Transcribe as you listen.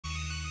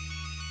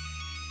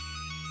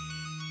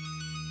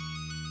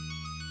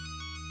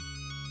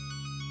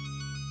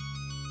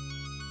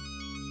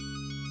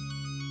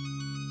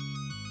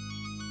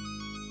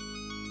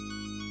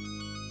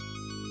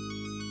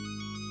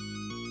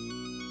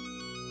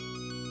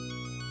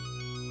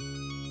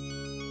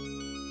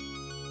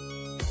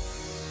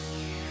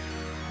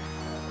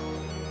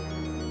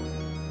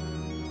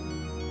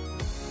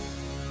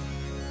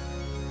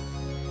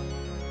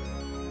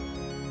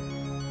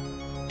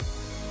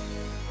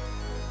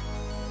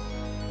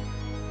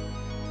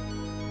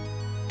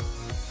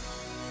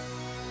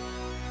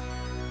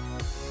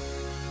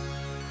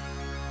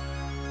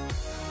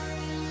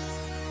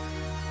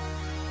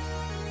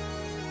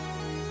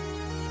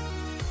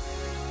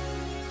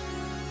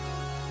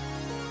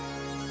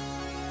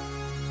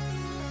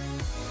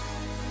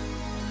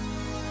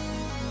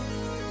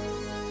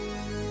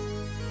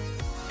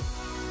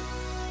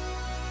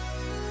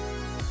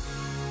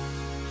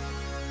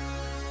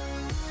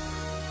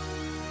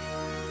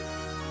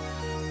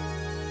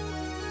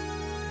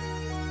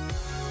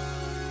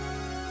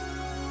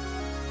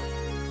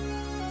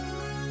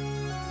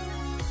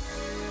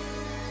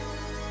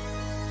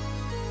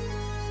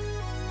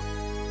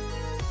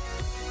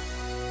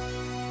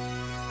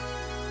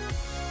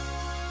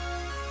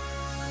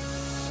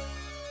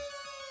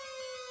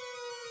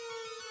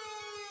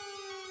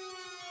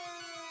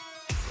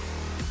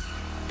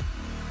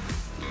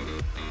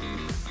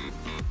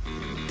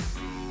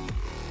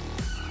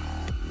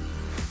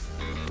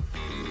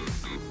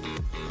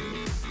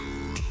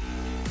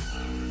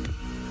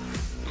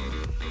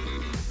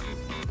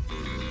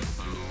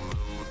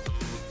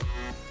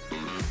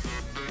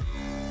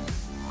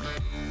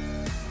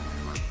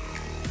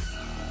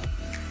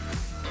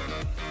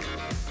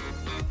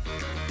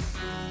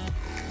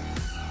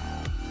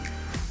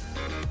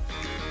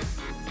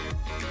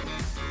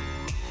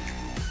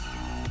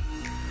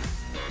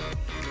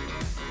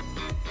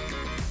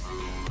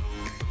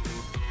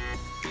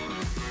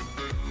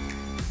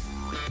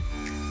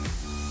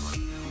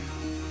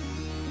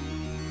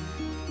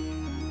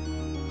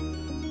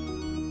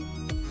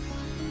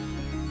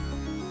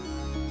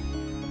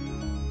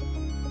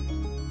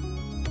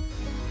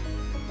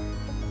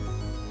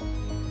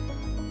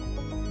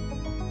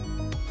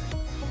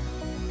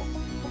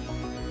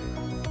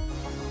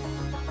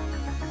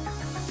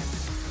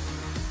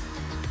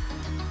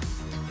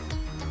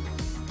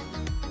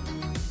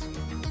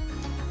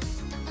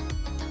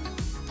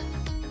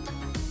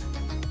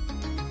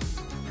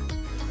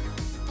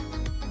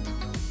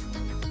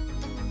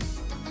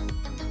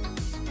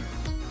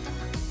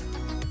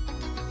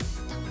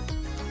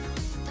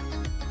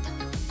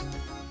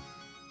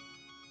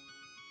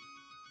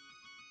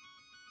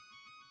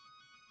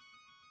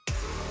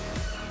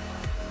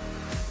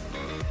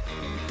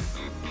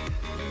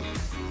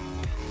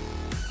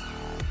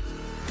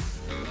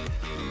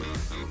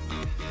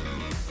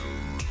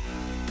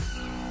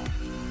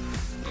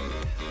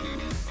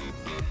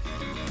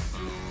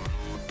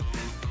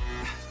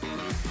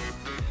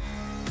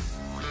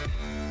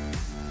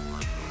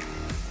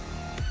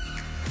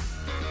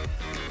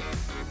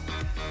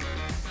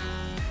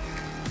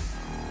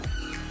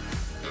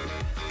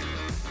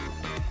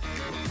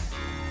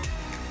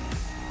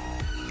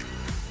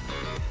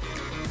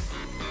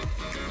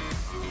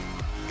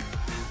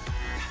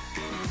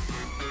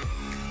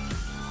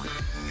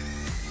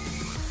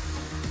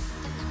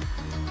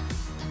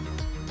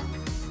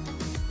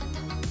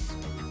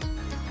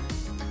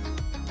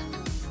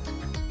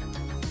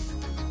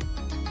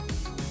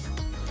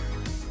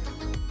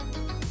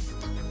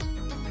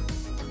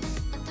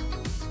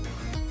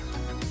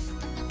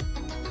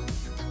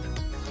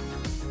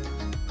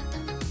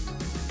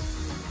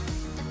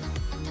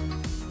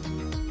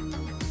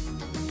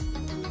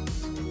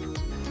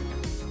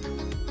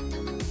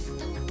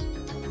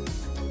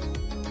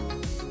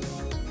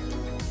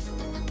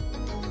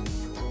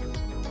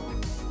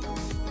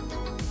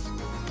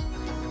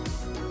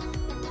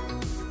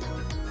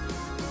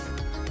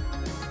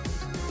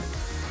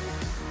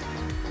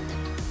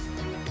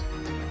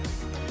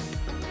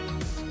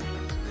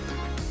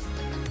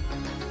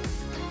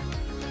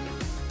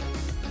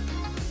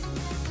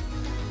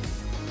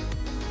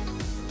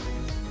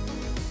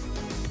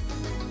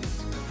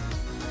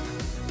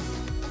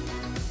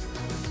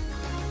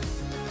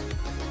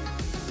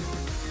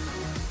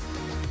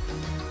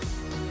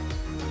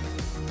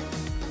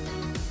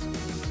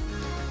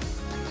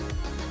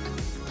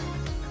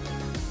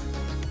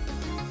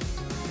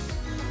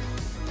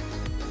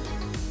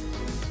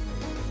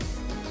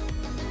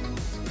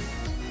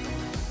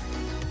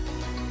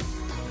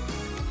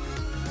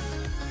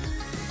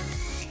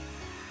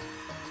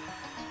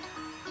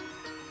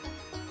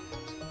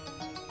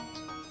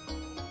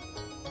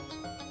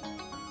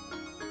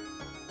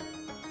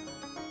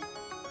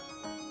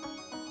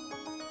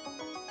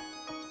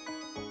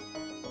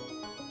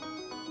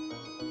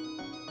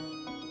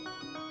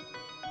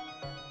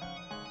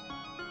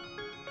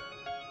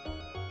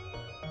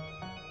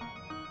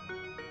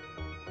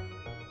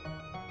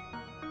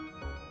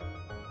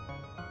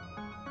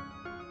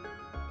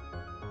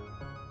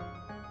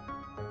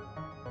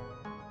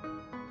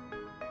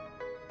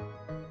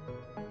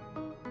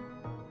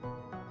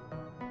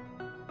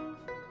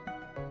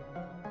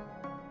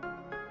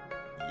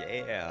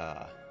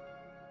Yeah.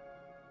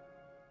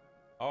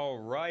 All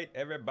right,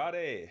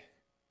 everybody.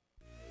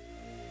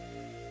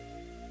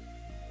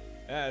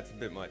 That's a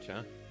bit much,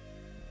 huh?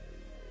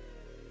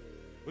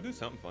 We'll do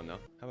something fun, though.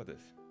 How about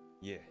this?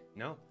 Yeah.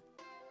 No?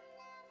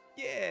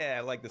 Yeah,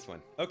 I like this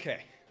one.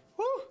 Okay.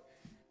 Woo!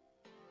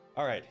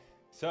 All right.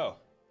 So,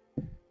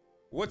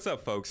 what's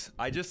up, folks?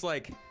 I just,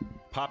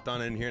 popped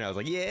on in here and I was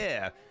like,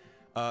 yeah!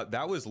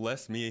 That was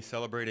less me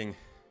celebrating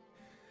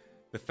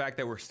the fact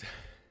that we're...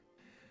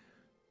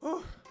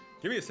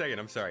 Give me a second,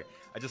 I'm sorry.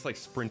 I just,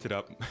 sprinted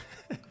up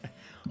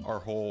our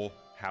whole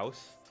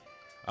house.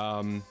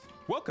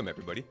 Welcome,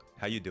 everybody.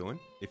 How you doing?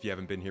 If you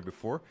haven't been here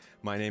before,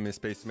 my name is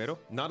Space Tomato.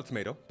 Not a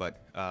tomato,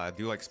 but I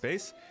do like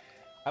space.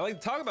 I like to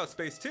talk about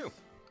space, too.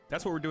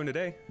 That's what we're doing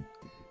today.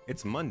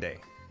 It's Monday.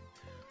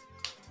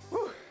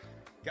 Whew.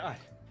 God.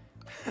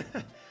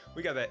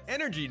 We got that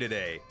energy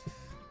today.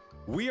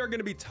 We are going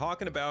to be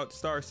talking about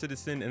Star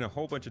Citizen in a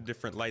whole bunch of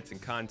different lights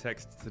and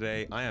contexts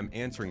today. I am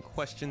answering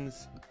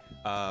questions.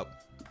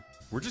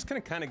 We're just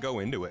going to kind of go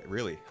into it,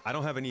 really. I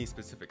don't have any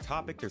specific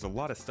topic. There's a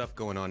lot of stuff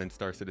going on in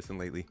Star Citizen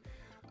lately.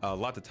 A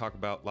lot to talk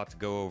about, a lot to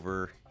go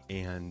over.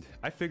 And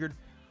I figured,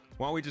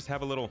 why don't we just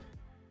have a little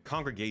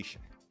congregation?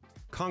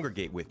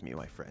 Congregate with me,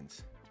 my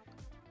friends.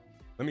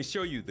 Let me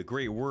show you the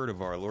great word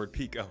of our Lord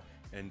Pico.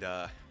 And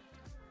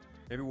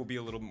maybe we'll be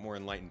a little bit more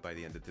enlightened by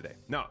the end of today.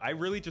 No, I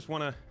really just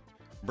want to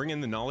bring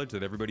in the knowledge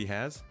that everybody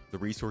has, the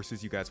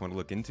resources you guys want to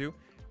look into.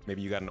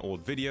 Maybe you got an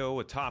old video,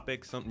 a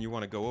topic, something you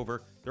want to go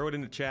over. Throw it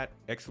in the chat.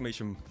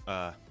 Exclamation,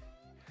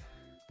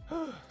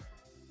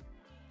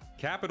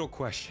 capital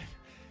question.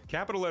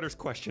 Capital letters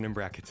question in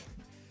brackets.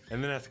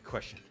 And then ask a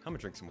question. I'm gonna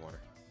drink some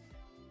water.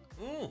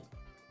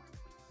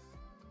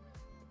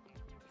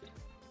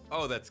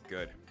 Oh, that's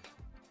good.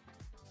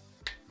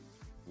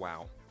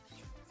 Wow.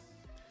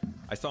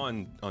 I saw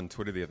on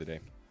Twitter the other day.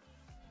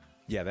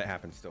 Yeah, that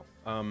happens still.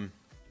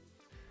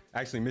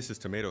 Actually, Mrs.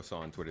 Tomato saw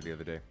on Twitter the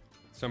other day.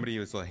 Somebody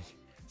was like...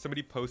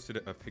 Somebody posted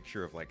a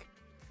picture of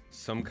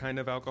some kind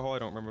of alcohol. I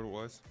don't remember what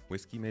it was.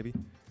 Whiskey, maybe.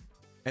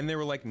 And they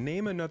were like,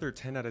 name another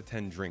 10 out of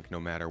 10 drink, no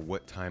matter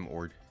what time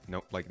or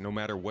no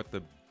matter what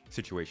the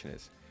situation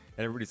is.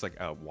 And everybody's like,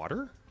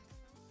 water?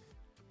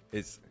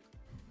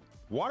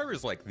 Water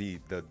is like the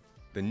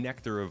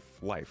nectar of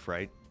life,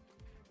 right?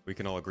 We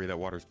can all agree that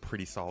water is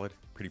pretty solid,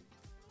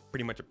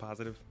 pretty much a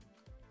positive.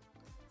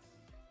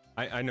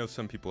 I know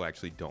some people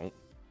actually don't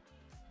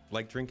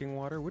like drinking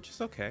water, which is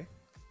okay.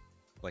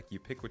 You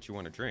pick what you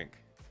want to drink.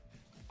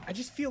 I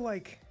just feel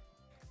like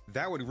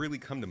that would really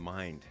come to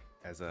mind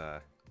as a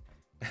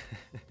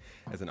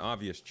as an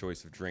obvious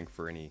choice of drink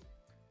for any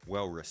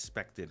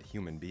well-respected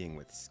human being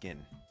with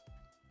skin.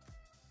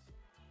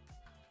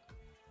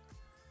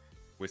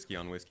 Whiskey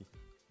on whiskey.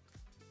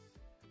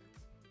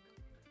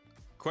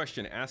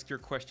 Question. Ask your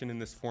question in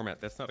this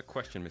format. That's not a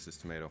question, Mrs.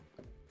 Tomato.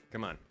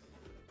 Come on.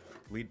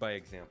 Lead by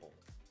example.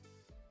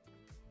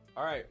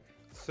 All right.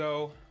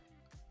 So...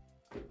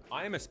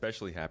 I am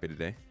especially happy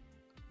today.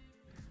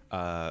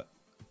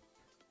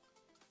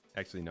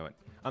 Actually, no,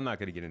 I'm not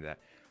going to get into that.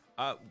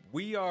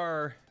 We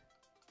are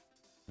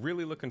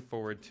really looking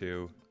forward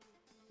to...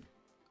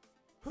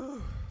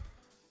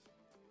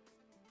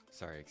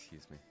 Sorry,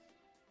 excuse me.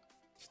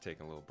 Just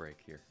taking a little break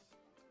here.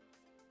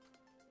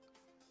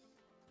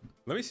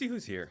 Let me see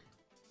who's here.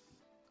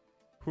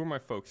 Who are my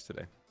folks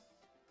today?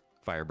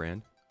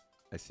 Firebrand,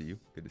 I see you.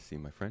 Good to see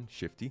you, my friend.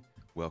 Shifty,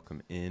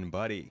 welcome in,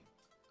 buddy.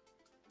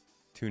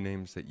 Two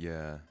names that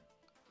you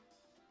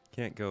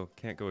can't go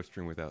a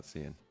stream without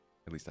seeing.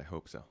 At least I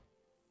hope so.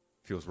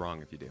 Feels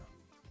wrong if you do.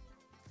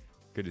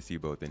 Good to see you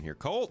both in here.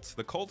 Colt,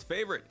 the Colt's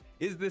favorite.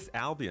 Is this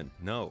Albion?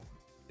 No,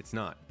 it's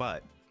not.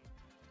 But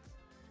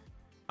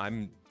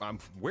I'm.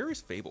 Where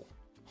is Fable?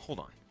 Hold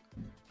on.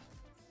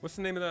 What's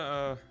the name of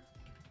the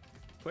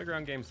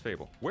Playground Games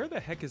Fable? Where the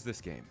heck is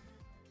this game?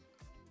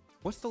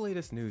 What's the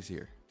latest news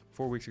here?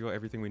 4 weeks ago,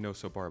 everything we know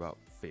so far about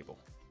Fable.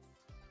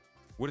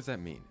 What does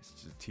that mean? It's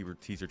just a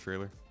teaser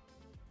trailer?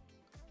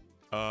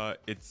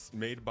 It's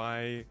made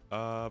by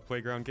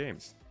Playground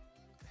Games.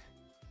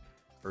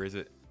 Or is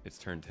it? It's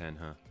turn 10,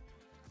 huh?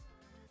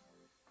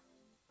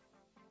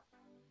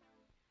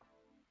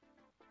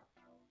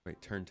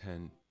 Wait, turn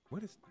 10.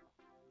 What is...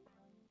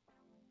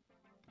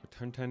 Are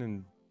turn 10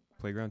 and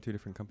Playground two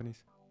different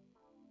companies?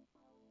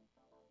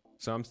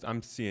 So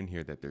I'm seeing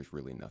here that there's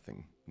really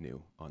nothing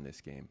new on this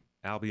game.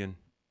 Albion.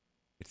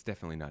 It's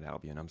definitely not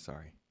Albion, I'm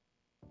sorry.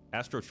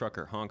 Astro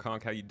Trucker, Honk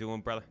Honk, how you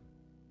doing, brother?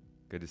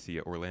 Good to see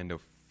you. Orlando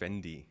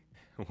Fendi,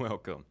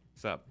 welcome.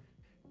 What's up?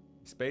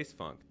 Space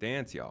Funk,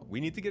 dance, y'all. We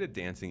need to get a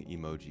dancing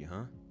emoji,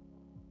 huh?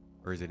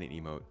 Or is it an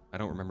emote? I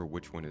don't remember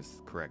which one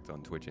is correct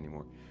on Twitch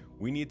anymore.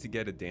 We need to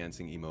get a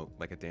dancing emote,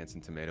 like a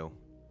dancing tomato.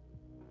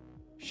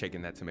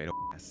 Shaking that tomato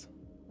ass.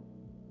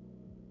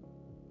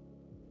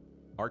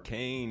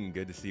 Arcane,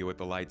 good to see you with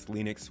the lights.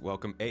 Lennox,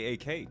 welcome.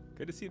 AAK,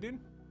 good to see you, dude.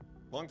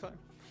 Long time.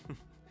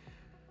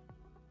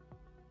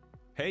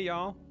 Hey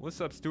y'all,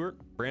 what's up, Stuart?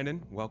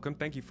 Brandon, welcome.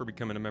 Thank you for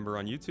becoming a member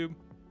on YouTube.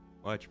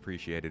 Much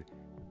appreciated.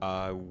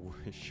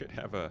 We should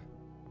have a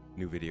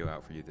new video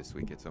out for you this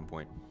week at some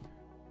point.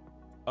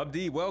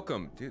 Abdi,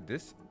 welcome. Dude,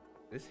 this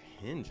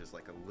hinge is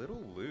like a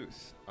little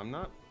loose. I'm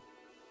not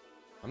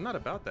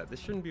about that. This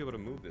shouldn't be able to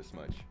move this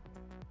much.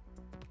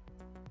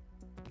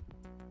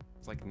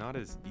 It's like not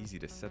as easy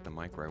to set the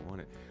mic where I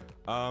want it.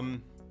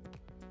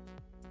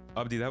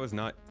 Abdi, that was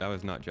not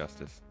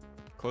justice.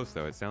 Close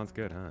though. It sounds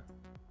good, huh?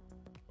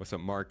 What's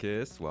up,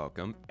 Marcus?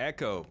 Welcome.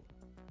 Echo.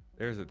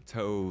 There's a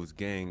Toes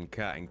Gang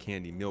Cotton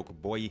Candy Milk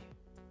boy.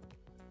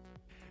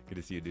 Good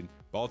to see you, dude.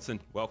 Baltzen,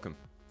 welcome.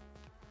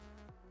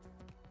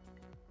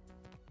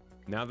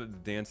 Now that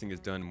the dancing is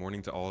done,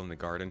 morning to all in the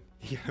garden.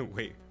 Yeah,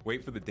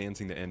 wait for the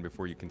dancing to end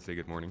before you can say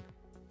good morning.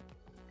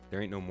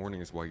 There ain't no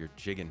mornings while you're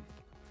jigging.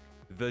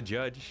 The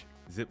Judge,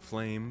 Zip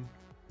Flame,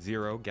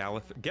 Zero,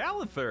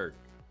 Gallither!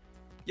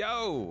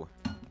 Yo!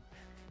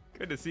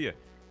 Good to see you.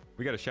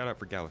 We got a shout out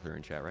for Gallither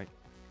in chat, right?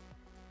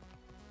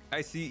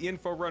 I see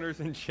info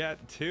runners in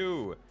chat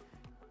too.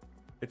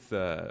 It's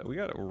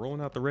we're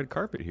rolling out the red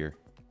carpet here.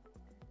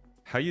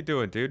 How you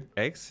doing, dude?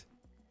 Eggs?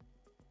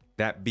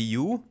 That be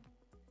you?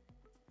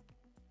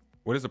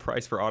 What is the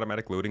price for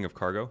automatic loading of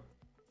cargo?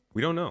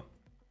 We don't know.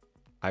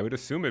 I would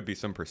assume it'd be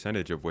some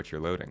percentage of what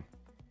you're loading.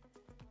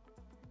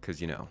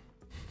 Cause you know,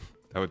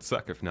 that would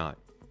suck if not.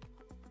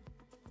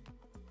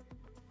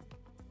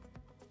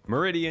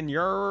 Meridian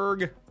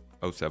Yerg.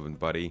 07,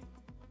 buddy.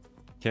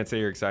 Can't say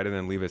you're excited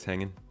and leave us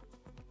hanging.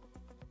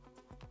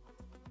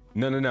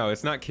 No,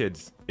 it's not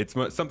kids. It's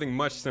something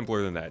much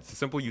simpler than that. It's a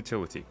simple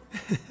utility.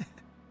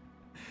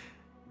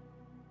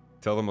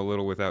 Tell them a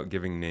little without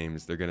giving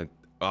names. They're gonna,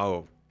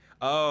 oh,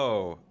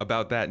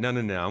 about that. No,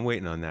 I'm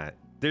waiting on that.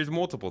 There's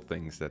multiple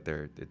things that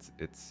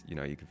it's you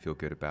know, you can feel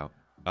good about.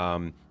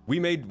 We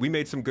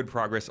made some good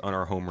progress on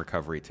our home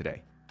recovery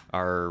today.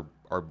 Our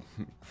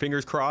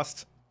fingers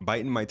crossed,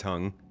 biting my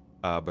tongue,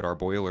 but our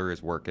boiler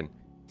is working.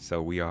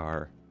 So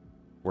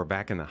we're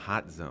back in the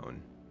hot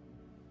zone.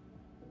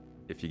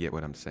 If you get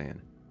what I'm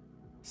saying.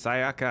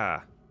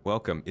 Sayaka,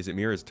 welcome. Is it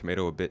me or is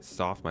tomato a bit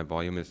soft? My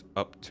volume is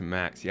up to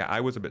max. Yeah,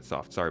 I was a bit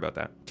soft. Sorry about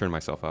that. Turn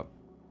myself up.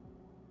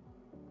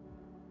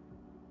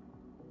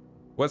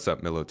 What's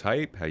up, Milo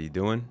Type? How you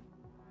doing?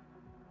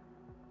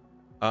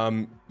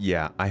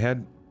 Yeah, I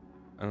don't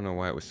know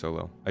why it was so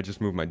low. I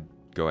just moved my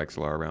Go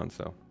XLR around,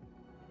 so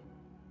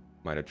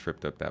might have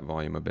tripped up that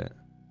volume a bit.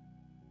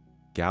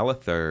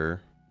 Gallither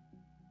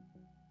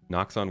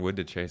knocks on wood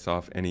to chase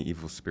off any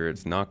evil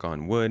spirits. Knock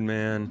on wood,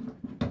 man.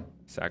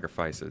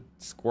 Sacrifice a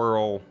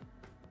squirrel.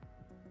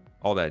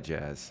 All that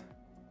jazz.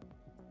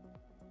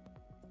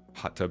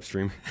 Hot tub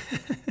stream.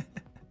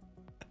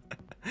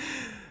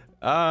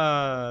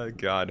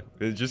 God.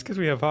 Just because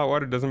we have hot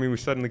water doesn't mean we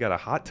suddenly got a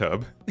hot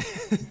tub.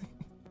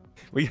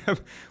 we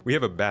have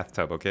a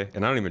bathtub, okay?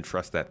 And I don't even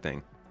trust that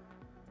thing.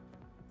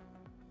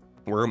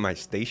 Where am I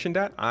stationed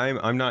at?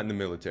 I'm not in the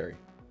military.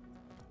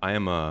 I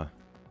am a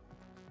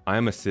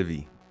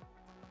civvy.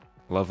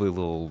 Lovely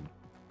little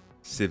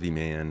civvy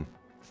man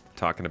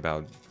talking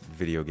about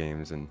video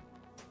games and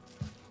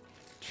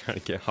trying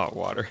to get hot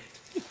water.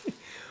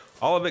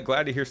 All of it.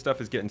 Glad to hear stuff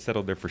is getting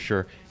settled there for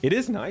sure. It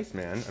is nice,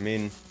 man. I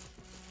mean,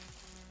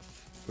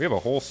 we have a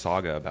whole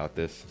saga about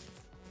this.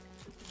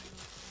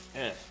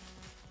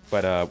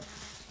 But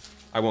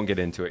I won't get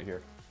into it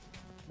here.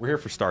 We're here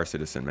for Star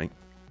Citizen, mate.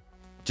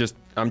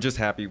 I'm just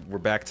happy we're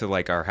back to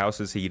like our house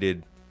is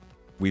heated.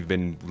 We've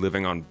been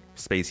living on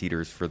space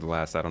heaters for the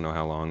last I don't know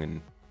how long,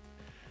 and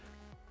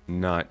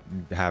not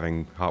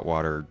having hot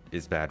water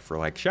is bad for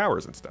like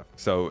showers and stuff.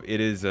 So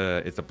it's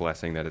a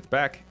blessing that it's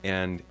back,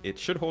 and it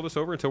should hold us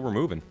over until we're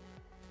moving.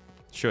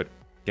 Should.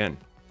 Again,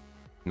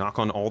 knock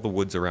on all the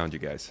woods around you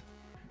guys.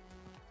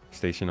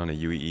 Stationed on a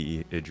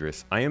UEE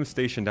Idris. I am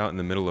stationed out in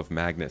the middle of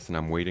Magnus, and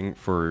I'm waiting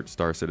for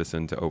Star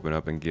Citizen to open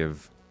up and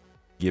give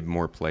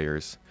more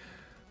players.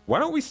 Why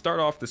don't we start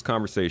off this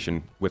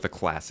conversation with a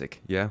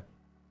classic, yeah?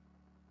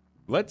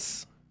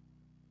 Because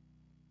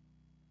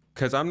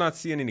I'm not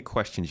seeing any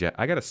questions yet.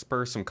 I got to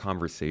spur some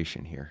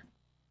conversation here.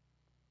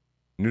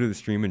 New to the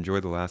stream,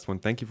 enjoy the last one.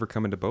 Thank you for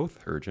coming to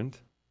both,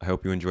 Urgent. I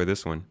hope you enjoy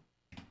this one.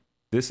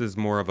 This is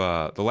more of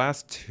the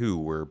last two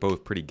were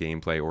both pretty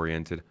gameplay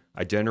oriented.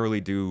 I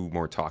generally do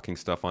more talking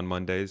stuff on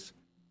Mondays.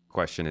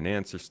 Question and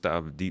answer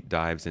stuff, deep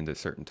dives into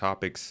certain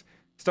topics,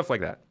 stuff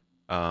like that.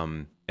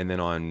 And then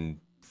on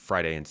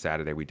Friday and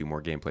Saturday, we do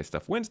more gameplay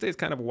stuff. Wednesday is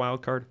kind of a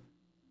wild card,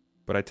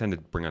 but I tend to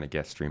bring on a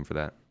guest stream for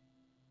that.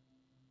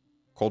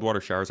 Cold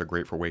water showers are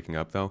great for waking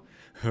up, though.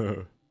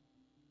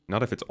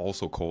 Not if it's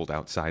also cold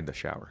outside the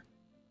shower.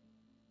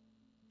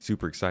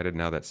 Super excited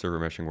now that server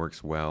meshing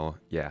works well.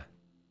 Yeah.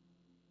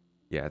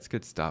 Yeah, it's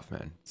good stuff,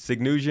 man.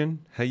 Signusion,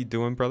 how you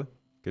doing, brother?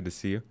 Good to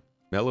see you.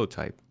 Mellow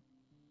type.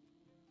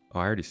 Oh,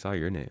 I already saw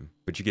your name,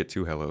 but you get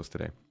 2 hellos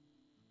today.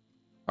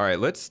 All right,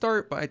 let's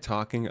start by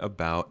talking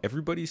about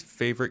everybody's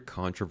favorite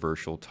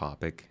controversial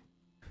topic.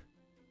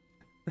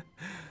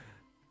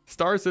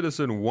 Star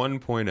Citizen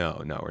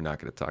 1.0. No, we're not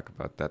going to talk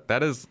about that.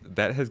 That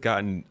has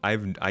gotten.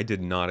 I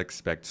did not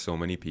expect so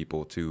many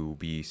people to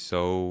be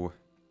so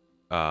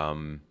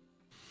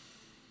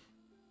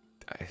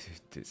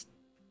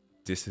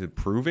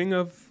disapproving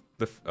of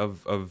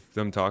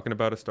them talking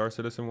about a Star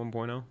Citizen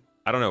 1.0.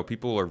 I don't know.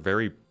 People are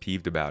very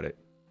peeved about it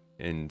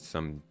in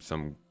some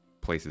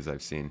places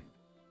I've seen.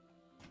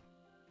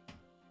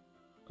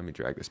 Let me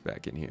drag this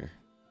back in here.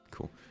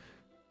 Cool.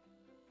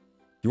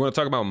 You want to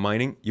talk about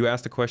mining? You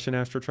asked a question,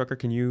 Astro Trucker.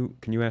 Can you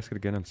ask it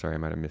again? I'm sorry, I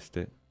might have missed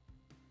it.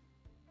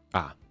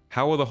 Ah,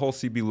 how will the hull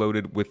seat be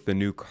loaded with the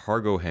new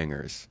cargo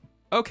hangars?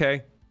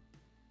 Okay.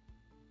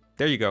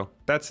 There you go.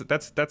 That's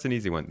an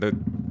easy one. The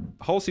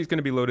hull seat's going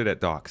to be loaded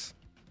at docks.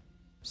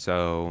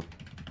 So,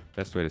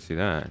 best way to see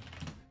that.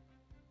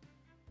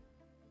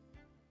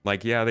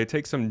 Like, yeah, they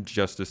take some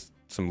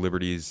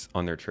liberties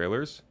on their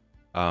trailers.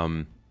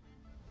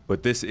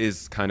 But this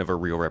is kind of a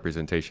real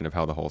representation of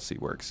how the hull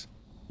seat works.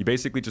 You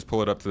basically just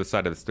pull it up to the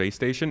side of the space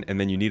station, and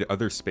then you need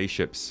other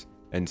spaceships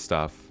and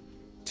stuff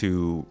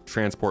to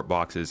transport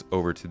boxes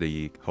over to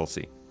the hull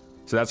seat.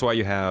 So that's why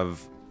you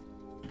have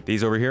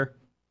these over here.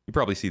 You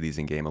probably see these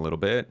in game a little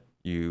bit.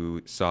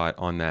 You saw it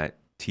on that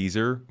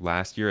teaser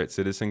last year at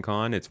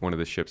CitizenCon. It's one of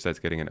the ships that's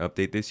getting an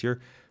update this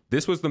year.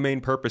 This was the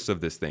main purpose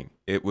of this thing.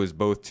 It was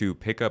both to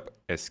pick up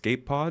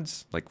escape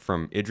pods, like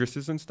from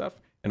Idris's and stuff,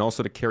 and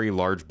also to carry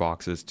large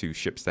boxes to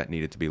ships that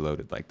needed to be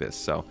loaded like this.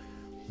 So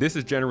this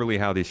is generally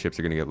how these ships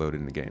are going to get loaded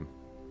in the game.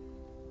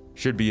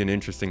 Should be an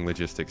interesting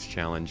logistics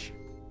challenge.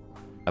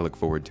 I look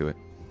forward to it.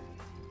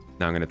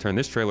 Now I'm going to turn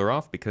this trailer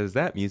off because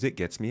that music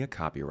gets me a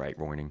copyright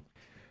warning.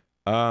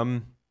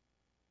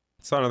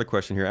 Saw another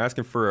question here.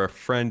 Asking for a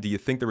friend, do you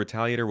think the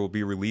Retaliator will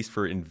be released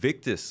for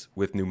Invictus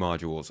with new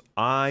modules?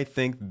 I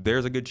think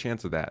there's a good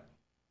chance of that.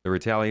 The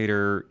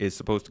Retaliator is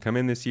supposed to come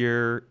in this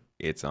year.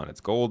 It's on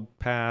its gold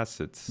pass.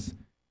 It's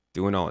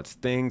doing all its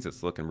things.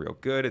 It's looking real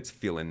good. It's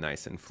feeling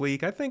nice and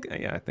fleek. I think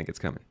it's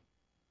coming.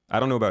 I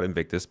don't know about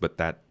Invictus, but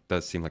that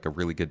does seem like a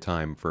really good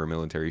time for a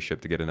military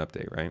ship to get an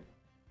update, right?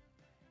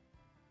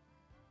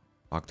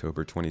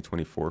 October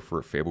 2024 for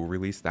a Fable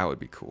release. That would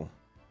be cool.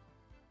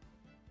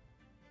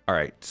 All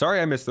right. Sorry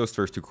I missed those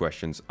first two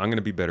questions. I'm going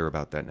to be better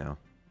about that now.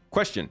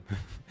 Question.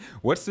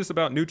 What's this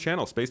about new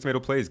channel? Space Tomato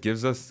Plays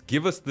give us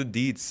the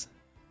deets.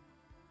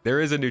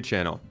 There is a new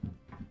channel.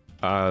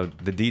 The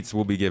deets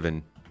will be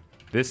given.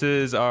 This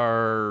is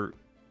our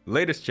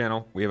latest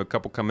channel. We have a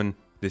couple coming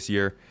this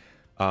year.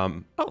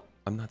 Oh,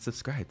 I'm not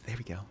subscribed. There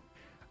we go.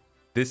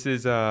 This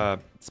is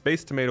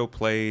Space Tomato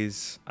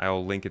Plays.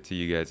 I'll link it to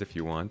you guys if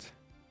you want.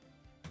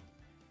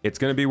 It's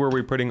going to be where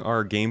we're putting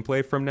our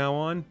gameplay from now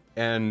on.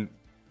 And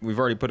we've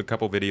already put a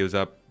couple videos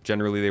up.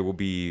 Generally, they will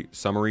be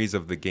summaries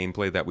of the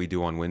gameplay that we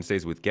do on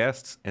Wednesdays with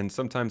guests. And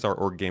sometimes our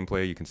org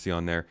gameplay you can see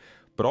on there.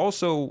 But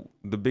also,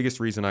 the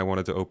biggest reason I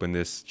wanted to open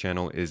this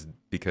channel is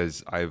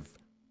because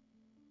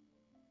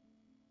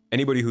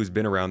anybody who's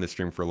been around this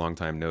stream for a long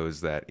time knows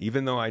that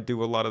even though I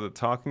do a lot of the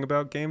talking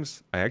about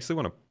games, I actually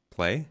want to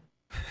play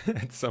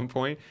at some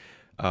point.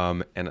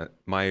 And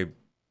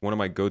one of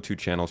my go-to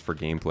channels for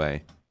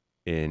gameplay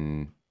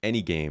in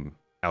any game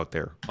out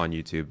there on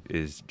YouTube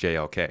is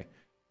JLK.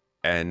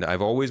 And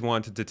I've always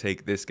wanted to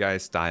take this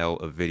guy's style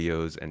of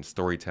videos and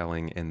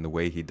storytelling and the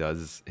way he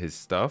does his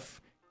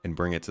stuff and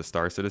bring it to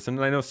Star Citizen.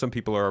 And I know some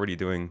people are already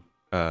doing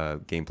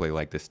gameplay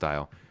like this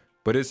style.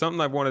 But it's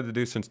something I've wanted to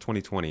do since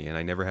 2020, and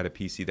I never had a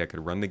PC that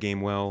could run the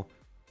game well.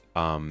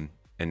 And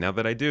now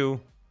that I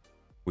do,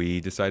 we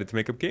decided to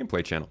make a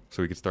gameplay channel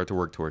so we could start to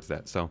work towards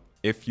that. So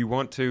if you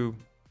want to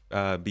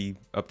be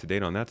up to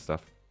date on that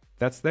stuff,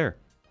 that's there.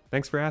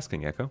 Thanks for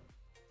asking, Echo.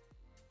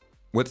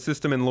 What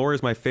system and lore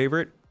is my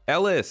favorite?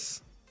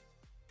 Ellis.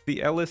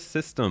 The Ellis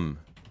system.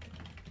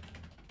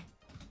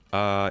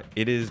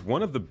 It is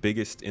one of the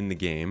biggest in the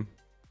game.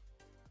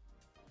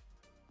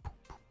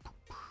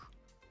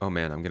 Oh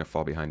man, I'm gonna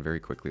fall behind very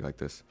quickly like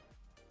this.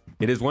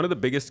 It is one of the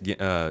biggest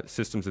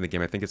systems in the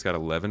game. I think it's got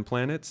 11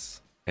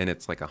 planets, and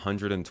it's like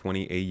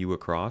 120 AU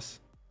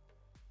across.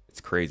 It's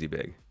crazy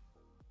big.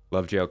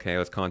 Love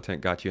JLKO's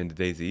content got you into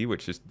DayZ,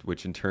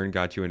 which in turn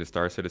got you into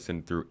Star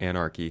Citizen through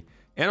Anarchy.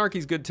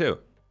 Anarchy's good too.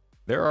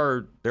 There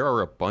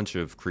are a bunch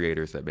of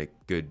creators that make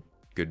good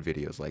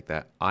videos like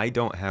that. I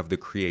don't have the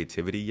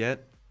creativity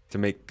yet to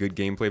make good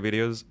gameplay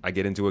videos. I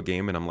get into a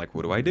game and I'm like,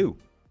 what do I do?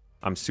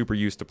 I'm super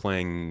used to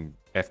playing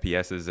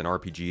FPSs and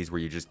RPGs where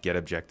you just get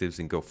objectives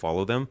and go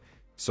follow them.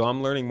 So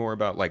I'm learning more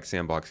about like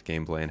sandbox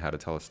gameplay and how to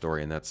tell a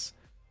story, and that's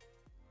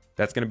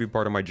going to be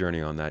part of my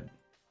journey on that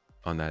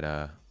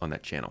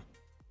channel.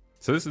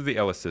 So this is the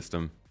Ellis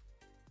system,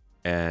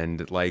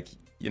 and like,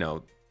 you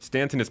know,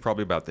 Stanton is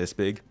probably about this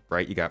big,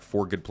 right? You got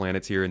 4 good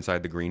planets here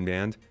inside the green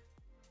band,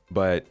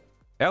 but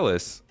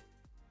Ellis,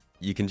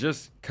 you can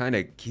just kind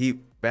of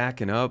keep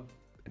backing up,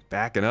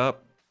 backing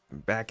up,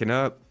 backing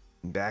up,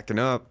 backing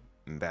up,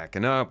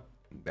 backing up,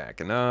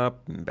 backing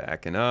up,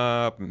 backing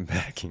up,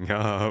 backing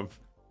up.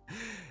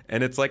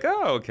 And it's like,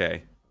 oh,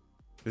 okay.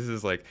 This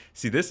is like,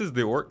 see, this is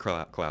the Orc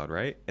cloud,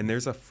 right? And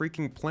there's a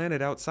freaking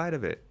planet outside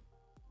of it.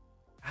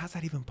 How's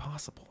that even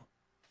possible?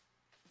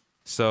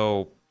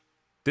 So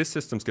this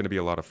system's going to be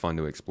a lot of fun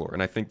to explore.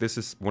 And I think this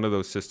is one of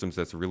those systems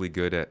that's really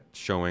good at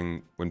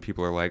showing when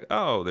people are like,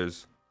 oh, they're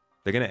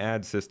going to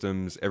add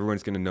systems.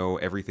 Everyone's going to know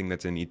everything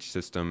that's in each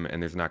system,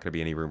 and there's not going to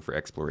be any room for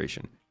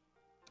exploration.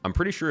 I'm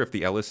pretty sure if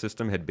the Ellis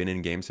system had been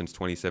in game since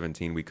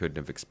 2017, we couldn't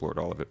have explored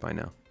all of it by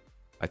now.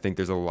 I think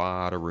there's a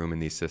lot of room in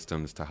these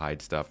systems to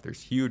hide stuff.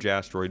 There's huge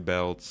asteroid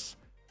belts,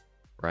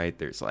 right?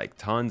 There's like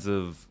tons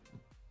of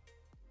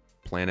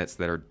planets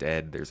that are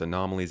dead. There's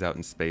anomalies out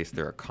in space.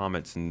 There are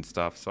comets and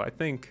stuff. So I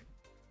think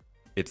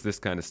it's this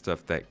kind of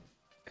stuff that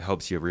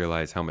helps you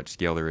realize how much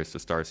scale there is to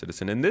Star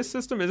Citizen. And this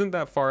system isn't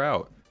that far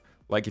out.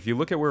 Like if you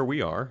look at where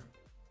we are,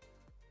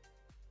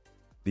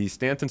 the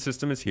Stanton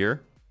system is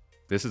here.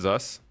 This is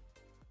us.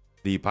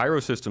 The Pyro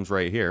system's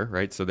right here,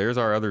 right? So there's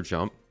our other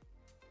jump.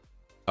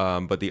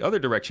 But the other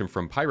direction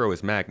from Pyro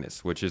is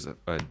Magnus, which is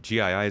a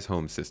GII's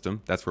home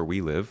system. That's where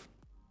we live.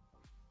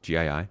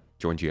 GII.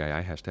 Join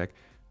GII, hashtag.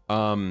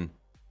 And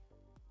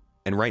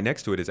right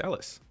next to it is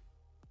Ellis.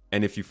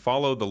 And if you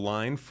follow the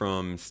line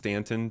from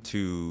Stanton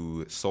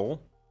to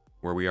Seoul,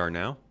 where we are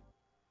now,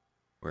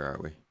 where are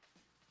we?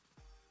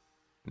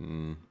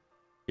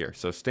 Here.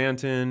 So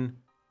Stanton,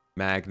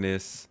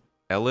 Magnus,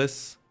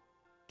 Ellis,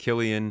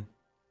 Killian,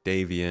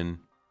 Davian,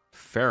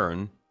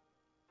 Farron.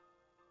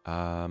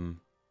 I'm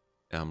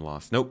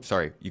lost. Nope,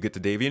 sorry. You get to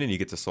Davian and you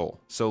get to Seoul.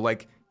 So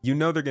like, you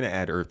know they're going to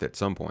add Earth at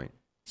some point.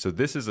 So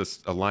this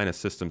is a line of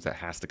systems that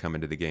has to come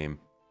into the game.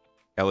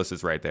 Ellis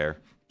is right there.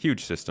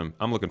 Huge system.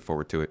 I'm looking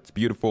forward to it. It's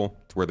beautiful.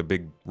 It's where the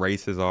big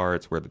races are.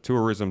 It's where the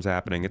tourism's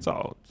happening. It's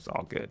all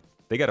good.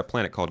 They got a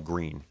planet called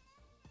Green.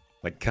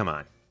 Like, come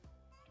on.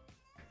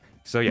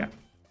 So yeah,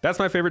 that's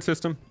my favorite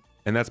system,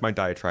 and that's my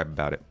diatribe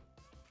about it.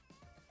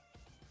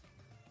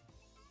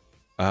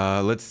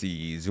 Let's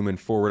see. Zoom in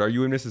forward. Are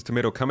you and Mrs.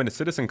 Tomato coming to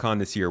CitizenCon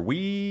this year?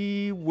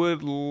 We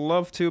would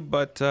love to,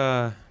 but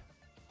the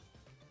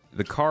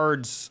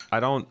cards, I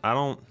don't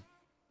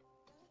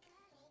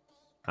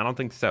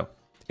think so.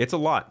 It's a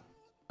lot.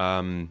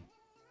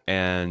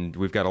 And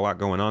we've got a lot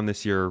going on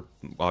this year,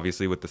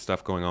 obviously with the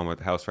stuff going on with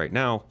the house right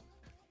now.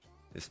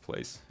 This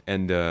place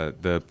and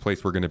the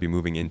place we're going to be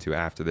moving into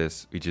after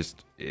this,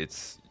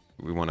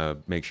 we want to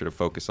make sure to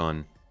focus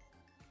on,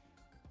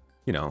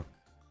 you know,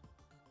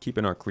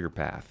 keeping our clear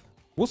path.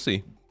 We'll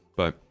see,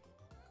 but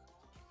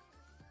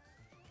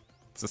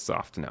it's a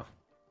soft no.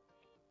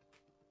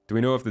 Do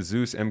we know if the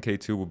Zeus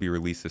MK2 will be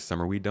released this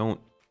summer? We don't.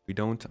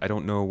 I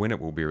don't know when it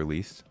will be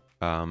released.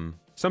 Some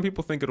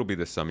people think it'll be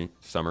this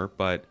summer,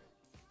 but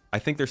I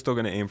think they're still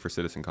going to aim for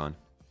CitizenCon.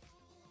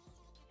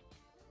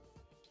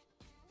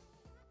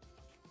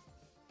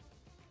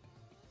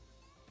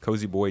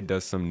 Cozy Boy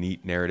does some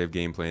neat narrative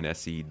gameplay in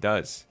SE.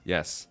 Does.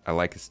 Yes, I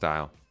like his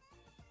style.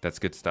 That's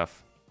good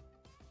stuff.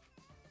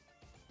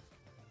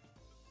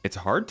 It's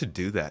hard to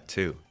do that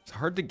too. It's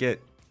hard to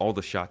get all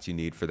the shots you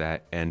need for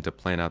that and to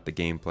plan out the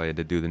gameplay and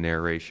to do the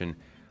narration.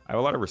 I have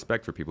a lot of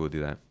respect for people who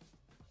do that.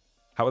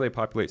 How will they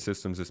populate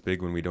systems this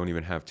big when we don't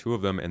even have 2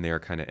 of them and they are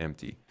kind of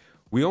empty?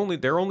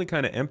 They're only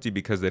kind of empty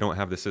because they don't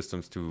have the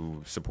systems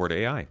to support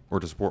AI or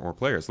to support more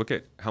players. Look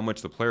at how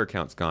much the player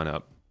count's gone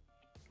up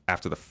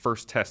after the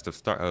first test of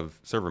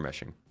server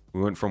meshing.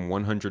 We went from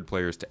 100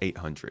 players to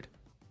 800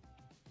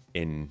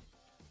 in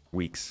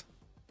weeks.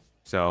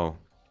 So,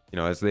 you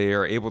know, as they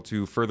are able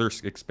to further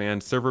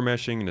expand server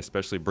meshing and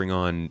especially bring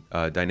on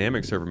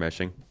dynamic server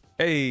meshing.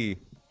 Hey,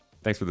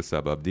 thanks for the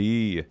sub,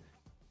 Abdi.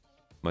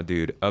 My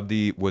dude,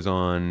 Abdi was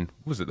on,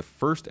 was it the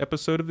first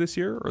episode of this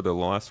year or the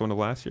last one of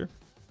last year?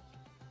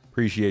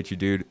 Appreciate you,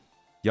 dude.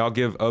 Y'all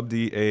give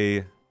Abdi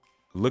a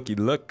looky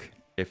look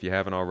if you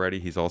haven't already.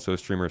 He's also a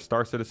streamer of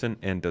Star Citizen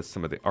and does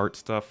some of the art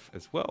stuff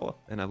as well.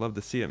 And I love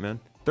to see it, man.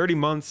 30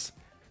 months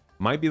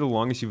might be the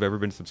longest you've ever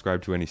been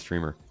subscribed to any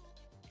streamer.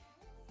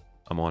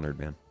 I'm honored,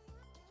 man.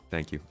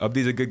 Thank you.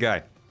 Abdi's a good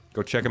guy.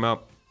 Go check him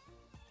out.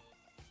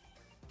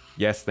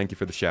 Yes, thank you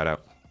for the shout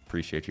out.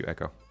 Appreciate you,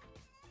 Echo.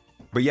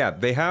 But yeah,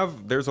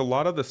 there's a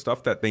lot of the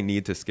stuff that they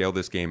need to scale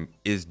this game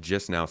is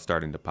just now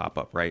starting to pop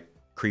up, right?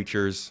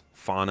 Creatures,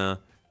 fauna,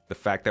 the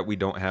fact that we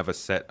don't have a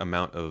set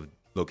amount of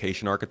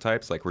location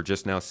archetypes. Like we're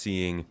just now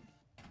seeing,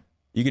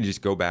 you can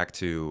just go back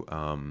to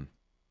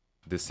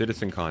the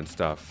CitizenCon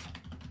stuff.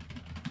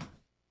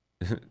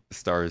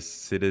 Star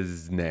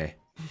Citizen.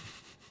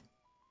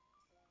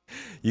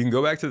 You can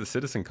go back to the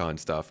CitizenCon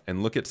stuff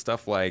and look at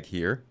stuff like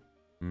here.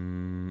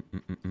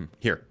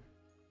 Here.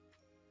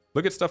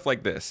 Look at stuff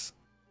like this.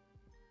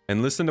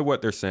 And listen to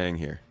what they're saying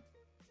here.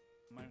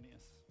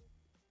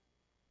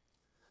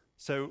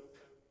 So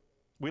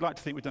we like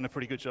to think we've done a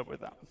pretty good job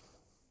with that.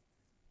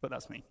 But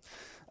that's me.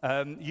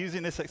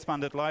 Using this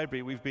expanded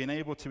library, we've been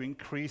able to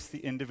increase the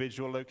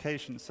individual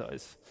location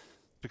size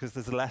because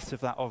there's less of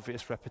that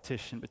obvious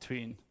repetition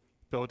between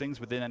buildings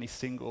within any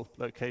single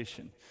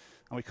location.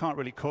 And we can't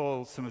really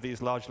call some of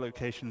these large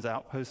locations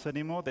outposts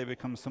anymore. They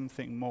become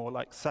something more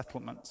like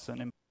settlements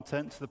and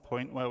important to the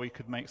point where we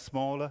could make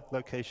smaller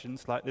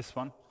locations like this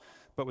one,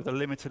 but with a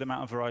limited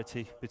amount of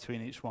variety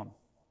between each one.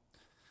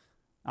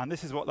 And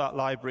this is what that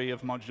library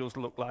of modules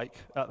looked like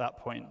at that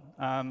point.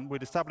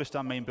 We'd established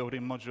our main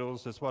building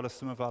modules as well as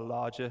some of our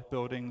larger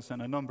buildings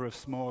and a number of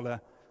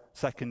smaller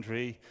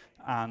secondary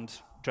and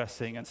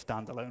dressing and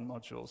standalone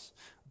modules.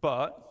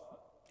 But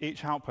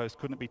each outpost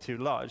couldn't be too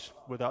large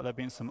without there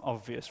being some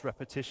obvious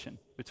repetition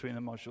between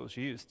the modules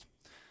used.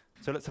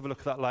 So let's have a look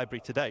at that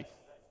library today.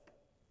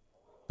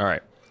 All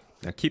right.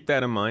 Now keep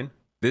that in mind.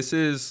 This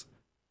is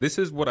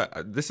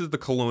the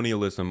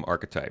colonialism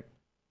archetype.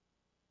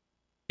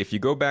 If you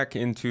go back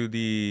into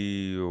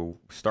the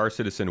Star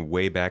Citizen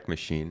Wayback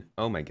Machine,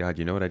 oh my God,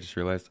 you know what I just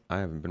realized? I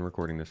haven't been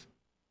recording this.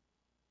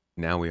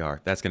 Now we are.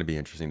 That's going to be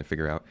interesting to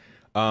figure out.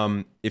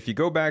 If you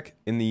go back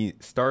in the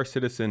Star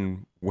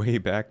Citizen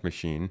Wayback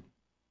Machine,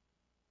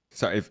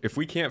 so if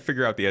we can't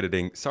figure out the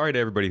editing, sorry to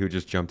everybody who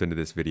just jumped into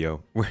this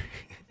video.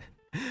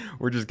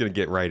 We're just going to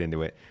get right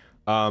into it.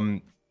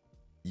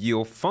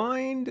 You'll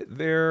find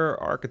their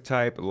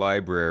archetype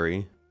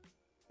library,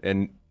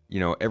 and you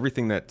know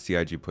everything that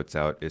CIG puts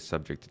out is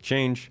subject to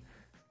change.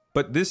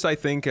 But this, I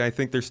think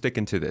they're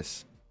sticking to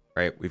this,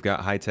 right? We've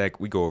got high tech.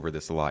 We go over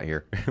this a lot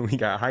here. We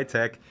got high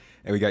tech,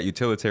 and we got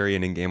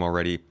utilitarian in game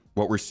already.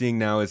 What we're seeing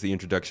now is the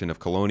introduction of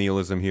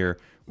colonialism here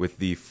with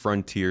the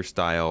frontier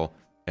style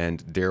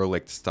and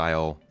derelict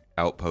style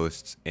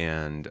outposts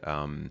and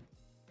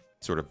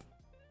sort of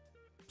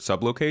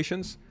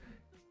sublocations.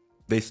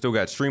 They still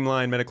got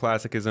streamline,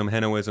 metaclassicism,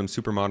 Henoism,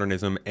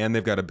 supermodernism, and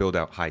they've got to build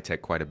out high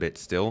tech quite a bit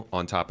still.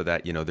 On top of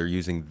that, you know, they're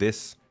using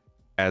this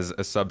as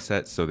a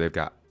subset, so they've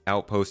got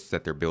outposts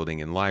that they're building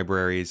in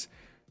libraries,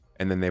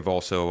 and then they've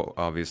also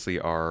obviously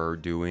are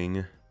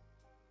doing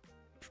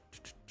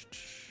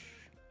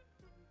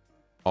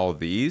all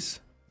these.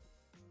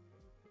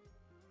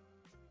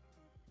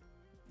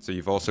 So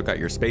you've also got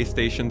your space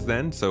stations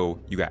then. So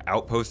you got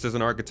outposts as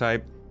an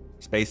archetype,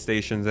 space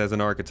stations as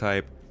an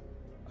archetype.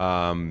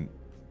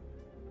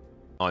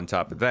 On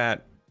top of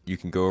that, you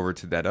can go over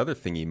to that other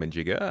thingy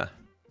majigga.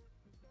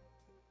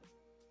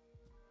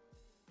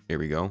 Here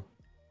we go.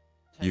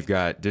 You've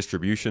got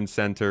distribution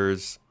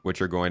centers, which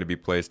are going to be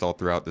placed all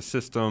throughout the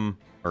system,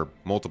 or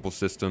multiple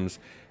systems.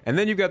 And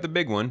then you've got the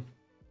big one,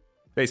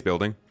 base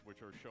building.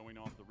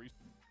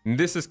 And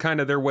this is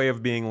kind of their way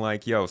of being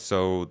like, yo,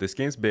 so this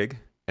game's big,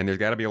 and there's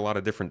got to be a lot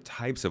of different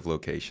types of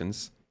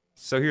locations.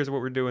 So here's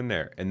what we're doing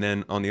there. And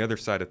then on the other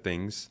side of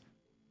things,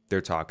 they're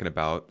talking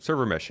about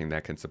server meshing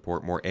that can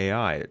support more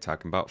AI. They're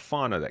talking about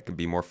fauna that can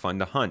be more fun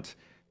to hunt.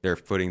 They're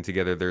putting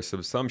together their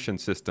subsumption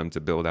system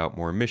to build out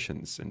more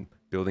missions and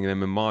building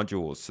them in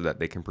modules so that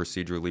they can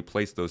procedurally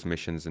place those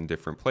missions in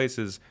different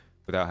places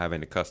without having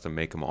to custom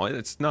make them all.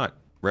 It's not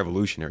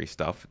revolutionary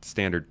stuff. It's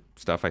standard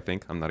stuff, I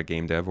think. I'm not a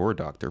game dev or a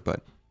doctor,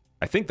 but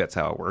I think that's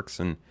how it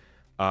works. And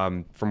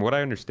from what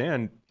I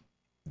understand,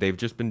 they've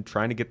just been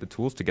trying to get the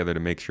tools together to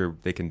make sure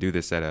they can do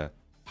this at a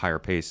higher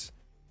pace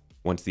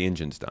once the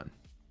engine's done.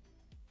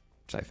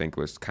 Which I think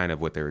was kind of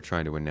what they were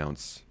trying to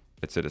announce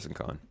at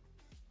CitizenCon.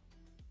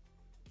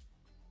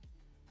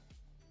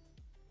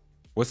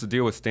 What's the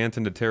deal with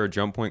Stanton to Terra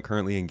jump point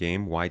currently in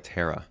game? Why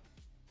Terra?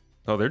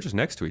 Oh, they're just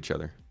next to each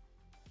other.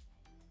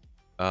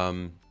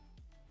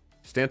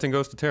 Stanton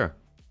goes to Terra,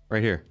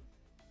 right here.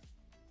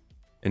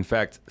 In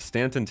fact,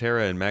 Stanton,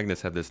 Terra, and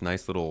Magnus have this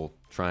nice little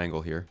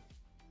triangle here.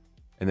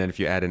 And then if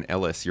you add an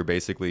Ellis, you're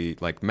basically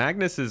like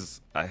Magnus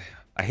is. I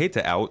hate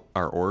to out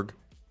our org.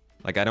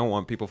 Like, I don't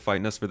want people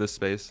fighting us for this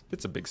space.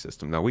 It's a big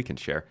system, though. We can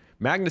share.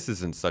 Magnus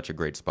is in such a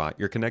great spot.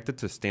 You're connected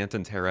to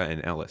Stanton, Terra,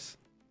 and Ellis.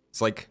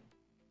 It's like,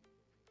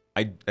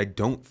 I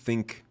don't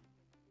think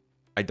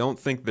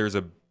there's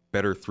a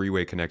better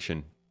three-way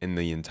connection in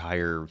the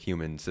entire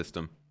human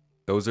system.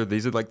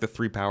 These are like the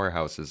three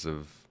powerhouses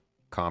of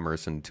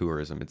commerce and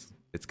tourism.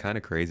 It's kind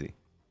of crazy.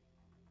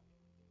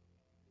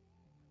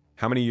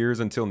 How many years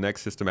until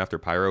next system after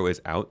Pyro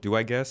is out, do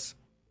I guess?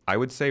 I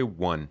would say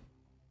 1.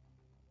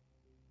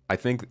 I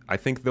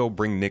think they'll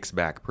bring Nyx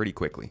back pretty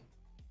quickly.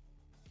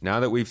 Now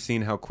that we've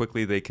seen how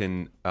quickly they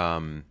can, I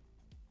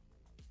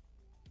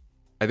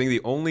think the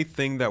only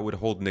thing that would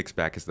hold Nyx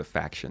back is the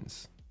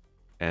factions,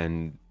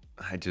 and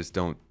I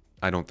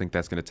don't think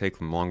that's going to take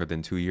them longer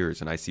than 2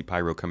 years. And I see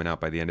Pyro coming out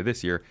by the end of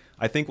this year.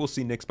 I think we'll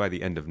see Nyx by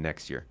the end of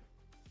next year,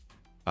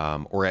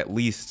 or at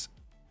least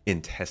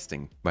in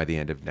testing by the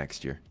end of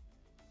next year.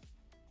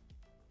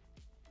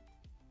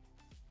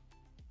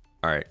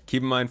 All right,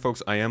 keep in mind,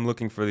 folks, I am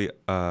looking for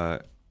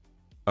the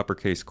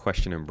uppercase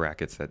question in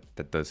brackets.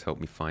 That does help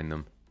me find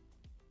them.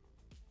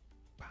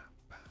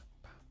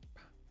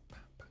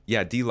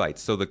 Yeah,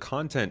 D-lights. So the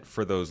content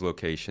for those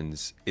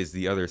locations is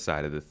the other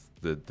side of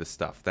the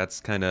stuff.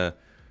 That's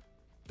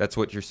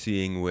what you're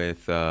seeing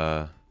with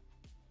here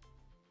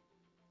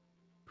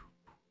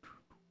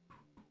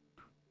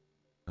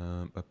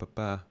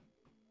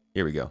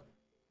we go.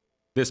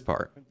 This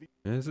part.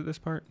 Is it this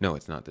part? No,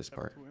 it's not this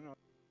part.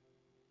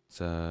 It's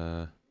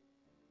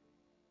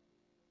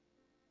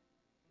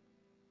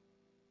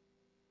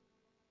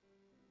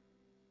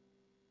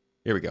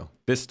here we go.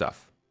 This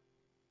stuff.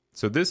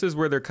 So this is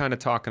where they're kind of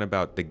talking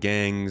about the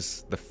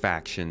gangs, the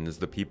factions,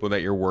 the people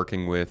that you're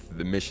working with,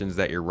 the missions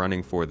that you're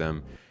running for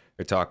them.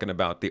 They're talking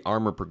about the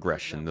armor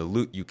progression, the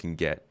loot you can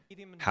get,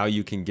 how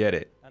you can get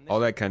it, all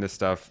that kind of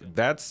stuff.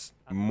 That's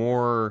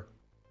the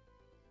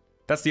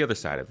other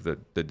side of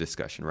the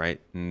discussion, right?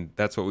 And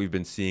that's what we've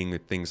been seeing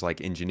with things like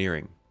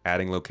engineering.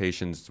 Adding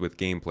locations with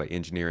gameplay.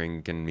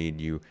 Engineering can mean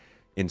you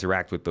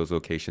interact with those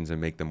locations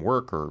and make them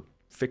work, or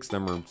fix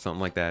them or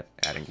something like that.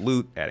 Adding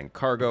loot, adding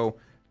cargo.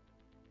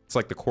 It's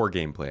like the core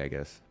gameplay, I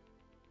guess.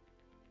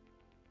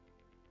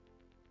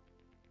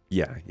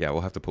 Yeah,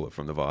 we'll have to pull it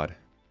from the VOD.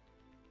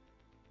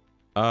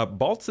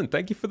 Baltzen,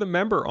 thank you for the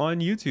member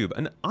on YouTube.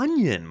 An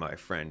onion, my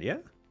friend, yeah?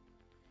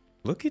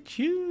 Look at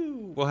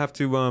you. We'll have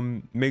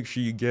to make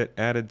sure you get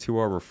added to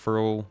our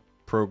referral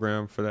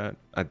program for that.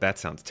 That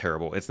sounds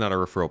terrible. It's not a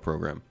referral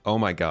program. Oh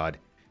my God.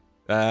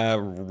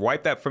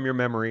 Wipe that from your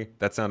memory.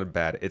 That sounded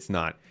bad. It's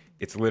not.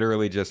 It's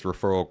literally just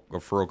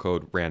referral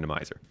code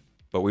randomizer.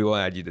 But we will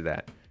add you to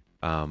that.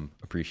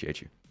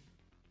 Appreciate you.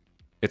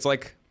 It's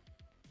like,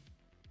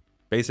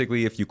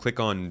 basically, if you click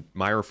on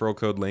my referral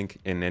code link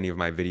in any of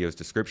my videos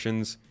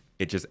descriptions,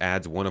 it just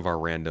adds one of our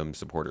random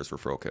supporters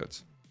referral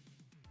codes.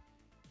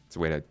 It's a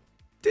way to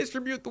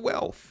distribute the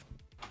wealth.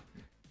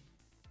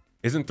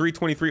 Isn't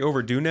 323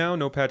 overdue now?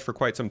 No patch for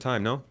quite some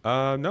time, no?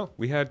 No,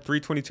 we had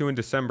 322 in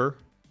December,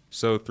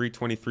 so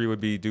 323 would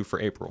be due for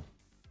April.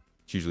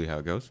 It's usually how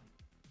it goes.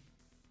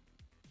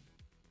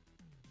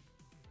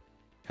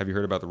 Have you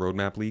heard about the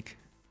roadmap leak?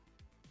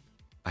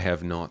 I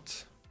have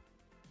not.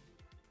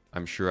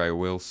 I'm sure I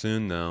will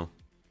soon, though.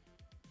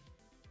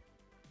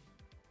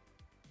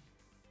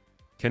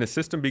 Can a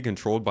system be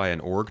controlled by an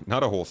org?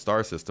 Not a whole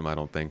star system, I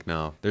don't think,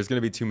 no. There's going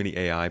to be too many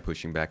AI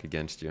pushing back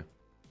against you.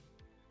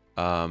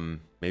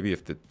 Maybe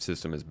if the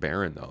system is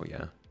barren, though,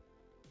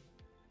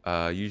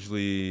 yeah.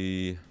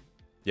 Usually...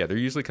 Yeah, they're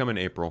usually come in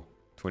April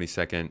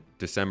 22nd.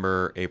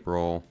 December,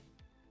 April...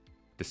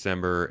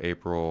 December,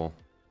 April...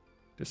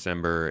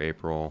 December,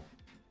 April...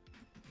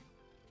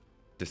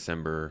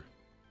 December...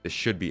 This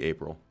should be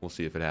April. We'll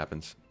see if it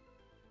happens.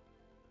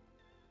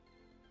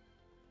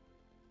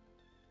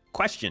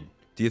 Question.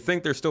 Do you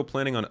think they're still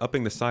planning on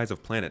upping the size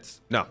of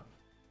planets? No.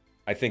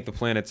 I think the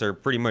planets are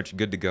pretty much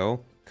good to go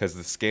because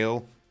the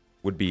scale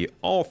would be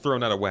all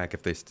thrown out of whack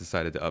if they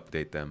decided to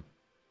update them.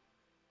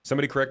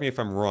 Somebody correct me if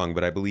I'm wrong,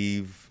 but I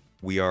believe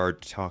we are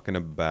talking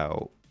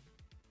about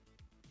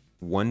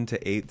 1 to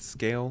 8th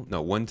scale.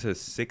 No, 1 to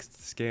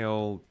 6th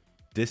scale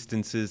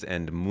distances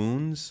and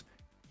moons.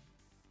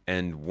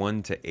 And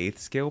 1 to 8th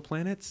scale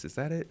planets? Is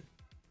that it?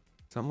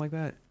 Something like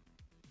that?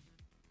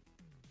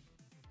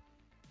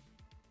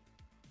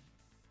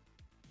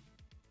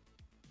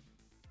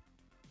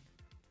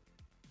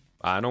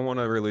 I don't want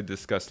to really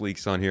discuss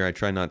leaks on here. I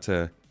try not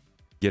to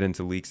get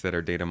into leaks that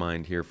are data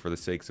mined here for the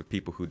sakes of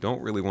people who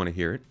don't really want to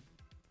hear it.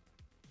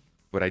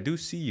 But I do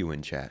see you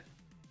in chat.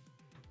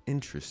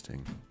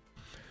 Interesting.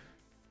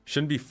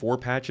 Shouldn't be 4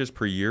 patches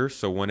per year,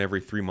 so 1 every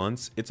 3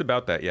 months. It's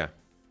about that, yeah.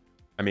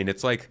 I mean,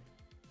 it's like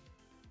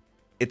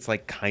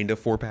kind of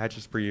 4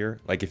 patches per year.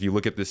 Like if you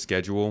look at this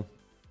schedule,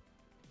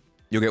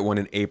 you'll get one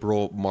in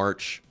April,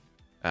 March.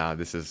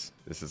 This is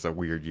a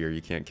weird year.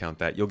 You can't count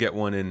that. You'll get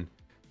one in,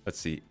 let's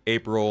see,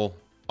 April,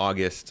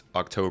 August,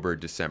 October,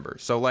 December.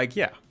 So like,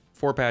 yeah,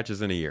 4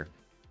 patches in a year.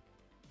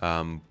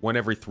 1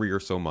 every 3 or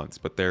so months,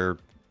 but they're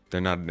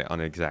not on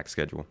an exact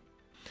schedule.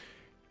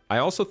 I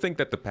also think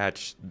that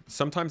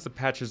sometimes the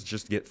patches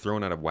just get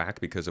thrown out of whack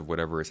because of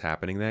whatever is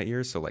happening that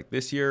year. So like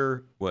this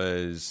year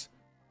was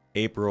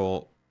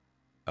April.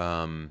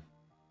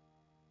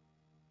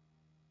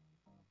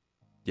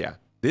 Yeah,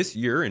 this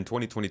year in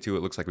 2022, it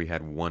looks like we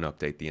had 1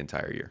 update the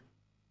entire year.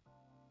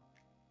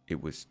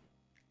 It was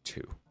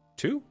 2,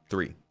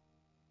 3.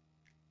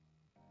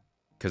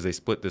 Because they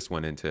split this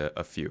one into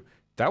a few.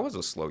 That was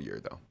a slow year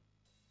though.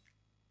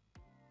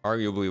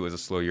 Arguably it was a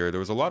slow year.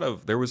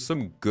 There was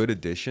some good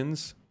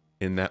additions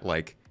in that,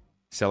 like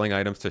selling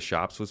items to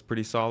shops was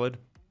pretty solid.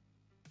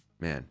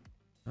 Man,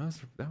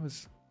 that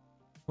was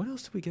what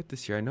else did we get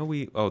this year? I know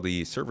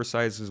the server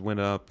sizes went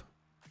up.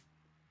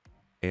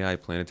 AI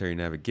planetary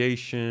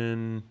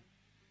navigation.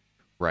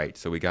 Right,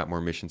 so we got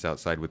more missions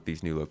outside with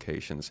these new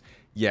locations.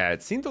 Yeah,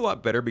 it seemed a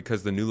lot better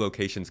because the new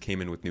locations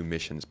came in with new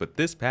missions, but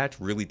this patch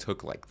really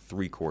took like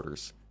 3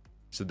 quarters.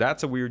 So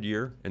that's a weird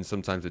year, and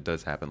sometimes it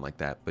does happen like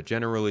that. But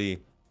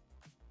generally,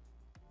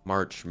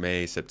 March,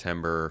 May,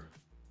 September,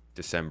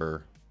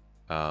 December.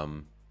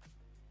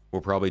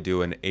 We'll probably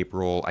do an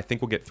April. I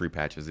think we'll get 3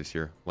 patches this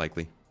year,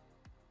 likely.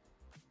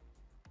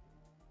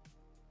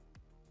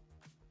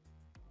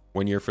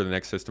 1 year for the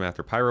next system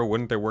after Pyro.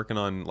 Wouldn't they working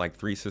on like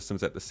 3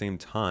 systems at the same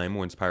time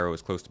once Pyro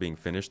is close to being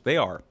finished? They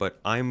are, but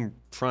I'm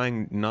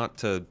trying not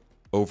to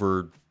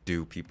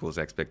overdo people's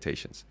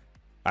expectations.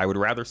 I would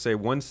rather say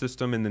 1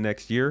 system in the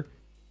next year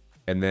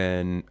and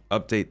then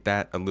update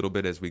that a little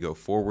bit as we go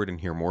forward and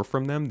hear more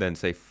from them than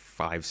say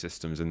 5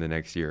 systems in the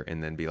next year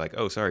and then be like,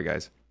 oh, sorry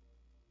guys,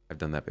 I've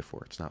done that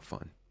before. It's not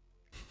fun.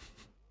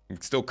 I'm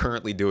still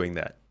currently doing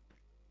that.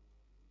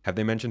 Have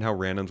they mentioned how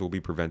randoms will be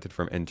prevented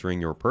from entering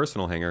your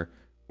personal hangar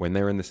when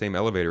they're in the same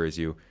elevator as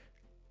you?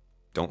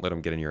 Don't let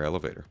them get in your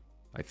elevator,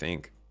 I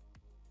think.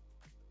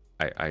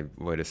 I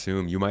would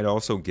assume you might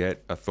also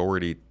get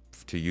authority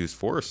to use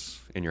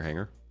force in your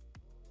hangar.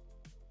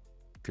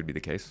 Could be the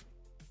case.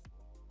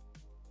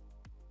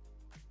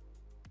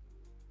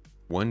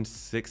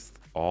 1/6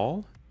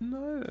 all?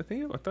 No,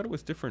 I thought it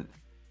was different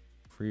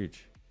for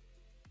each.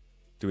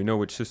 Do we know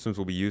which systems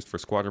will be used for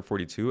Squadron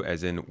 42?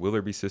 As in, will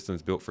there be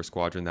systems built for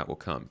Squadron that will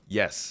come?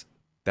 Yes.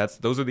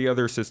 Those are the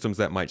other systems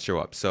that might show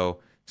up. So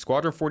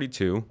Squadron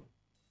 42.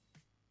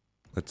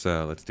 Let's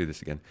do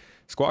this again.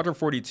 Squadron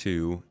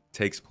 42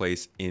 takes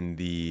place in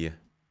the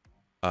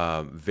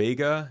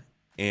Vega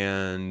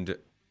and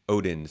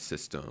Odin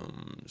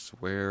systems.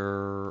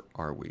 Where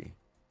are we?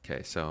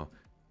 Okay, so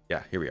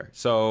yeah, here we are.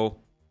 So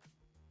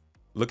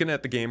looking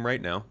at the game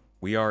right now,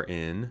 we are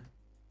in,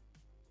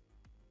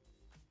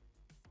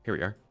 here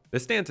we are, the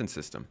Stanton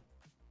system.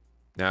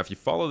 Now, if you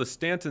follow the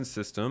Stanton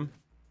system,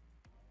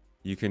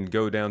 you can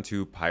go down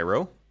to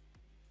Pyro.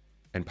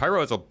 And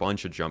Pyro has a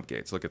bunch of jump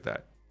gates. Look at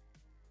that.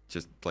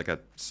 Just like a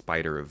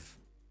spider of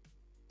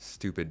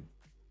stupid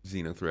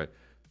Xenothreat.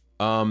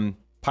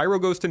 Pyro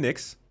goes to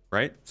Nyx,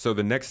 right? So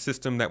the next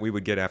system that we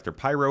would get after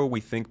Pyro, we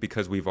think,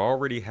 because we've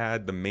already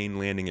had the main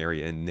landing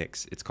area in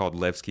Nyx. It's called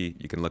Levski.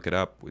 You can look it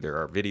up. There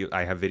are videos.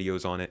 I have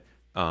videos on it.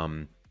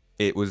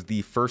 It was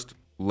the first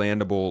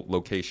landable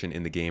location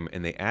in the game,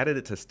 and they added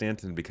it to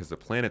Stanton because the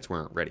planets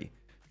weren't ready.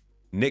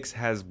 Nyx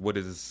has what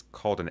is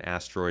called an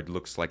asteroid,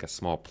 looks like a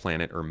small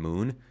planet or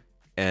moon,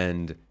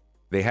 and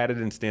they had it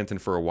in Stanton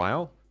for a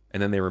while,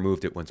 and then they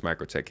removed it once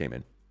Microtech came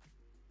in.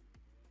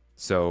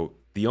 So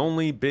the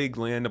only big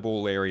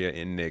landable area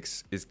in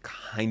Nyx is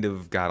kind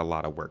of got a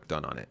lot of work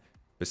done on it.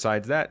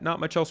 Besides that, not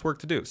much else work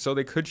to do. So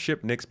they could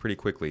ship Nyx pretty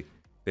quickly.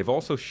 They've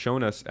also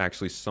shown us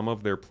actually some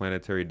of their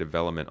planetary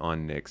development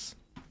on Nyx.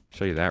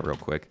 Show you that real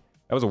quick.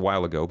 That was a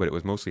while ago, but it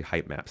was mostly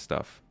height map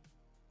stuff.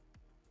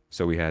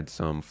 So we had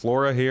some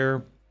flora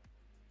here.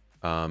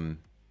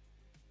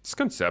 It's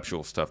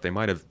conceptual stuff. They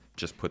might have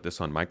just put this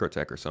on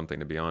Microtech or something,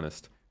 to be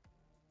honest.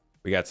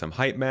 We got some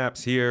height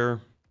maps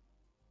here.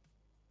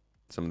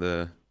 Some of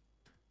the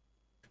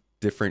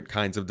different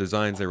kinds of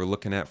designs they were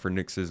looking at for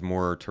Nyx's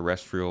more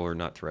terrestrial, or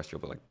not terrestrial,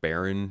 but like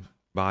barren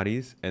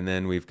bodies. And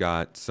then we've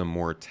got some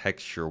more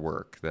texture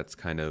work that's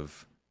kind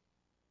of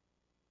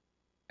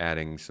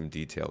adding some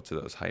detail to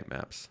those height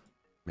maps.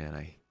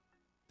 Man,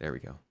 there we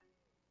go.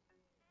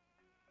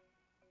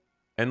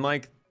 And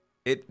like,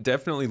 it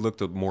definitely looked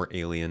more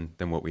alien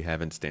than what we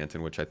have in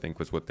Stanton, which I think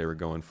was what they were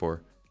going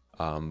for.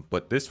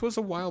 But this was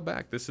a while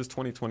back. This is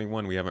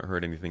 2021. We haven't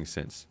heard anything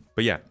since.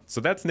 But yeah,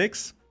 so that's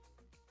Nyx.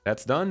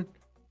 That's done.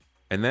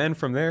 And then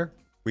from there,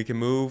 we can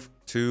move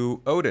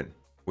to Odin,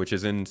 which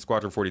is in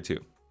Squadron 42.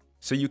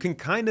 So you can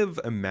kind of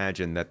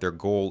imagine that their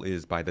goal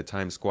is, by the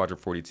time Squadron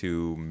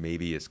 42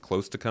 maybe is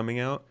close to coming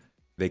out,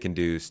 they can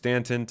do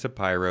Stanton to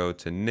Pyro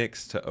to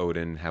Nyx to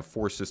Odin, have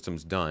 4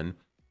 systems done.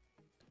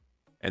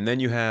 And then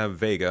you have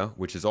Vega,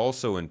 which is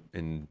also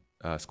in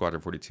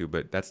Squadron 42,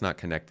 but that's not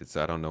connected,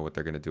 so I don't know what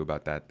they're going to do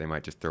about that. They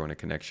might just throw in a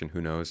connection,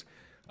 who knows.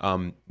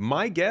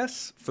 My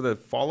guess for the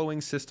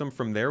following system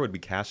from there would be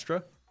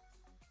Castra,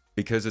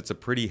 because it's a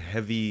pretty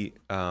heavy,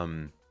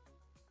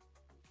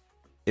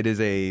 it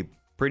is a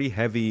pretty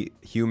heavy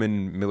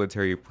human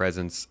military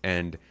presence,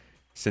 and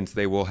since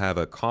they will have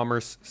a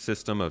commerce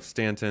system of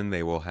Stanton,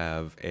 they will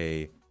have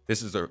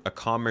this is a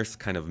commerce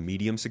kind of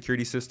medium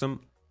security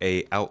system,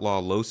 a outlaw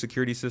low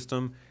security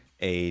system,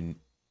 a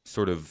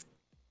sort of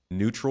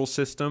neutral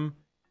system.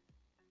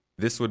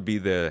 This would be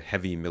the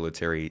heavy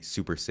military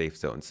super safe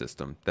zone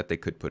system that they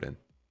could put in.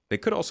 They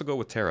could also go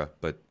with Terra,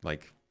 but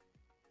like,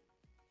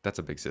 that's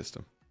a big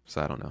system,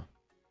 so I don't know.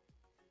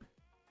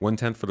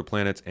 1/10 for the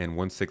planets and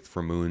 1/6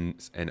 for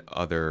moons and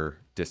other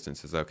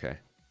distances. Okay.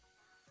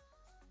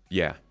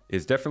 Yeah,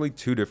 it's definitely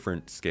 2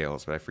 different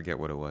scales, but I forget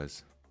what it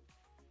was.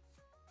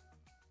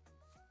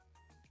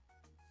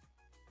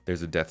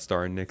 There's a Death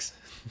Star in Nyx.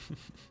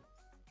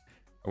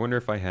 I wonder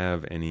if I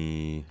have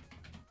any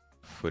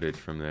footage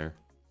from there.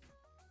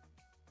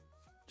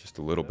 Just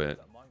a little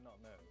bit.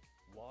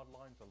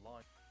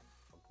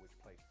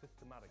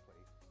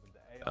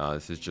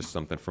 This is just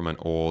something from an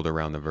old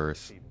Around the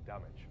Verse.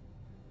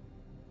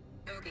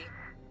 Do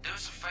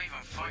us a favor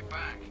and fight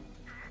back.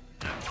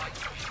 Don't like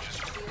how you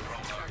just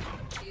rolled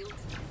over.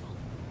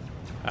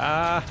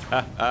 Ah,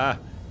 ha, ha.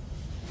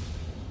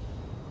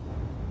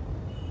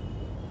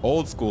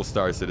 Old school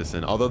Star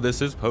Citizen, although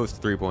this is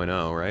post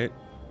 3.0, right?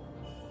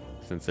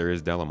 Since there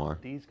is Delamar.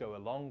 These go a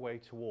long way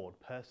toward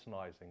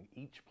personalizing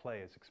each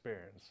player's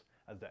experience,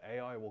 as the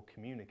AI will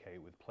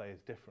communicate with players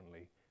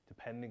differently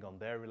depending on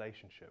their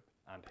relationship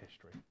and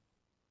history.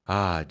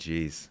 Ah,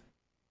 geez.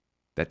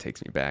 That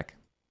takes me back.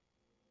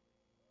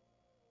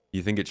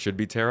 You think it should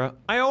be Terra?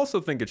 I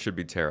also think it should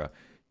be Terra.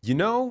 You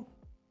know,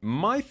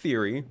 my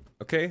theory,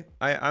 okay,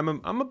 I'm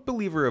a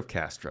believer of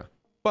Castra,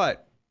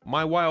 but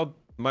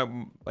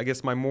I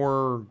guess my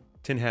more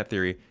tin hat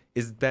theory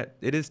is that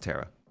it is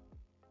Terra.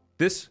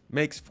 This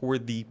makes for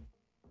the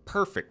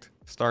perfect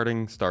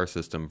starting star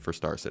system for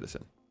Star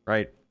Citizen,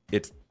 right?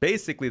 It's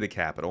basically the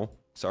capital.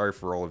 Sorry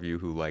for all of you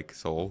who like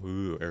Sol.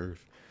 Ooh,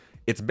 Earth.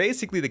 It's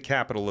basically the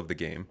capital of the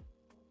game.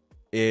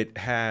 It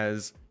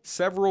has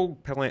several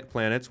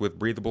planets with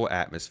breathable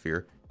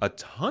atmosphere, a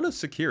ton of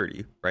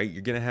security, right?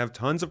 You're going to have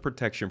tons of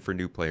protection for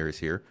new players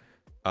here.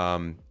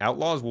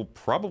 Outlaws will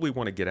probably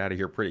want to get out of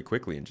here pretty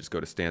quickly and just go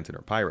to Stanton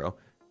or Pyro.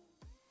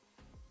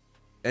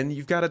 And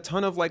you've got a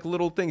ton of like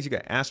little things. You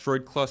got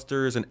asteroid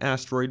clusters, an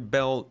asteroid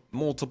belt,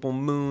 multiple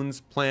moons,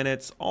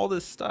 planets, all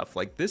this stuff.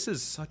 Like, this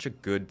is such a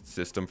good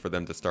system for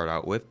them to start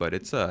out with, but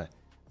it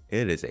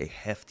is a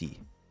hefty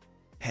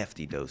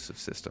dose of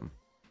system.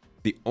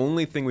 The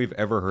only thing we've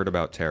ever heard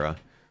about Terra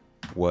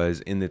was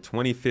in the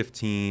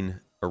 2015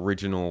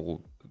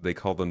 original, they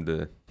call them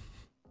the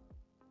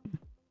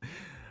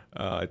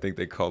I think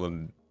they call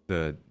them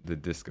the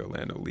Disco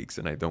Lando leaks,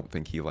 and I don't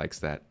think he likes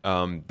that.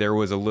 There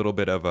was a little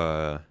bit of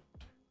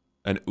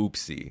an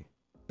oopsie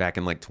back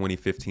in like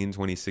 2015,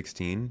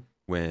 2016,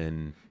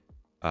 when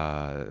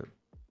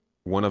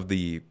one of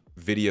the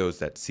videos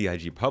that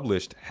CIG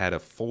published had a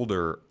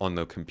folder on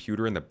the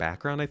computer in the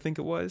background, I think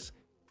it was.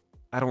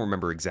 I don't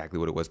remember exactly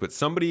what it was, but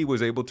somebody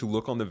was able to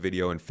look on the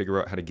video and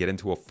figure out how to get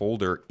into a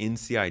folder in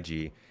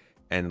CIG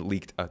and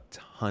leaked a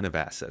ton of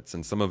assets.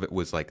 And some of it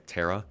was like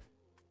Terra.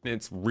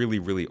 It's really,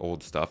 really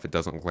old stuff. It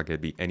doesn't look like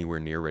it'd be anywhere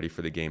near ready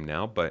for the game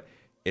now, but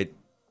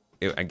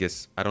I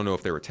guess, I don't know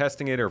if they were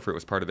testing it or if it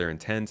was part of their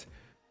intent.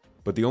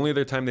 But the only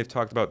other time they've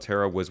talked about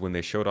Terra was when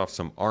they showed off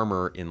some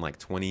armor in like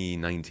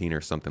 2019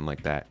 or something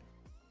like that.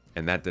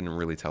 And that didn't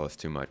really tell us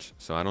too much.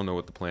 So I don't know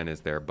what the plan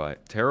is there,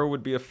 but Terra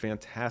would be a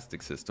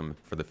fantastic system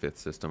for the 5th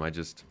system. I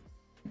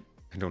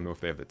don't know if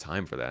they have the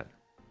time for that.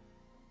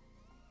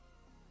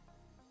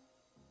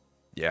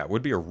 Yeah, it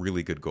would be a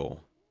really good goal.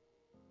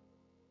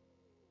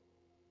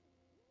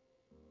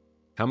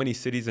 How many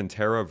cities in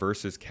Terra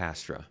versus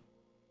Castra?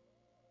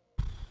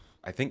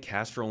 I think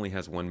Castra only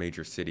has one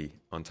major city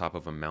on top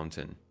of a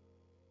mountain.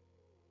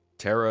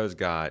 Terra's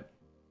got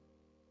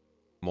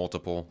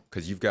multiple,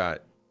 because you've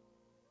got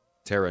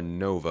Terra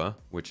Nova,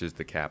 which is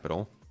the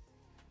capital.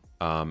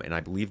 And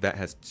I believe that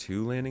has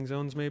 2 landing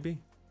zones, maybe?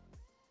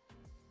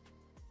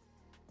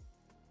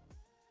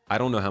 I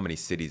don't know how many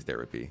cities there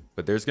would be,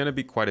 but there's going to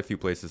be quite a few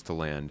places to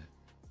land.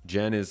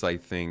 Gen is, I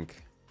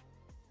think...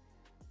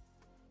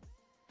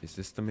 Is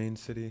this the main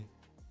city?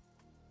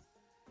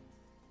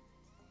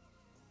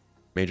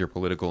 Major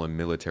political and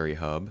military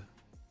hub.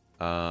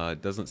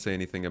 It doesn't say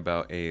anything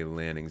about a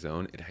landing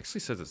zone. It actually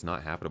says it's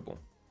not habitable.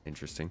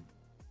 Interesting.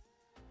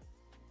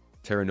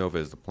 Terra Nova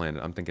is the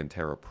planet. I'm thinking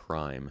Terra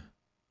Prime,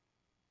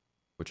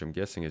 which I'm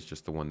guessing is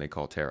just the one they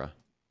call Terra.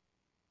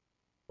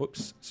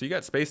 Whoops. So you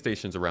got space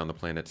stations around the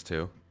planets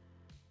too.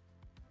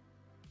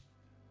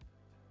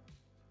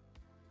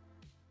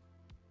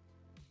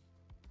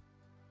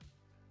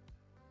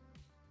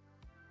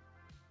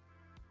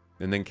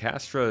 And then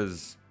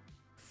Castra's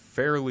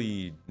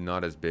fairly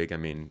not as big. I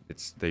mean,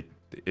 it's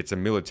a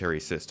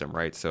military system,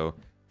 right? So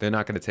they're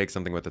not going to take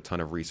something with a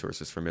ton of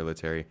resources for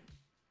military.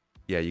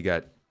 Yeah, you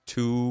got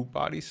 2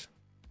 bodies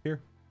here.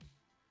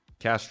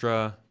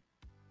 Castra.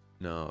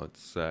 No,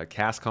 it's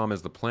Cascom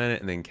is the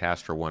planet, and then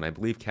Castra 1. I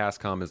believe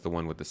Cascom is the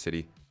one with the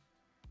city.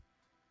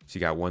 So you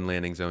got 1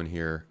 landing zone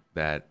here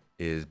that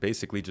is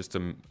basically just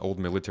an old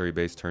military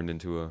base turned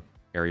into a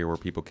area where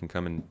people can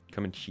come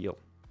and chill.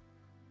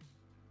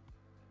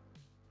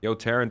 Yo,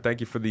 Taryn,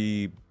 thank you for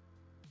the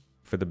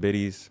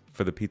biddies,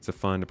 for the pizza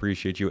fund.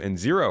 Appreciate you. And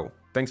Zero,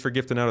 thanks for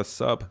gifting out a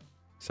sub.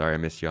 Sorry, I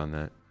missed you on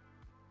that.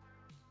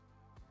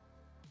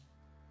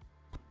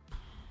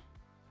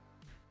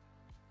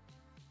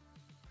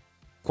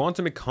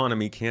 Quantum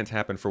economy can't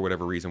happen for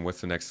whatever reason.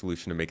 What's the next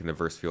solution to making the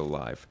verse feel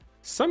alive?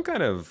 Some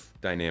kind of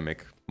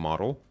dynamic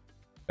model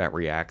that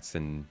reacts.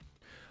 And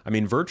I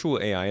mean,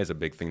 virtual AI is a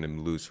big thing to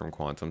lose from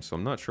quantum, so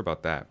I'm not sure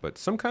about that. But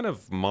some kind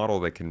of model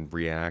that can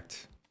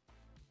react.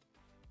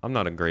 I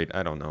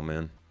don't know,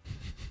 man.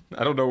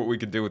 I don't know what we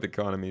could do with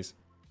economies.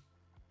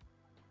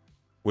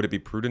 Would it be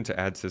prudent to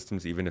add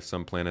systems even if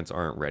some planets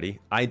aren't ready?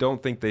 I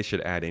don't think they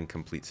should add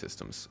incomplete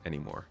systems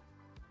anymore.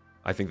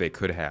 I think they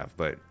could have,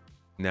 but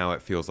now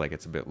it feels like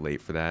it's a bit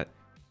late for that.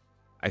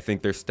 I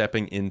think they're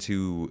stepping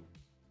into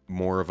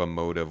more of a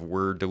mode of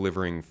we're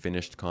delivering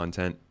finished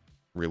content,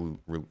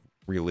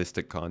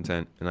 realistic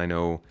content. And I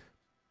know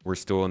we're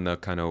still in the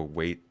kind of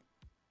wait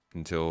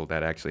until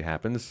that actually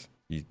happens.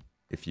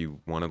 If you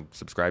want to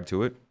subscribe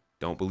to it,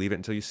 don't believe it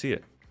until you see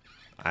it.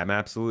 I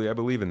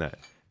believe in that.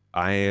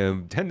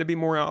 I tend to be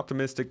more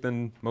optimistic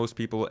than most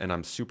people, and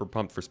I'm super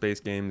pumped for space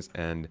games,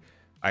 and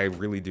I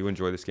really do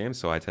enjoy this game,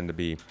 so I tend to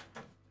be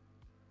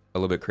a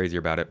little bit crazier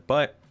about it.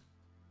 But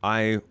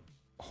I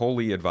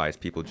wholly advise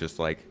people just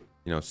like,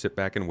 sit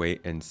back and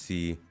wait and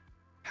see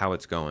how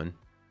it's going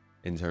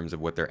in terms of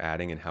what they're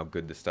adding and how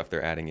good the stuff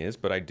they're adding is.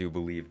 But I do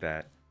believe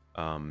that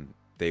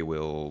they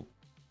will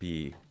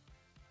be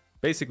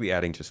basically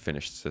adding just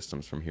finished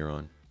systems from here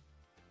on.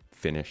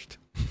 Finished.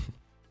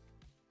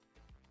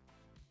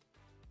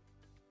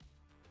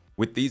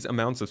 With these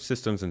amounts of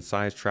systems and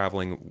size,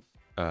 traveling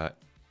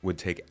would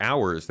take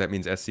hours. That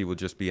means SC will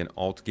just be an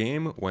alt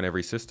game, one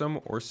every system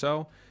or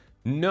so.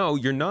 No,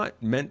 you're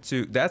not meant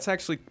to. That's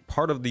actually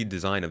part of the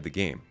design of the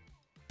game.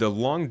 The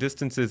long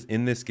distances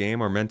in this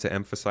game are meant to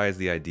emphasize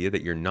the idea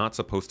that you're not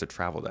supposed to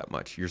travel that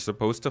much. You're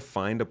supposed to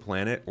find a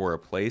planet or a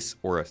place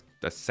or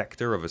a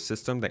sector of a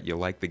system that you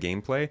like the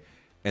gameplay,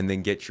 and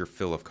then get your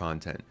fill of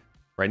content.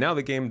 Right now,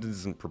 the game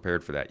isn't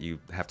prepared for that. You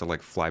have to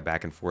like fly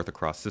back and forth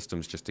across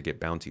systems just to get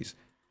bounties.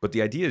 But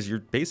the idea is you're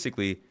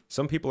basically,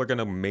 some people are going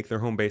to make their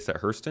home base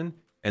at Hurston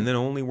and then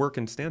only work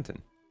in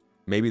Stanton.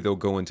 Maybe they'll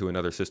go into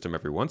another system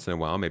every once in a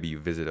while. Maybe you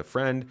visit a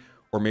friend,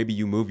 or maybe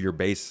you move your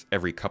base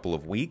every couple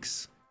of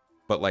weeks.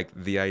 But like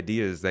the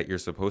idea is that you're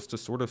supposed to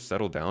sort of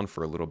settle down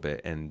for a little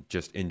bit and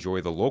just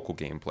enjoy the local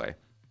gameplay. And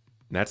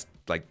that's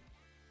like,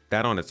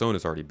 that on its own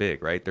is already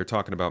big, right? They're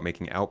talking about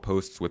making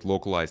outposts with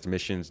localized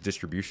missions,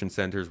 distribution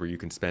centers where you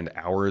can spend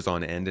hours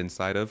on end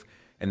inside of.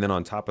 And then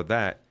on top of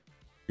that,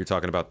 you're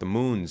talking about the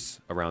moons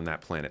around that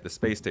planet, the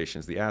space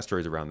stations, the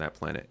asteroids around that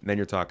planet. And then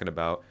you're talking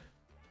about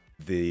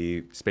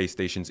the space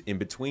stations in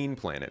between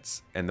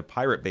planets and the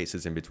pirate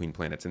bases in between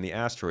planets and the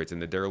asteroids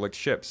and the derelict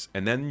ships.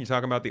 And then you're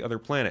talking about the other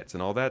planets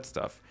and all that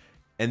stuff.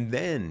 And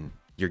then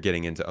you're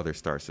getting into other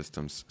star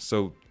systems.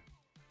 So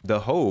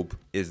the hope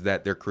is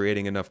that they're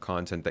creating enough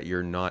content that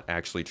you're not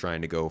actually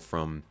trying to go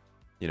from,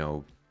 you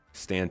know,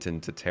 Stanton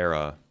to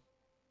Terra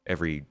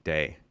every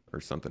day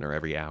or something, or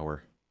every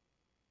hour.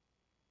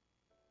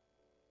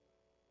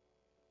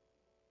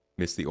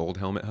 Miss the old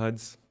helmet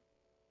HUDs?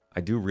 I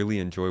do really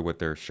enjoy what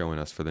they're showing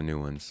us for the new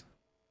ones.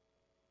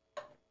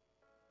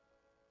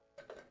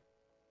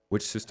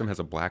 Which system has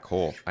a black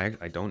hole? I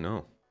don't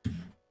know.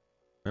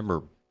 Remember,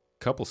 a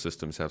couple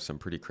systems have some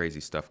pretty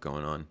crazy stuff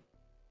going on.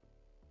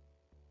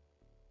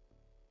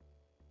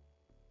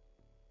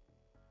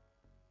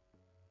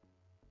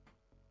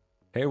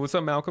 Hey, what's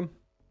up, Malcolm?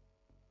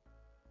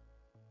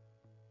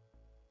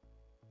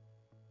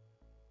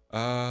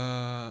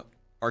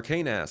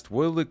 Arcane asked,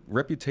 will the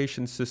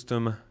reputation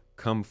system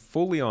come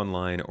fully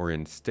online or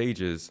in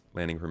stages,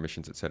 landing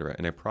permissions, etc.,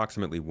 and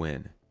approximately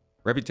when?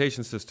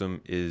 Reputation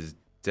system is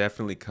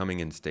definitely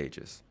coming in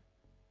stages.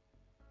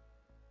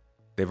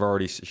 They've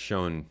already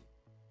shown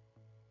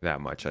that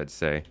much, I'd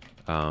say.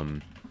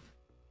 Look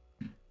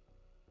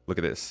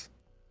at this.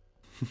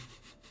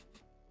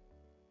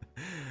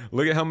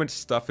 Look at how much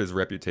stuff is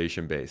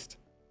reputation based.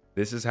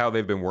 This is how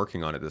they've been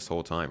working on it this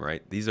whole time,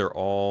 right? These are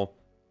all...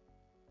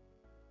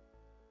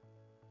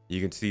 You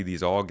can see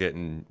these all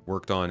getting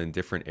worked on in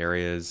different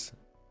areas.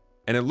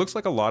 And it looks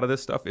like a lot of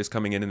this stuff is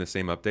coming in the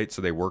same update.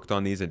 So they worked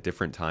on these at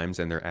different times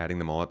and they're adding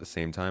them all at the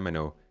same time. I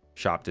know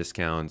shop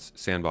discounts,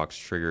 sandbox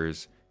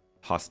triggers,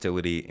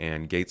 hostility,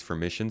 and gates for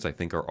missions, I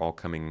think are all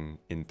coming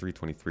in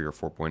 3.23 or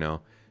 4.0.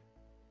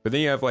 But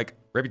then you have like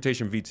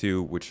Reputation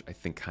V2, which I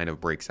think kind of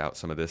breaks out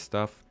some of this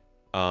stuff.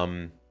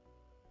 I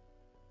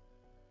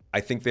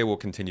think they will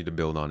continue to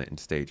build on it in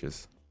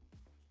stages.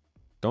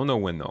 Don't know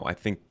when though. I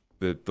think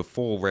the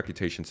full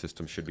reputation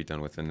system should be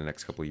done within the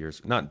next couple of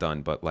years. Not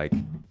done, but like,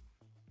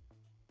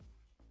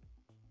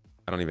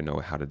 I don't even know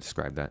how to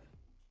describe that.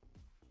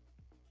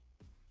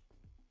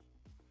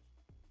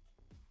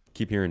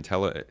 Keep hearing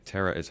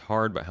Terra is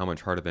hard, but how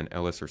much harder than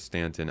Ellis or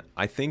Stanton?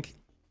 I think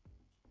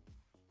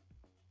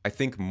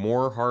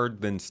more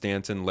hard than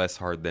Stanton, less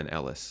hard than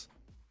Ellis.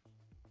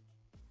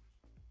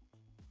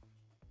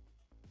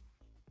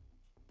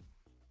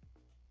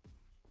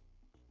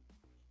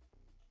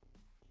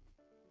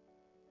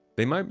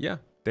 They might, yeah.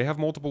 They have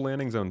multiple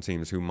landing zone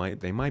teams who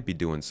might be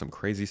doing some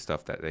crazy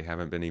stuff that they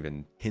haven't been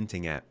even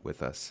hinting at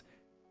with us.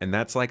 And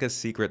that's like a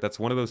secret. That's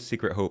one of those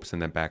secret hopes in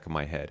the back of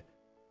my head.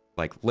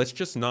 Like, let's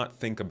just not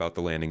think about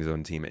the landing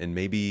zone team, and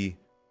maybe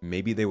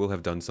they will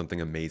have done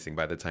something amazing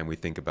by the time we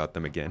think about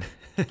them again.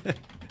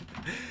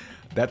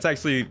 That's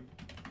actually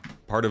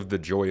part of the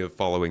joy of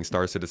following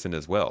Star Citizen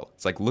as well.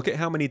 It's like, look at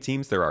how many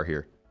teams there are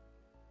here.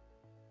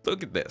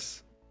 Look at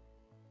this.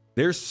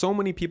 There's so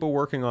many people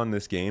working on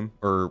this game,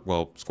 or,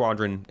 well,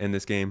 Squadron in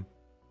this game.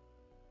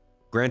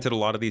 Granted, a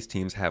lot of these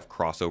teams have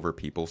crossover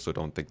people, so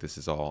don't think this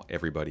is all,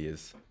 everybody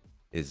is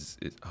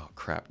oh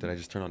crap, did I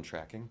just turn on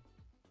tracking?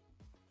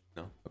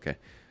 No? Okay.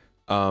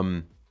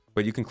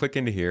 But you can click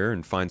into here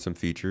and find some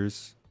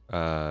features.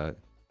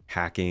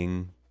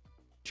 Hacking,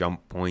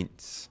 jump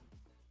points,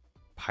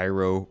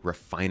 pyro,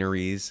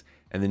 refineries,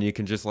 and then you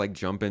can just like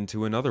jump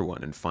into another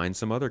one and find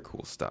some other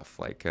cool stuff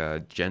like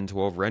Gen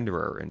 12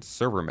 renderer and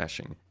server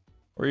meshing.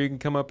 Or you can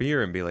come up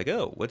here and be like,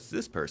 oh, what's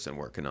this person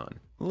working on?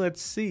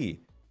 Let's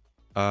see.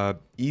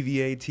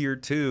 EVA tier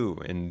 2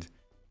 and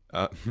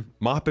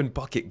mop and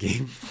bucket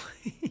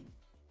gameplay.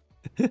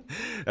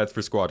 That's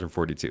for Squadron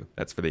 42.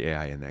 That's for the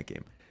AI in that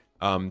game.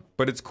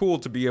 But it's cool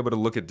to be able to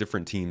look at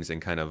different teams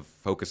and kind of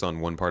focus on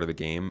one part of the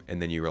game.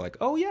 And then you were like,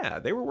 oh yeah,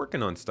 they were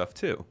working on stuff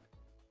too.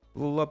 A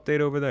little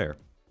update over there.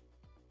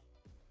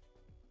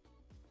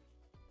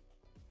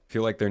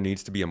 Feel like there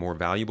needs to be a more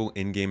valuable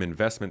in-game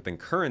investment than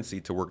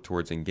currency to work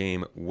towards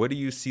in-game. What do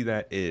you see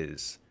that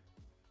is?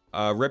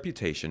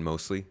 Reputation,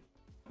 mostly.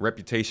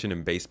 Reputation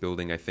and base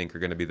building, I think, are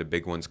going to be the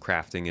big ones.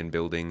 Crafting and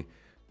building.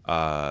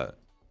 A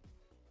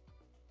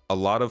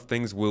lot of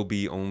things will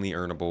be only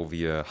earnable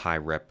via high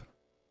rep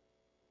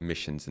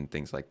missions and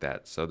things like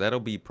that. So that'll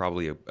be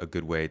probably a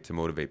good way to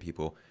motivate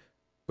people.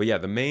 But yeah,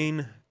 the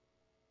main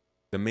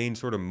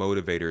sort of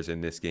motivators in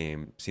this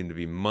game seem to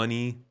be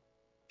money,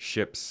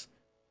 ships,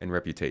 and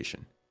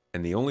reputation.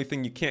 And the only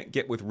thing you can't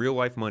get with real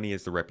life money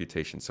is the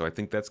reputation. So I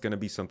think that's going to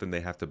be something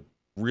they have to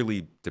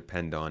really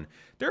depend on.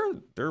 There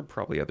are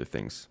probably other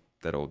things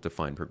that'll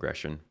define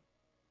progression.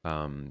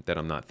 that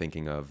I'm not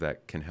thinking of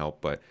that can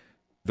help. But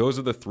those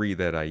are the three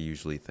that I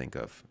usually think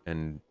of.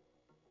 And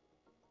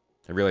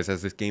I realize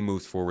as this game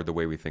moves forward, the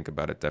way we think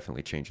about it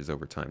definitely changes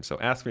over time. So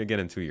ask me again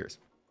in 2 years.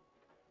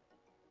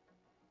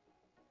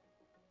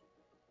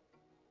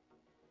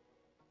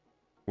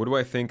 What do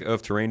I think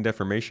of terrain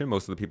deformation?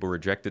 Most of the people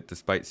reject it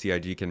despite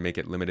CIG can make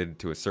it limited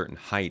to a certain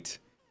height.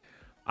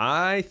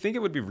 I think it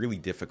would be really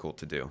difficult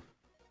to do.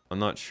 I'm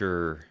not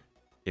sure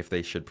if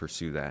they should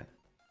pursue that.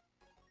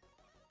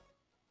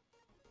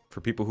 For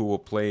people who will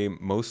play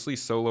mostly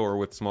solo or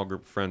with small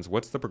group of friends,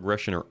 what's the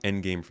progression or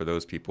end game for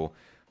those people?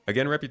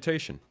 Again,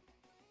 reputation.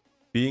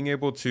 Being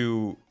able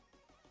to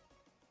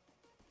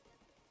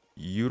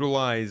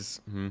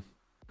utilize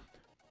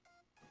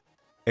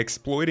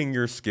exploiting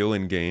your skill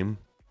in game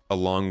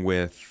along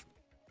with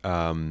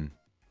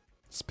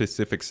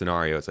specific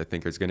scenarios, I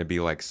think is going to be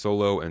like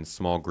solo and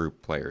small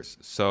group players.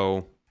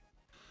 So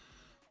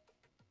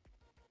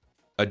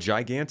a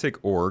gigantic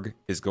org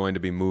is going to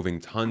be moving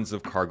tons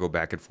of cargo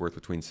back and forth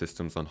between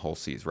systems on Hull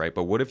Seas, right?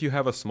 But what if you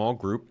have a small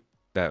group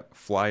that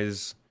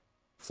flies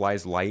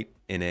light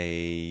in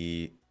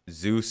a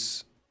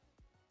Zeus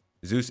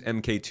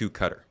MK2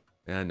 cutter?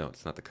 No,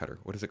 it's not the cutter.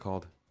 What is it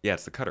called? Yeah,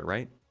 it's the cutter,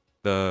 right?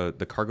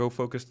 The cargo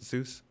focused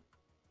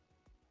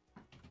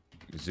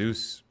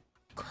Zeus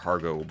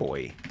cargo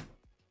boy.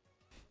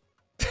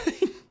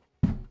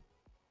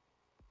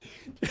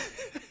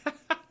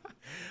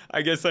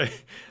 I guess I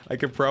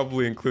could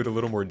probably include a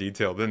little more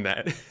detail than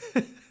that.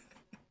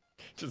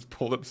 Just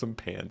pulled up some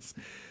pants.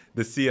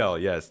 The CL,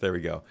 yes, there we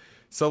go.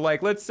 So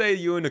like, let's say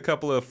you and a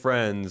couple of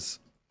friends,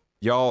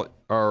 y'all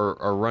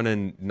are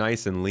running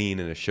nice and lean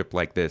in a ship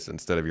like this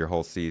instead of your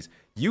Hull Seas.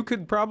 You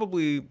could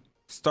probably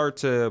start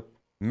to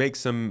make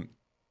some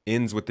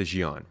ends with the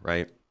Xi'an,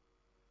 right?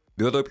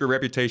 Build up your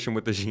reputation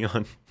with the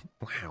Xi'an.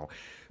 Wow.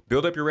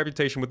 Build up your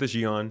reputation with the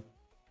Xi'an.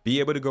 Be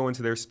able to go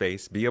into their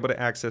space, be able to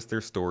access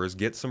their stores,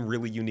 get some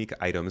really unique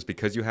items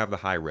because you have the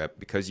high rep,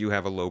 because you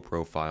have a low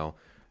profile,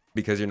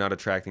 because you're not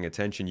attracting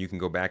attention, you can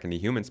go back into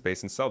human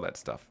space and sell that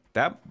stuff.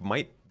 That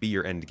might be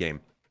your end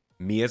game.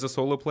 Me as a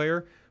solo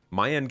player,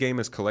 my end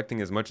game is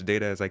collecting as much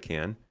data as I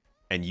can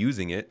and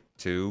using it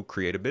to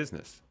create a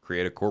business,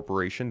 create a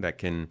corporation that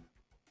can,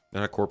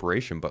 not a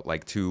corporation, but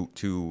like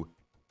to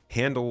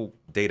handle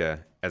data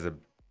as a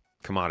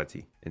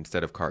commodity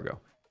instead of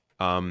cargo.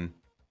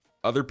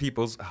 Other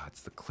people's,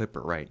 it's the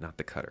clipper, right? Not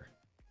the cutter.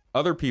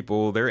 Other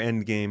people, their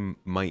end game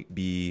might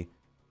be,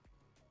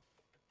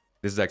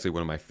 this is actually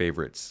one of my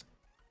favorites,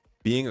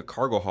 being a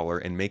cargo hauler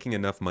and making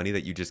enough money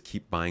that you just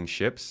keep buying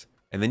ships,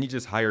 and then you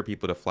just hire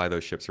people to fly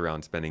those ships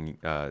around,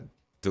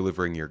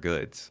 delivering your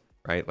goods,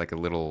 right? Like a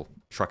little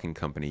trucking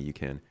company you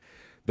can.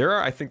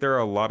 I think there are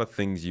a lot of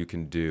things you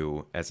can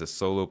do as a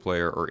solo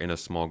player or in a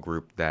small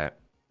group that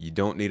you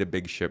don't need a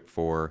big ship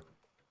for,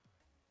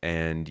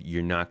 and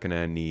you're not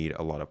gonna need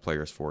a lot of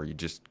players for. You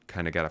just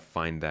kind of gotta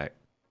find that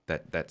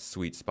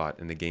sweet spot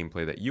in the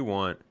gameplay that you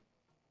want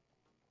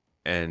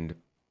and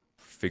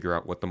figure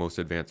out what the most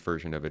advanced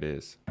version of it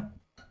is.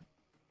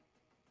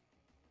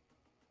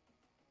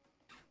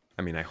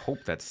 I mean, I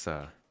hope that's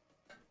how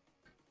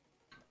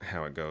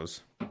it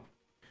goes.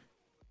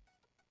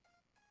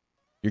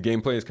 Your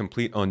gameplay is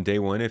complete on day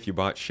one if you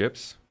bought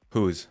ships.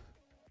 Whose?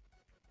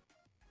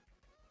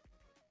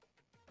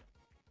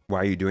 Why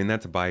are you doing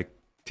that?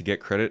 To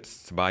get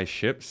credits to buy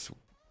ships?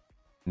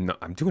 No,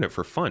 I'm doing it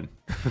for fun.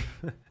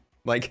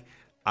 Like,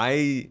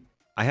 I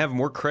have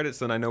more credits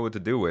than I know what to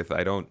do with.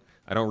 I don't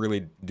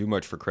really do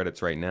much for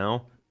credits right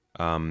now.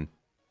 I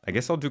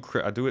guess I'll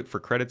do it for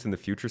credits in the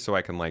future so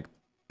I can like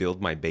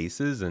build my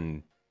bases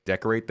and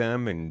decorate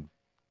them and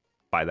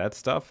buy that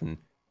stuff and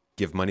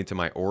give money to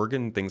my org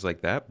and things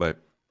like that. But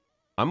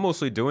I'm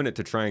mostly doing it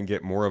to try and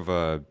get more of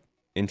a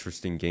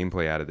interesting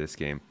gameplay out of this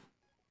game.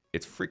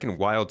 It's freaking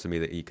wild to me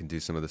that you can do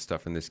some of the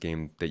stuff in this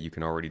game that you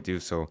can already do.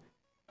 So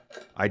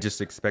I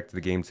just expect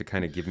the game to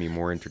kind of give me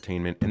more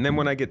entertainment. And then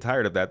when I get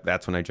tired of that,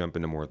 that's when I jump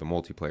into more of the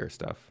multiplayer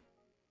stuff.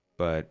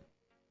 But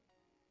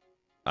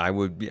I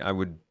would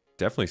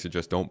definitely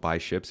suggest don't buy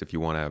ships if you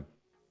want to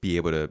be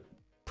able to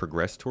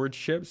progress towards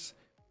ships.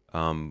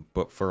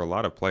 But for a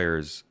lot of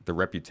players, the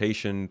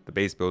reputation, the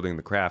base building,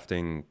 the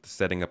crafting, the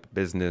setting up a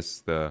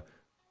business, the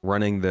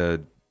running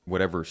the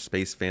whatever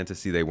space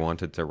fantasy they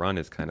wanted to run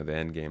is kind of the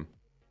end game.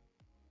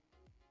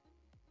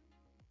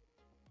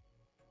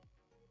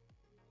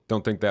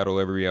 Don't think that'll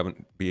ever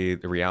be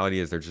the reality,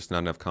 is there's just not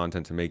enough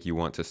content to make you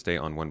want to stay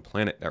on one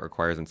planet that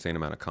requires insane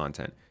amount of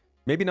content.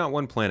 Maybe not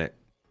one planet,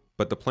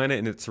 but the planet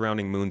and its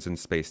surrounding moons and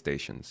space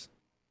stations.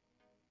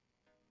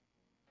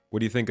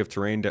 What do you think of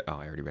terrain? Oh,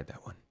 I already read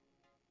that one.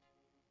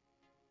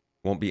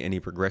 Won't be any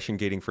progression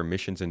gating for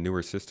missions in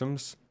newer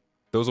systems.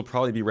 Those will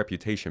probably be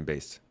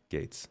reputation-based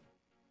gates.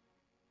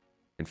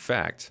 In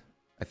fact,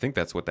 I think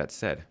that's what that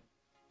said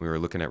when we were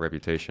looking at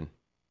reputation.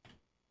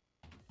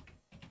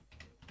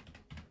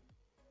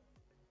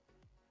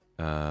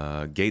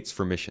 Gates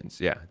for missions.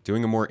 Yeah,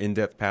 doing a more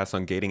in-depth pass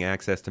on gating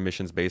access to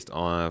missions based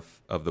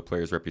off of the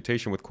player's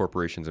reputation with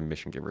corporations and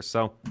mission givers.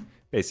 So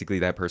basically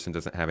that person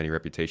doesn't have any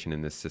reputation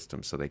in this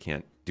system, so they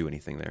can't do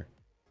anything there.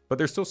 But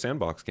there's still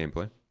sandbox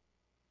gameplay.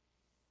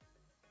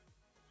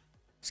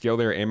 Scale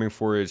they're aiming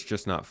for is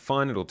just not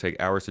fun. It'll take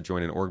hours to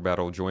join an org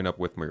battle, join up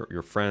with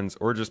your friends,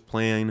 or just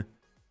plain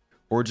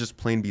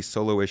be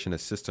solo-ish in a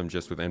system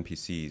just with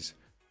NPCs.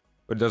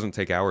 But it doesn't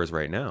take hours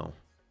right now.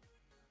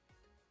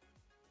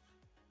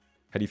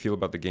 How do you feel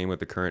about the game with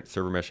the current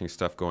server meshing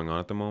stuff going on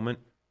at the moment?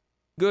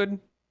 Good.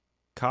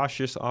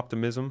 Cautious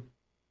optimism.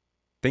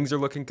 Things are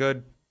looking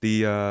good.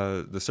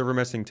 The server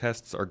meshing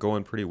tests are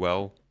going pretty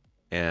well,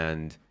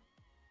 and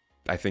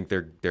I think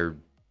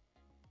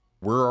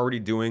we're already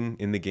doing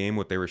in the game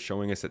what they were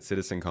showing us at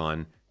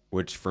CitizenCon,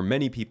 which for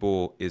many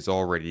people is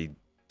already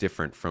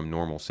different from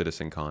normal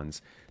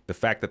CitizenCons. The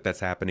fact that that's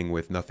happening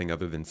with nothing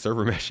other than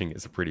server meshing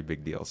is a pretty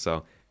big deal.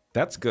 So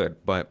that's good,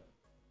 but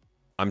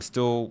I'm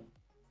still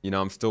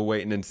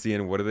waiting and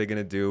seeing what are they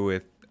going to do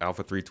with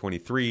Alpha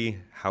 3.23?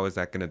 How is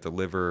that going to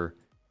deliver?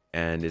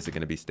 And is it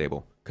going to be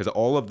stable? Because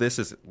all of this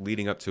is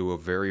leading up to a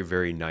very,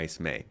 very nice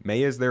May.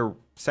 May is their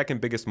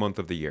second biggest month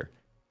of the year.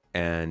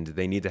 And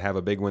they need to have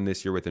a big one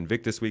this year with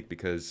Invictus Week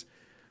because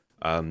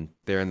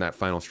they're in that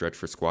final stretch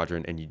for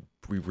Squadron, and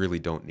we really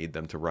don't need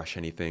them to rush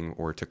anything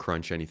or to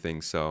crunch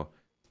anything. So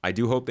I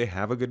do hope they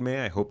have a good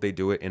May. I hope they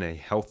do it in a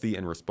healthy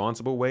and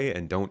responsible way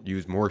and don't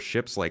use more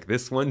ships like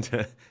this one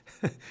to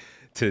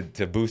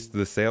to boost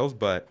the sales.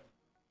 But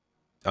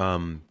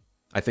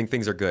I think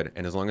things are good.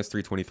 And as long as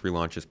 3.23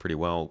 launches pretty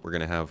well, we're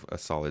going to have a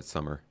solid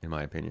summer, in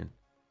my opinion.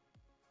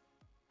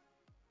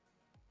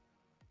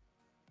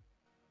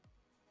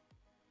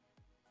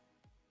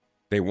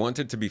 They want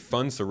it to be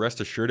fun, so rest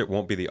assured it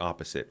won't be the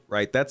opposite,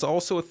 right? That's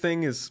also a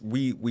thing is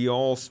we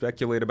all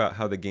speculate about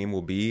how the game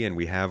will be, and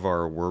we have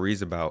our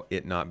worries about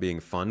it not being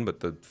fun.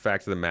 But the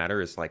fact of the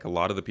matter is, like, a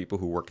lot of the people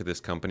who work at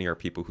this company are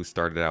people who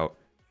started out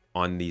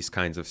on these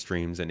kinds of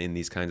streams and in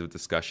these kinds of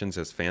discussions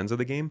as fans of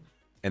the game,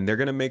 and they're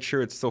going to make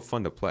sure it's still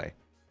fun to play.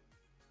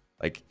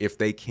 Like, if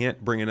they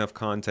can't bring enough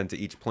content to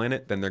each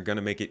planet, then they're going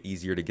to make it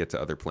easier to get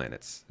to other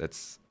planets.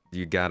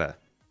 You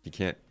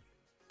can't.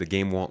 The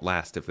game won't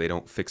last if they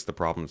don't fix the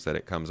problems that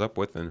it comes up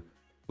with, and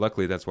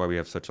luckily that's why we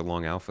have such a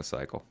long alpha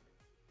cycle.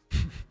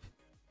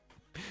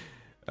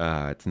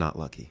 It's not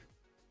lucky.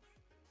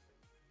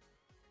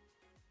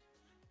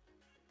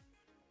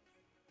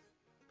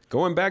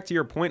 Going back to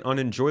your point on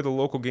enjoy the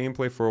local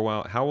gameplay for a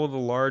while, how will the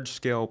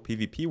large-scale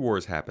PvP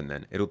wars happen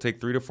then? It'll take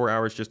 3 to 4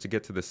 hours just to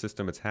get to the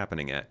system it's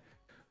happening at.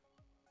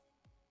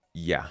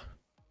 Yeah.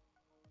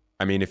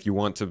 I mean, if you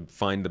want to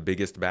find the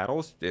biggest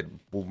battles, it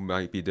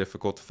might be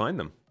difficult to find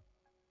them.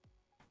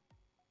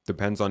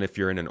 Depends on if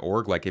you're in an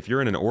org. Like, if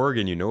you're in an org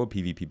and you know a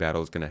PvP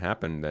battle is going to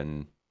happen,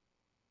 then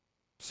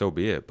so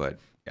be it. But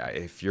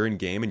if you're in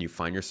game and you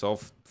find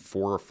yourself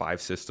 4 or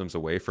 5 systems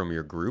away from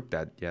your group,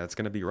 it's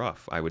going to be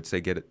rough. I would say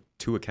get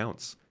 2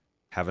 accounts.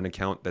 Have an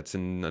account that's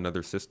in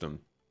another system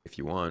if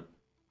you want.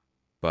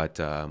 But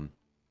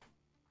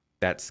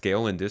that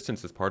scale and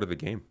distance is part of the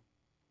game.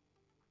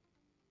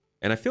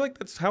 And I feel like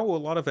that's how a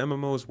lot of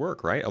MMOs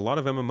work, right? A lot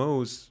of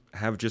MMOs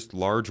have just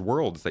large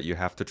worlds that you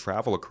have to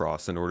travel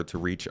across in order to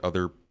reach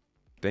other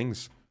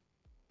things.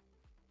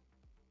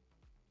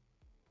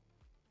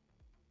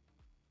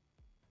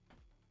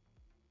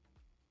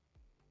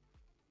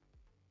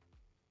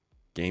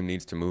 Game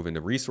needs to move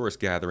into resource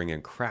gathering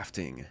and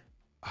crafting.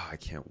 Oh, I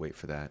can't wait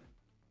for that.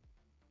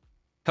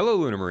 Hello,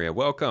 Luna Maria.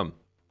 Welcome.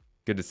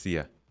 Good to see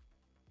you.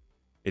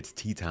 It's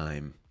tea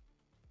time.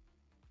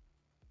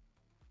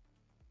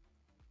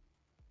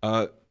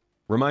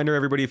 Reminder,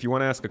 everybody, if you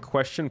want to ask a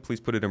question,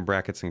 please put it in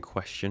brackets in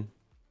question.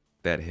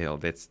 That's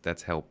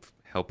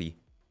helpy.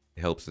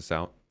 It helps us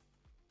out.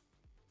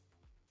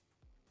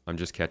 I'm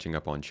just catching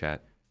up on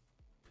chat.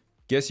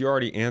 Guess you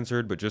already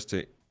answered, but just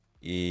to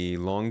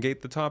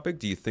elongate the topic,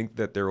 do you think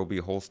that there will be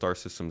whole star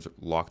systems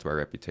locked by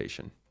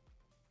reputation?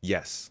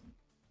 Yes.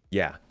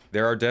 Yeah,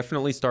 there are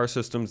definitely star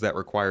systems that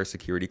require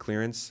security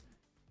clearance.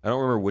 I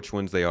don't remember which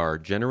ones they are.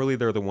 Generally,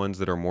 they're the ones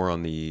that are more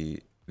on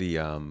the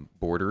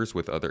borders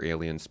with other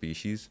alien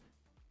species.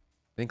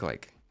 Think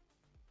like,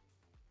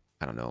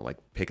 I don't know, like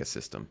pick a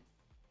system.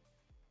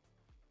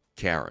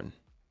 Sharon?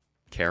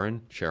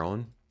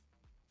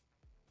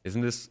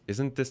 Isn't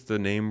this the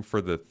name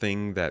for the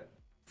thing that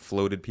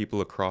floated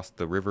people across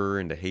the river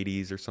into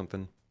Hades or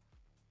something?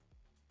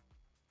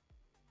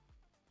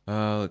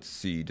 Let's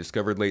see.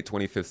 Discovered late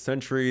 25th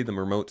century, the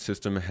remote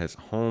system has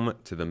home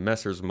to the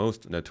Messers'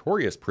 most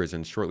notorious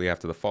prisons. Shortly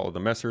after the fall of the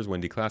Messers,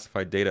 when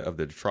declassified data of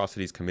the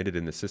atrocities committed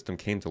in the system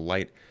came to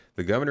light,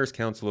 the Governor's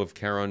Council of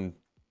Sharon,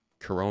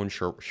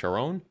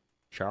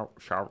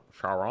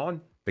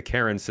 the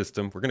Karen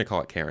system, we're going to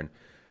call it Karen,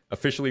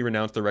 officially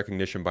renounced the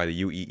recognition by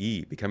the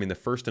UEE, becoming the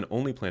first and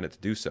only planet to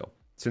do so.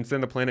 Since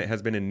then, the planet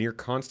has been in near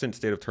constant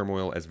state of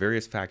turmoil as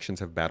various factions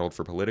have battled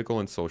for political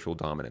and social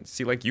dominance.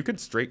 See, like, you could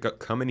straight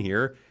come in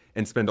here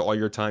and spend all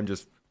your time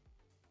just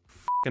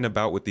f***ing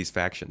about with these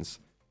factions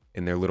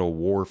in their little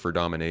war for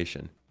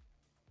domination.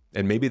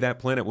 And maybe that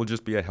planet will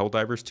just be a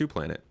Helldivers 2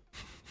 planet.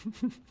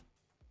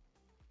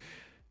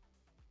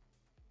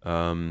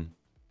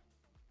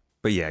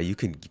 But yeah, you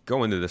can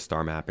go into the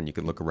star map and you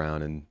can look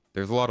around, and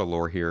there's a lot of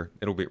lore here.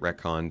 It'll be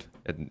retconned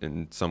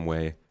in some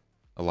way,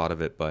 a lot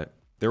of it, but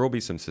there will be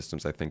some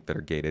systems I think that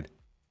are gated.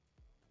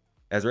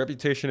 As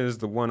reputation is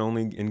the one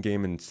only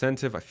in-game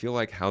incentive, I feel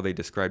like how they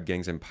describe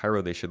gangs in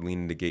Pyro, they should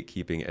lean into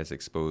gatekeeping as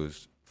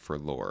exposed for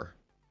lore.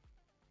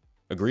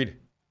 Agreed.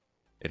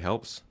 It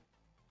helps.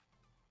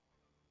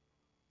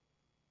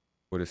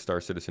 What is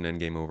Star Citizen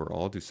endgame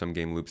overall? Do some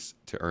game loops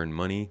to earn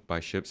money, buy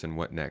ships, and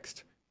what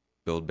next?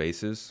 Build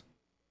bases?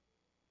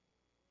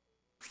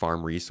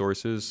 Farm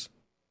resources?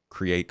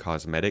 Create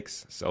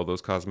cosmetics? Sell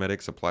those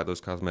cosmetics? Apply those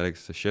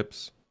cosmetics to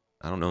ships?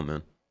 I don't know,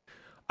 man.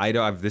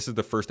 This is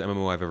the first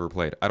MMO I've ever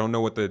played. I don't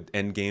know what the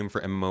end game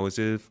for MMOs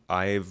is.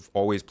 I've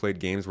always played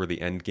games where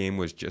the end game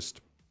was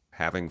just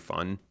having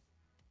fun.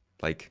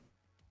 Like,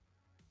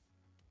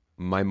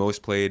 my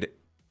most played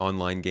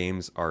online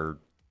games are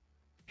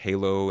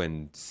Halo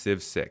and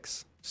Civ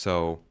 6.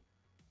 So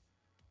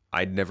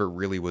I never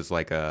really was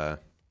like a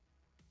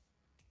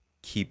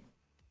keep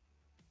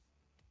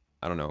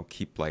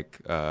like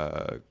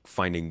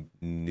finding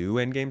new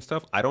endgame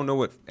stuff. I don't know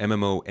what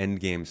MMO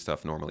endgame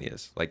stuff normally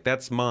is. Like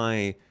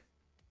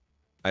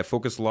I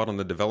focus a lot on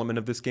the development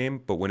of this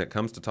game, but when it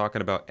comes to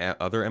talking about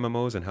other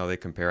MMOs and how they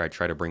compare, I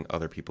try to bring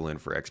other people in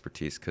for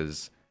expertise,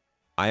 because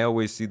I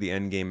always see the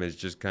endgame as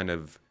just kind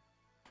of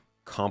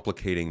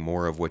complicating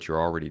more of what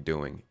you're already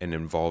doing and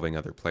involving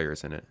other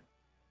players in it.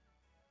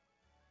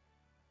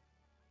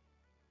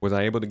 Was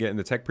I able to get in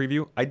the tech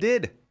preview? I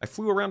did. I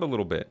flew around a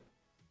little bit.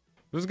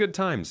 It was good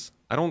times.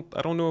 I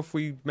don't know if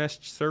we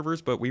meshed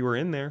servers, but we were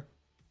in there.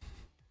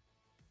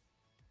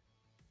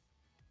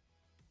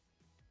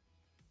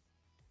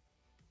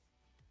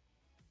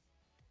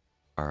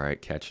 All right,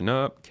 catching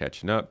up.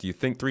 Do you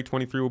think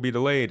 323 will be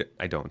delayed?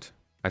 I don't.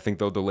 I think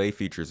they'll delay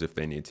features if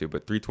they need to,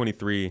 but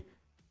 323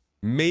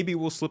 maybe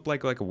will slip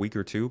like a week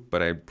or two,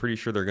 but I'm pretty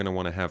sure they're going to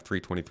want to have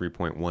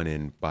 323.1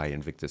 in by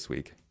Invictus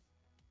Week.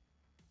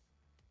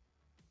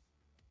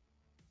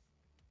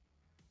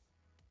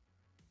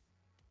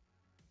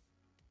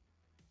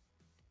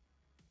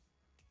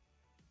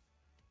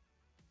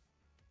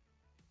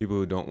 People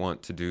who don't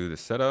want to do the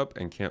setup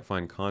and can't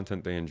find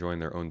content they enjoy in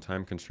their own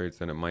time constraints,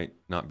 then it might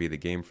not be the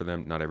game for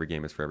them. Not every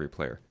game is for every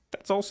player.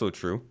 That's also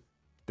true.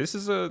 This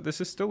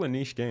is still a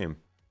niche game.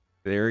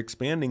 They're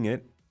expanding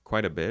it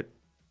quite a bit,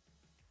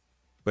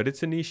 but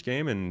it's a niche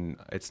game and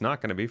it's not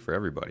going to be for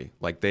everybody.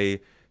 Like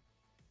they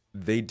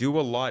do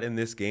a lot in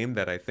this game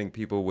that I think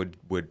people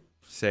would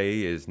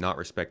say is not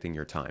respecting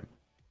your time.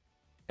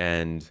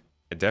 And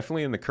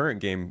definitely in the current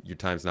game, your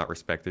time's not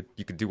respected.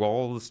 You could do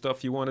all the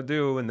stuff you want to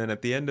do, and then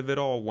at the end of it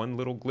all, one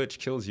little glitch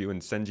kills you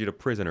and sends you to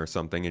prison or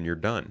something, and you're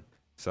done.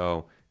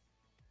 So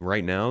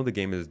right now, the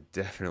game is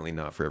definitely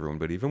not for everyone.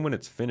 But even when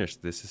it's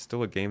finished, this is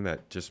still a game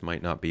that just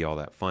might not be all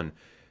that fun.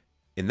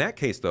 In that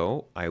case,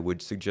 though, I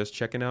would suggest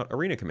checking out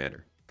Arena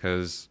Commander,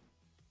 because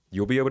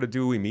you'll be able to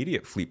do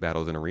immediate fleet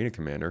battles in Arena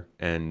Commander,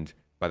 and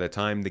by the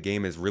time the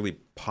game is really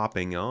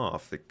popping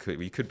off,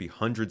 we could be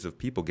hundreds of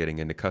people getting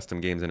into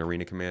custom games in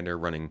Arena Commander,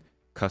 running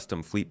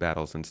custom fleet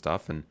battles and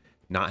stuff, and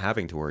not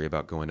having to worry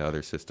about going to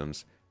other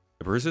systems.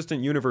 The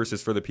Persistent Universe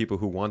is for the people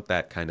who want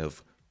that kind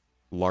of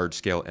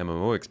large-scale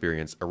MMO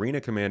experience. Arena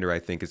Commander, I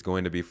think, is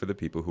going to be for the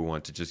people who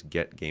want to just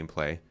get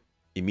gameplay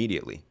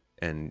immediately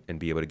and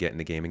be able to get in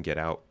the game and get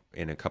out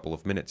in a couple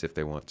of minutes if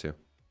they want to.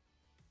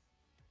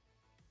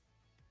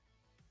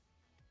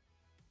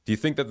 Do you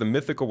think that the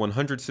mythical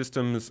 100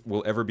 systems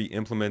will ever be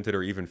implemented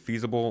or even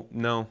feasible?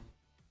 No,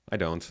 I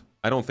don't.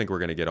 I don't think we're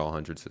going to get all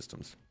 100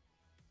 systems.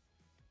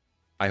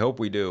 I hope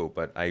we do,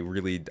 but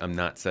I'm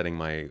not setting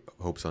my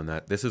hopes on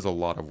that. This is a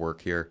lot of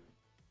work here.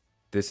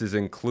 This is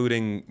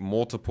including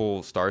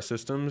multiple star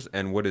systems,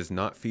 and what is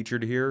not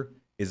featured here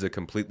is a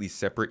completely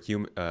separate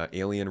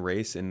alien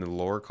race in the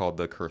lore called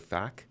the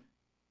Kurthak,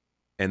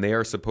 and they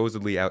are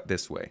supposedly out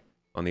this way,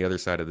 on the other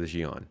side of the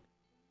Xi'an.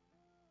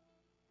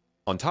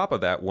 On top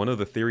of that, one of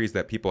the theories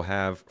that people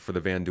have for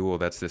the Vanduul,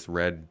 that's these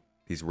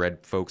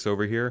red folks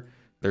over here,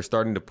 they're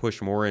starting to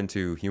push more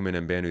into human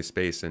and Banu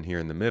space and here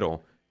in the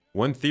middle.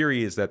 One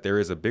theory is that there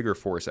is a bigger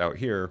force out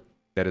here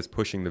that is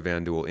pushing the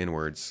Vanduul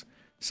inwards.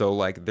 So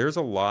like there's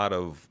a lot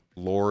of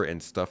lore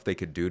and stuff they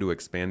could do to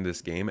expand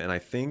this game, and I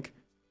think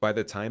by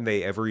the time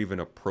they ever even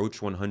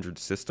approach 100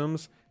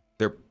 systems,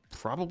 they're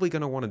probably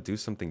going to want to do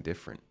something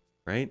different,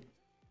 right?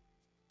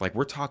 Like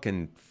we're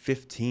talking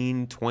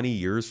 15, 20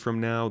 years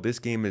from now, this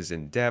game is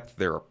in depth.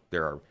 There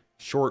are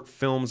short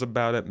films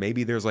about it.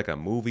 Maybe there's like a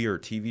movie or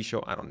TV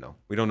show. I don't know.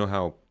 We don't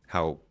know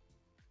how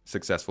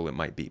successful it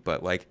might be,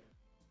 but like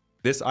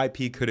this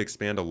IP could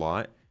expand a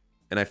lot.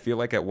 And I feel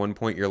like at one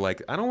point you're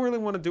like, I don't really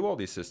want to do all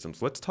these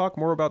systems. Let's talk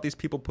more about these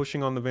people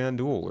pushing on the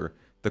Vanduul or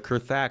the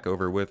Kurthak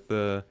over with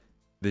the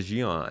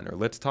Xi'an, or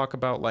let's talk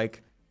about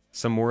like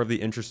some more of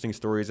the interesting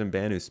stories in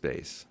Banu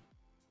space.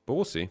 But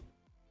we'll see.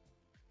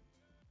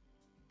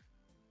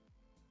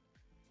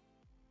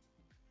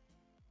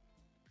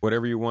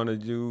 Whatever you want to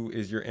do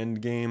is your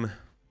end game.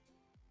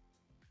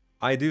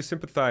 I do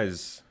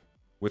sympathize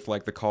with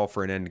like the call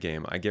for an end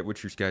game. I get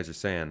what you guys are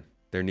saying.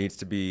 There needs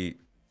to be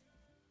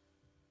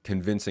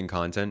convincing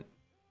content.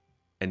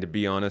 And to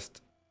be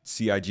honest,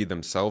 CIG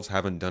themselves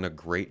haven't done a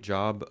great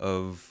job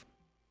of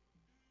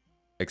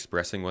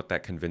expressing what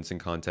that convincing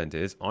content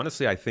is.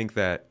 Honestly, I think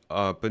that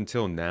up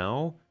until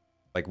now,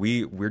 like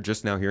we're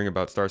just now hearing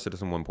about Star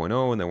Citizen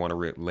 1.0 and they want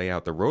to lay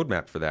out the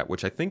roadmap for that,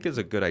 which I think is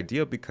a good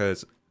idea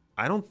because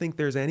I don't think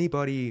there's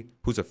anybody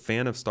who's a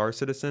fan of Star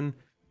Citizen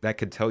that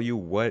could tell you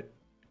what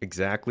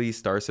exactly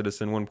Star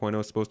Citizen 1.0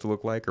 is supposed to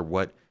look like or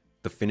what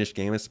the finished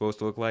game is supposed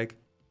to look like.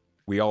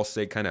 We all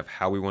say kind of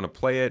how we want to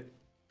play it.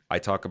 I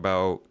talk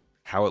about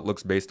how it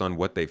looks based on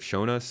what they've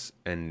shown us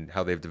and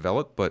how they've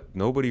developed, but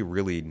nobody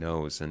really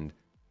knows. And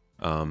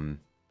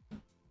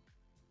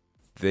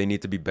they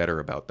need to be better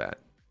about that,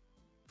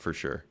 for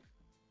sure.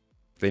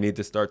 They need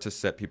to start to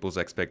set people's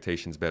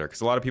expectations better,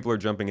 because a lot of people are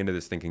jumping into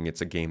this thinking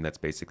it's a game that's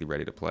basically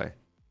ready to play.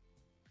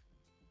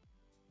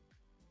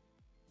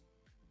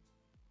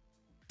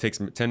 Takes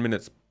 10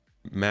 minutes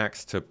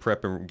max to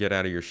prep and get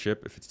out of your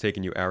ship. If it's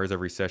taking you hours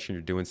every session,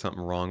 you're doing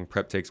something wrong.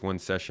 Prep takes 1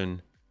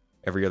 session.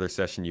 Every other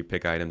session, you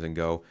pick items and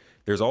go.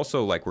 There's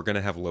also, like, we're going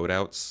to have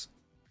loadouts.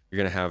 You're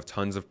going to have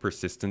tons of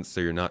persistence,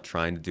 so you're not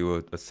trying to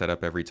do a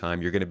setup every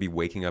time. You're going to be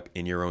waking up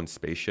in your own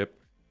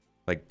spaceship.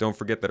 Like, don't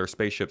forget that our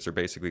spaceships are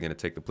basically going to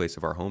take the place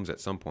of our homes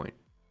at some point,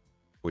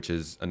 which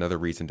is another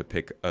reason to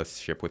pick a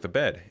ship with a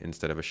bed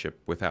instead of a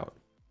ship without.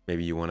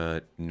 Maybe you want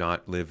to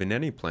not live in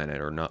any planet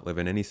or not live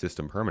in any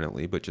system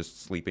permanently, but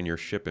just sleep in your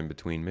ship in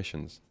between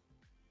missions.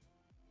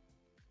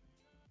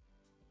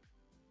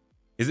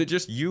 Is it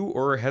just you,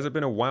 or has it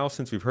been a while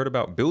since we've heard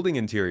about building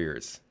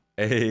interiors?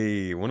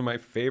 Hey, one of my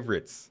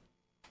favorites.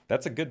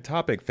 That's a good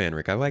topic,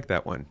 Fanric. I like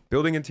that one.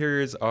 Building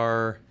interiors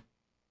are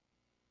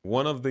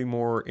one of the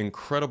more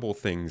incredible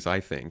things, I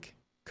think,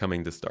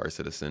 coming to Star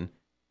Citizen,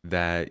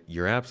 that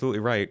you're absolutely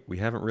right. We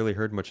haven't really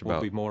heard much about.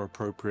 Will be more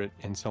appropriate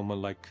in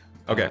someone like...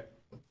 Okay.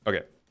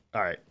 Okay.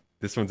 All right.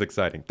 This one's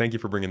exciting. Thank you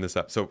for bringing this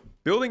up. So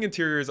building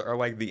interiors are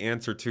like the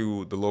answer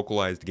to the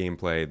localized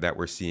gameplay that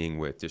we're seeing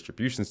with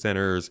distribution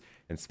centers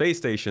and space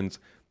stations,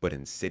 but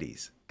in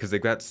cities, because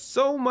they've got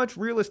so much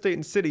real estate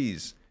in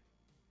cities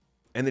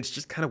and it's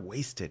just kind of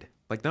wasted.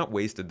 Like, not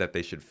wasted that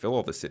they should fill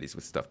all the cities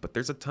with stuff, but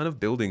there's a ton of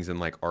buildings in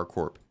like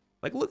R-Corp.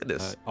 Like, look at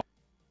this.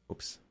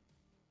 Oops.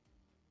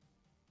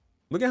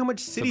 Look at how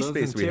much city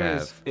space we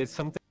have. It's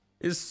something.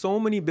 There's so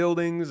many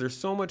buildings. There's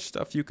so much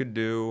stuff you could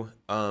do.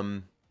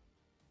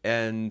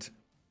 And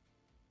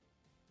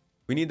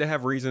we need to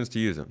have reasons to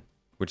use them,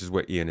 which is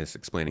what Ian is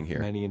explaining here.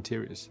 Many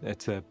interiors.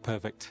 It's a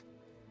perfect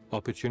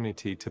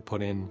opportunity to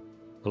put in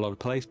a lot of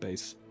play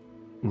space.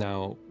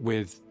 Now,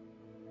 with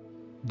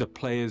the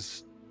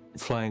players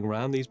flying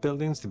around these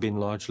buildings, they've been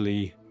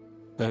largely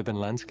urban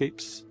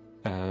landscapes,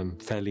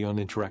 fairly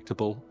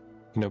uninteractable.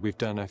 You know, we've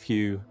done a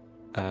few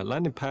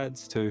landing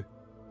pads to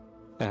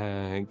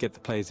get the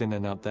players in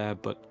and out there,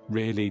 but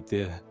really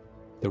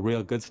the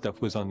real good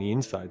stuff was on the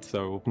inside.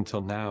 So up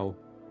until now,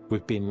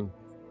 we've been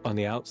on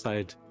the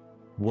outside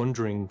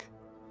wondering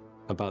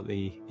about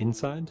the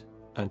inside,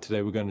 and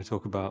today we're going to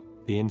talk about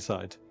the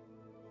inside,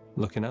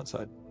 looking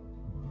outside.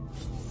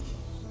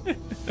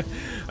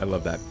 I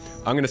love that.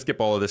 I'm going to skip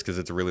all of this because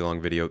it's a really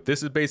long video.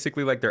 This is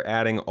basically like they're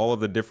adding all of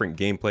the different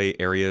gameplay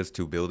areas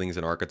to buildings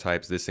and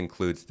archetypes. This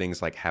includes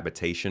things like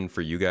habitation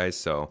for you guys.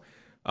 So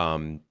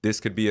this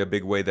could be a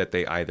big way that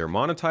they either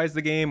monetize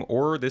the game,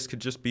 or this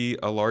could just be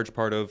a large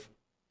part of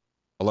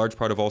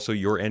also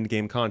your end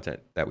game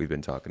content that we've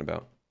been talking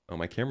about. Oh,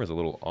 my camera's a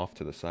little off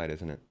to the side,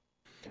 isn't it?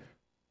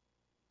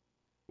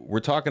 We're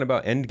talking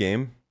about end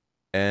game,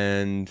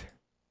 and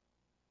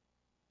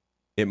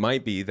it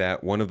might be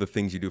that one of the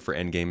things you do for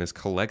end game is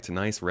collect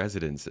nice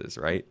residences,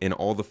 right? In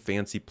all the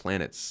fancy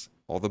planets,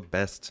 all the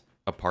best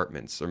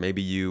apartments, or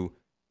maybe you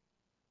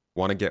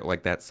want to get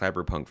like that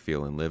cyberpunk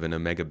feel and live in a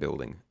mega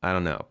building. I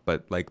don't know,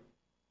 but like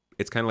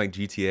it's kind of like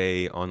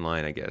GTA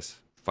Online, I guess.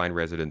 Find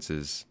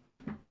residences,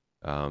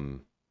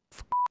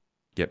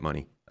 get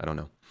money. I don't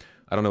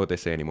know what they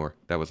say anymore.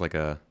 That was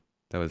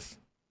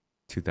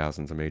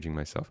 2000s. I'm aging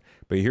myself.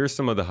 But here's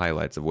some of the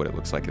highlights of what it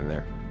looks like in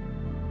there.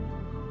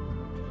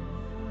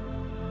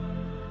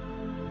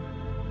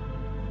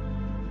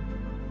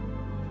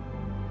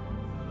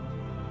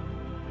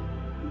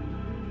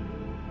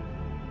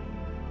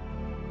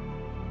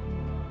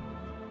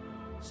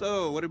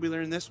 So, what did we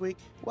learn this week?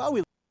 Well,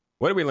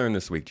 What did we learn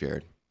this week,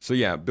 Jared? So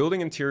yeah,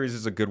 building interiors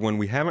is a good one.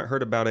 We haven't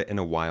heard about it in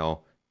a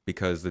while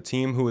because the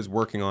team who is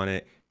working on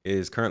it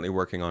is currently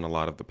working on a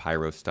lot of the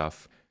pyro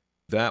stuff.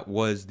 That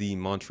was the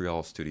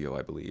Montreal studio,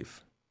 I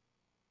believe.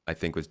 I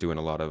think was doing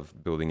a lot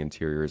of building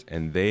interiors,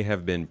 and they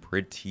have been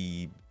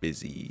pretty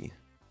busy.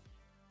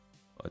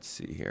 Let's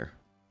see here.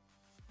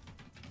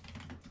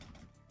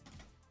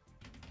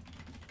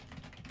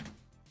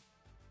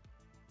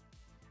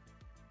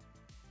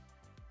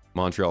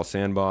 Montreal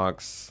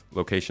Sandbox,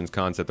 locations,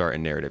 concept art,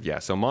 and narrative. Yeah,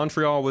 so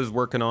Montreal was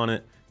working on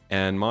it,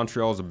 and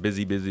Montreal's a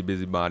busy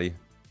body.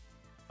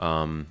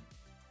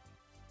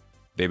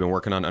 They've been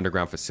working on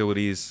underground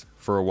facilities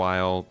for a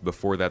while.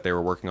 Before that, they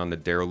were working on the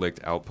derelict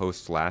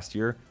outposts last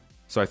year.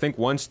 So I think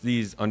once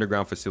these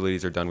underground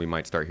facilities are done, we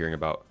might start hearing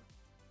about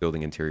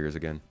building interiors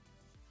again.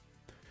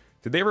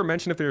 Did they ever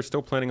mention if they were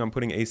still planning on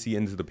putting AC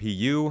into the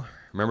PU?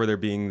 Remember there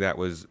being that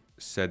was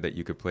said that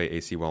you could play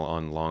AC while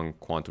on long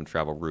quantum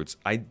travel routes.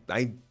 I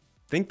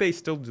think they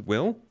still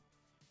will.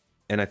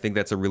 And I think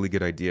that's a really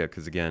good idea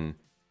because, again,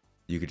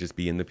 you could just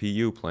be in the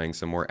PU playing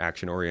some more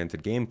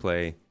action-oriented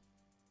gameplay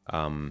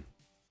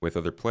with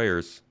other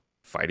players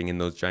fighting in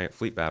those giant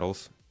fleet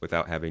battles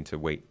without having to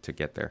wait to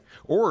get there.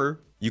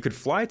 Or you could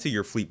fly to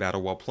your fleet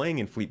battle while playing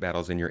in fleet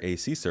battles in your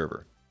AC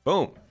server.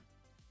 Boom.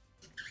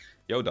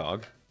 Yo,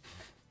 dog.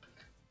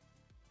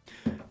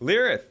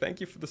 Lyrith, thank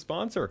you for the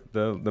sponsor.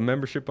 The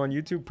membership on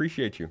YouTube.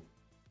 Appreciate you.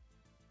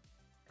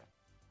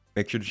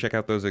 Make sure to check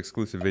out those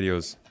exclusive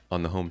videos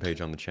on the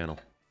homepage on the channel.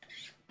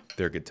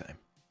 They're a good time.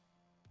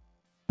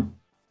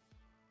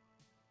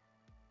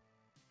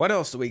 What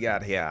else do we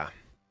got here?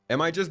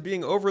 Am I just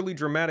being overly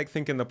dramatic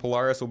thinking the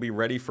Polaris will be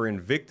ready for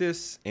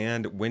Invictus?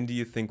 And when do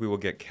you think we will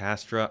get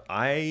Castra?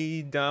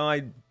 I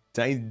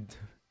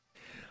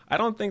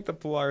don't think the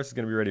Polaris is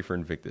going to be ready for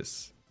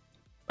Invictus.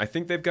 I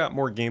think they've got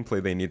more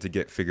gameplay they need to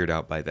get figured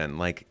out by then.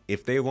 Like,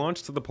 if they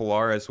launched the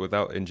Polaris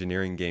without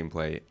engineering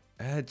gameplay,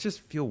 it'd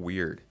just feel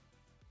weird.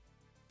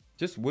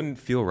 Just wouldn't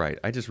feel right.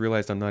 I just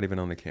realized I'm not even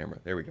on the camera.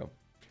 There we go.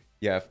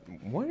 Yeah,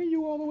 why are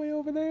you all the way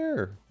over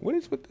there? What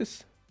is with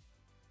this?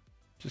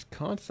 Just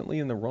constantly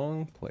in the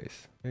wrong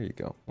place. There you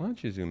go. Why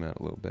don't you zoom out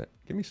a little bit?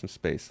 Give me some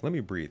space. Let me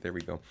breathe. There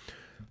we go.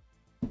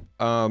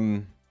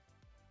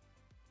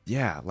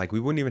 Yeah, like we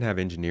wouldn't even have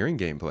engineering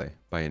gameplay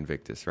by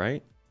Invictus,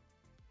 right?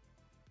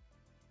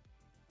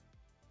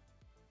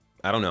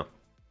 I don't know.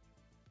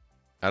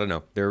 I don't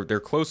know. They're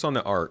close on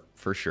the art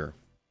for sure.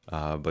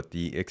 But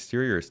the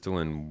exterior is still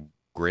in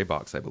gray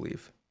box, I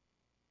believe.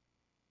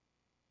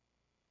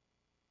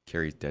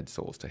 Carries dead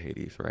souls to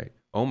Hades, right?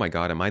 Oh my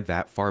god, am I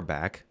that far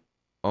back?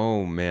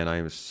 Oh man, I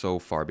am so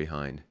far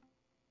behind.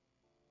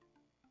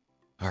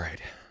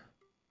 Alright.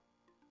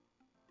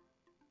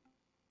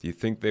 Do you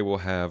think they will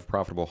have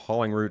profitable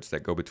hauling routes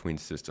that go between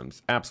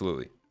systems?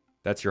 Absolutely.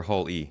 That's your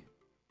haul E.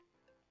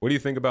 What do you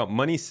think about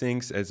money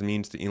sinks as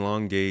means to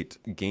elongate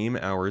game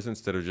hours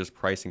instead of just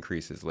price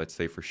increases, let's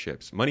say for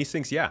ships? Money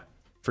sinks, yeah,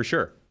 for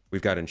sure.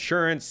 We've got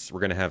insurance,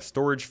 we're going to have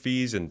storage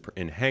fees in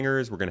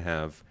hangars, we're going to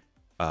have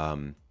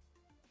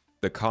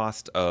the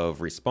cost of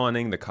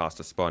respawning, the cost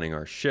of spawning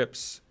our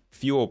ships,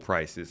 fuel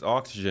prices,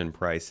 oxygen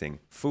pricing,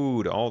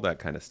 food, all that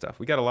kind of stuff.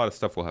 We got a lot of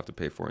stuff we'll have to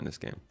pay for in this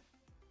game.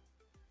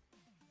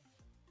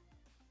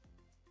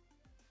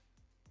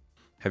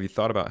 Have you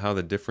thought about how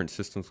the different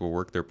systems will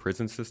work their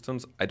prison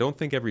systems? I don't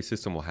think every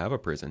system will have a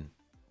prison,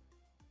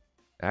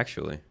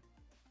 actually,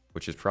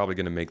 which is probably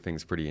going to make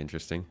things pretty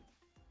interesting.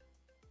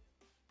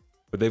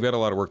 But they've got a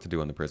lot of work to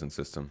do on the prison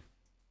system.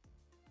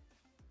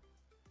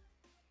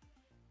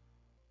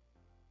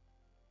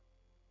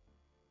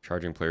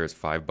 Charging players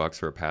 $5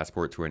 for a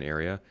passport to an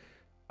area.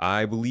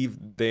 I believe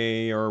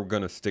they are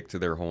going to stick to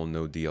their whole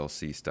no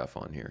DLC stuff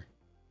on here.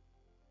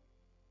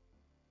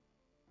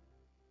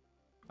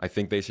 I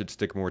think they should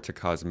stick more to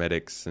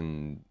cosmetics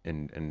and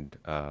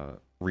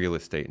real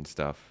estate and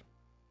stuff.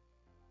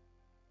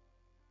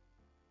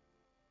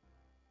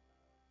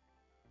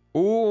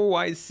 Oh,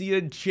 I see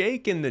a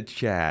Jake in the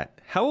chat.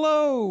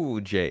 Hello,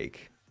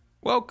 Jake.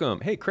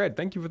 Welcome. Hey, Cred,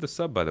 thank you for the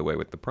sub, by the way,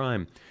 with the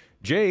Prime.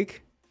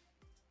 Jake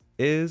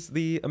is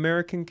the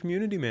American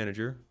community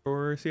manager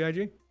for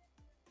CIG.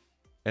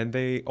 And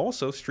they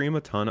also stream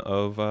a ton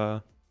of,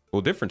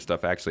 well, different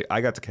stuff, actually.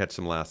 I got to catch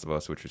some Last of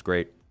Us, which was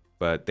great.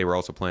 But they were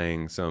also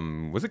playing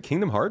some, was it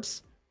Kingdom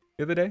Hearts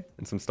the other day?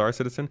 And some Star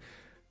Citizen.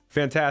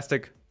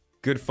 Fantastic.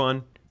 Good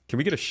fun. Can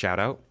we get a shout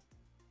out?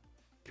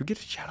 Can we get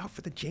a shout out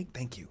for the Jake?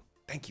 Thank you.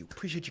 Thank you.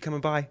 Appreciate you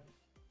coming by.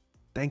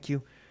 Thank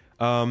you.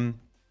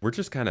 We're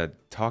just kind of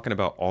talking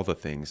about all the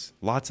things.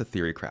 Lots of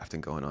theory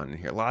crafting going on in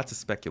here. Lots of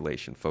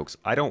speculation, folks.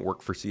 I don't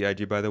work for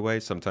CIG, by the way.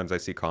 Sometimes I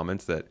see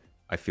comments that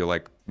I feel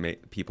like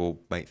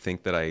people might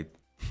think that I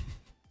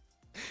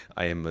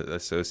am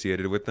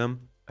associated with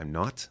them. I'm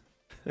not.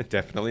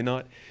 Definitely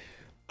not.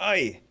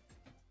 I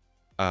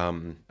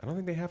don't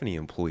think they have any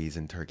employees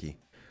in Turkey.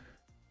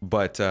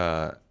 But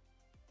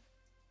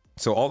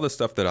so all the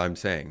stuff that I'm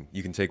saying,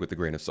 you can take with a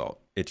grain of salt.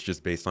 It's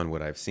just based on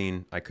what I've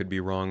seen. I could be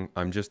wrong.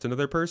 I'm just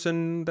another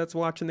person that's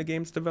watching the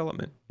game's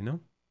development, you know?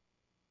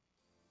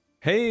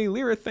 Hey,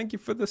 Lyra, thank you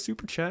for the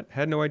super chat.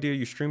 Had no idea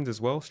you streamed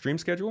as well. Stream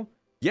schedule?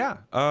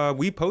 Yeah,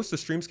 we post a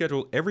stream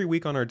schedule every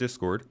week on our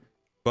Discord,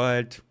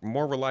 but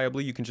more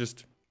reliably, you can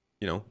just,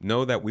 you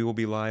know that we will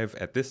be live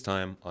at this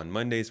time on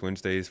Mondays,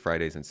 Wednesdays,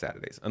 Fridays, and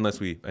Saturdays, unless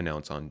we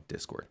announce on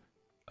Discord.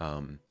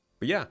 But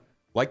yeah,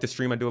 like to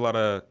stream. I do a lot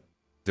of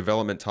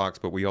development talks,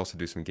 but we also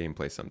do some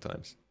gameplay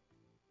sometimes.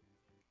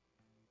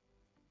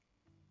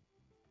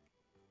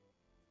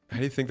 How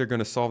do you think they're going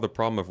to solve the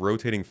problem of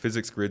rotating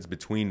physics grids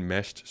between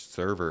meshed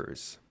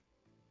servers?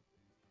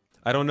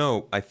 I don't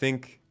know.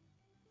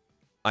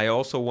 I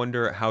also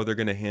wonder how they're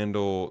going to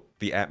handle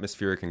the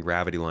atmospheric and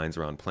gravity lines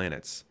around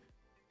planets.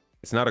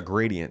 It's not a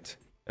gradient,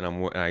 and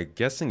I'm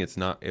guessing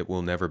it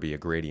will never be a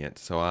gradient.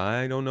 So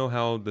I don't know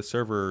how the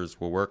servers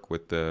will work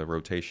with the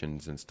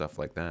rotations and stuff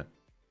like that.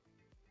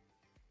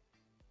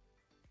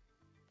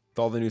 With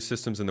all the new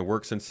systems in the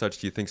works and such,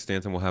 do you think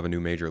Stanton will have a new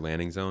major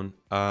landing zone?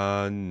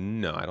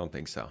 No, I don't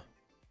think so.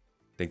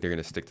 I think they're going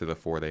to stick to the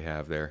 4 they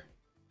have there.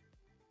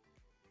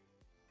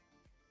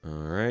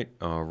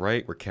 All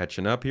right. We're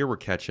catching up here. We're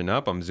catching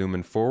up. I'm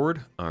zooming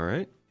forward. All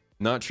right.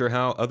 Not sure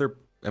how other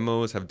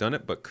MMOs have done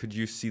it, but could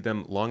you see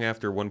them long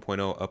after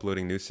 1.0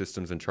 uploading new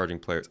systems and charging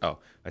players? Oh,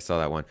 I saw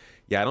that one.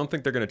 Yeah, I don't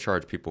think they're going to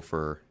charge people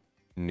for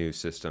new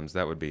systems.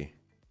 That would be...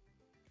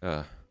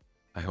 I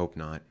hope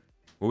not.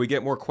 Will we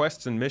get more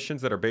quests and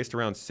missions that are based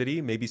around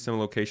city? Maybe some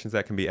locations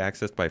that can be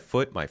accessed by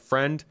foot? My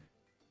friend,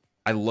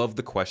 I love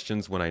the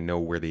questions when I know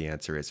where the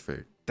answer is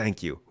for.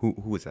 Thank you.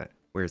 Who is that?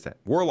 Where is that?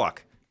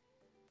 Warlock.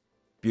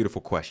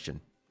 Beautiful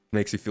question.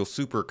 Makes you feel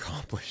super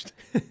accomplished.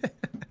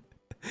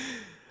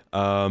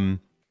 In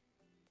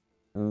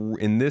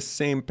this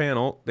same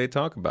panel, they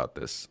talk about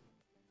this.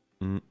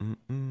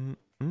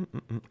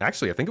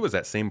 Actually, I think it was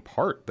that same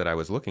part that I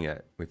was looking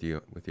at with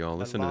you all.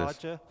 Listen to this.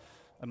 A larger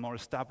and more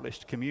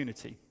established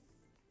community.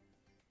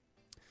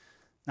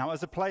 Now,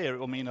 as a player, it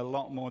will mean a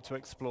lot more to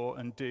explore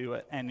and do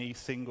at any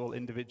single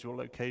individual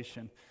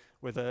location,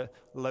 with a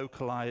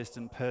localized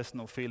and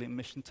personal feeling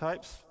mission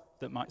types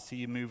that might see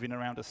you moving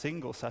around a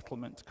single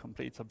settlement to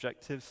complete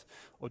objectives,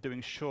 or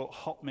doing short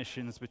hop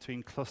missions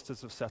between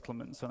clusters of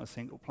settlements on a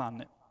single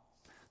planet.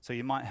 So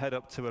you might head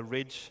up to a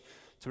ridge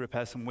to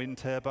repair some wind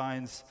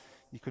turbines.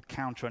 You could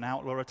counter an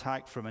outlaw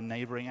attack from a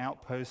neighboring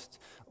outpost,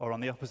 or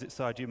on the opposite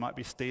side, you might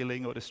be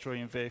stealing or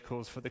destroying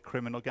vehicles for the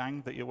criminal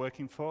gang that you're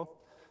working for.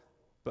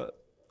 But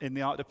in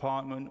the art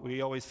department,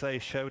 we always say,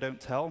 show, don't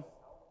tell.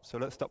 So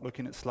let's stop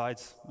looking at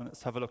slides and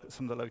let's have a look at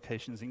some of the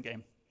locations in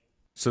game.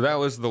 So that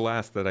was the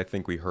last that I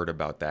think we heard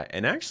about that.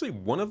 And actually,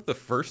 one of the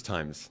first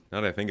times,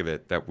 now that I think of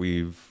it, that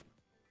we've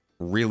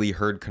really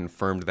heard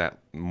confirmed that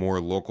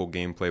more local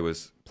gameplay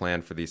was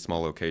planned for these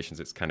small locations.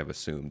 It's kind of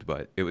assumed,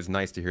 but it was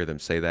nice to hear them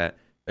say that.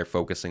 They're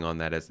focusing on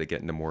that as they get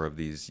into more of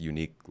these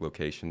unique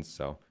locations.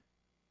 So,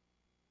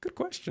 good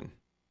question.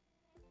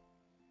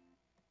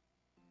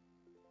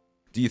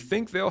 Do you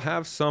think they'll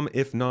have some,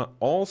 if not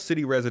all,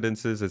 city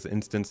residences as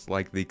instance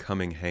like the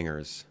coming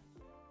hangars?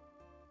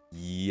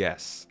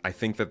 Yes. I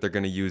think that they're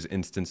going to use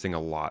instancing a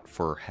lot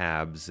for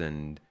habs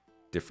and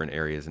different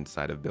areas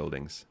inside of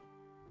buildings.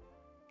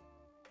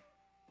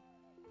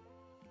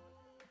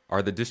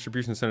 Are the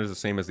distribution centers the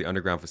same as the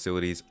underground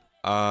facilities?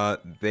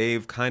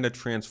 They've kind of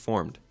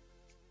transformed.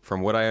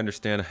 From what I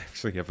understand, I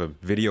actually have a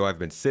video I've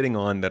been sitting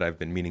on that I've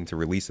been meaning to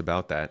release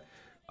about that.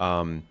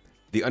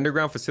 The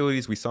underground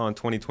facilities we saw in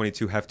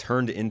 2022 have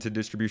turned into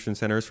distribution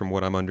centers, from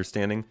what I'm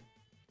understanding.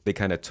 They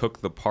kind of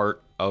took the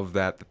part of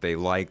that they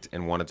liked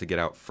and wanted to get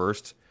out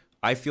first.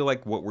 I feel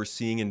like what we're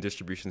seeing in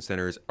distribution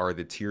centers are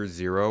the tier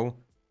 0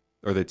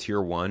 or the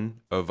tier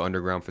 1 of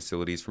underground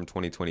facilities from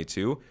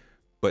 2022,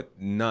 but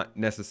not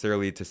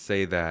necessarily to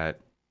say that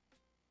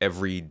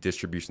every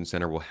distribution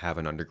center will have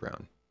an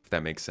underground, if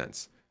that makes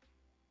sense.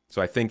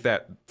 So I think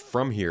that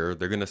from here,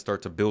 they're going to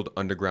start to build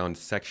underground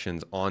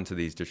sections onto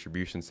these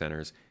distribution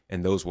centers,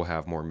 and those will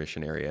have more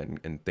mission area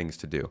and things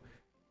to do.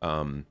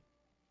 And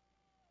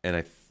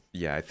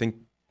I think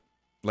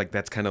like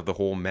that's kind of the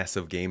whole mess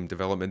of game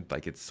development.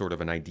 Like it's sort of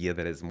an idea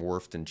that has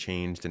morphed and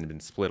changed and been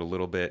split a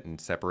little bit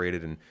and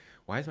separated. And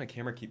why does my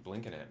camera keep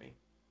blinking at me?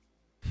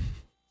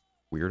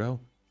 Weirdo.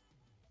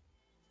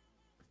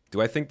 Do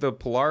I think the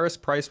Polaris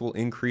price will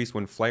increase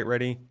when flight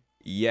ready?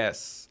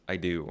 Yes, I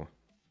do.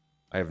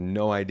 I have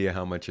no idea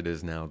how much it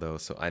is now, though,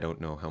 so I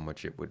don't know how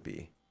much it would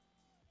be.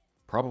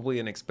 Probably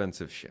an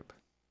expensive ship.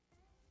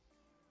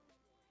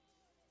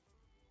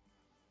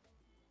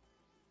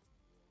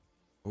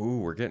 Ooh,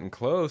 we're getting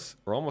close.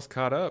 We're almost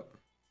caught up.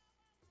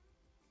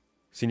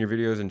 Seen your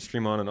videos and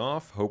stream on and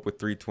off. Hope with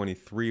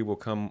 323 will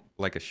come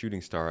like a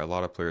shooting star. A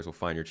lot of players will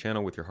find your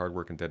channel with your hard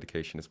work and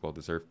dedication is well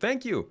deserved.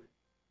 Thank you!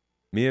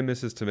 Me and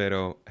Mrs.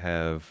 Tomato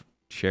have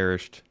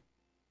cherished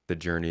the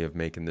journey of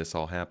making this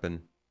all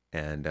happen,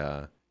 and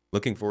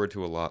looking forward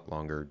to a lot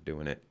longer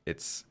doing it.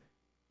 It's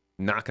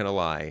not gonna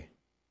lie,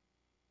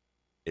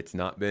 it's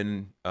not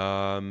been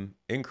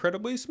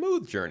incredibly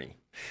smooth journey.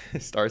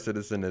 Star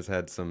Citizen has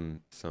had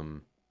some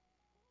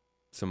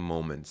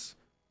moments,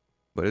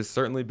 but it's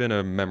certainly been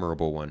a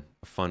memorable one,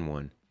 a fun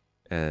one,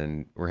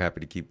 and we're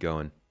happy to keep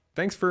going.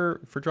 Thanks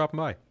for dropping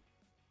by.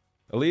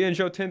 Aaliyah and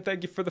Jotin,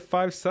 thank you for the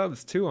 5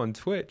 subs too on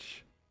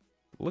Twitch.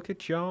 Look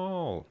at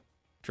y'all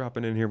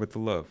dropping in here with the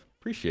love.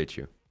 Appreciate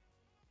you.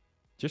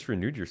 Just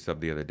renewed your sub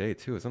the other day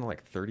too. Isn't it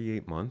like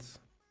 38 months?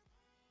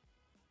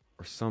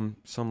 Or some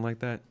like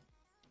that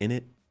in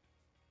it?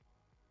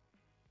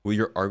 Will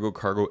your Argo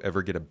cargo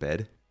ever get a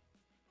bed?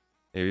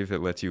 Maybe if it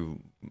lets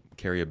you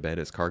carry a bed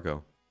as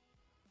cargo.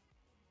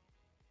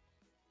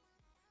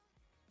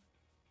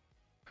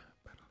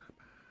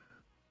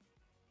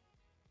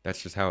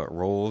 That's just how it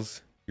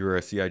rolls. You were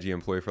a CIG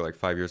employee for like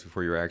 5 years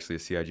before you were actually a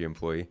CIG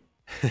employee.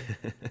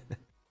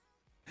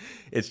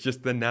 It's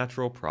just the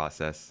natural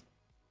process.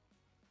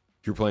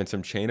 You're playing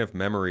some Chain of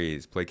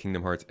Memories. Play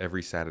Kingdom Hearts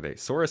every Saturday.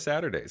 Sora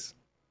Saturdays.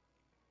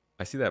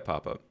 I see that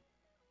pop up.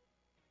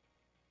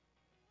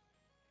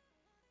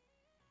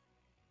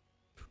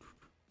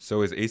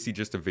 So is AC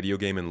just a video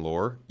game in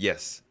lore?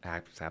 Yes,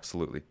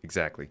 absolutely,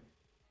 exactly.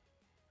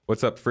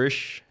 What's up,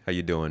 Frisch? How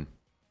you doing?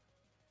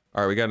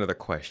 All right, we got another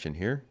question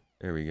here.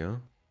 There we go.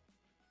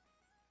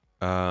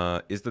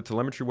 Is the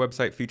telemetry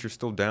website feature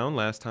still down?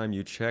 Last time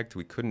you checked,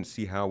 we couldn't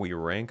see how we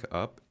rank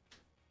up.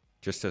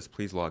 Just says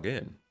please log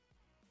in.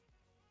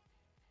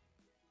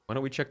 Why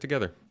don't we check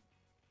together?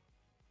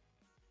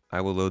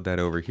 I will load that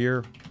over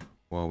here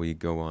while we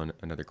go on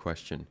another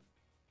question.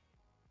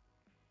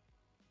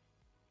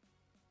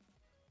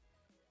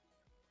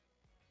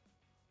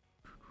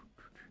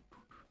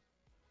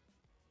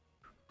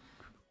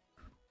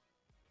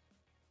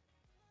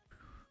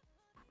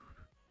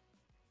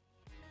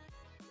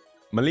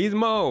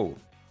 Malismo!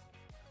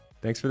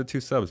 Thanks for the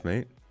 2 subs,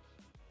 mate.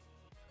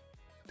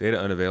 Data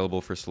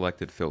unavailable for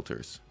selected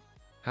filters.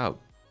 How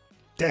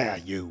Dare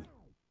you?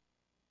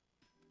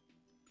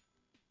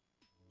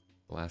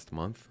 last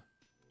month?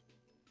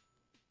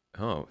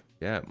 Oh,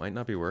 yeah, it might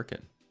not be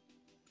working.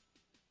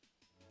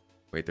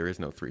 Wait, there is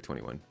no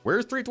 321.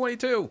 Where's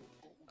 322?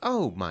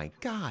 Oh my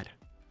god.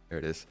 There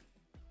it is.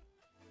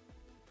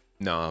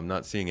 No, I'm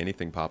not seeing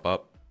anything pop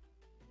up.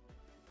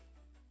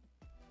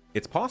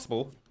 It's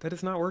possible that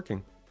it's not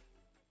working.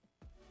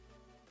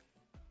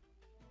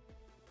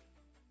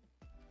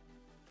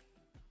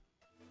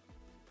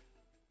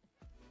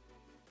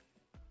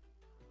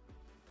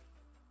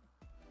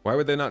 Why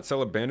would they not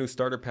sell a Banu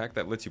starter pack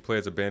that lets you play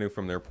as a Banu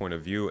from their point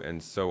of view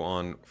and so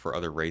on for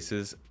other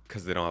races?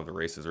 Because they don't have the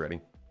races ready.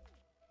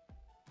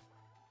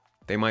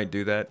 They might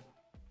do that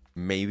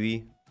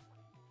maybe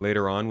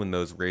later on when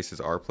those races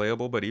are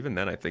playable, but even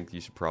then I think you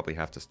should probably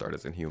have to start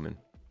as a human.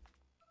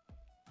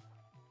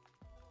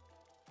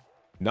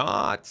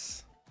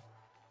 Knots!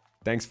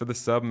 Thanks for the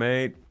sub,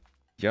 mate.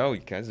 Yo,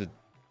 you guys are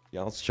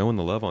y'all showing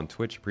the love on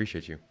Twitch.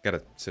 Appreciate you.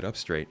 Gotta sit up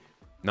straight.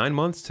 9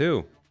 months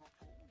too.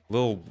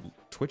 Little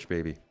Twitch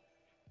baby.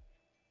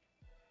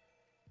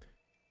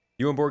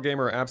 You and Board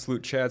Gamer are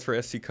absolute chads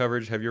for SC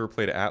coverage. Have you ever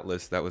played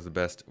Atlas? That was the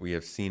best we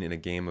have seen in a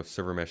game of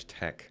server mesh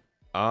tech.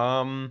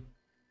 Atlas.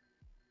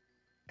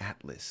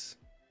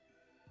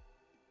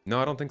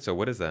 No, I don't think so.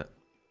 What is that?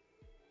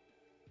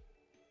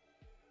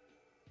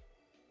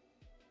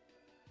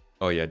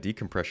 Oh yeah,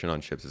 decompression on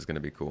ships is going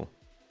to be cool.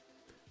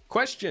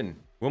 Question: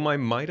 will my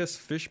Midas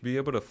fish be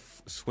able to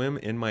swim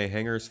in my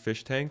hangar's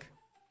fish tank?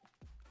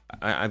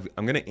 I'm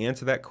going to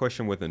answer that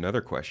question with another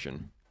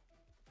question.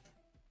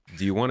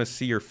 Do you want to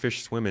see your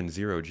fish swim in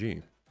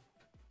 0G?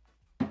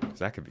 Because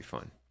that could be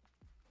fun.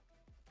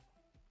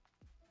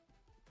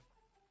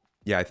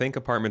 Yeah, I think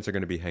apartments are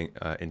going to be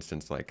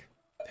instance like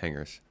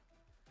hangars.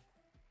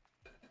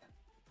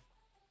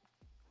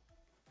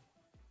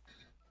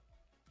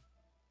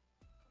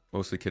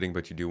 Mostly kidding,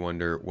 but you do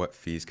wonder what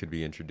fees could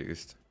be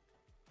introduced.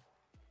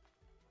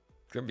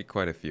 It's going to be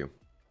quite a few.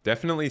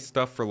 Definitely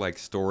stuff for like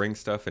storing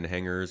stuff in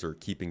hangars or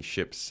keeping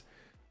ships.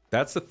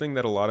 That's the thing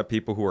that a lot of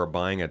people who are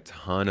buying a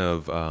ton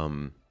of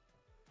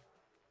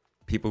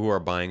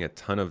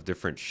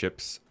different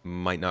ships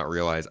might not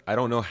realize. I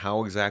don't know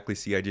how exactly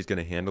CIG is going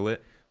to handle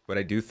it, but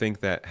I do think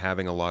that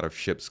having a lot of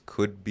ships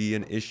could be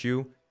an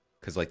issue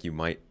because like you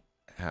might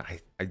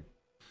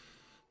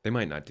they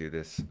might not do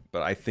this,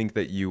 but I think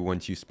that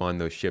once you spawn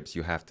those ships,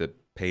 you have to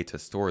pay to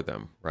store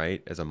them,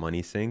 right? As a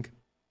money sink.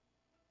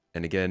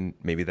 And again,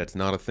 maybe that's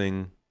not a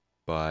thing,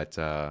 but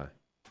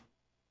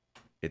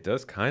it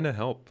does kind of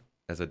help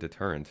as a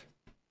deterrent.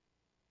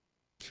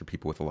 I'm sure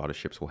people with a lot of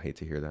ships will hate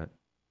to hear that.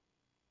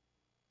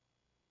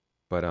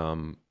 But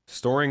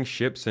storing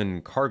ships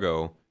and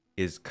cargo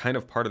is kind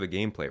of part of the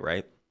gameplay,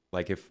 right?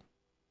 Like if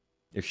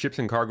ships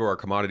and cargo are a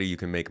commodity you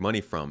can make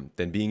money from,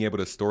 then being able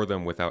to store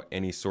them without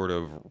any sort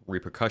of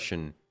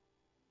repercussion,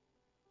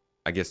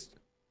 I guess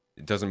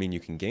it doesn't mean you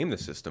can game the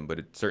system, but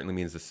it certainly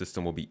means the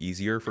system will be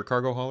easier for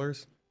cargo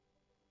haulers.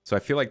 So I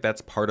feel like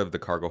that's part of the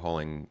cargo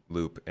hauling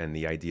loop and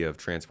the idea of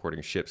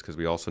transporting ships, because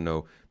we also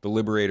know the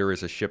Liberator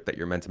is a ship that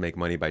you're meant to make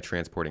money by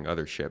transporting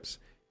other ships.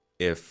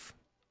 If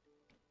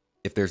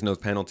there's no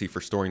penalty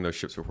for storing those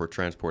ships before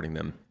transporting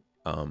them,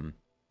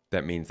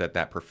 that means that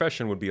that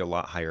profession would be a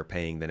lot higher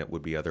paying than it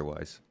would be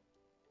otherwise.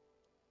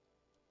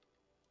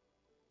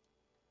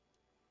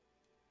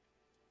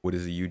 What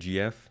is a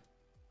UGF?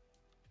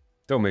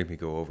 Don't make me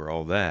go over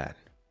all that.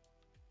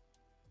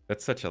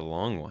 That's such a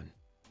long one.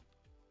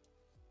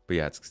 But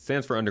yeah, it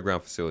stands for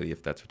underground facility,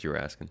 if that's what you were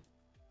asking.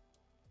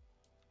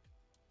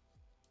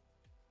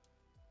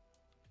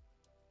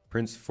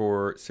 Prints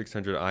for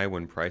 600i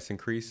when price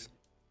increase?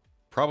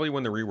 Probably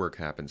when the rework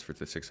happens for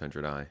the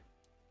 600i.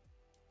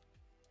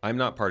 I'm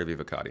not part of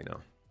Evocati,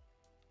 no.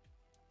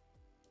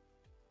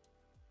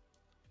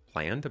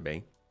 Plan to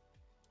be.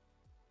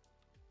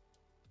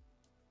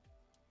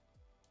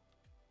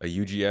 A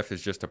UGF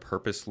is just a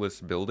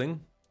purposeless building?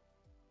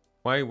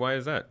 Why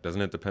is that?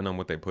 Doesn't it depend on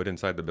what they put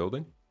inside the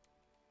building?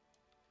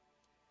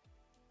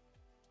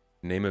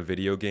 Name a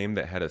video game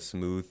that had a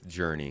smooth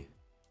journey.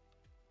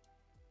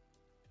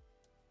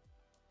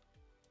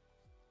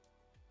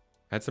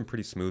 Had some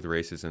pretty smooth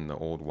races in the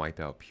old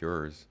Wipeout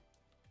Pures.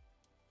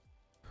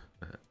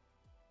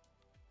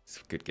 It's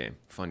a good game.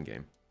 Fun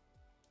game.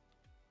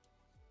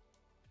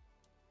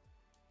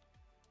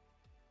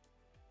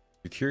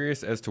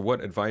 Curious as to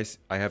what advice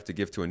I have to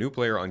give to a new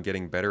player on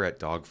getting better at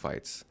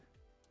dogfights.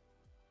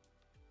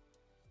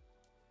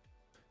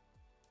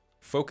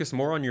 Focus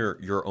more on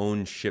your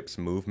own ship's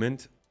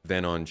movement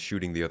than on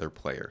shooting the other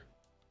player.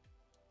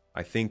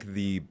 I think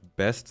the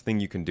best thing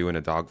you can do in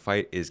a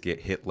dogfight is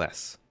get hit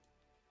less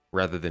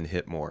rather than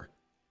hit more.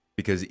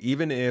 Because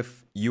even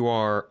if you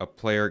are a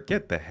player,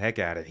 get the heck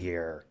out of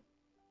here.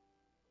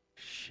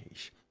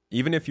 Sheesh.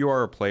 Even if you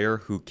are a player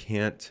who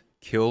can't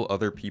kill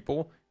other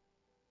people,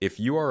 if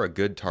you are a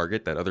good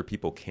target that other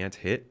people can't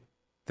hit,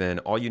 then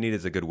all you need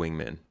is a good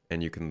wingman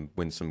and you can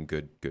win some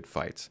good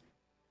fights.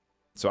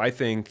 So I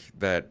think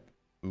that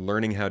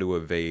learning how to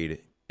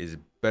evade is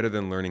better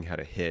than learning how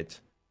to hit.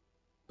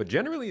 But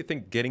generally, I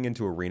think getting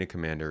into Arena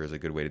Commander is a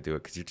good way to do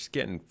it because you're just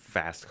getting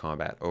fast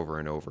combat over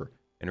and over.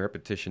 And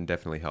repetition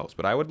definitely helps.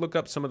 But I would look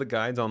up some of the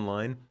guides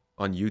online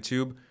on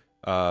YouTube.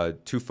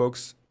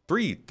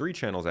 Three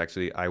channels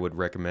actually I would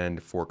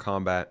recommend for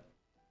combat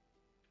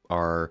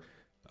are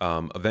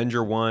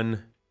Avenger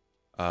 1,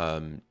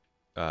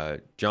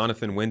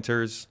 Jonathan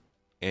Winters,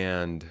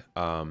 and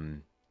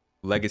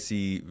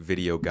Legacy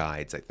Video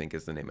Guides, I think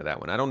is the name of that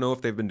one. I don't know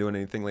if they've been doing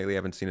anything lately. I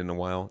haven't seen it in a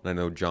while. And I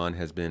know John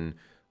has been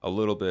a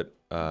little bit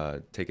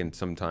taken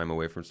some time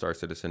away from Star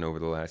Citizen over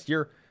the last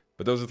year.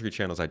 But those are 3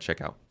 channels I'd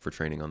check out for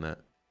training on that.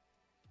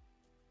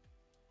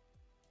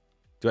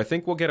 Do I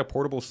think we'll get a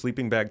portable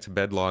sleeping bag to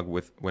bed log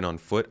when on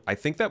foot? I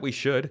think that we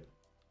should.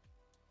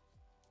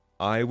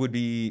 I'm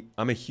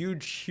a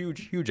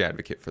huge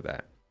advocate for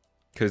that.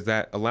 Because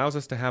that allows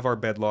us to have our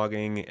bed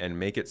logging and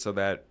make it so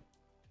that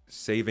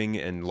saving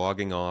and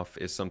logging off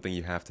is something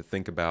you have to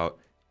think about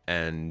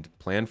and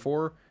plan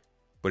for.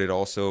 But it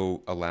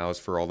also allows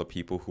for all the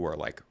people who are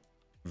like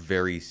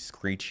very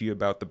screechy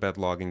about the bed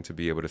logging to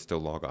be able to still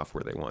log off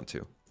where they want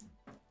to.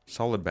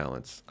 Solid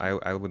balance.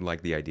 I would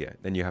like the idea.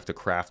 Then you have to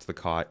craft the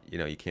cot. You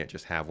know, you can't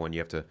just have one. You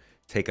have to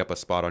take up a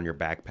spot on your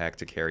backpack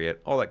to carry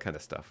it. All that kind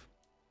of stuff.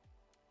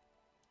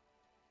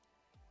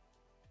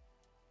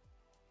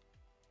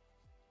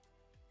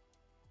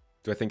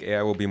 Do I think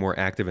AI will be more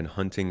active in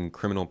hunting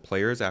criminal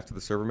players after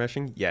the server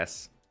meshing?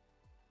 Yes.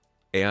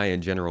 AI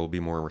in general will be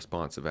more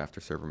responsive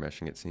after server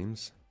meshing, it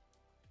seems.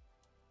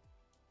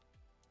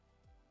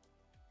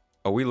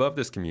 Oh, we love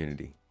this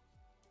community.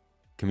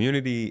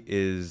 Community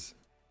is...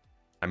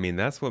 I mean,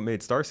 that's what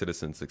made Star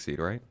Citizen succeed,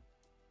 right?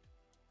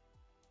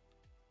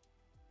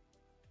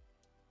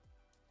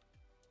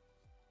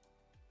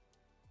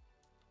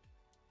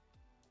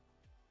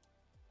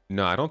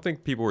 No, I don't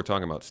think people were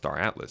talking about Star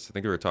Atlas. I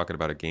think they were talking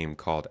about a game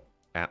called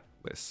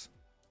Atlas,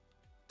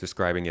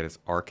 describing it as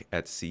Ark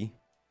at Sea.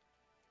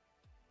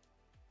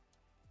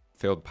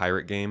 Failed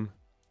pirate game,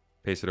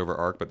 pasted over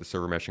Ark, but the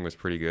server meshing was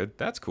pretty good.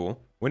 That's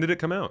cool. When did it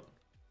come out?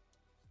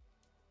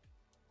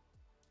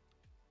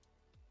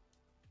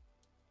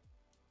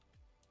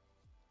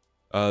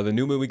 The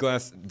new movie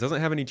glass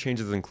doesn't have any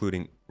changes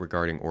including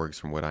regarding orgs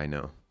from what I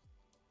know.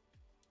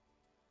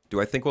 Do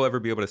I think we'll ever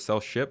be able to sell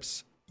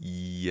ships?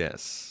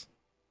 Yes,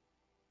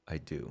 I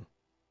do.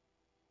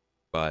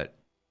 But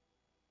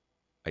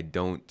I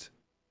don't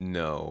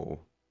know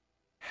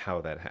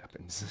how that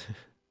happens.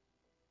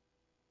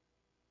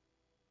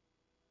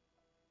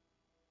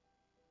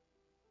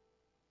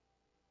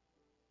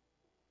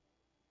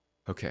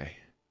 Okay.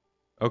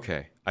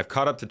 Okay. I've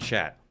caught up to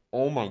chat.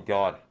 Oh my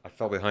god. I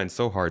fell behind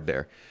so hard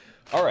there.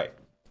 All right.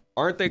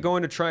 Aren't they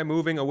going to try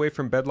moving away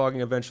from bed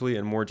logging eventually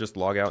and more just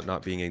log out,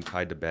 not being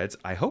tied to beds?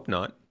 I hope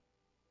not.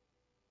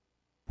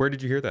 Where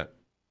did you hear that?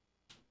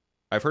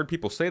 I've heard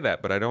people say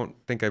that, but I don't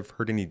think I've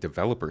heard any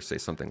developers say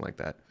something like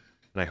that.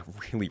 And I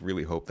really,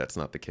 really hope that's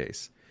not the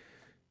case.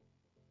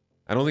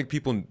 I don't think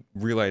people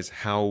realize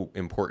how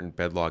important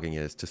bed logging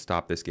is to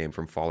stop this game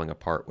from falling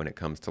apart when it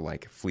comes to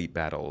like fleet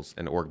battles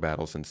and org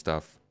battles and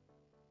stuff.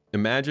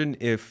 Imagine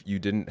if you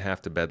didn't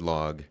have to bed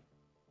log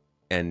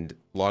and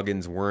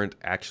logins weren't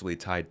actually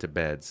tied to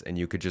beds and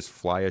you could just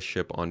fly a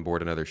ship on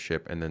board another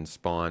ship and then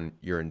spawn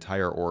your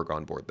entire org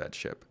on board that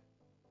ship.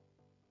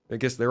 I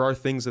guess there are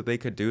things that they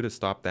could do to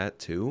stop that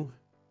too.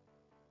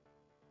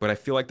 But I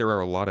feel like there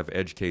are a lot of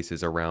edge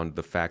cases around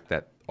the fact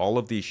that all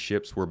of these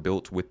ships were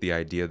built with the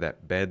idea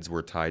that beds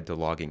were tied to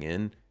logging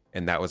in,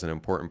 and that was an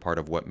important part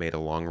of what made a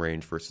long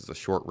range versus a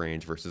short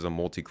range versus a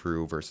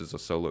multi-crew versus a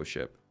solo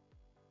ship.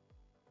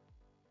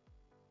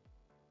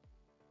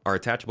 Are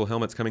attachable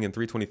helmets coming in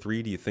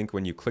 323? Do you think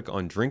when you click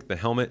on drink, the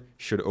helmet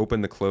should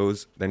open the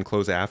close, then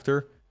close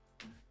after?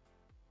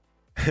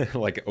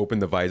 Like open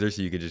the visor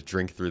so you could just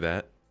drink through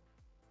that?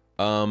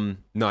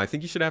 No, I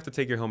think you should have to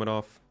take your helmet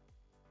off.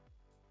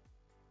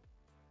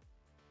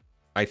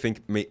 I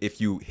think if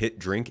you hit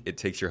drink, it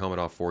takes your helmet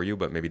off for you,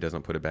 but maybe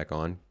doesn't put it back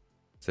on.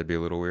 So that'd be a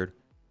little weird.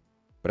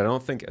 But I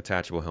don't think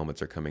attachable helmets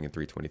are coming in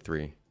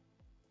 323.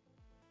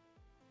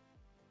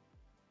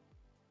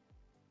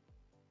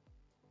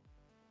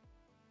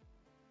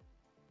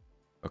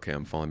 Okay,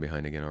 I'm falling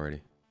behind again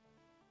already.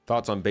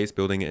 Thoughts on base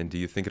building, and do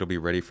you think it'll be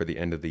ready for the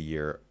end of the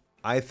year?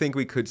 I think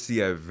we could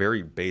see a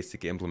very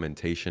basic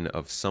implementation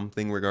of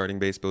something regarding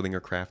base building or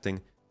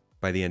crafting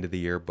by the end of the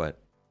year, but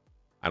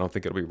I don't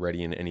think it'll be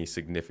ready in any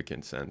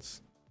significant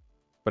sense.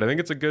 But I think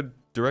it's a good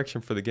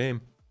direction for the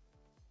game.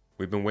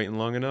 We've been waiting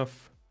long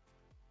enough.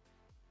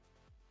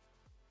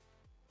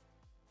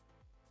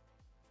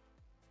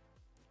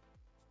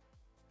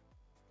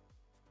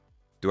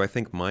 Do I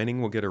think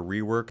mining will get a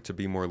rework to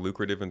be more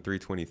lucrative in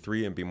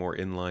 323 and be more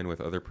in line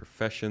with other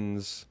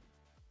professions?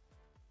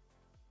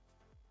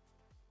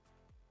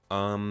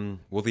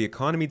 Well, the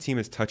economy team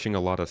is touching a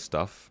lot of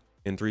stuff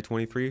in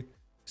 323,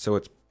 so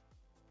it's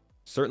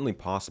certainly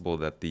possible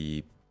that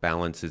the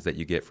balances that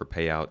you get for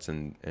payouts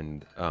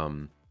and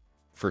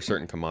for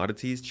certain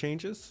commodities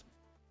changes.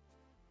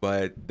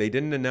 But they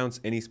didn't announce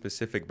any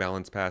specific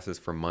balance passes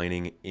for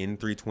mining in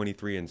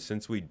 323, and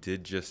since we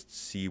did just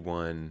see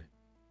one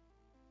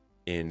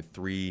in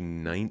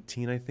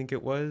 319, I think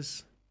it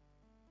was,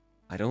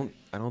 I don't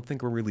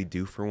think we're really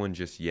due for one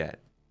just yet.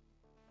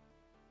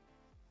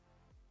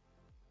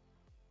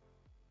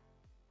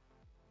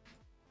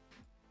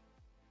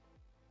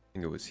 I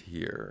think it was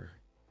here.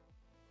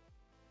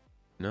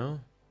 No?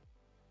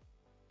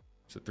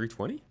 Is it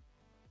 320?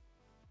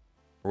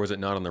 Or was it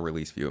not on the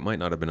release view? It might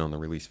not have been on the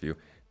release view.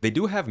 They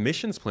do have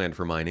missions planned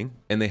for mining,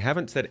 and they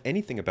haven't said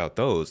anything about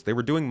those. They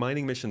were doing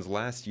mining missions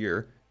last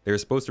year. They were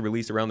supposed to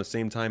release around the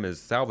same time as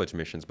salvage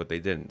missions, but they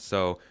didn't.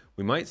 So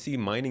we might see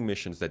mining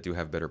missions that do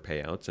have better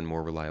payouts and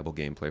more reliable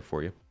gameplay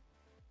for you.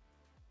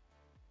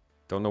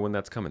 Don't know when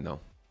that's coming,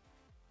 though.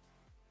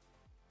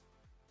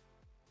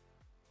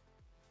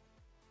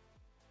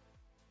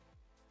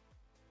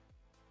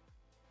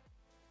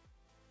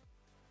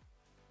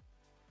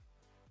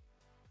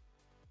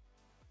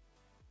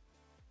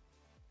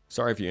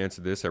 Sorry if you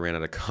answered this, I ran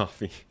out of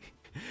coffee.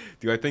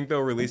 Do I think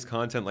they'll release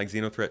content like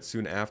Xenothreat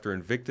soon after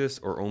Invictus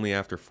or only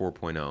after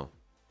 4.0?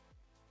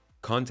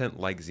 Content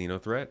like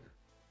Xenothreat?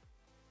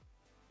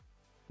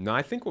 No,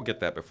 I think we'll get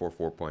that before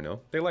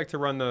 4.0. They like to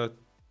run the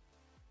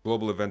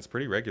global events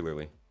pretty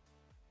regularly.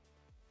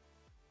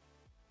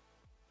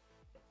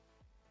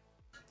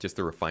 Just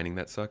the refining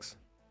that sucks.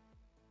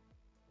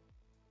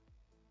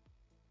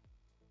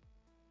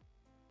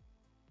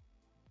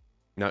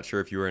 Not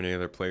sure if you or any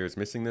other players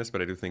missing this,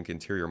 but I do think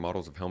interior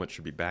models of helmets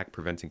should be back,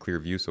 preventing clear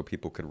view so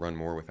people could run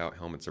more without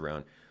helmets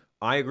around.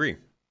 I agree.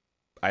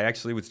 I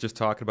actually was just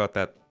talking about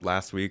that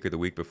last week or the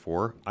week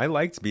before. I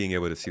liked being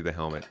able to see the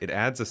helmet. It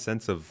adds a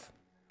sense of,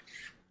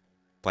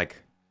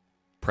 like,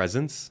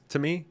 presence to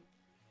me.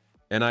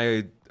 And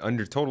I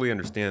totally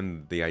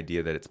understand the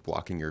idea that it's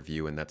blocking your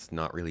view, and that's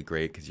not really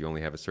great because you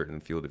only have a certain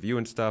field of view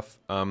and stuff.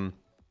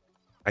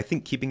 I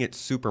think keeping it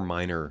super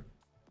minor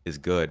is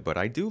good, but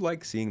I do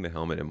like seeing the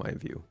helmet in my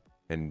view,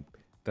 and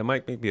that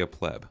might make me a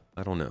pleb.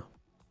 I don't know.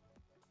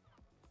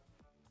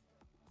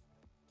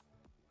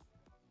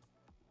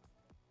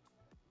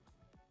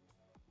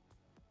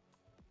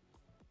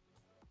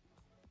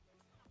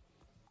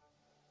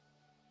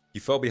 You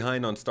fell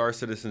behind on Star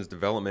Citizen's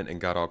development and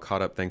got all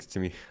caught up thanks to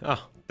me.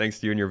 Oh, thanks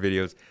to you and your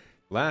videos.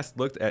 Last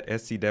looked at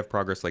SC dev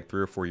progress like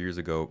 3 or 4 years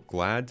ago.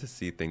 Glad to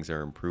see things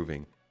are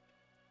improving.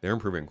 They're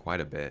improving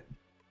quite a bit.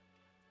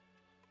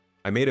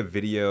 I made a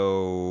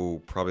video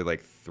probably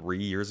like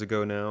 3 years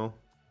ago now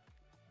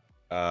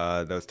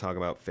that was talking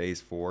about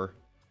Phase 4.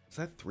 Was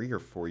that 3 or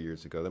 4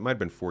 years ago? That might have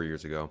been 4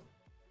 years ago.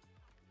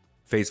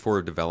 Phase 4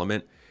 of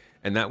development.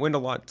 And that went a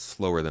lot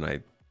slower than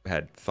I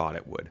had thought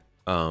it would.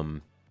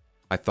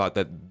 I thought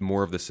that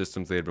more of the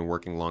systems they had been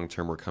working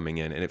long-term were coming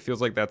in. And it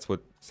feels like that's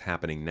what's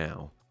happening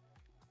now.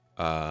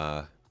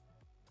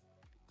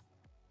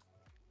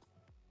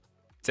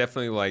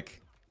 Definitely like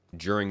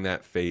during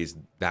that phase,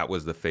 that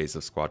was the phase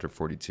of Squadron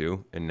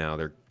 42, and now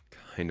they're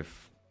kind of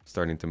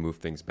starting to move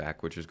things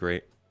back, which is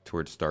great,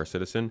 towards Star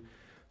Citizen.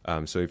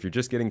 So if you're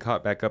just getting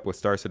caught back up with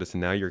Star Citizen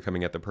now, you're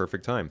coming at the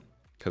perfect time.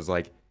 Because,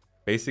 like,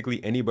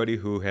 basically anybody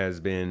who has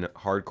been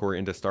hardcore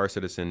into Star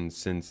Citizen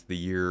since the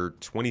year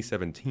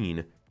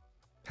 2017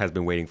 has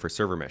been waiting for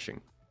server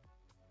meshing.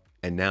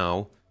 And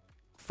now,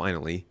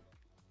 finally,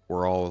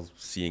 we're all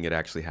seeing it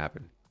actually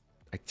happen.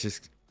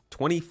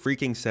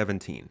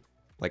 2017.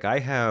 Like, I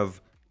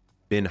have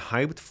been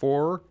hyped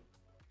for,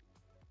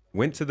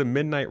 went to the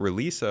midnight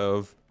release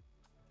of,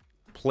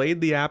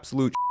 played the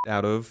absolute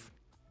out of,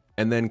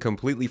 and then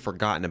completely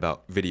forgotten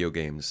about video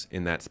games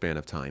in that span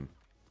of time.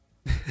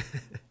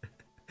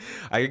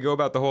 I could go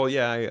about the whole,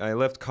 I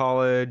left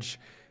college,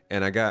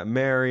 and I got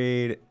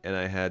married, and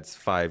I had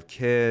 5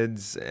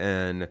 kids,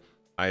 and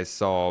I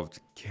solved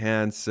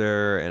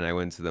cancer, and I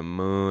went to the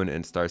moon,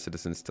 and Star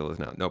Citizen still is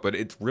now. No, but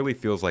it really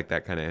feels like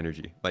that kind of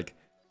energy. Like,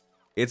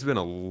 it's been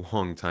a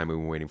long time we've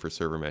been waiting for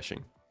server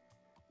meshing.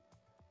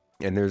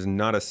 And there's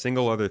not a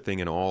single other thing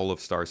in all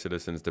of Star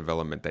Citizen's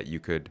development that you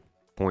could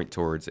point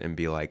towards and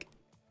be like,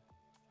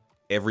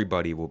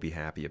 everybody will be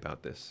happy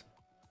about this.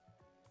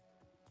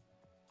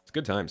 It's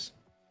good times.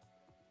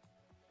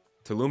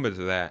 Tulumba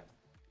to that.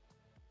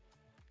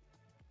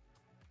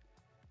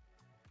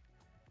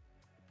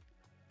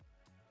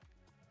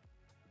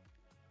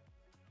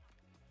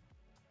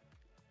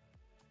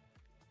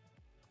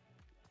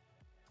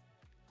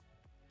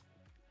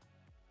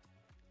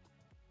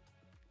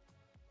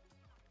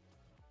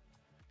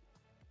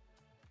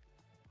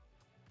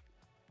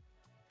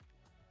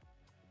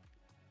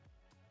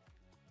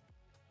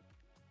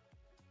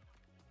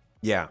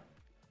 Yeah.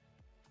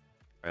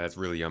 That's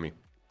really yummy.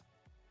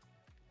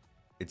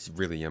 It's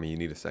really yummy. You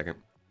need a second.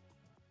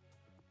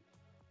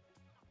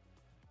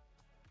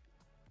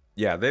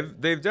 Yeah,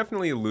 they've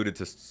definitely alluded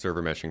to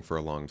server meshing for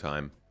a long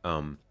time.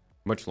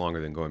 Much longer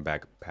than going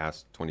back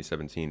past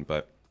 2017,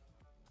 but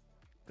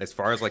as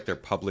far as like their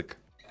public,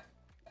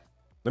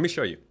 let me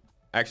show you.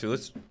 Actually,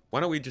 why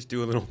don't we just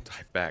do a little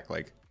dive back?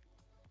 Like,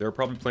 there are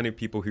probably plenty of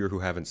people here who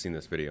haven't seen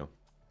this video.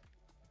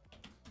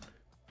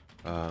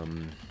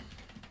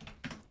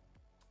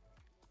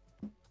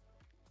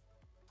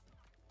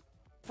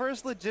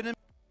 First legitimate.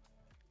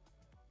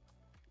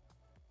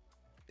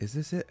 Is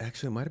this it?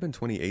 Actually, it might have been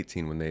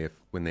 2018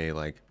 when they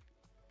like.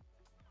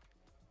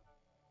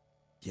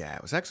 Yeah,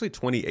 it was actually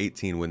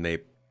 2018 when they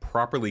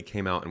properly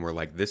came out and were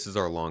like, this is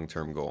our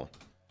long-term goal.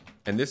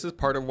 And this is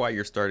part of why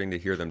you're starting to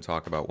hear them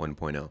talk about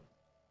 1.0.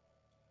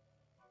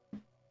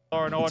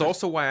 It's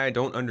also why I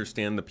don't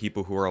understand the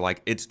people who are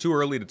like, it's too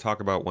early to talk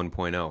about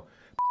 1.0.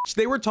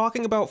 They were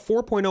talking about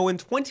 4.0 in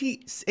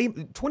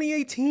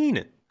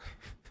 2018.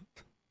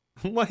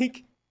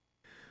 Like,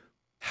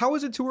 how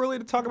is it too early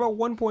to talk about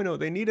 1.0?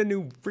 They need a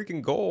new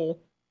freaking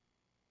goal.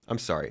 I'm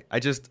sorry. I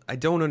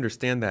don't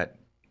understand that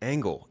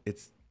angle.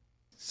 It's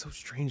so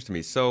strange to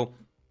me. So,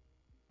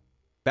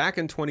 back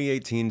in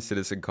 2018,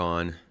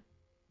 CitizenCon,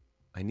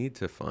 I need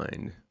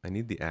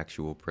the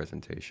actual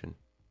presentation.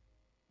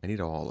 I need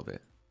all of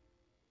it.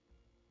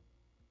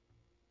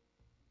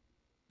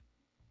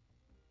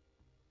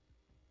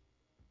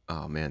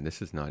 Oh man,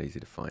 this is not easy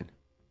to find.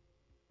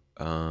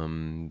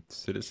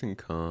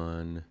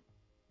 CitizenCon.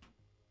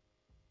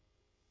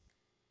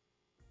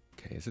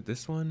 Okay, is it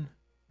this one?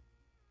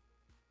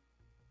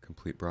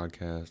 Complete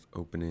broadcast,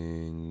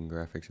 opening,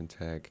 graphics and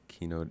tech,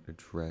 keynote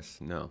address.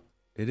 No,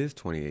 it is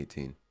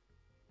 2018.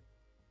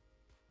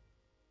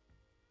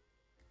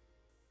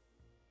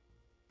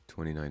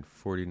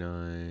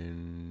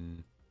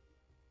 2949.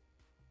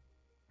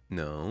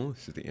 No,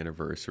 this is the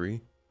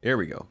anniversary. There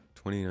we go.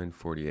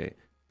 2948.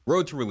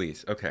 Road to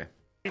release. Okay.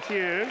 Thank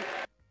you.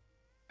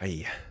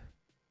 Aye.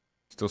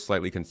 Still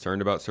slightly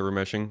concerned about server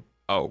meshing?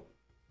 Oh,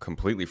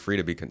 completely free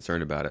to be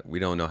concerned about it. We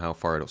don't know how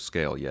far it'll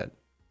scale yet.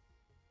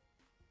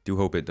 Do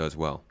hope it does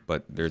well,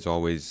 but there's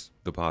always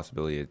the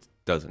possibility it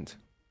doesn't.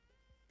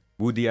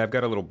 Woody, I've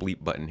got a little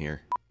bleep button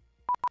here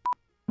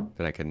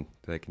that I can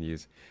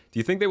use. Do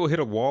you think they will hit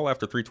a wall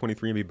after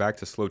 3.23 and be back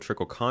to slow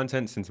trickle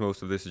content since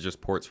most of this is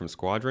just ports from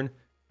Squadron?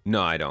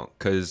 No, I don't,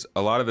 because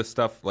a lot of the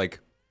stuff, like,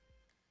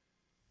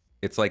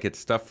 it's like it's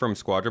stuff from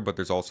Squadron, but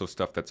there's also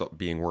stuff that's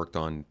being worked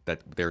on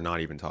that they're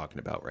not even talking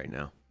about right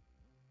now.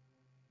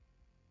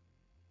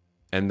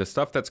 And the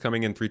stuff that's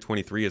coming in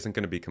 3.23 isn't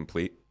going to be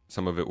complete.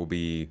 Some of it will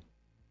be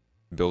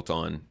built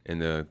on in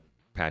the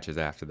patches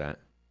after that.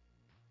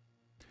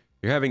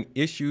 You're having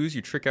issues.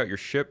 You trick out your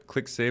ship,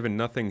 click save, and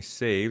nothing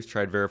saves.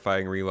 Tried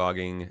verifying,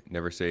 relogging,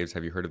 never saves.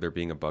 Have you heard of there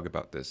being a bug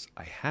about this?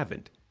 I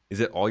haven't. Is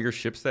it all your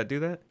ships that do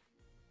that?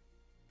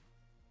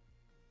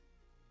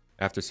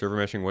 After server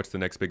meshing, what's the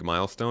next big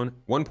milestone?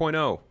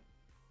 1.0.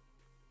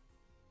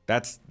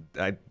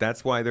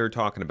 That's why they're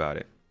talking about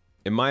it.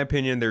 In my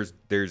opinion,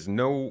 there's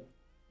no...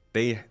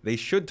 They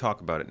should talk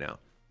about it now.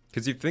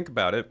 Because if you think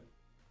about it,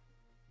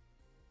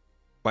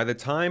 by the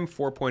time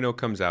 4.0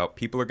 comes out,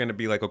 people are going to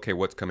be like, okay,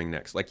 what's coming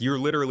next? Like, you're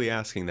literally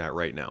asking that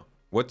right now.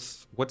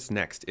 What's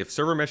next? If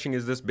server meshing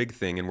is this big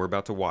thing and we're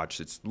about to watch,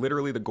 it's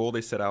literally the goal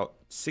they set out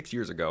 6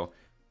 years ago,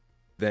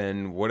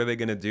 then what are they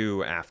going to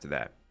do after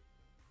that?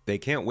 They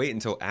can't wait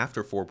until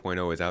after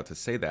 4.0 is out to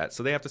say that,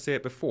 so they have to say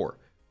it before.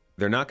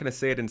 They're not going to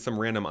say it in some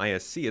random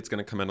ISC. It's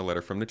going to come in a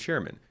letter from the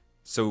chairman.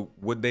 So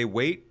would they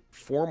wait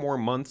 4 more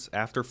months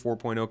after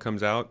 4.0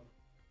 comes out?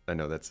 I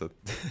know that's a...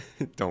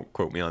 Don't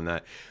quote me on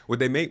that. Would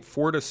they make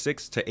 4 to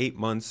 6 to 8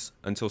 months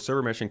until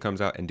server meshing comes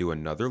out and do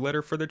another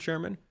letter for the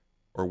chairman?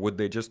 Or would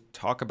they just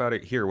talk about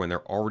it here when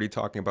they're already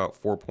talking about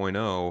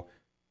 4.0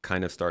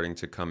 kind of starting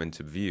to come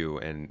into view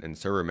and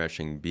server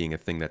meshing being a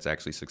thing that's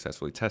actually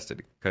successfully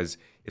tested? Because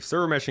if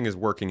server meshing is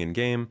working in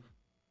game,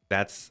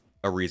 that's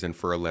a reason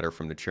for a letter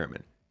from the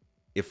chairman.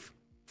 If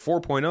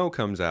 4.0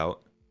 comes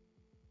out,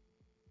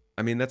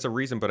 I mean, that's a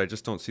reason, but I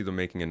just don't see them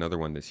making another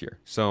one this year.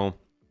 So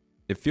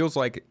it feels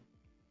like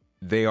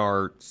they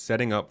are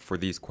setting up for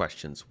these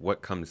questions.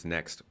 What comes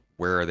next?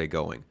 Where are they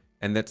going?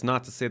 And that's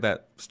not to say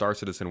that Star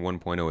Citizen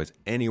 1.0 is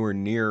anywhere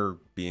near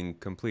being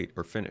complete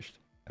or finished.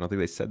 I don't think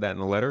they said that in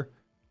the letter.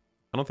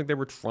 I don't think they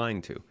were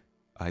trying to.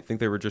 I think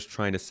they were just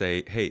trying to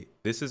say, hey,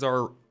 this is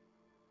our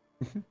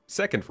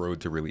second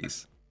road to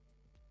release.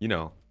 You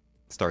know,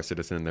 Star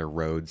Citizen and their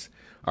roads.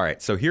 All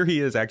right, so here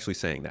he is actually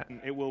saying that.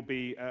 It will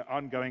be an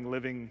ongoing,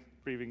 living,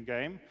 breathing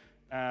game.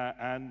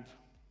 And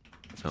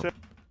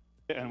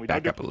we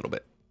back up a little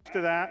bit.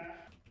 After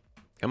that,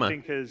 come on.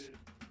 Thinkers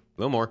a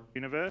little more.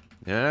 Universe.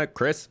 Yeah,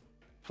 Chris.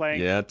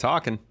 Playing. Yeah,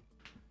 talking.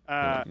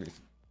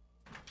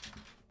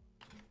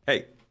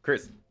 Hey,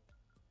 Chris.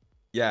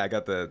 Yeah, I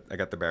got the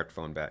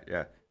microphone back.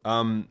 Yeah.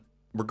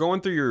 We're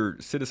going through your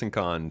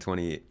CitizenCon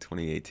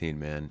 2018,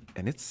 man,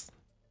 and it's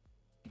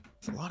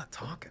a lot of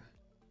talking.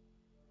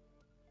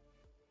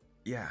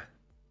 Yeah.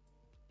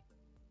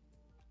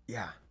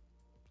 Yeah.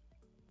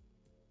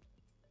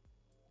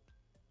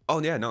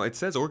 Oh, yeah, no, it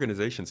says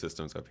organization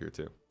systems up here,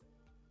 too.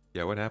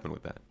 Yeah, what happened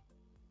with that?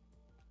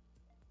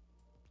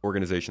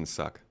 Organizations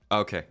suck.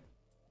 Okay,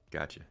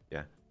 gotcha,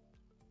 yeah.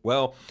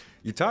 Well,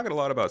 you're talking a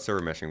lot about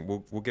server meshing.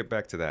 We'll get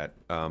back to that.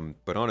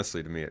 But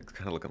honestly, to me, it's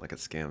kind of looking like a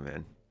scam,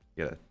 man.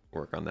 You gotta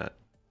work on that.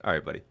 All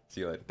right, buddy.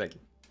 See you later. Thank you.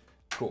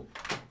 Cool.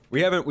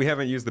 We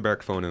haven't used the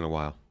Bark phone in a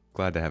while.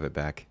 Glad to have it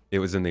back. It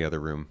was in the other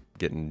room,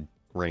 getting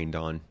rained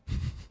on.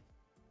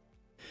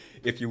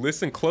 If you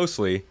listen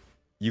closely,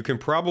 you can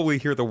probably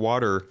hear the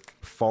water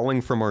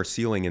falling from our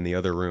ceiling in the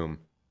other room.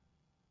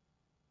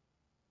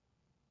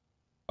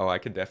 Oh, I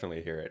can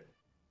definitely hear it.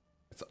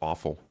 It's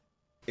awful.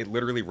 It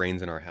literally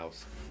rains in our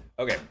house.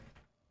 Okay.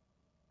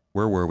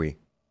 Where were we?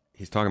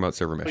 He's talking about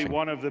server meshing.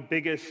 One of the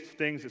biggest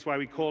things, that's why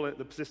we call it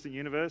the persistent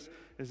universe,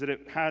 is that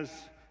it has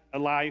a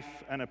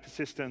life and a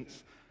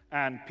persistence,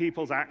 and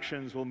people's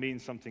actions will mean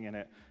something in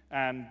it.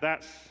 And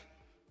that's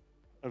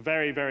a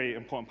very, very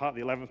important part,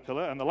 the 11th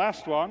pillar. And the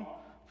last one,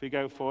 if we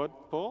go forward,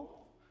 Paul,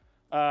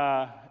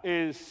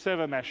 is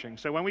server meshing.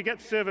 So when we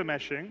get server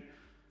meshing,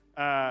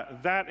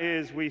 that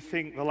is, we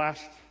think, the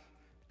last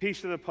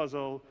piece of the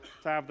puzzle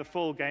to have the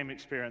full game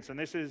experience. And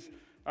this is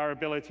our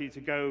ability to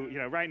go,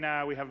 right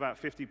now we have about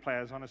 50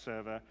 players on a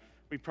server.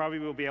 We probably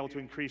will be able to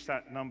increase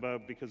that number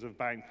because of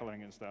bind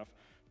coloring and stuff,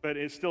 but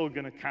it's still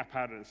going to cap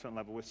out at a certain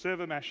level. With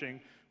server meshing,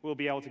 we'll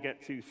be able to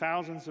get to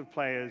thousands of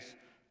players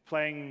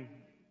playing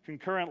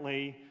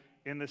concurrently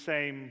in the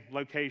same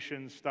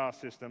locations, star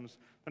systems.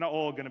 They're not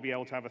all going to be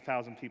able to have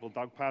 1,000 people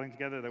dogpiling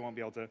together. They won't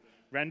be able to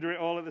render it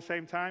all at the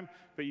same time,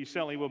 but you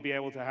certainly will be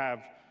able to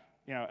have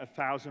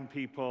 1,000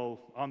 people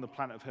on the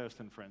planet of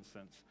Hurston, for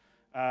instance.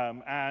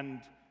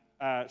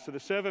 So the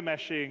server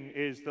meshing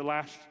is the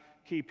last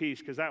key piece,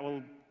 because that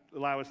will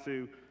allow us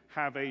to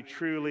have a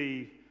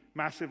truly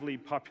massively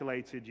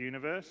populated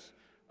universe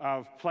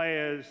of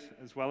players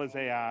as well as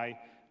AI,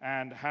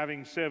 and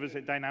having servers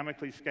that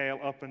dynamically scale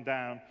up and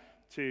down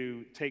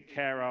to take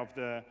care of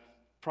the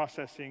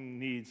processing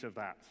needs of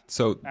that.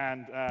 So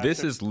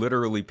this is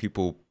literally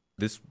people.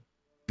 This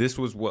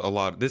was what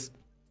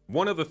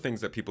one of the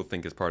things that people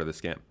think is part of the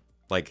scam.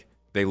 Like,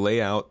 they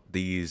lay out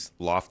these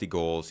lofty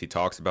goals. He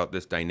talks about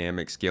this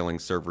dynamic scaling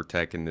server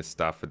tech and this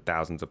stuff with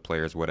thousands of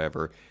players,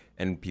 whatever.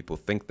 And people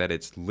think that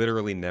it's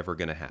literally never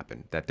going to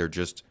happen, that they're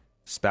just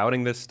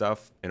spouting this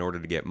stuff in order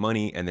to get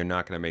money and they're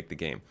not going to make the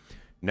game.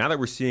 Now that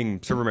we're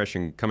seeing server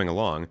meshing coming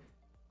along,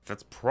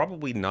 that's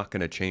probably not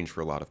going to change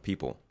for a lot of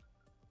people.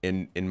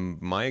 In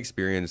my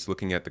experience,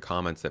 looking at the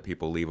comments that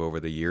people leave over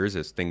the years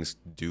as things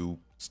do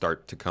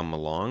start to come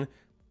along,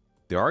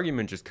 the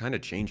argument just kind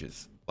of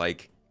changes.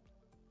 Like,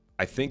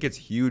 I think it's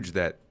huge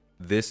that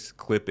this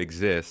clip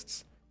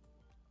exists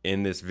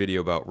in this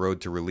video about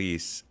Road to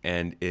Release,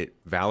 and it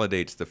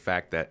validates the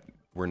fact that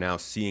we're now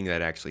seeing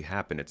that actually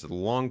happen. It's a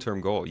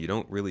long-term goal. You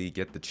don't really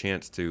get the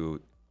chance to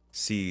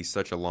see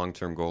such a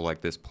long-term goal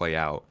like this play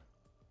out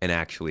and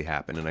actually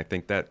happen, and I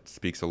think that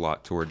speaks a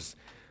lot towards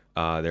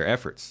their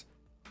efforts.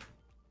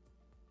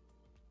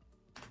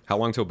 How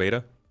long till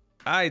beta?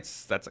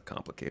 That's a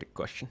complicated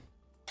question.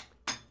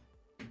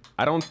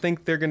 I don't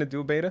think they're gonna do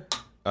a beta.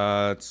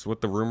 It's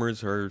what the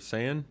rumors are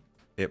saying.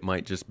 It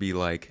might just be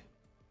like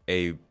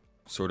a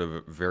sort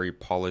of very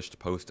polished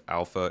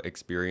post-alpha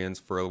experience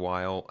for a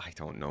while. I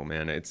don't know,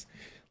 man. It's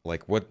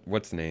like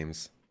what's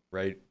names,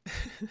 right?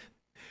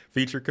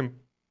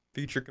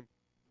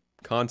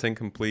 Content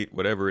complete,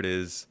 whatever it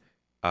is.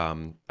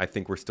 I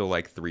think we're still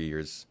like 3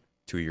 years,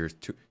 2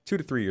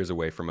 to 3 years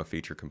away from a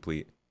feature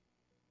complete.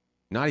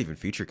 Not even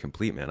feature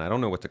complete, man. I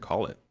don't know what to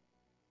call it.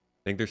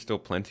 I think there's still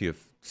plenty of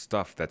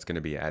stuff that's going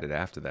to be added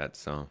after that,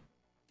 so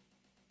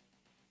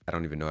I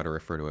don't even know how to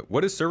refer to it.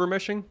 What is server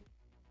meshing?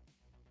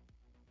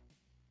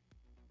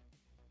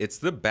 It's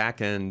the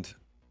back-end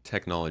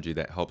technology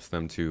that helps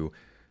them to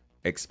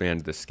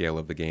expand the scale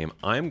of the game.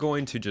 I'm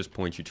going to just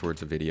point you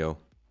towards a video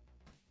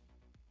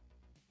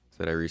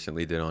that I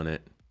recently did on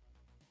it.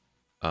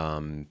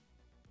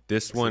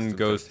 This one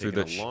goes through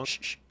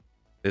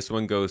this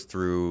one goes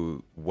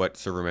through what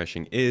server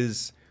meshing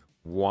is,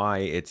 why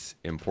it's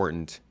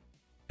important,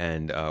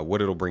 and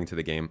what it'll bring to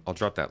the game. I'll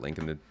drop that link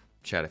in the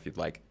chat if you'd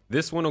like.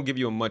 This one will give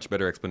you a much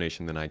better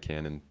explanation than I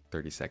can in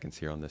 30 seconds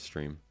here on this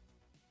stream.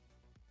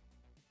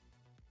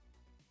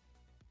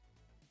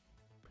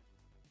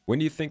 When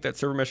do you think that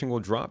server meshing will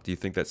drop? Do you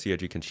think that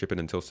CIG can ship it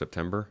until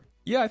September?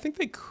 Yeah, I think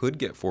they could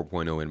get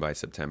 4.0 in by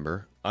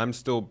September. I'm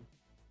still,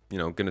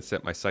 going to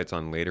set my sights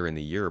on later in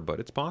the year, but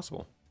it's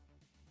possible.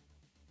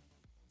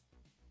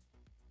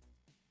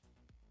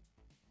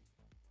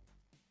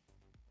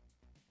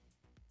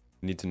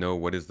 Need to know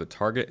what is the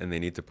target, and they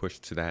need to push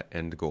to that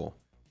end goal.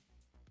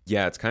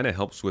 Yeah, it kind of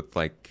helps with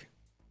like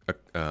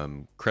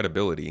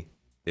credibility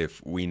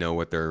if we know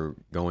what they're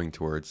going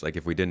towards. Like,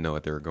 if we didn't know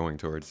what they were going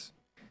towards,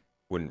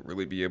 wouldn't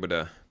really be able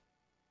to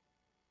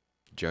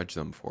judge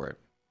them for it.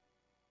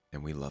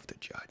 And we love to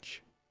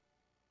judge.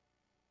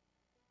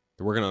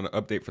 They're working on an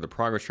update for the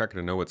progress tracker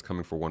to know what's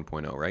coming for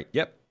 1.0, right?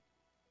 Yep.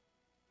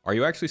 Are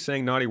you actually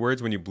saying naughty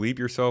words when you bleep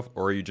yourself,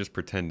 or are you just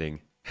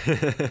pretending?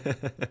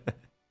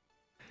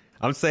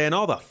 I'm saying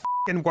all the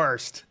fucking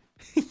worst.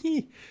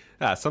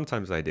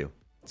 Sometimes I do.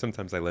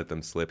 Sometimes I let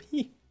them slip.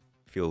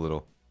 Feel a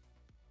little.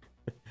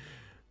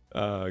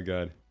 Oh,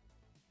 God.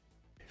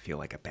 I feel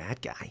like a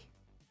bad guy.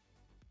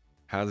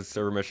 How's the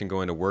server meshing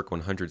going to work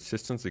 100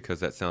 systems? Because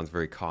that sounds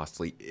very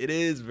costly. It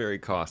is very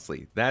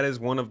costly. That is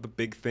one of the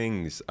big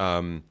things.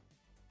 How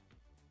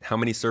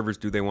many servers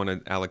do they want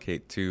to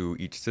allocate to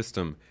each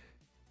system?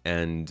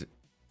 And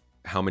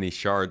how many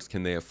shards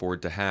can they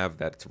afford to have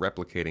that's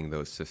replicating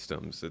those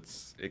systems?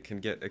 It can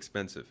get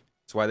expensive.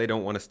 That's why they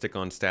don't want to stick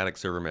on static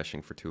server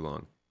meshing for too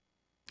long,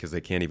 because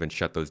they can't even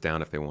shut those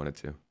down if they wanted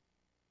to.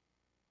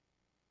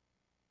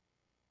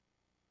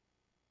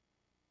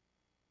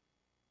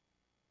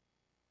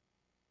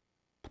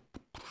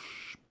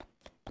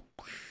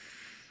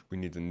 We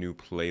need a new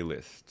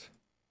playlist.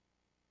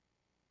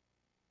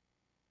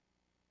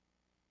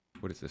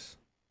 What is this?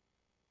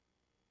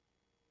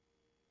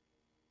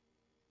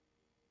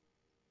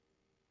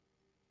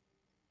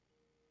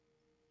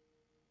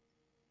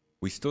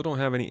 We still don't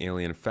have any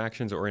alien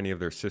factions or any of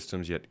their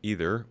systems yet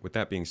either. With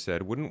that being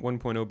said, wouldn't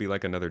 1.0 be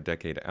like another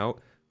decade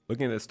out?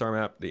 Looking at the star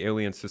map, the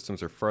alien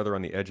systems are farther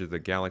on the edge of the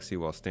galaxy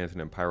while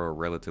Stanton and Pyro are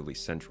relatively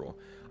central.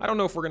 I don't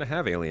know if we're going to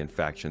have alien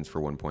factions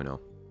for 1.0.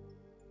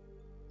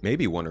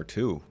 Maybe one or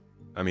two.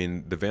 I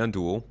mean, the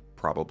Vandul,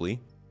 probably.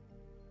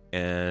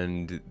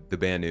 And the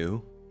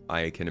Banu,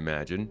 I can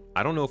imagine.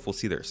 I don't know if we'll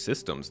see their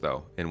systems,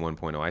 though, in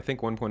 1.0. I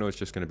think 1.0 is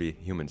just going to be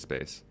human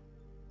space.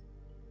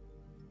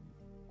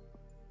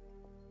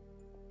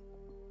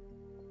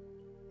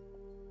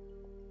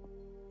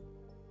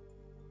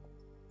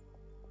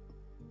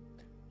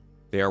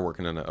 They are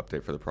working on an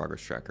update for the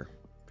progress tracker.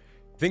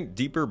 I think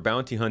deeper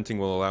bounty hunting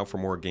will allow for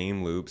more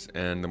game loops,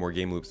 and the more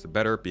game loops, the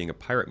better. Being a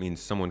pirate means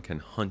someone can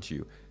hunt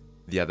you.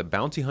 Yeah, the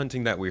bounty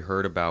hunting that we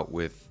heard about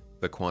with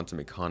the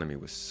quantum economy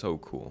was so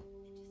cool.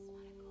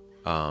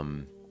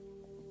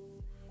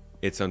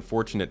 It's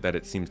unfortunate that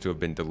it seems to have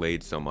been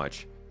delayed so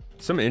much.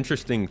 Some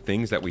interesting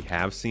things that we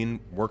have seen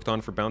worked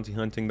on for bounty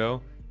hunting,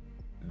 though.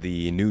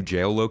 The new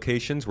jail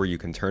locations where you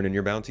can turn in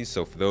your bounties.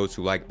 So for those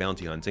who like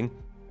bounty hunting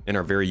and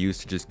are very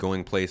used to just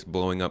going place,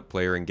 blowing up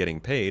player, and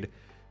getting paid,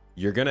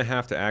 you're going to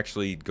have to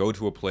actually go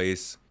to a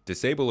place,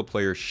 disable a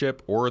player's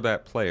ship or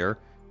that player,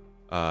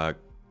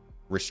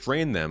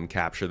 restrain them,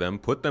 capture them,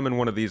 put them in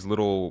one of these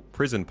little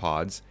prison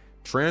pods,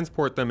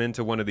 transport them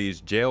into one of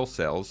these jail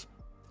cells,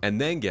 and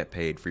then get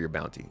paid for your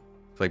bounty.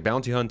 It's like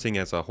bounty hunting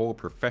as a whole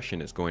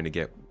profession is going to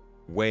get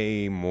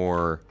way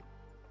more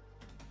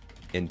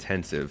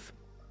intensive.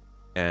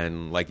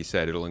 And like you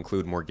said, it'll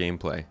include more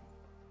gameplay.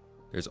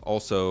 There's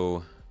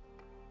also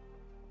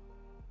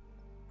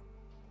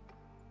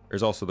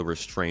the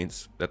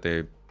restraints that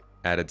they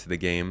added to the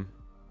game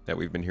that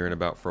we've been hearing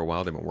about for a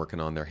while. They've been working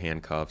on their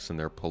handcuffs and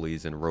their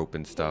pulleys and rope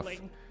and stuff.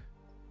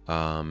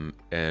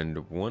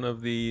 And one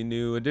of the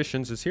new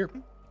additions is here.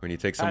 When you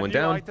take someone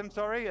down, item,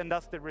 sorry, and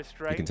that's the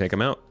restraint. You can take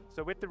them out.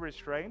 So with the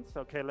restraints,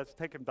 okay, let's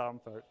take him down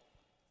first.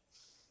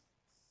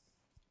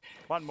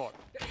 One more.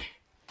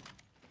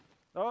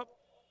 Oh.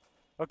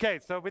 Okay,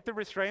 so with the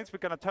restraints, we're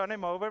going to turn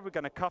him over. We're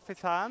going to cuff his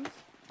hands.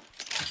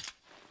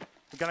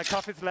 We're going to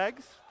cuff his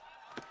legs.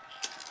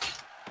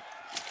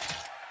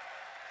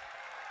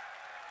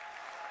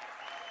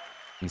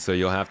 And so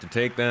you'll have to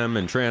take them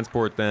and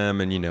transport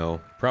them and, you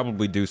know,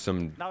 probably do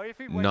some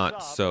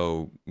not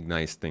so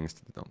nice things.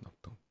 Don't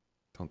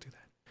do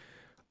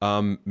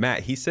that.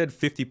 Matt, he said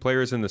 50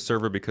 players in the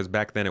server because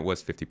back then it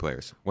was 50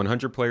 players.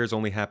 100 players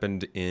only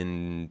happened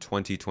in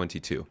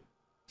 2022.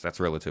 So that's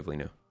relatively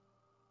new.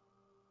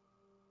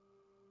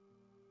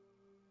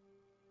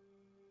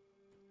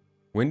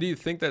 When do you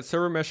think that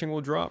server meshing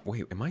will drop?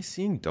 Wait, am I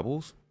seeing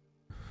doubles?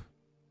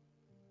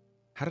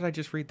 How did I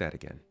just read that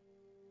again?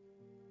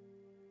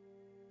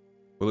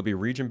 Will it be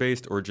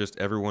region-based or just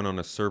everyone on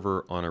a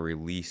server on a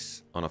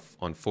release,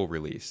 on full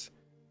release?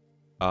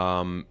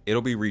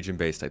 It'll be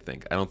region-based, I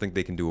think. I don't think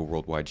they can do a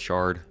worldwide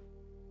shard.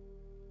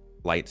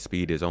 Light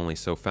speed is only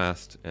so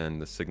fast,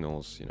 and the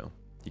signals, you know,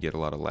 you get a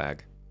lot of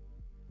lag.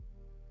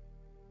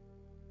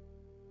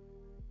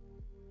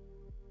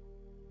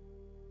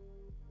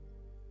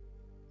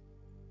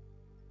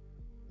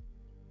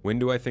 When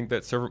do I think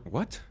that server...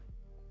 What?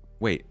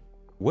 Wait,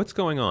 what's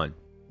going on?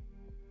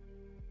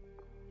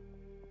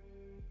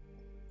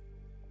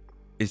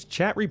 Is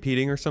chat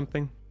repeating or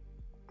something?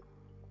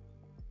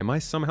 Am I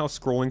somehow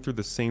scrolling through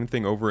the same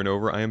thing over and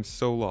over? I am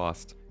so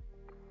lost.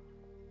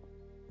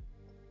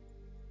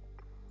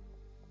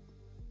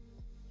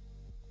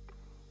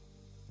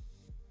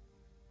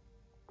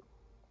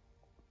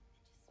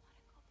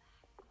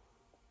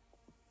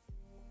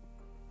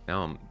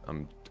 Now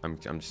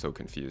I'm so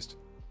confused.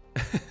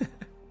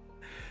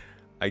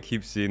 I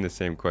keep seeing the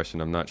same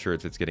question. I'm not sure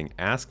if it's getting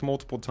asked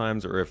multiple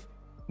times or if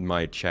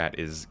my chat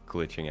is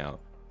glitching out.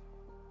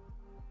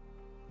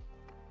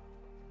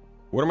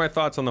 What are my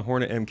thoughts on the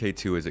Hornet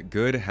MK2? Is it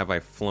good? Have I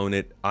flown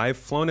it? I've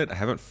flown it. I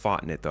haven't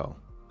fought in it though.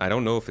 I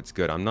don't know if it's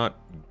good. I'm not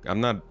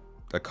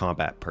a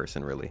combat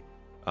person really.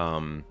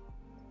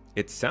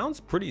 It sounds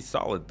pretty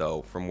solid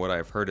though, from what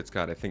I've heard. It's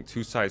got, I think,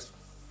 2 size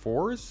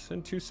 4s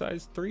and 2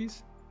 size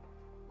 3s,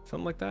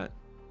 something like that.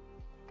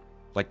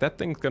 Like that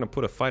thing's gonna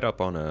put a fight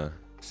up on a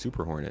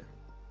Super Hornet.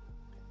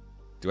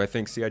 Do I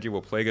think CIG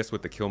will plague us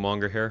with the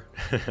Killmonger hair?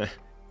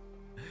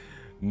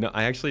 No,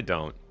 I actually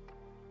don't.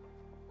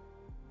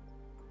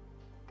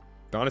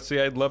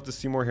 Honestly, I'd love to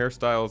see more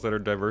hairstyles that are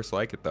diverse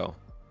like it though.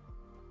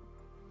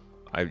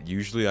 I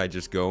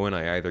just go and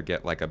I either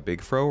get like a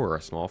big fro or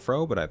a small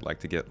fro, but I'd like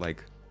to get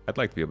like, I'd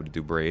like to be able to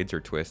do braids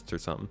or twists or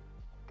something.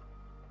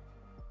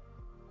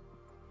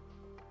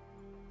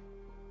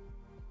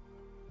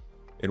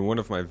 In one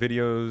of my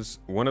videos,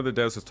 one of the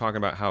devs was talking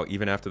about how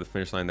even after the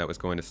finish line that was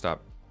going to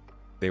stop,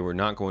 they were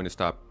not going to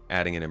stop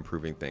adding and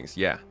improving things.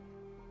 Yeah.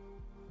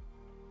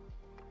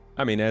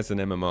 I mean, as an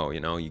MMO, you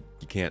know, you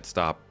can't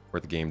stop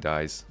where the game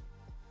dies.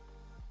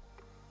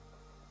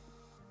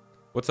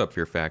 What's up,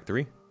 Fear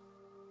Factory?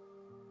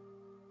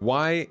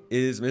 Why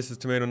is Mrs.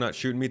 Tomato not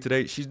shooting me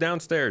today? She's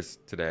downstairs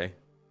today.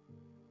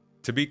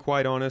 To be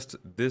quite honest,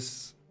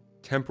 this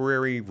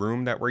temporary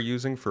room that we're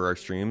using for our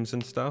streams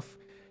and stuff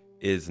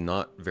is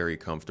not very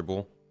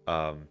comfortable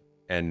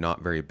and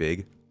not very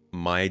big.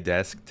 My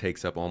desk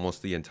takes up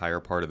almost the entire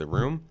part of the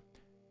room.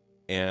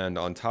 And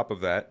on top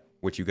of that,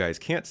 which you guys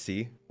can't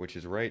see, which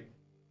is right...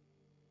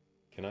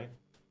 Can I?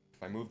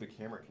 If I move the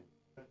camera,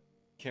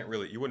 can't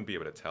really... You wouldn't be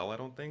able to tell, I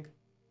don't think.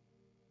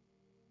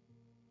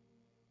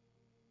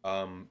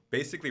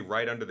 Basically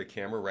right under the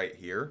camera right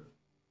here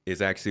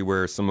is actually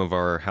where some of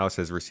our house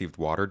has received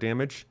water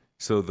damage.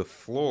 So the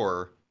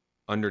floor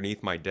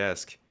underneath my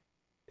desk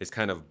is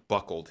kind of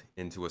buckled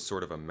into a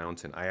sort of a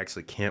mountain. I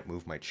actually can't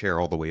move my chair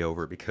all the way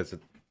over because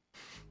it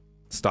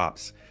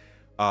stops.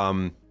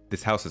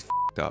 This house is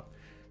f***ed up.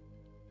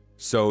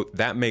 So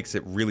that makes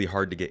it really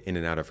hard to get in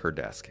and out of her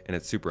desk, and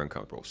it's super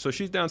uncomfortable. So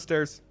she's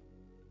downstairs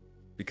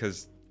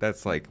because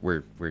that's like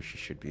where she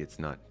should be. This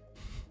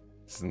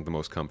isn't the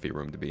most comfy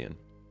room to be in.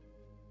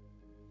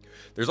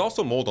 There's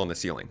also mold on the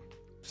ceiling.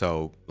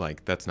 So,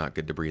 like, that's not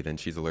good to breathe in.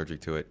 She's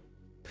allergic to it.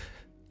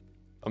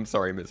 I'm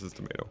sorry, Mrs.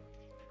 Tomato.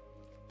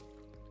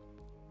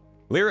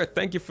 Lyra,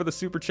 thank you for the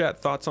super chat.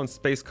 Thoughts on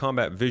space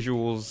combat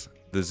visuals?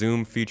 The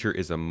zoom feature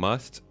is a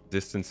must.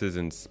 Distances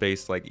in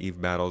space like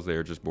EVE battles, they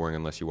are just boring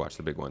unless you watch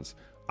the big ones.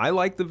 I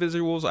like the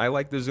visuals. I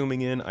like the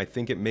zooming in. I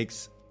think it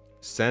makes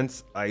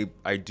sense. I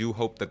do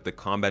hope that the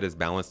combat is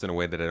balanced in a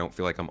way that I don't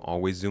feel like I'm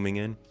always zooming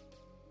in.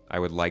 I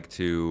would like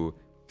to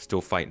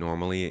still fight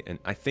normally, and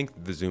I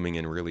think the zooming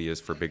in really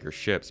is for bigger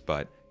ships,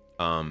 but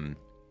no,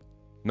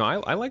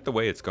 I like the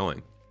way it's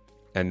going.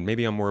 And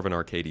maybe I'm more of an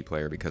arcadey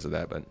player because of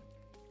that, but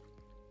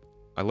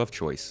I love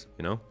choice,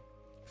 you know?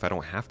 If I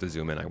don't have to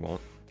zoom in, I won't.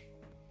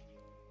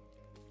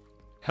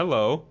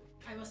 Hello.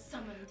 I was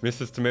summoned.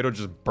 Mrs. Tomato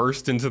just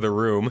burst into the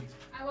room.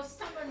 I was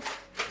summoned.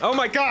 Oh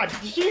my god!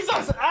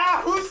 Jesus!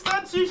 Ah! Who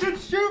said she should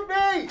shoot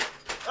me?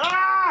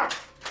 Ah!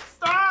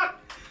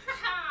 Stop!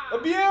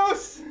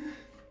 Abuse!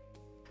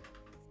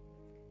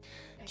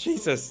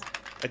 Jesus.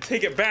 I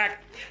take it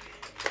back.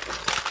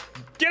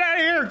 Get out of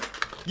here!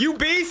 You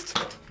beast!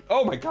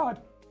 Oh my god.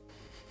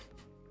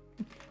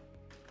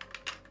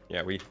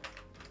 Yeah, we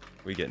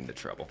get into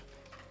trouble.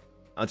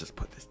 I'll just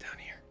put this down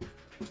here.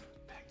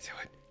 Back to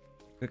it.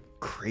 A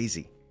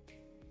crazy,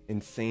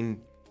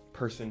 insane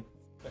person.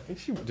 I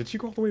think did she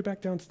go all the way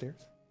back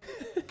downstairs?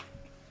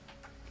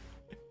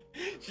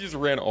 She just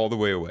ran all the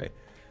way away.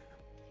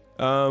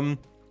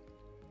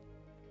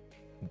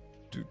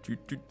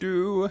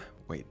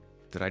 Wait,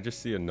 did I just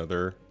see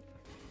another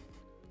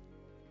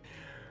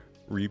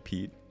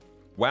repeat?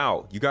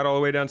 Wow, you got all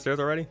the way downstairs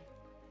already?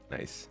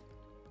 Nice.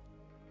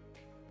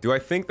 Do I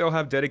think they'll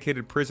have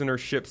dedicated prisoner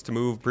ships to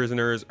move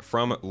prisoners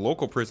from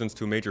local prisons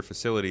to major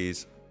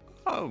facilities?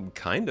 Oh,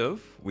 kind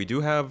of. We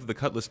do have the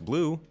Cutlass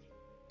Blue.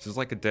 This is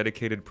like a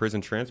dedicated prison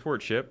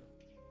transport ship.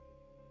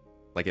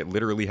 Like it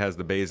literally has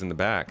the bays in the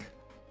back.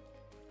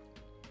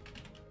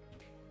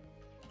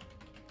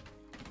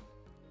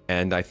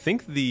 And I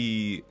think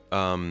the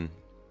Zeus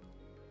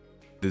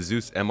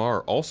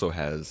MR also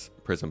has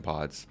prison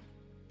pods.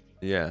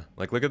 Yeah,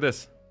 like look at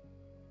this.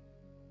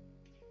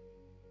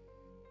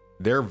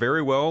 They're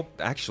very well,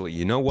 actually,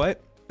 you know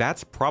what?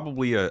 That's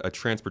probably a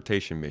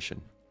transportation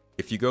mission.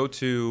 If you go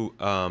to,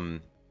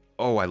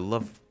 oh, I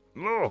love,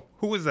 oh,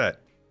 who was that?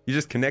 You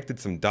just connected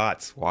some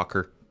dots,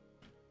 Walker.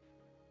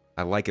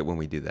 I like it when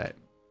we do that.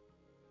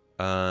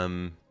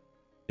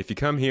 If you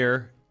come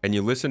here and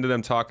you listen to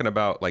them talking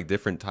about like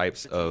different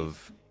types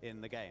of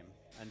in the game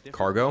and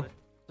cargo,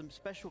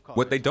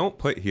 what they don't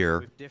put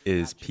here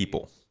is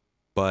people.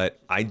 But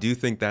I do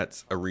think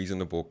that's a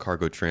reasonable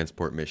cargo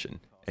transport mission.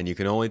 And you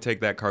can only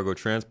take that cargo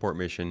transport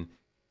mission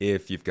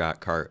if you've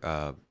got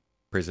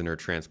prisoner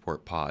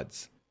transport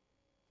pods.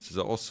 This is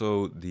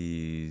also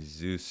the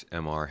Zeus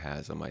MR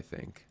has them, I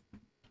think.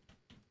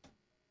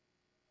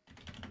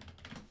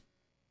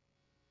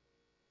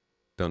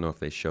 Don't know if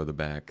they show the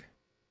back.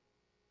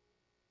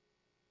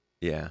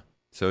 Yeah,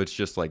 so it's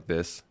just like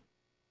this.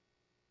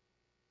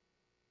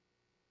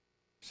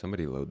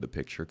 Somebody load the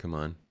picture, come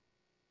on.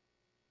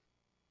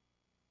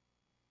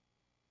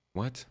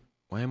 What?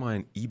 Why am I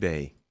on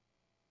eBay?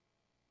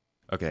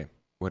 Okay,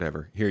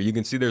 whatever. Here, you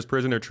can see there's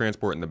prisoner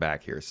transport in the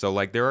back here. So,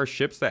 like, there are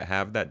ships that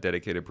have that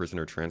dedicated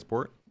prisoner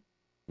transport.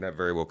 That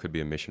very well could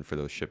be a mission for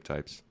those ship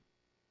types.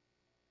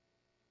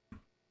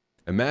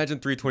 Imagine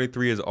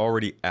 323 is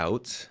already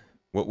out.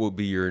 What will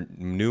be your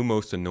new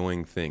most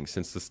annoying thing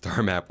since the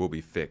star map will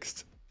be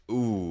fixed?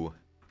 Ooh.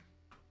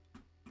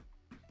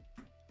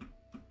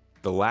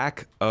 The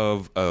lack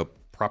of a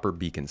proper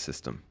beacon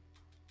system.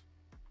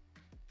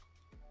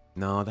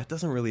 No, that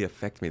doesn't really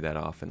affect me that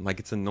often. Like,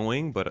 it's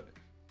annoying, but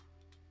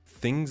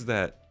things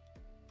that,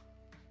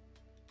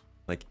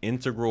 like,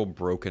 integral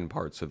broken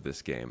parts of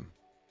this game.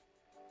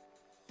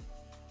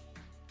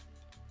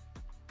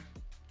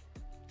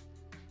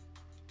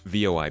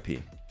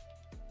 VoIP.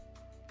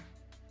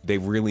 They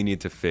really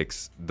need to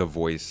fix the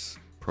voice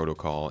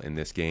protocol in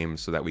this game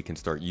so that we can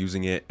start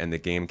using it and the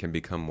game can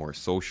become more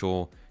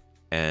social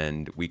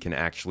and we can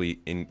actually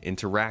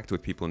interact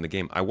with people in the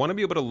game. I want to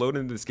be able to load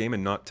into this game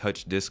and not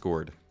touch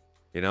Discord,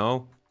 you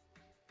know?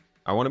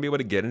 I want to be able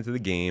to get into the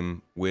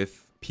game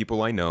with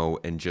people I know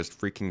and just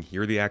freaking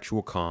hear the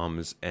actual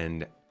comms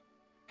and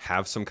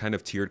have some kind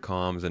of tiered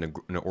comms and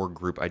an org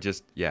group.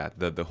 Yeah,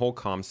 the whole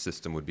comms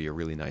system would be a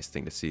really nice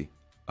thing to see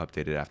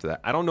updated after that.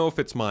 I don't know if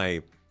it's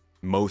my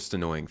most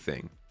annoying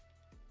thing,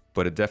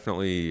 but it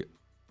definitely,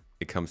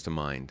 it comes to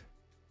mind.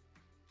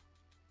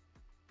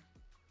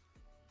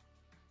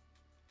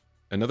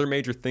 Another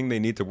major thing they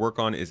need to work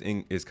on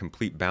is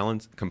complete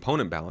balance,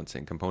 component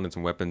balancing, components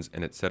and weapons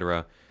and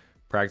etc.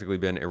 Practically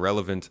been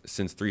irrelevant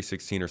since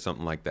 3.16 or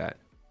something like that.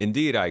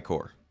 Indeed,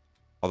 iCore.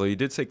 Although you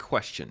did say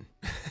question.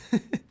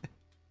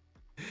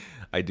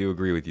 I do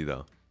agree with you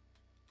though.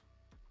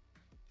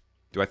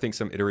 Do I think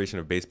some iteration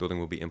of base building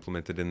will be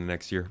implemented in the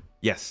next year?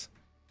 Yes.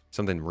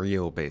 Something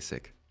real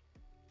basic.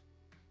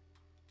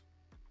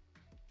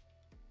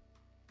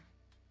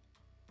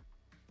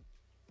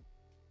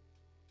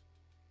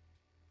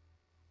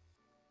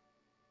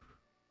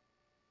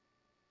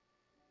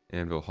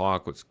 Anvil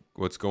Hawk,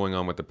 what's going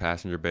on with the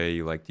passenger bay?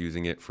 You liked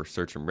using it for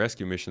search and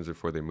rescue missions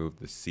before they moved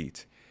the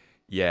seat.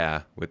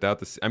 Yeah, without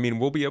the... I mean,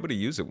 we'll be able to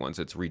use it once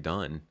it's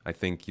redone. I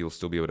think you'll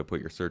still be able to put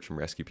your search and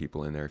rescue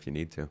people in there if you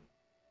need to.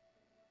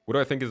 What do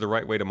I think is the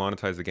right way to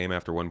monetize the game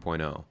after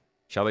 1.0?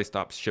 Shall they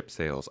stop ship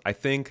sales? I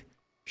think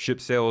ship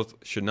sales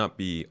should not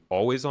be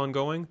always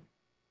ongoing.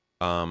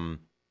 I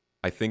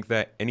think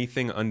that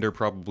anything under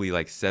probably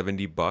like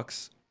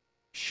 $70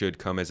 should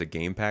come as a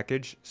game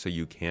package, so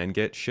you can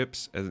get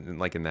ships,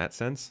 like in that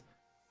sense.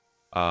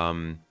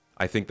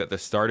 I think that the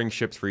starting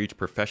ships for each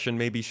profession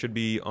maybe should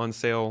be on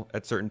sale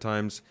at certain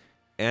times.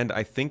 And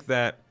I think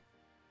that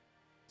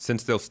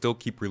since they'll still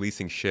keep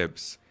releasing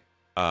ships,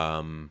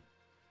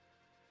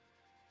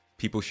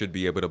 people should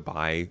be able to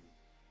buy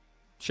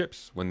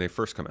ships when they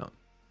first come out.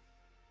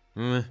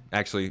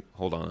 Actually,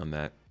 hold on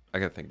that. I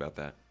gotta think about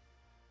that.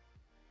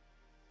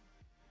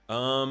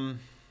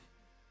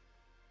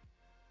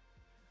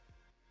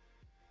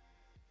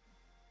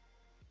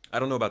 I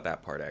don't know about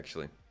that part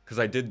actually, because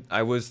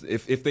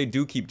if they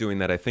do keep doing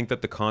that, I think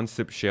that the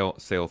concept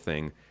sale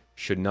thing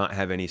should not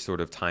have any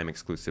sort of time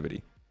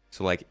exclusivity.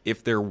 So like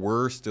if there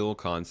were still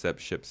concept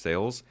ship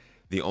sales,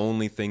 the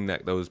only thing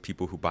that those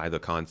people who buy the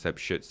concept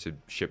ship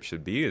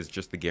should be is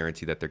just the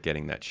guarantee that they're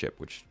getting that ship,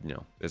 which, you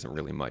know, isn't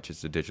really much.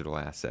 It's a digital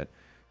asset.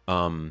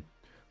 I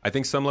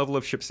think some level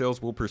of ship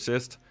sales will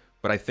persist,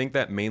 but I think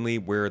that mainly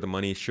where the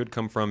money should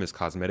come from is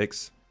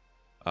cosmetics,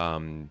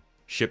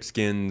 ship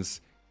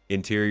skins,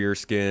 interior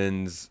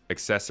skins,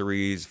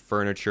 accessories,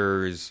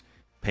 furnitures,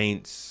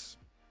 paints,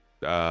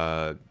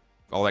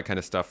 all that kind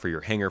of stuff for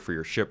your hangar, for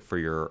your ship, for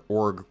your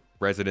org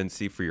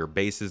residency, for your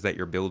bases that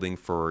you're building,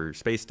 for your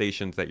space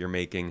stations that you're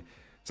making.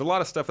 There's a lot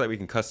of stuff that we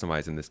can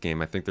customize in this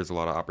game. I think there's a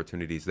lot of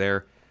opportunities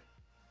there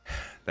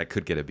that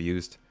could get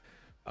abused.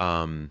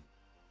 And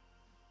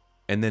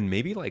then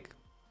maybe like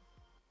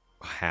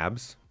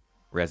habs,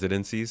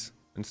 residencies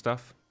and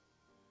stuff.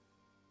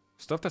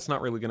 Stuff that's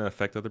not really going to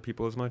affect other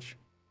people as much.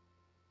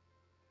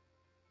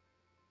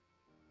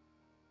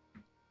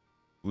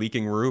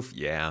 Leaking roof,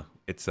 yeah,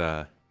 it's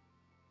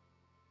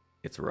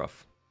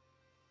rough.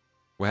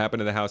 What happened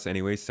to the house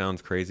anyway?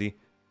 Sounds crazy.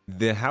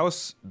 The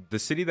house, the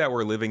city that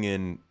we're living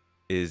in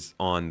is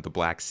on the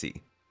Black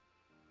Sea.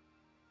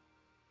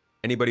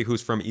 Anybody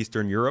who's from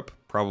Eastern Europe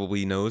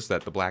probably knows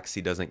that the Black Sea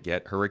doesn't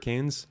get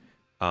hurricanes.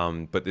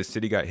 But this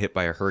city got hit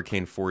by a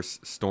hurricane force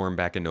storm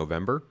back in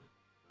November.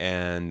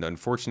 And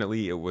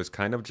unfortunately, it was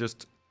kind of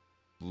just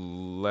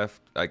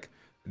left, like,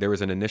 there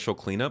was an initial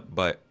cleanup,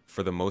 but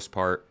for the most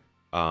part,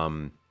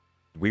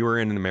 we were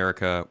in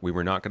America. We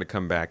were not going to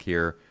come back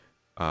here.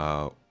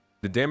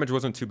 The damage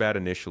wasn't too bad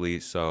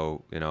initially,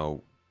 so, you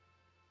know,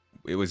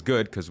 it was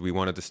good because we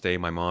wanted to stay.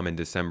 My mom in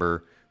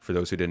December, for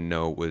those who didn't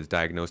know, was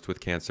diagnosed with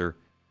cancer.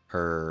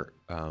 Her,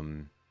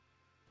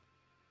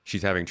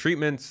 she's having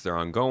treatments, they're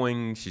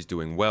ongoing, she's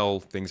doing well,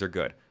 things are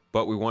good.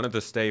 But we wanted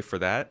to stay for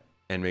that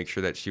and make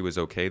sure that she was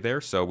okay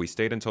there, so we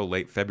stayed until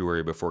late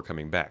February before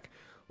coming back.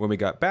 When we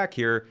got back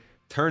here,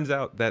 turns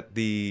out that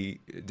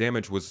the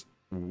damage was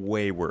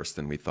way worse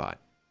than we thought.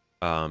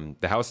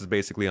 The house is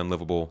basically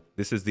unlivable.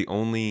 This is the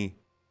only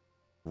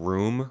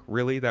room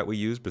really that we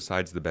use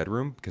besides the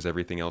bedroom, because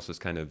everything else is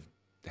kind of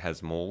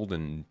has mold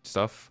and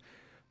stuff.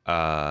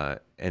 And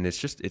it's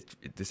just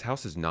this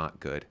house is not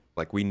good.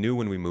 Like, we knew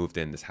when we moved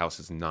in, this house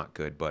is not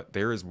good, but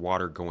there is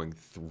water going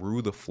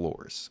through the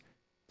floors.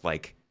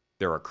 Like,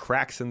 there are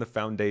cracks in the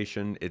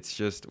foundation. It's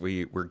just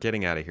we're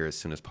getting out of here as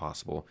soon as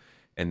possible.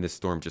 And this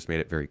storm just made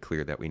it very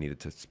clear that we needed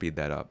to speed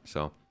that up.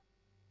 So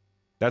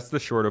that's the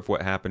short of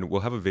what happened.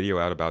 We'll have a video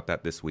out about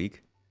that this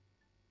week.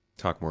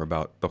 Talk more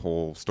about the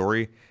whole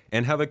story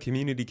and how the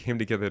community came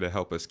together to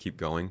help us keep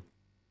going.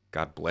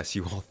 God bless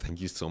you all. Thank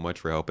you so much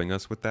for helping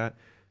us with that.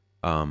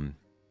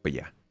 But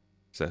yeah,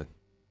 so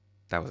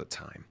that was a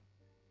time.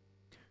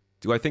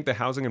 Do I think the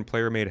housing and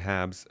player-made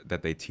habs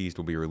that they teased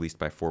will be released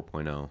by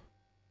 4.0?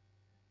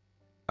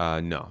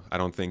 No, I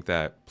don't think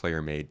that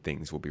player-made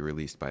things will be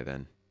released by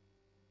then.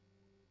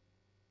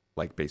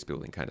 Like base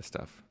building kind of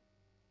stuff.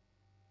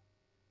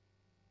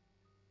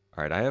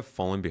 All right, I have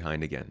fallen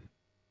behind again.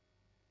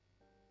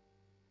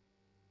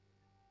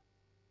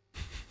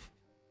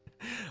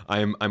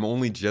 I'm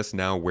only just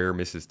now where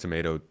Mrs.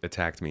 Tomato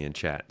attacked me in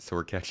chat, so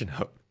we're catching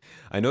up.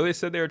 I know they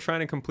said they were trying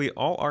to complete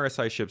all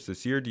RSI ships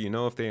this year. Do you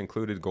know if they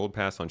included Gold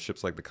Pass on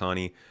ships like the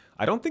Connie?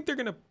 I don't think they're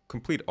going to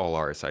complete all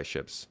RSI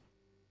ships.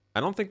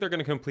 I don't think they're going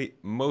to complete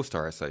most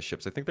RSI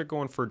ships. I think they're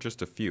going for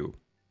just a few.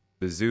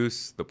 The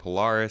Zeus, the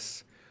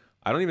Polaris.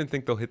 I don't even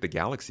think they'll hit the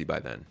Galaxy by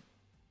then.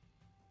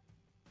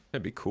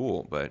 That'd be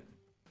cool, but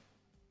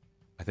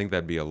I think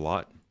that'd be a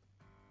lot.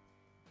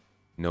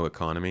 No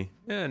economy.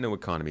 Yeah, no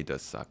economy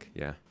does suck.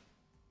 Yeah.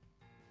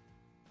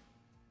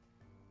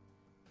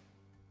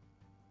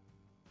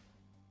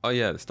 Oh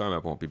yeah, the star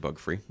map won't be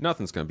bug-free.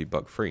 Nothing's going to be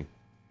bug-free.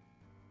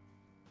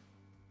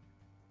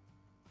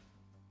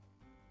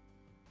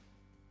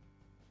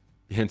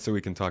 And so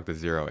we can talk to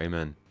Zero.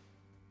 Amen.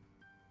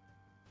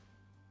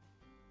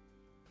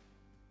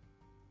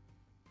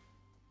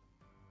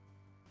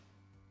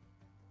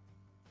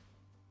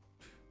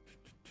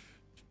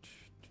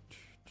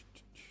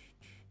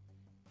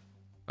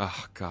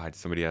 Oh, God.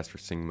 Somebody asked for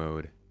sing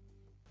mode.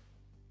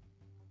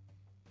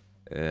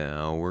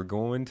 Now we're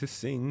going to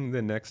sing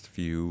the next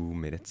few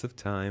minutes of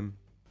time.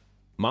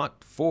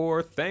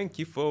 Mott4, thank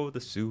you for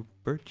the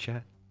super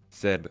chat.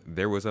 Said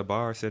there was a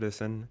bar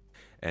citizen,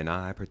 and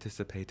I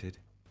participated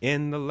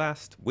in the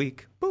last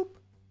week. Boop.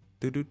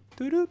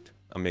 Doo-doo-doo-doot.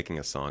 I'm making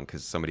a song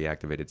because somebody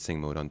activated sing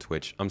mode on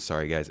Twitch. I'm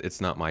sorry, guys.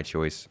 It's not my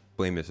choice.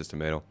 Blame Mrs.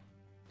 Tomato.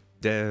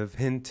 Dev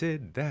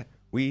hinted that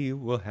we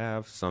will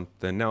have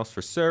something else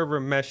for server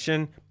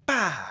meshing.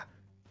 Bah!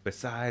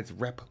 Besides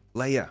rep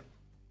Leia.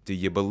 Do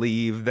you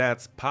believe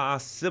that's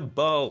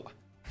possible?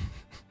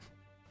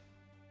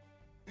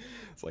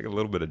 It's like a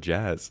little bit of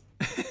jazz.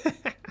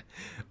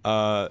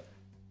 I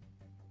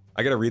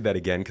gotta read that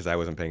again because I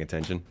wasn't paying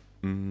attention.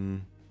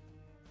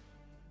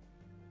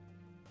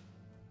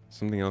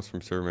 Something else from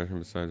server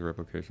measurement besides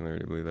replication layer.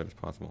 Do you believe that is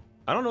possible?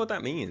 I don't know what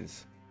that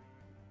means.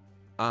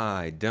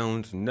 I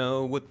don't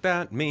know what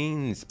that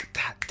means.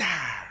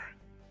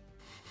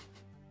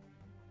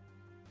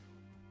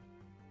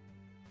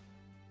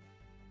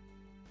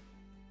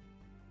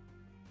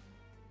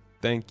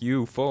 Thank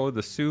you for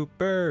the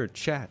super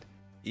chat.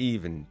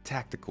 Even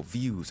tactical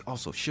views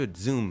also should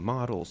zoom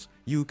models.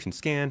 You can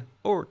scan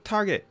or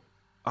target.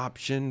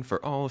 Option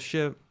for all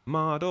ship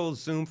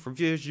models. Zoom for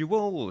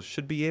visuals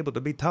should be able to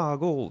be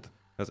toggled.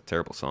 That's a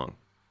terrible song.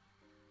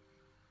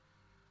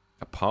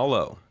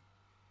 Apollo.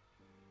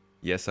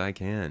 Yes, I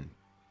can.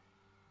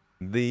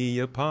 The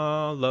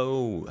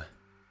Apollo.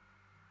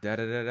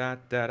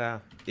 Da-da-da-da-da-da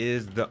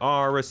is the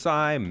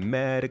RSI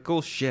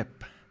medical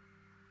ship.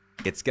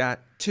 It's got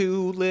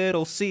 2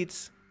 little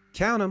seats,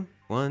 count 'em,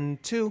 1,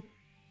 2,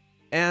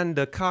 and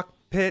a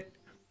cockpit,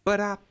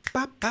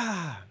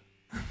 ba-da-ba-ba.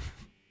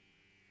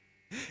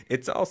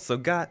 It's also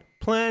got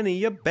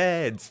plenty of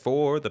beds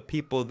for the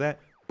people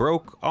that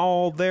broke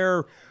all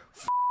their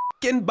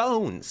f***ing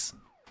bones.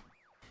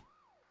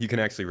 You can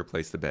actually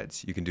replace the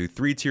beds. You can do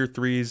 3 tier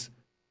 3s,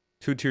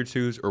 2 tier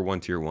 2s, or 1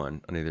 tier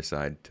 1 on either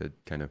side to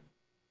kind of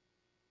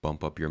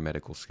bump up your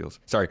medical skills.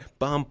 Sorry,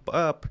 bump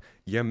up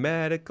your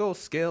medical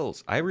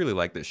skills. I really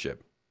like this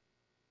ship.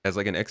 As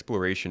like an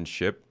exploration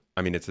ship.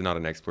 I mean, it's not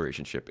an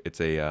exploration ship. It's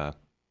a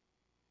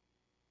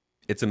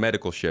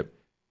medical ship.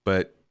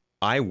 But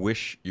I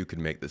wish you could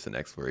make this an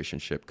exploration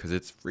ship because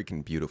it's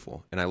freaking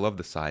beautiful. And I love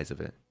the size of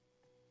it.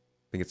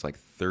 I think it's like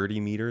 30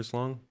 meters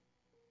long.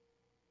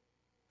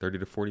 30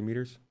 to 40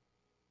 meters.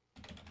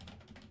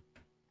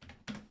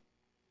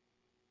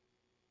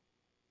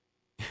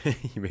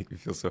 You make me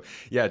feel so...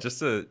 Yeah, I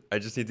just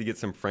need to get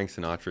some Frank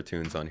Sinatra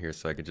tunes on here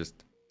so I could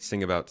just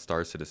sing about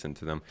Star Citizen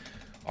to them.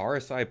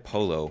 RSI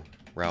Polo,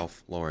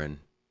 Ralph Lauren.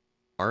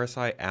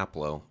 RSI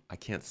Aplo, I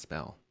can't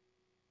spell.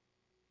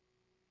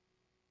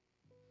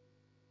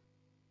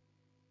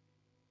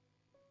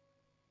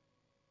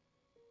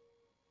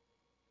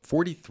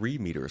 "43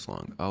 meters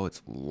long. Oh,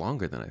 it's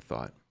longer than I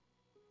thought.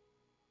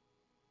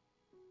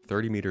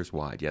 30 meters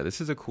wide. Yeah, this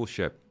is a cool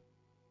ship.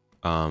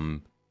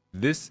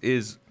 This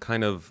is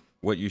kind of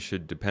what you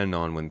should depend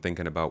on when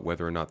thinking about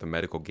whether or not the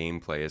medical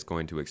gameplay is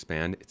going to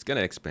expand. It's going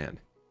to expand.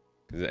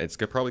 It's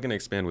probably going to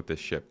expand with this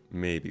ship.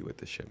 Maybe with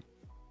this ship.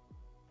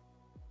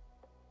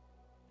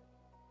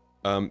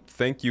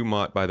 Thank you,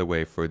 Mott, by the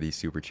way, for the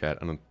super chat.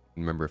 I don't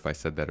remember if I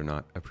said that or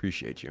not.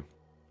 Appreciate you.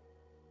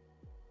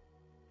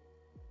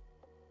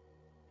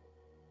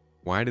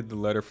 Why did the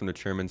letter from the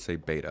chairman say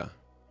beta?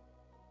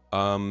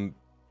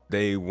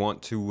 They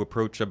want to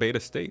approach a beta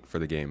state for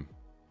the game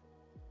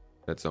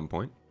at some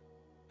point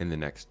in the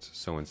next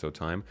so-and-so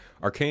time.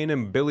 Arcane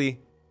and Billy,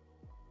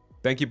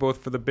 thank you both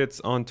for the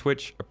bits on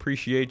Twitch.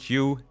 Appreciate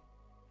you.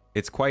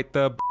 It's quite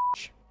the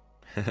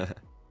bitch.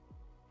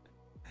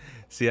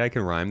 See, I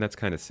can rhyme. That's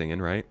kind of singing,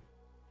 right?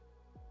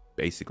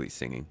 Basically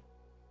singing.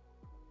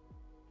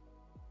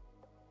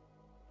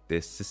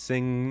 This is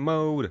sing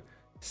mode.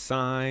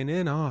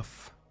 Signing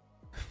off.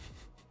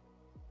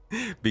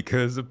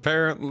 Because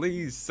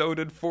apparently so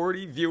did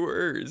 40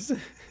 viewers.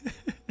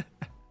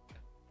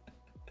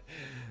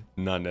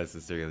 Not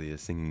necessarily a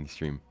singing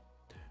stream.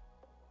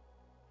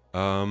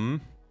 Saw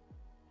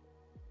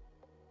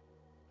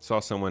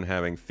someone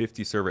having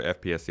 50 server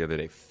FPS the other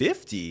day.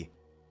 50?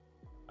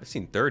 I've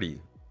seen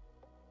 30.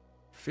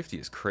 50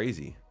 is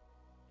crazy.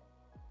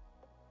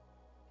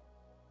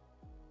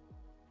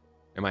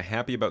 Am I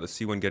happy about the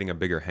C1 getting a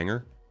bigger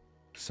hangar?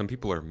 Some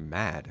people are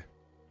mad.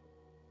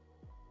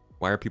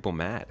 Why are people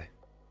mad?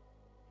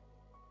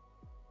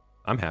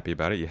 I'm happy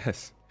about it,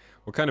 yes.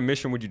 What kind of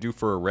mission would you do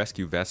for a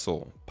rescue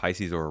vessel?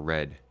 Pisces or a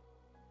red?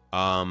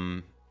 I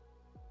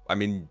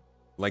mean,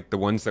 like the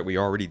ones that we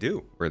already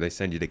do, where they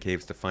send you to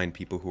caves to find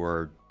people who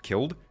are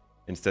killed.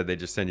 Instead, they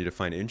just send you to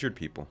find injured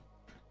people.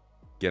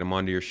 Get them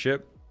onto your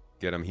ship,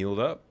 get them healed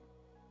up.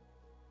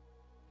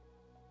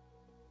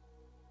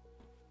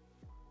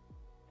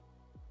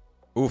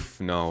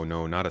 Oof, no,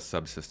 not a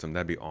subsystem.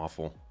 That'd be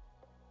awful.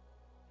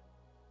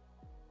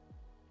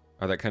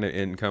 Are that kind of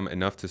income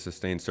enough to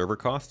sustain server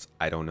costs?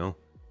 I don't know.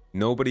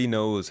 Nobody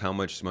knows how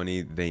much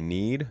money they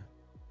need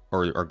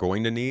or are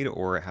going to need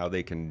or how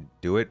they can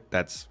do it.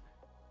 That's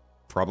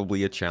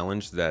probably a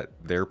challenge that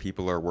their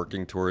people are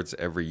working towards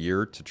every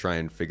year to try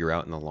and figure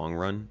out in the long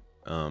run.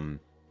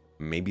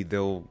 Maybe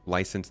they'll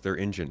license their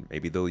engine.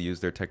 Maybe they'll use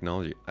their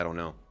technology. I don't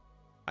know.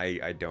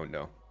 I don't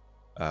know.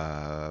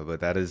 But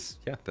that is,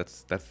 yeah,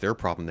 that's their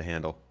problem to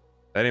handle.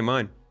 That ain't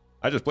mine.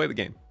 I just play the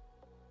game.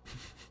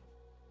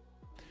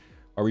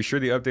 Are we sure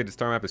the updated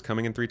star map is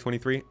coming in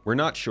 3.23? We're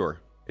not sure.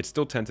 It's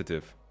still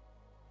tentative.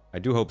 I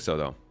do hope so,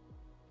 though.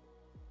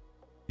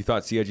 You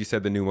thought CIG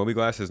said the new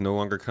Mobi-Glass is no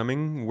longer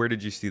coming? Where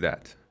did you see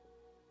that?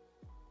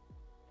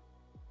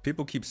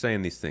 People keep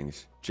saying these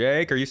things.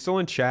 Jake, are you still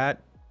in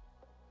chat?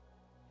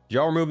 Did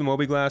y'all remove the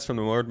Mobi-Glass from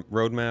the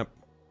roadmap?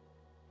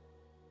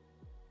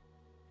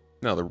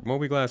 No, the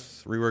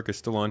Mobi-Glass rework is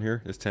still on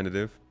here. It's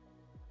tentative.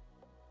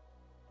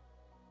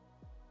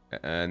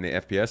 And the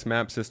FPS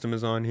map system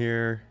is on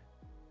here.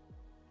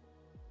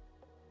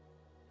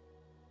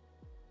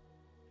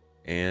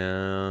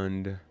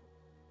 And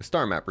the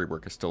star map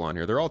rework is still on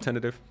here. They're all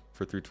tentative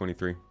for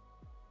 3.23.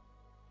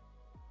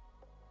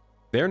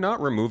 They're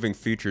not removing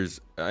features.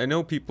 I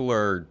know people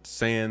are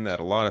saying that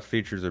a lot of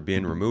features are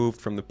being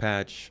removed from the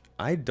patch.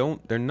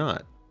 They're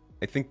not.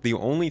 I think the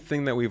only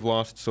thing that we've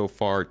lost so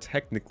far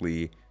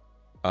technically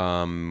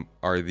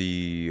are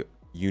the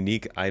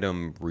unique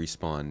item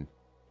respawn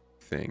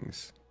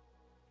things.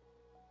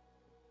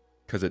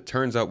 Because it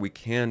turns out we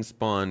can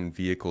spawn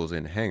vehicles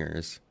in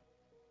hangars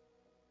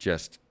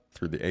just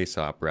through the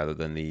ASOP rather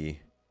than the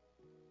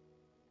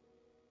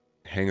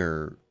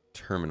hangar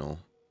terminal,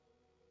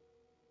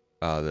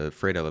 the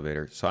freight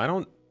elevator. So I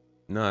don't,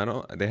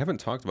 they haven't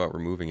talked about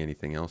removing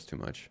anything else too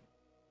much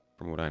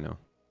from what I know.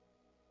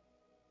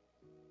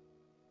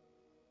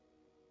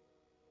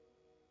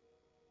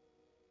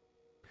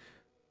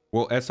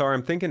 Well, SR,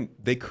 I'm thinking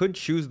they could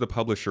choose the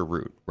publisher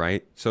route,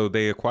 right? So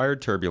they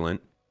acquired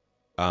Turbulent.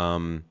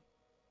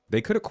 They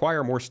could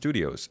acquire more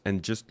studios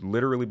and just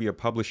literally be a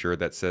publisher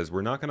that says,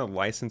 we're not going to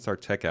license our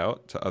tech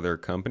out to other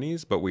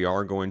companies, but we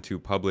are going to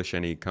publish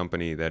any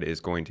company that is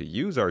going to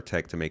use our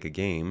tech to make a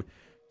game.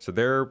 So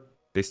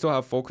they still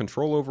have full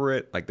control over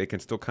it. Like they can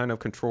still kind of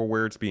control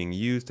where it's being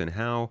used and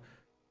how,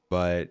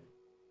 but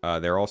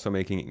they're also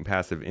making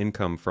passive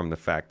income from the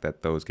fact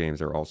that those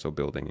games are also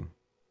building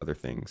other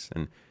things.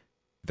 And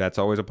that's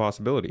always a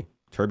possibility.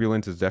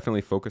 Turbulent is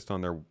definitely focused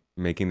on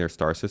making their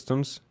star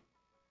systems.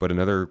 But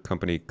another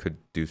company could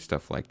do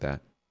stuff like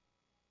that.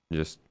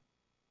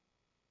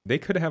 They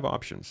could have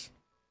options.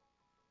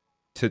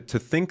 To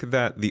think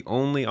that the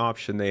only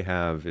option they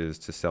have is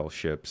to sell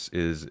ships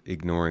is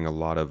ignoring a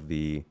lot of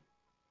the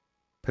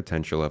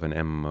potential of an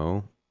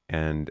MMO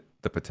and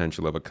the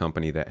potential of a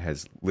company that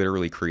has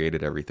literally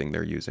created everything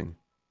they're using.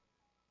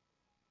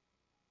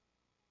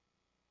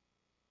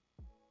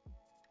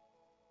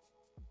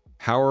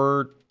 How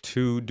are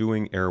two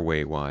doing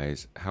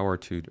airway-wise? How are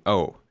two...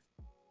 Oh.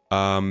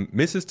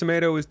 Mrs.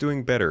 Tomato is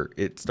doing better.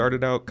 It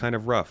started out kind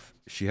of rough.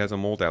 She has a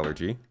mold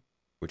allergy,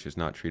 which has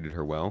not treated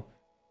her well.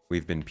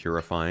 We've been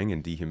purifying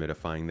and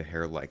dehumidifying the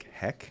hair like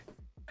heck.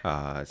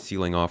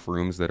 sealing off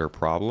rooms that are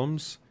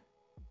problems.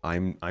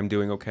 I'm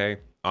doing okay.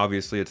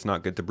 Obviously, it's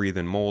not good to breathe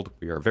in mold.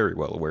 We are very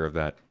well aware of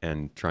that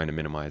and trying to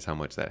minimize how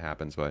much that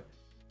happens, but...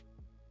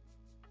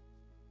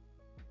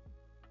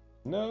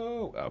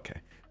 No! Okay.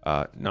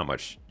 Not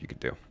much you could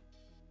do.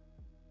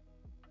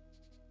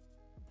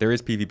 There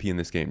is PvP in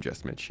this game,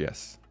 Just Mitch,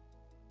 yes.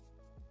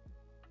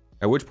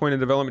 At which point in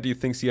development do you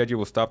think CIG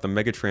will stop the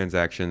mega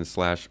transactions /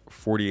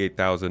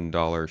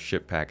 $48,000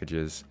 ship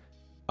packages?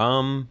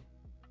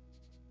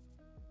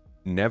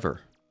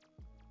 Never.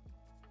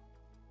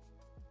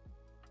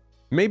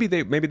 Maybe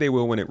they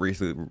will when it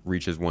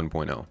reaches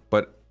 1.0.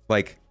 But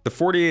like the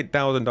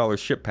 $48,000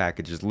 ship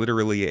package is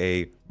literally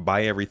a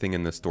buy everything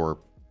in the store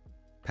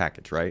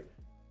package, right?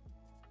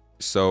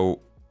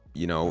 So,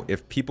 you know,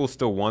 if people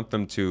still want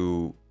them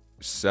to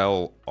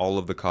sell all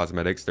of the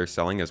cosmetics they're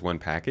selling as one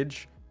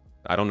package,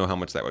 I don't know how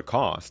much that would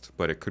cost,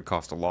 but it could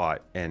cost a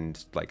lot.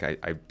 And like I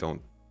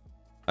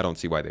don't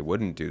see why they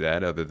wouldn't do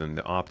that other than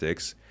the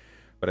optics.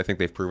 But I think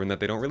they've proven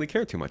that they don't really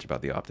care too much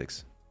about the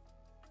optics.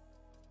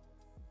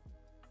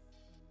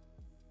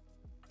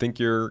 Think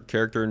your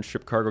character and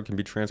ship cargo can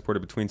be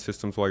transported between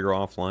systems while you're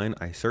offline?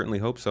 I certainly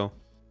hope so.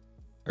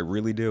 I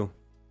really do.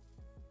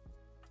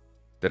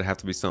 That'd have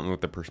to be something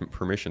with the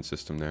permission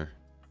system there.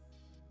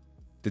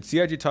 Did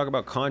CIG talk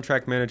about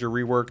contract manager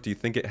rework? Do you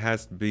think it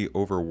has to be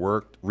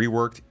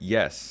reworked?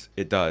 Yes,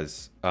 it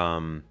does.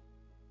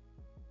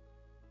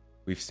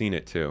 We've seen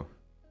it too.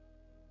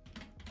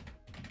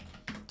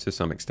 To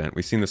some extent.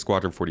 We've seen the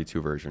Squadron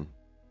 42 version.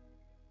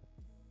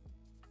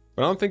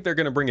 But I don't think they're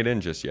going to bring it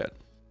in just yet.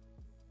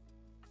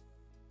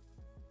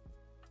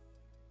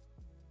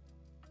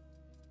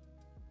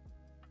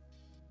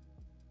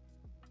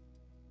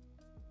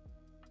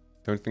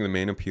 Don't you think the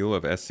main appeal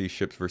of SC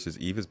ships versus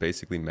Eve is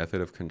basically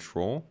method of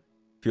control?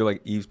 I feel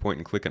like Eve's point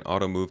and click and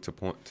auto move to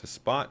point to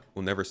spot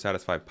will never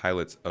satisfy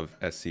pilots of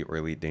SC or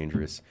Elite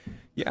Dangerous.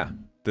 Yeah,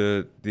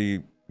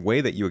 the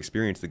way that you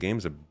experience the game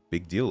is a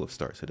big deal of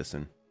Star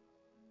Citizen.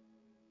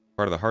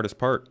 Part of the hardest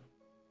part,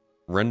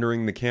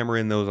 rendering the camera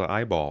in those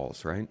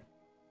eyeballs, right?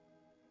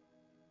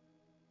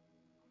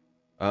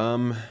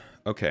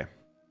 Okay.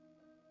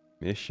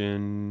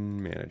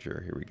 Mission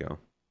manager, here we go.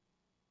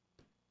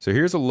 So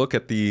here's a look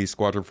at the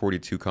Squadron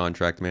 42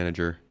 contract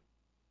manager.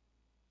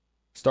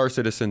 Star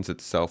Citizens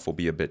itself will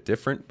be a bit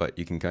different, but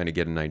you can kind of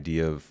get an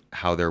idea of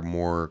how they're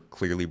more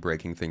clearly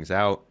breaking things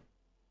out,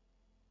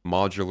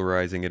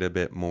 modularizing it a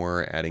bit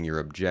more, adding your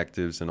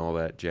objectives and all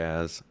that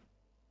jazz.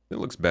 It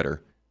looks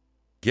better.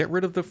 Get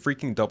rid of the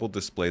freaking double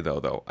display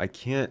though. I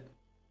can't,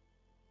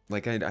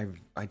 like,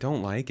 I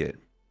don't like it.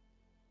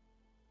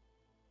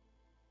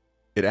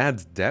 It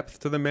adds depth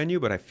to the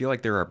menu, but I feel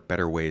like there are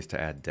better ways to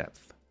add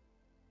depth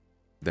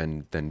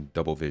than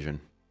double vision.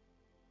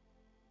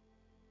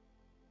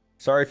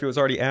 Sorry if it was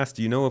already asked.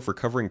 Do you know if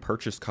recovering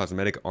purchased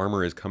cosmetic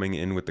armor is coming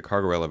in with the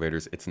cargo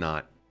elevators? It's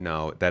not.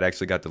 No, that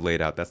actually got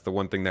delayed out. That's the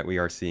one thing that we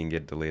are seeing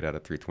get delayed out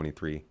of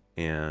 323.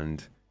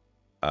 And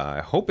I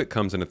hope it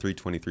comes in a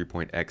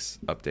 323.x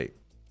update.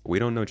 We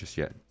don't know just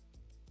yet.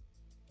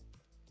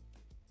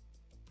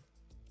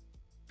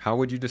 How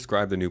would you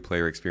describe the new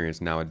player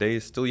experience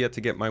nowadays? Still yet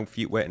to get my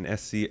feet wet in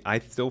SC. I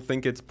still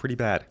think it's pretty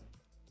bad.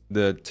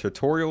 The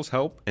tutorials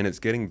help and it's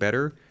getting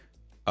better,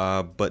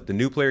 but the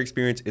new player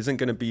experience isn't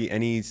going to be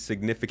any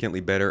significantly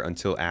better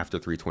until after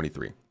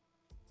 323.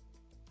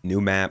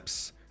 New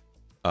maps,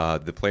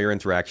 the player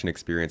interaction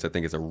experience, I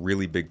think is a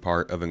really big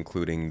part of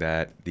including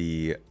that.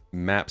 The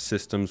map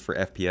systems for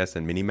FPS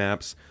and mini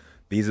maps,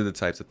 these are the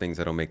types of things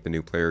that'll make the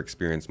new player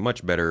experience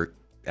much better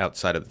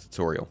outside of the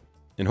tutorial.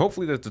 And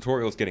hopefully the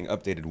tutorial is getting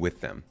updated with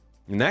them.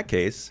 In that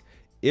case,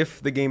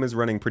 if the game is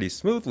running pretty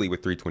smoothly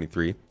with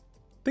 323,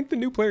 I think the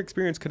new player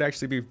experience could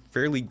actually be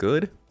fairly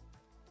good,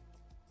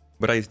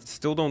 but I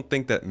still don't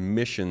think that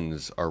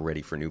missions are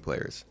ready for new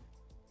players.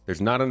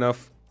 There's not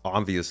enough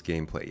obvious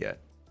gameplay yet.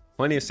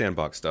 Plenty of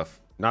sandbox stuff,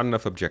 not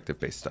enough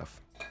objective-based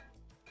stuff.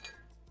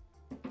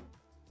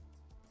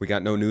 We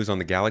got no news on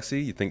the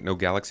Galaxy. You think no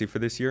Galaxy for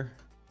this year?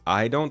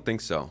 I don't think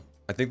so.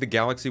 I think the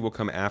Galaxy will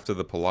come after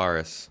the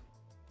Polaris.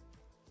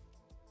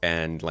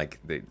 And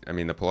like, the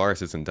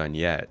Polaris isn't done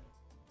yet.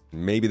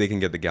 Maybe they can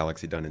get the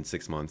Galaxy done in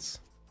 6 months.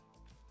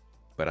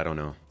 But I don't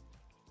know.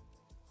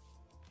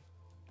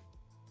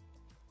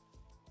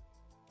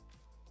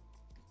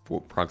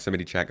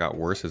 Proximity chat got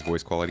worse, his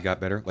voice quality got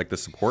better. Like the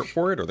support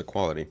for it or the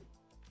quality?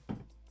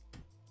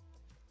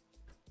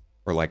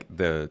 Or like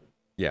the,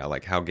 yeah,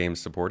 like how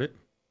games support it?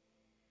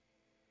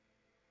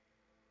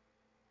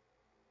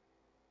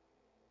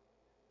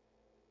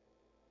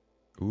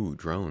 Ooh,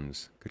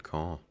 drones. Good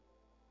call.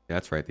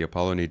 That's right, the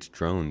Apollo needs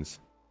drones.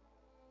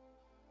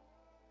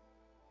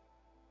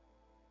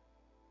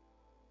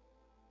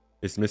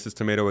 Is Mrs.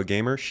 Tomato a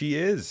gamer? She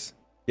is.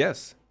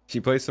 Yes. She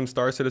plays some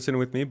Star Citizen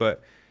with me,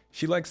 but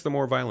she likes the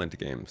more violent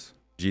games.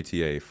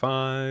 GTA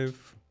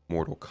 5,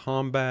 Mortal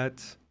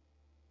Kombat,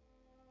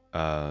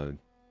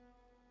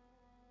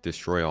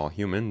 Destroy All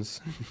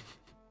Humans.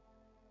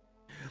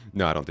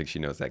 No, I don't think she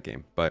knows that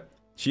game, but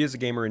she is a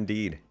gamer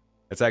indeed.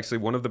 It's actually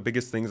one of the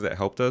biggest things that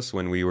helped us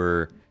when we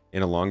were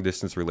in a long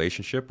distance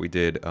relationship. We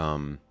did,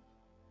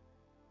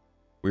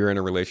 we were in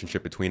a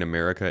relationship between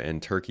America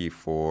and Turkey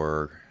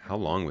for, how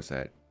long was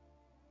that?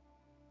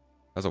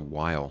 That was a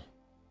while.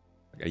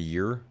 Like a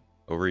year,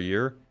 over a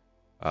year.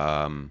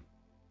 A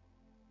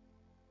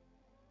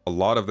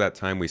lot of that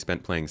time we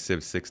spent playing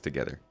Civ 6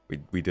 together.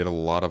 We did a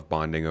lot of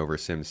bonding over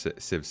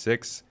Civ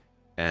 6,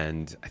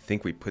 and I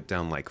think we put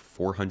down like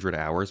 400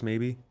 hours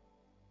maybe.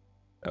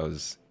 That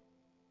was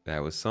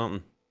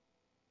something.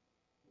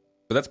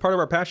 But that's part of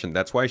our passion.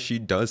 That's why she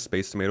does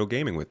Space Tomato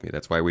Gaming with me.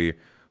 That's why we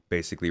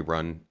basically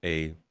run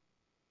a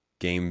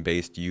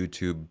game-based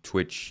YouTube,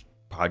 Twitch,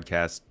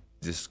 podcast,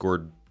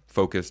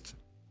 Discord-focused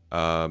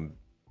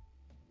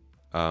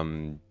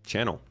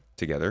channel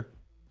together.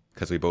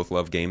 Because we both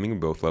love gaming, we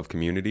both love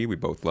community, we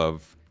both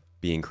love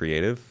being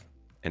creative,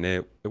 and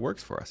it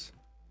works for us.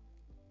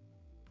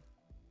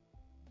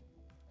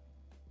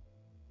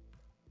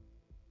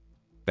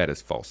 That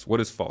is false. What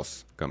is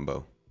false,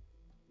 Gumbo?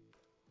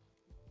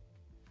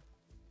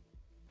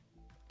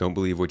 Don't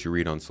believe what you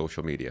read on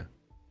social media.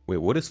 Wait,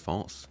 what is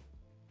false?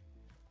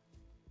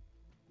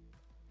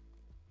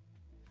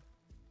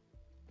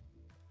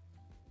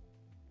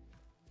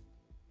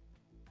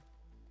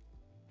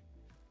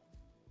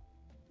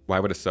 Why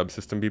would a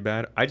subsystem be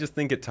bad? I just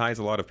think it ties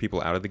a lot of people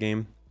out of the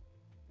game.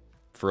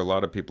 For a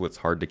lot of people, it's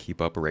hard to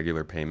keep up a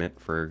regular payment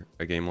for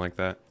a game like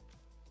that.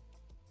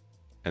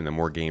 And the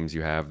more games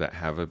you have that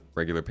have a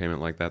regular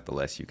payment like that, the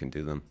less you can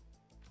do them.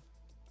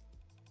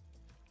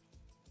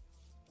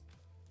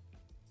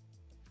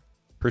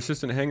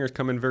 Persistent hangers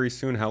coming very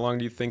soon. How long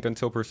do you think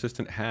until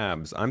persistent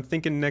halves? I'm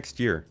thinking next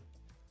year,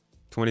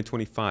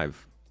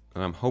 2025.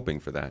 I'm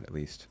hoping for that at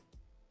least.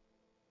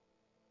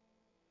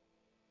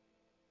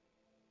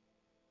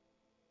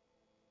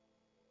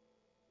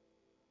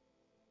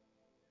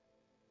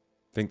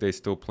 Think they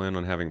still plan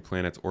on having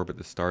planets orbit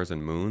the stars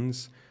and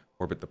moons?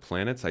 Orbit the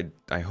planets?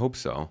 I hope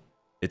so.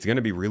 It's going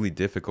to be really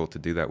difficult to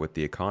do that with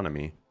the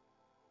economy.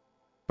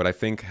 But I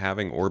think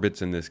having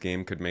orbits in this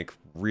game could make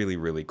really,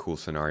 really cool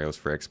scenarios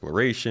for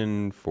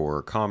exploration,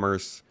 for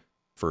commerce,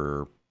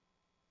 for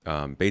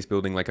base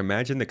building. Like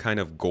imagine the kind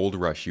of gold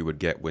rush you would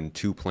get when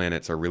two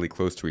planets are really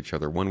close to each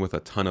other, one with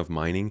a ton of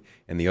mining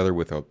and the other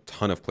with a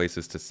ton of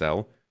places to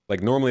sell.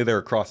 Like normally they're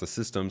across a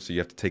system, so you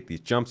have to take these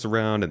jumps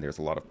around and there's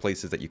a lot of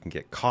places that you can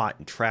get caught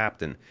and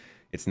trapped and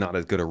it's not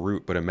as good a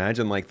route. But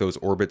imagine like those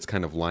orbits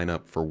kind of line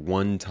up for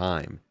one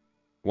time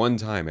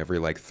every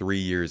like 3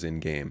 years in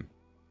game.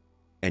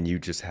 And you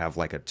just have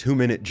like a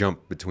 2-minute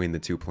jump between the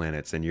two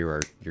planets and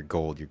you're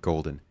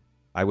golden.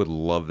 I would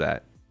love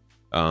that.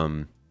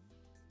 I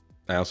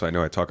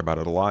know I talk about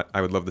it a lot. I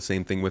would love the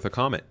same thing with a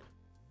comet.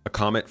 A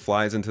comet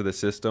flies into the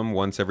system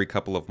once every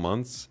couple of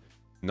months.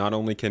 Not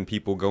only can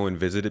people go and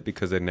visit it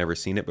because they've never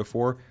seen it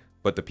before,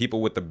 but the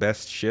people with the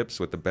best ships,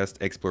 with the best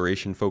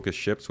exploration-focused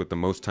ships, with the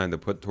most time to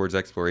put towards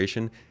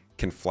exploration,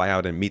 can fly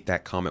out and meet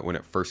that comet when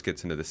it first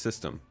gets into the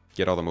system,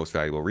 get all the most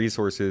valuable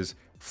resources,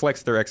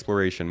 flex their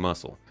exploration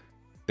muscle.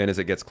 Then as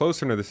it gets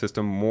closer into the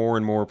system, more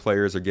and more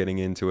players are getting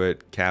into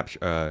it,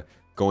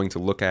 going to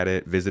look at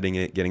it, visiting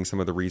it, getting some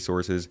of the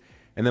resources.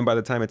 And then by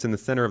the time it's in the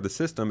center of the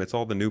system, it's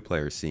all the new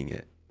players seeing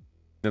it.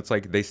 And it's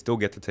like they still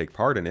get to take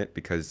part in it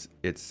because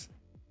it's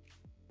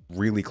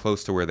really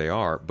close to where they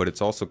are, but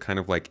it's also kind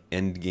of like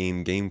end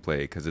game gameplay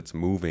because it's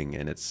moving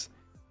and it's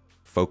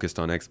focused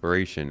on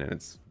exploration and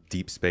it's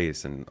deep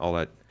space and all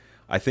that.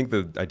 I think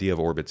the idea of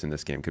orbits in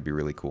this game could be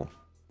really cool.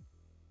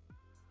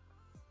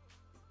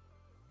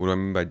 What do I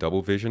mean by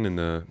double vision in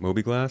the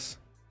Mobi-Glass?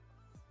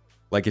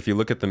 Like if you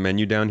look at the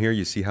menu down here,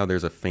 you see how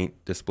there's a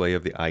faint display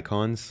of the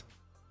icons?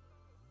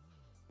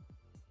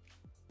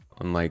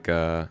 Unlike,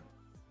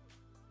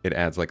 it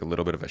adds like a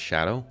little bit of a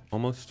shadow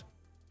almost.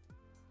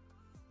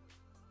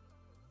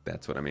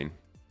 That's what I mean.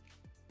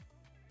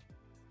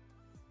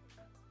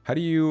 How do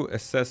you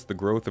assess the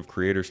growth of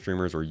creator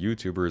streamers or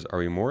YouTubers? Are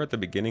we more at the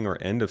beginning or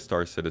end of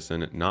Star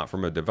Citizen? Not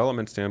from a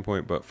development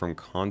standpoint, but from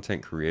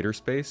content creator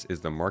space? Is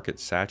the market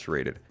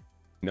saturated?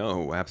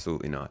 No,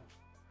 absolutely not.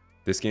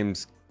 This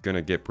game's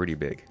gonna get pretty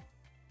big.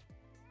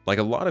 Like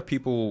a lot of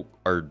people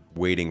are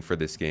waiting for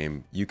this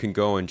game. You can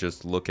go and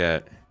just look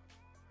at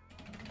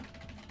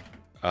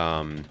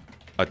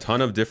a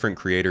ton of different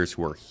creators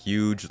who are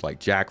huge, like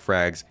Jack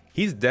Frags.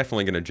 He's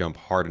definitely gonna jump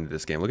hard into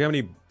this game. Look how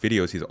many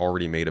videos he's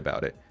already made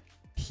about it.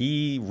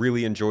 He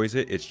really enjoys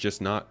it. It's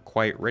just not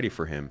quite ready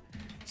for him.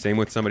 Same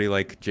with somebody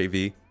like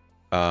JV.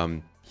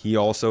 He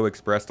also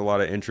expressed a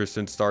lot of interest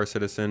in Star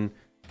Citizen.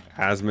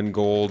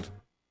 Asmongold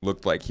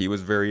looked like he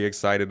was very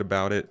excited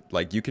about it.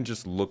 Like you can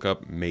just look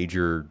up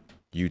major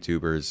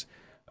YouTubers,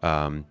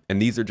 and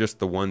these are just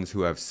the ones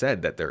who have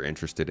said that they're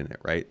interested in it,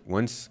 right?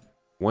 Once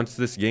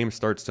this game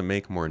starts to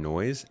make more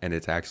noise and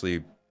it's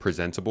actually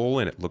presentable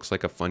and it looks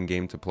like a fun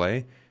game to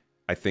play,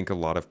 I think a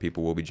lot of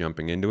people will be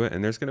jumping into it,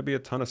 and there's going to be a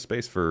ton of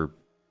space for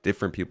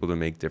different people to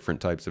make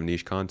different types of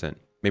niche content.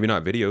 Maybe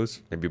not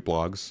videos, maybe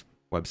blogs,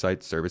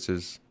 websites,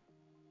 services,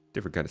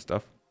 different kind of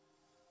stuff.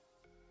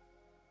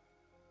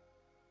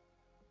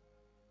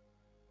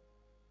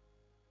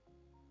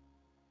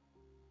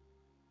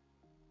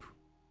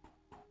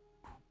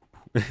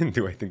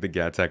 Do I think the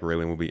Gattac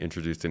railing will be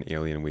introduced in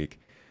Alien Week?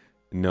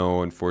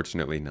 No,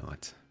 unfortunately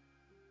not.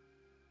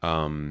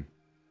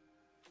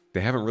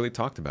 They haven't really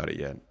talked about it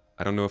yet.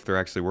 I don't know if they're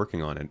actually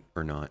working on it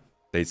or not.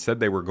 They said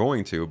they were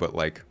going to, but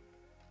like,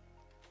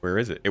 where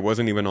is it? It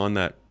wasn't even on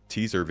that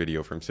teaser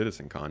video from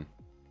CitizenCon.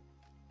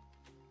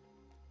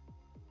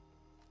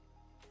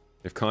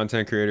 If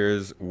content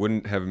creators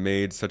wouldn't have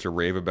made such a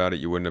rave about it,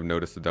 you wouldn't have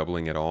noticed the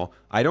doubling at all.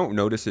 I don't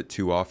notice it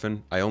too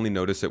often. I only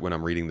notice it when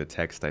I'm reading the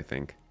text, I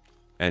think.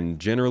 And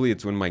generally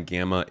it's when my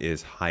gamma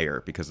is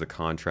higher because the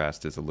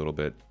contrast is a little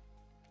bit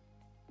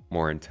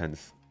more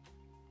intense.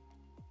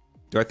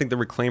 Do I think the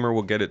Reclaimer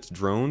will get its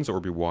drones or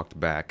be walked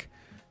back?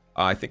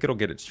 I think it'll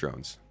get its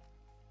drones.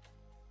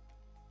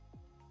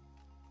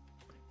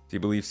 Do you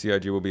believe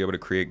CIG will be able to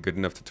create good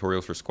enough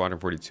tutorials for Squadron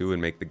 42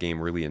 and make the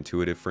game really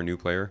intuitive for a new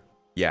player?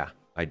 Yeah,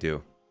 I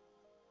do.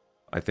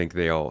 I think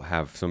they'll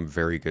have some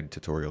very good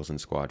tutorials in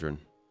Squadron.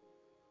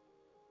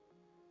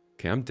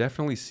 Okay, I'm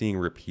definitely seeing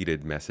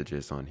repeated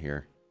messages on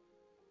here.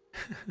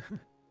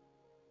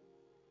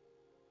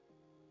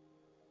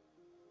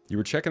 You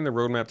were checking the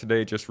roadmap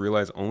today, just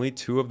realized only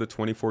 2 of the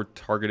 24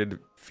 targeted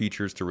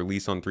features to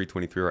release on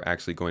 323 are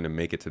actually going to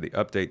make it to the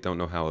update. Don't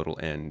know how it'll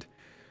end.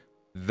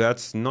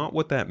 That's not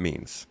what that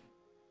means.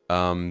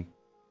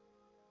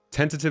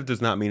 Tentative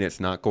does not mean it's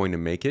not going to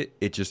make it.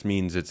 It just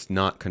means it's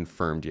not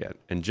confirmed yet.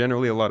 And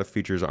generally a lot of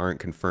features aren't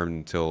confirmed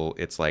until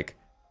it's like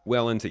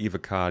well into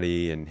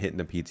Evocati and hitting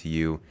the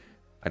PTU.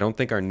 I don't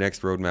think our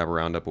next roadmap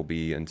roundup will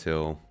be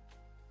until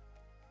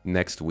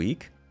next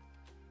week.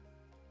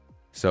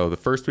 So the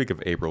first week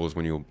of April is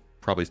when you'll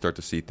probably start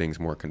to see things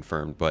more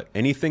confirmed. But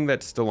anything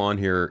that's still on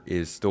here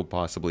is still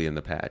possibly in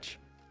the patch.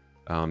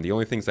 The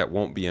only things that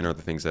won't be in are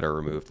the things that are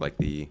removed, like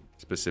the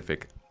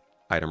specific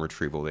item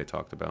retrieval they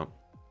talked about.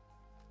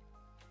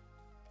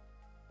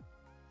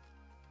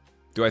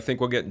 Do I think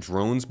we'll get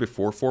drones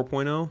before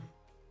 4.0? I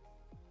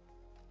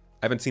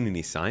haven't seen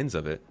any signs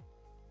of it.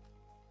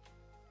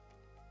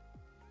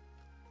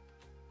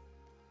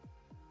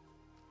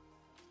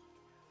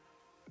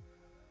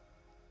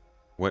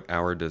 What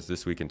hour does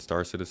This Week in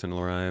Star Citizen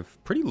arrive?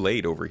 Pretty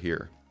late over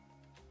here.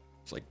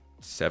 It's like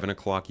 7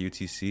 o'clock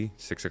UTC,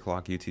 6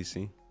 o'clock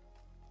UTC.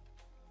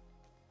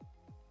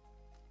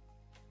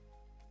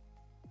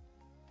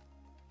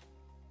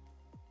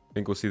 I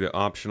think we'll see the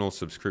optional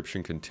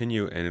subscription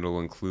continue, and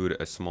it'll include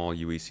a small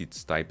UEC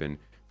stipend.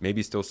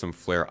 Maybe still some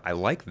flair. I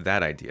like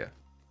that idea,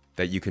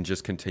 that you can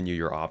just continue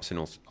your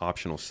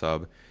optional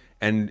sub.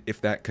 And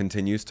if that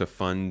continues to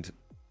fund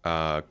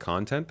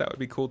content, that would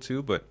be cool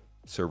too, but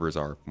servers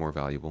are more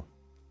valuable.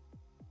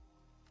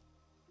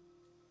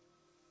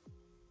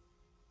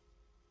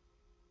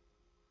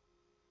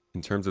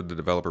 In terms of the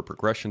developer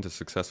progression to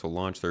successful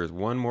launch, there is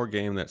one more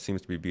game that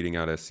seems to be beating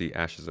out SC,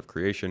 Ashes of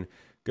Creation.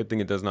 Good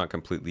thing it does not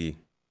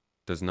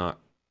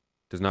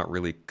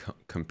really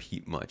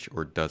compete much,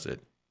 or does it?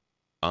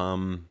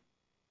 I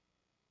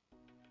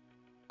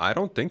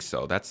don't think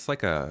so. That's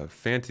like a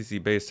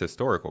fantasy-based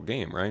historical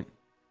game, right?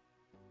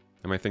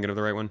 Am I thinking of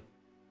the right one?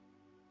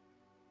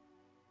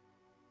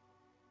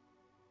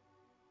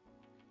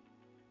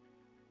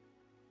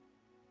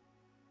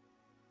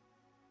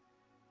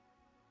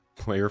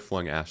 Player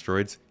flung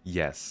asteroids?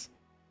 Yes.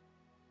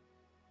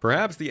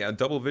 Perhaps the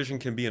double vision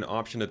can be an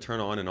option to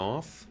turn on and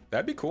off.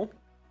 That'd be cool.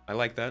 I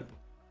like that.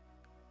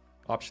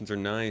 Options are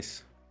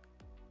nice.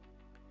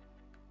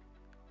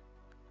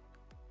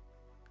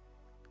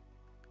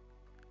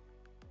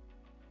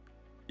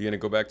 You gonna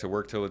go back to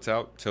work till it's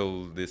out?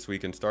 Till This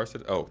Week in Star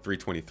Citizen? Oh,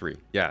 323.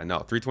 Yeah, no,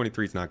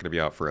 323 is not gonna be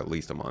out for at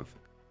least a month.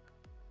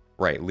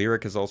 Right,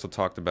 Lyric has also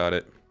talked about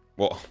it.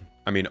 Well,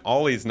 I mean,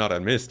 Ollie's not a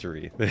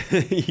mystery.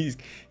 He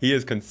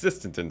is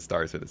consistent in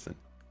Star Citizen.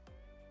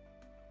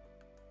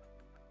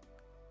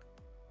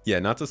 Yeah,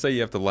 not to say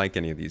you have to like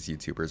any of these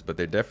YouTubers, but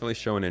they're definitely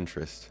showing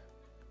interest.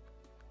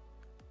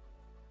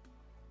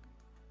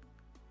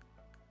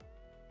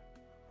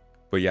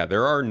 But yeah,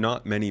 there are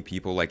not many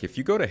people. Like, if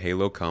you go to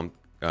Halo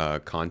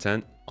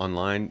content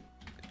online,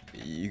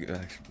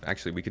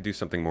 actually, we could do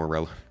something more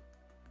relevant.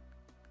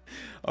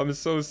 I'm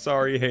so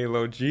sorry,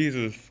 Halo.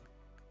 Jesus.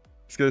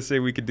 I was gonna say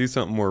we could do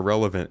something more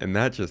relevant, and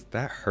that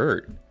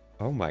hurt.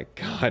 Oh my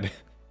god.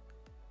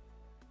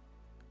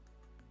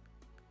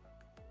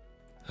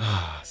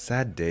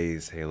 Sad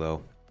days,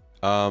 Halo.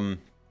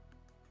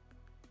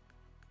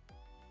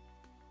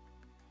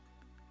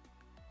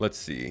 Let's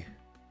see.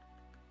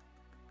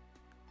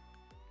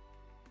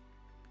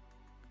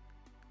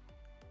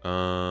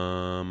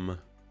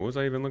 What was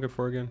I even looking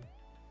for again?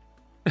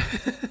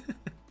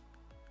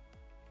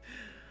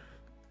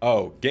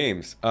 Oh,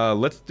 games.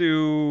 Let's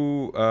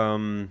do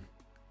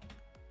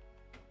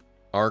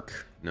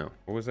Ark. No,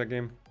 what was that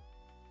game?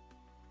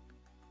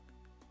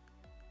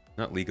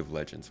 Not League of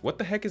Legends. What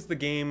the heck is the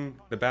game,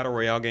 the Battle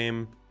Royale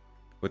game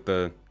with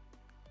the...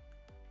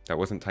 That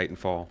wasn't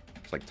Titanfall.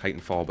 It's like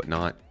Titanfall, but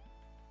not.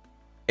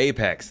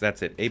 Apex,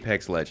 that's it.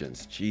 Apex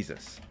Legends.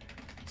 Jesus.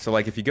 So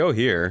like if you go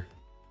here,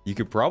 you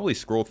could probably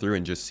scroll through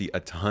and just see a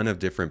ton of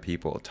different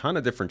people, a ton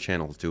of different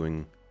channels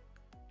doing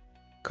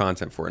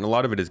content for it. And a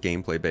lot of it is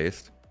gameplay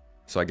based.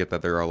 So I get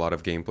that there are a lot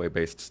of gameplay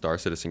based Star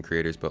Citizen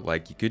creators, but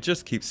like you could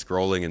just keep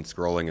scrolling and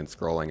scrolling and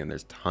scrolling, and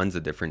there's tons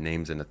of different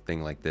names in a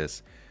thing like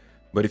this.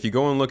 But if you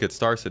go and look at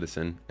Star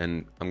Citizen,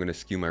 and I'm going to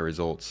skew my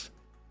results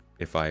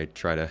if I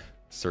try to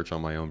search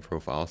on my own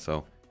profile.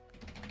 So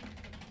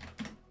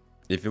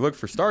if you look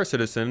for Star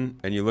Citizen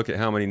and you look at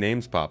how many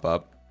names pop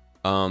up,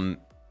 a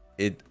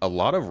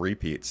lot of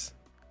repeats,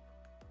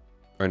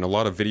 and a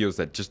lot of videos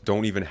that just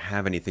don't even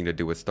have anything to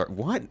do with Star.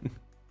 What?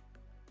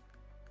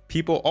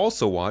 People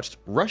also watched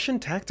Russian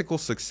Tactical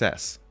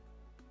Success.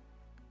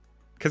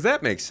 Cause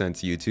that makes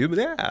sense, YouTube.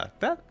 Yeah,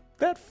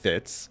 that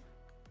fits.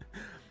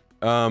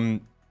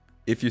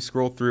 If you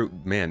scroll through,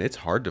 man, it's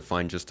hard to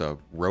find just a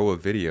row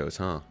of videos,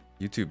 huh?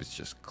 YouTube is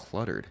just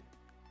cluttered.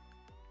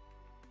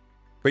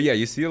 But yeah,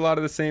 you see a lot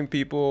of the same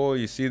people.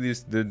 You see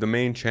the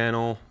main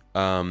channel.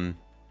 And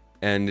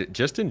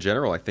just in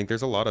general, I think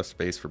there's a lot of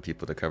space for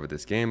people to cover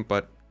this game,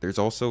 but there's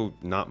also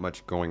not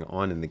much going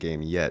on in the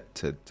game yet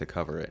to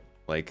cover it.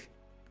 Like,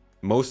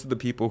 most of the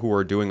people who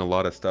are doing a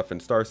lot of stuff in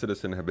Star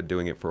Citizen have been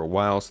doing it for a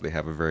while, so they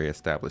have a very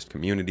established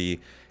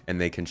community,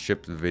 and they can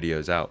ship the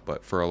videos out.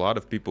 But for a lot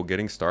of people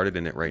getting started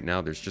in it right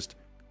now, there's just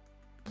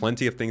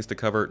plenty of things to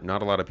cover,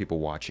 not a lot of people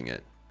watching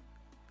it.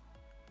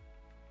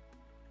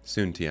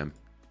 Soon, TM.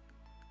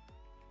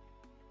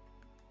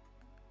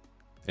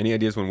 Any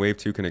ideas when Wave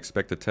 2 can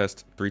expect to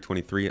test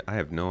 323? I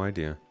have no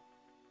idea.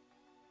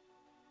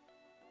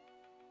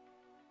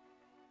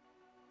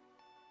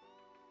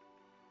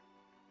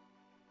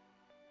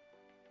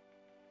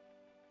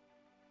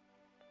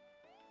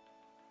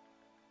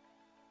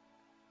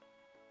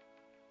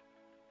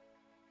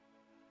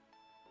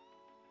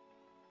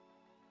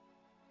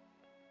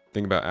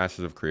 Thing about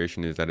Ashes of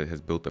Creation is that it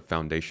has built the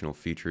foundational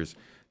features.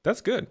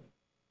 That's good.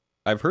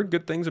 I've heard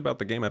good things about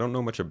the game. I don't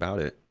know much about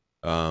it.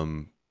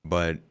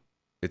 But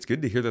it's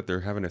good to hear that they're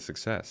having a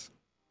success.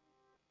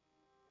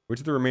 Which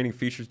of the remaining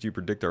features do you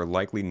predict are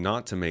likely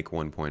not to make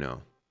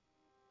 1.0?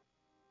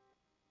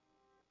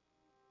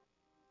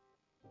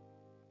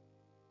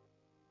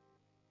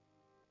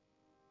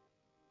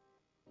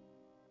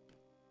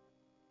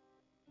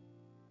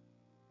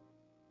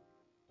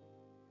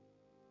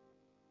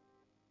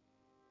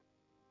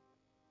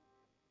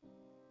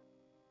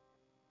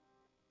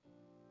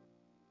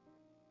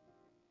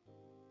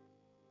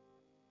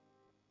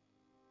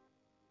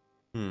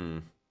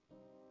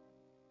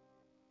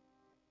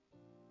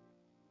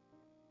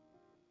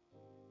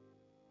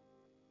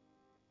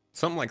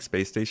 Something like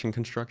space station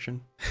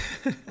construction.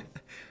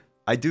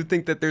 I do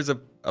think that there's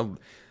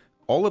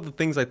all of the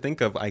things I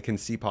think of, I can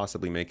see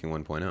possibly making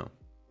 1.0.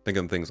 Think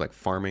of things like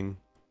farming,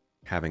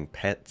 having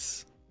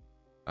pets,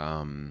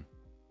 other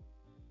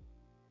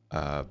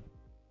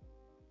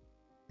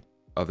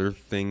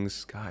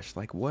things. Gosh,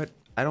 like what?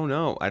 I don't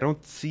know. I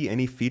don't see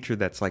any feature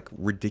that's like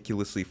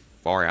ridiculously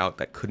far out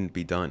that couldn't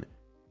be done.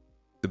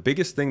 The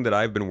biggest thing that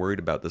I've been worried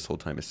about this whole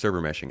time is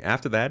server meshing.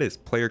 After that is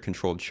player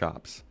controlled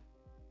shops.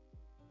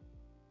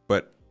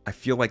 But I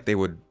feel like they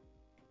would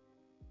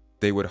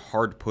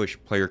hard push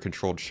player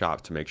controlled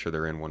shops to make sure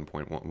they're in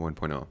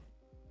 1.0.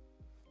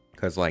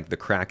 Because like the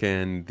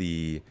Kraken,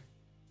 the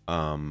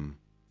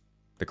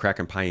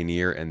Kraken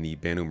Pioneer and the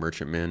Banu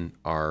Merchantman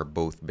are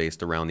both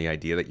based around the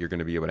idea that you're going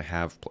to be able to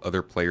have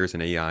other players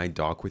in AI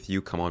dock with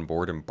you, come on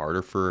board and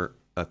barter for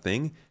a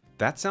thing.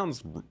 That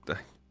sounds,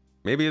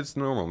 maybe it's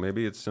normal,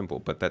 maybe it's simple,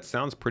 but that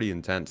sounds pretty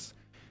intense.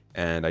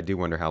 And I do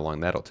wonder how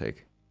long that'll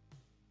take.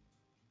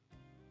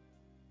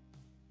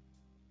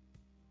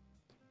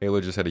 Halo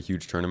just had a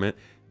huge tournament.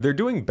 They're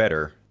doing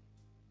better,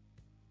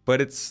 but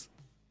it's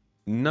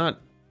not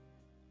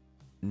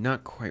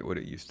quite what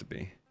it used to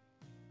be.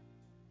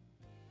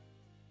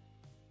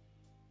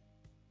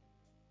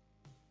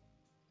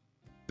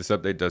 This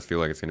update does feel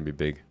like it's going to be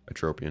big,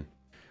 Atropian.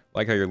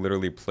 Like how you're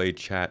literally play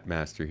chat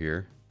master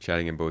here,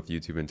 chatting in both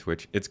YouTube and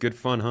Twitch. It's good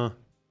fun, huh?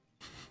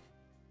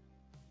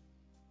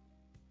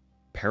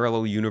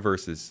 Parallel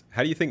universes.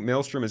 How do you think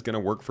Maelstrom is going to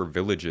work for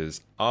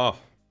villages? Oh,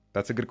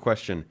 that's a good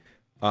question.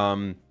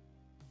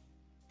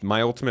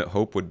 My ultimate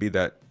hope would be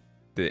that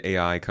the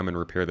AI come and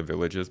repair the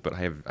villages, but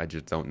I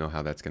just don't know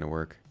how that's gonna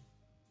work.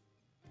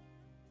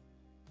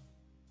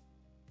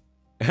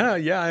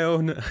 Yeah, I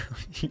own.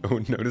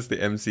 Notice the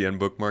MCN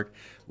bookmark.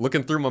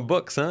 Looking through my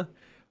books, huh?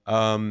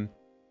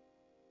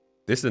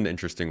 This is an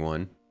interesting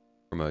one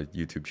from a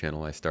YouTube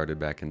channel I started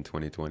back in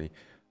 2020.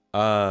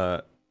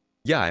 Yeah,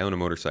 I own a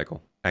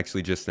motorcycle.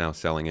 Actually, just now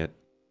selling it.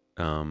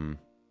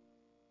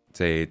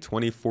 It's a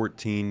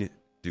 2014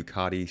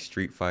 Ducati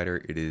Street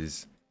Fighter. It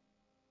is.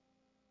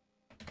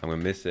 I'm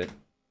gonna miss it.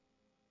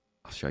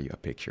 I'll show you a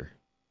picture,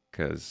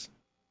 because,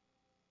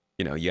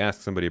 you know, you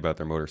ask somebody about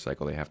their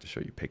motorcycle, they have to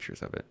show you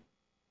pictures of it.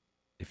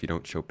 If you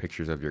don't show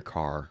pictures of your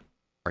car,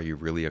 are you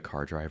really a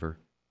car driver?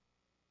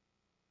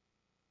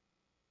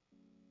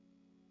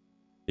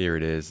 Here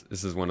it is.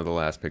 This is one of the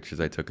last pictures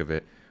I took of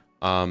it.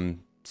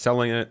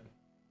 Selling it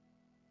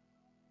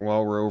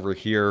while we're over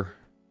here,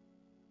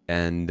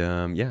 and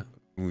yeah,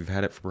 we've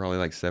had it for probably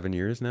like 7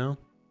 years now.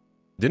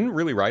 Didn't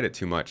really ride it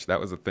too much. That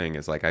was the thing,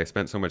 is like I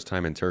spent so much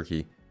time in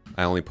Turkey.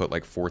 I only put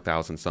like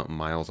 4,000 something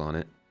miles on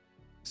it.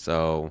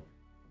 So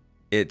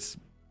it's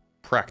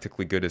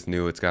practically good as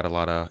new. It's got a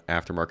lot of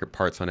aftermarket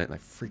parts on it, and I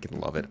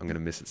freaking love it. I'm gonna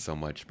miss it so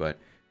much, but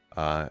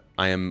I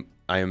am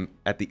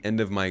at the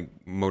end of my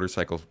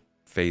motorcycle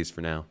phase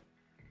for now.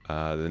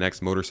 The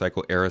next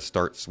motorcycle era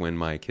starts when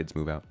my kids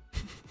move out.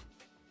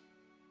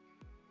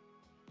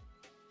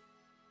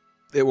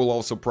 It will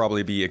also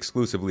probably be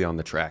exclusively on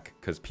the track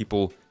because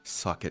people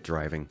suck at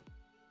driving.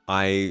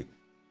 I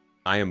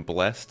am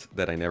blessed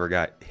that I never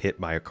got hit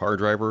by a car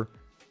driver,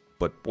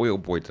 but boy oh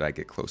boy did I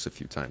get close a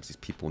few times. These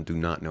people do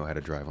not know how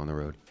to drive on the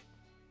road.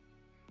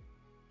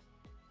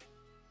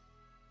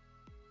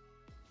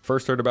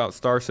 First heard about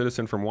Star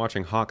Citizen from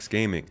watching Hawks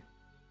Gaming.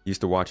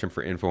 Used to watch him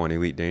for info on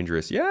Elite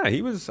Dangerous. Yeah,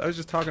 I was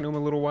just talking to him a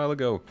little while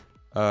ago.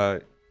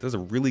 Does a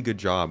really good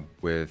job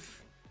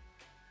with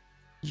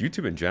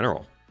YouTube in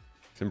general.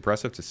 It's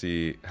impressive to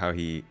see how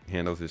he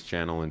handles his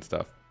channel and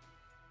stuff.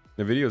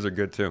 The videos are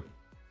good too.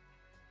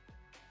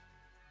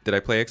 Did I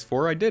play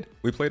X4? I did.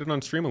 We played it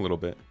on stream a little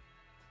bit.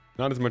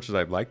 Not as much as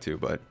I'd like to,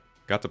 but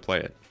got to play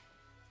it.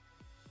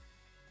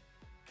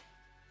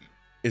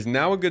 Is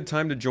now a good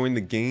time to join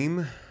the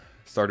game?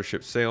 Starter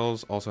ship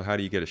sales. Also, how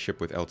do you get a ship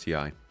with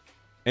LTI?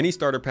 Any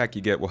starter pack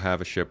you get will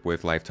have a ship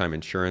with lifetime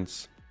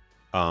insurance.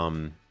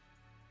 On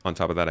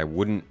top of that, I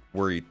wouldn't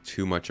worry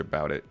too much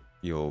about it.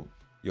 You'll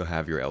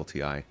have your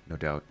LTI, no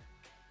doubt.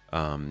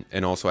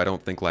 And also, I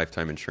don't think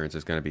lifetime insurance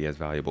is going to be as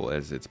valuable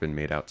as it's been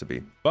made out to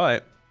be.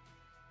 But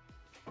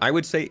I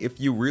would say if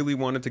you really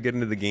wanted to get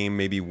into the game,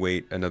 maybe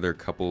wait another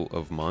couple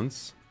of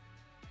months.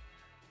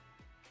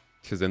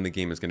 Because then the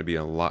game is going to be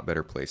a lot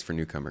better place for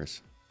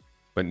newcomers.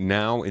 But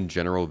now, in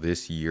general,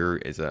 this year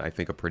is, I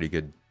think, a pretty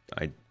good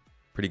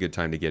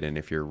time to get in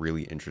if you're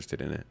really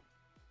interested in it.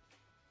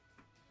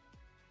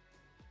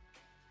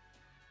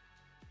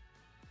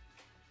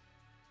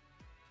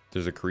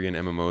 There's a Korean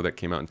MMO that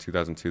came out in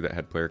 2002 that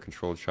had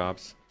player-controlled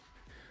shops.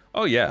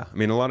 Oh yeah, I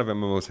mean, a lot of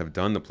MMOs have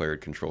done the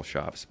player-controlled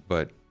shops,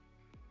 but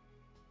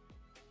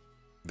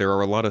there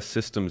are a lot of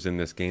systems in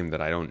this game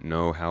that I don't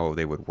know how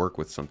they would work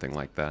with something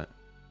like that.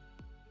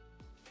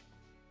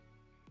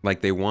 Like,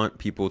 they want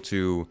people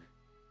to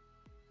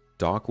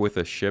dock with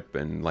a ship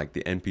and like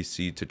the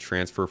NPC to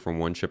transfer from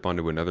one ship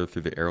onto another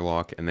through the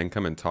airlock and then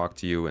come and talk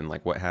to you, and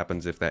like what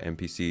happens if that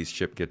NPC's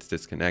ship gets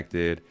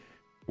disconnected?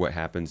 What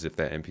happens if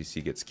that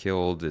NPC gets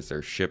killed? Is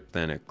their ship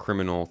then a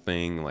criminal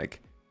thing?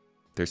 Like,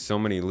 there's so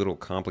many little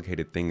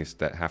complicated things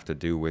that have to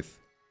do with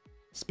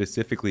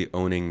specifically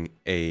owning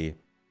a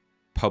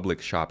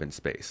public shop in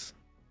space.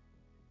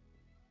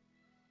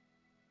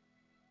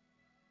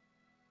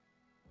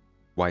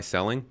 Why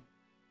selling?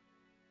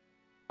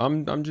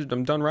 I'm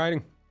done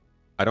riding.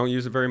 I don't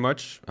use it very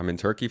much. I'm in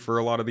Turkey for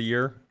a lot of the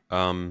year.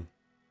 And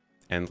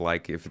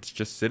like, if it's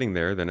just sitting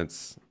there, then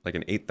it's like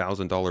an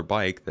 $8,000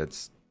 bike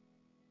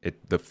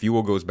the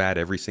fuel goes bad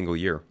every single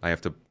year. I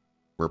have to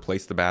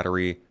replace the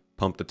battery,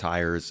 pump the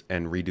tires,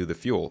 and redo the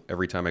fuel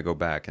every time I go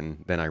back,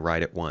 and then I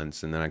ride it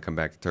once and then I come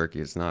back to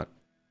Turkey. It's not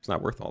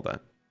worth all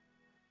that.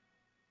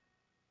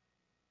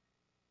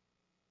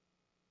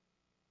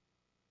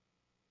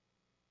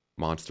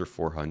 Monster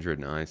 400,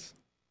 nice.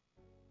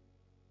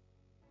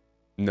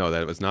 No,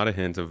 that was not a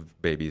hint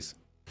of babies.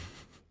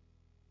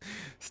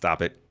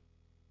 Stop it.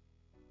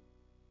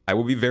 I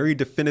will be very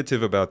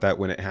definitive about that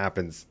when it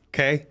happens,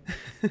 okay?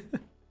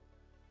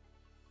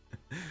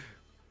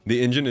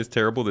 The engine is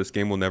terrible. This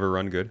game will never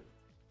run good.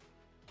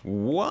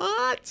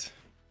 What?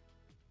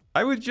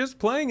 I was just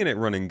playing and it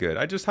running good.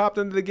 I just hopped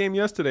into the game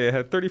yesterday. I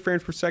had 30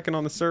 frames per second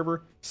on the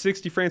server,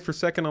 60 frames per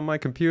second on my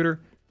computer.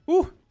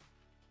 Ooh.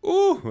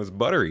 Ooh, it was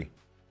buttery.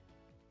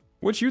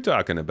 What you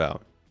talking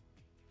about?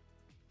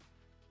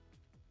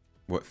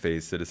 What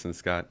phase, Citizen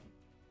Scott?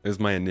 It was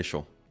my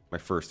initial. My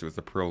first. It was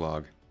the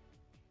prologue.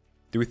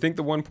 Do we think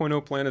the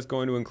 1.0 plan is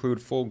going to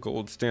include full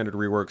gold standard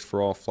reworks for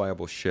all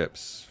flyable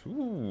ships?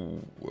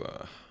 Ooh.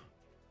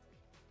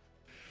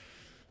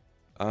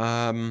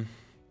 I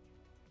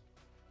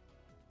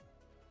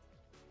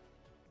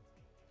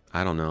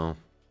don't know.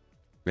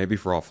 Maybe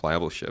for all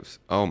flyable ships.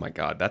 Oh my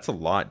god, that's a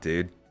lot,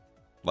 dude.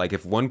 Like,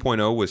 if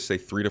 1.0 was, say,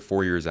 3 to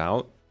 4 years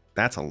out,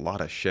 that's a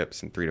lot of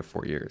ships in 3 to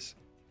 4 years.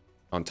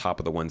 On top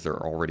of the ones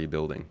they're already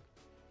building.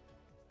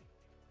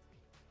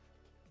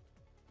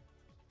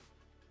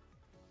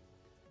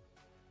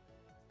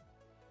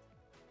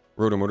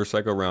 Rode a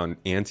motorcycle around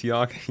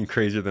Antioch.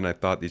 Crazier than I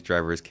thought. These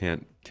drivers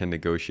can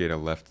negotiate a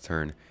left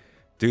turn.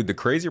 Dude, the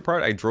crazier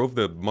part, I drove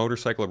the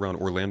motorcycle around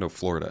Orlando,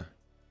 Florida.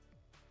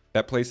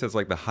 That place has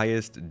like the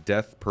highest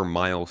death per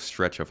mile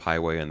stretch of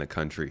highway in the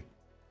country.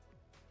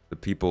 The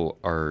people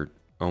are,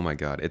 oh my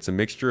god. It's a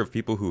mixture of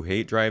people who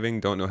hate driving,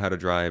 don't know how to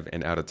drive,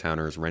 and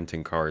out-of-towners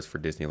renting cars for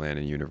Disneyland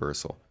and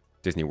Universal.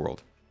 Disney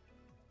World.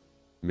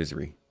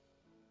 Misery.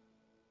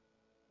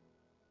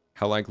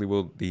 How likely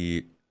will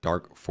the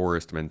Dark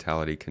Forest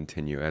mentality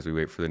continue as we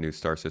wait for the new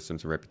star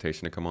systems and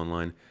reputation to come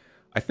online?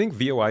 I think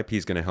VoIP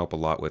is going to help a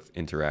lot with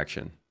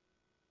interaction.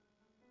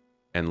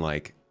 And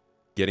like,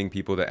 getting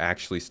people to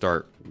actually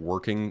start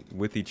working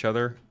with each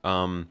other.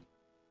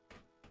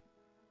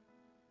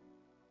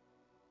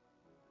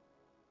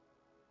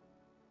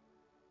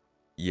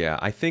 Yeah,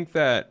 I think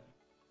that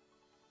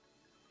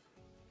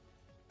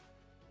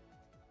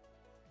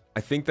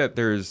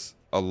there's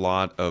a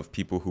lot of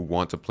people who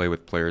want to play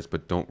with players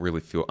but don't really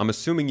feel. I'm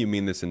assuming you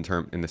mean this in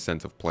the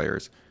sense of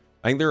players.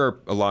 I think there are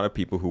a lot of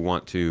people who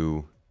want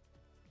to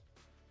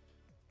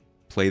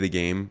play the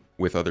game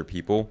with other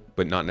people,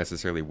 but not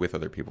necessarily with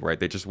other people, right?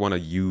 They just want to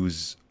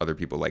use other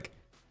people, like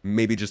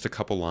maybe just a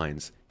couple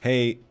lines.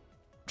 Hey,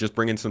 just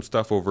bring in some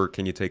stuff over.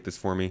 Can you take this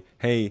for me?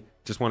 Hey,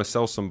 just want to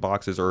sell some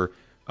boxes, or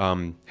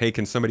hey,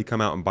 can somebody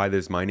come out and buy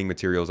this mining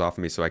materials off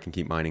of me so I can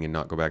keep mining and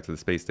not go back to the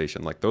space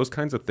station? Like those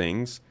kinds of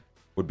things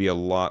would be a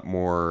lot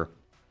more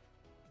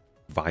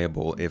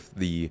viable if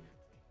the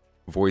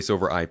voice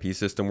over IP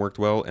system worked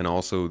well, and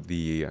also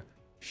the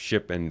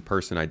ship and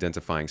person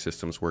identifying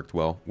systems worked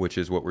well, which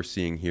is what we're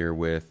seeing here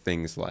with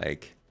things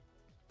like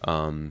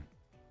the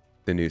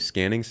new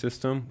scanning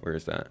system. Where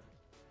is that?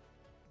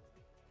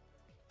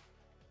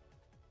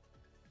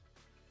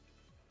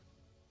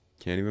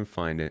 Can't even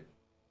find it.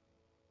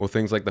 Well,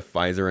 things like the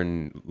Pfizer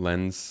and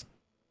lens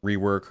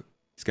rework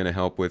is going to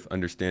help with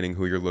understanding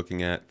who you're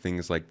looking at.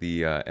 Things like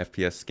the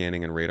FPS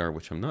scanning and radar,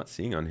 which I'm not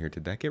seeing on here.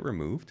 Did that get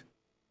removed?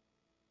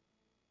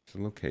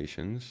 Some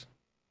locations.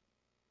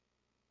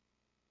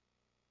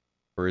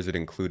 Or is it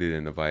included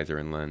in the visor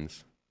and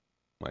lens?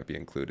 Might be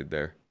included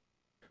there.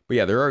 But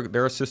yeah,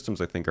 there are systems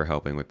I think are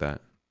helping with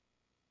that.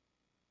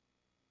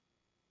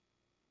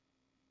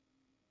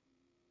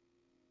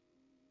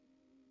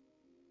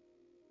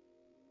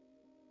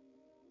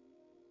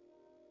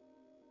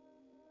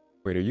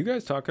 Wait, are you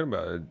guys talking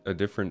about a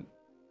different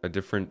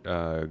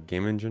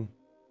game engine?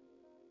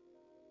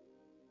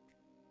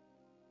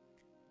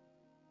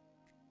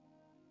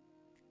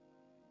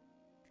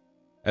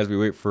 As we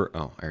wait for,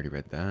 oh, I already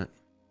read that.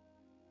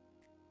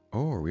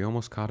 Oh, are we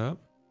almost caught up?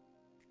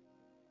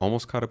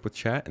 Almost caught up with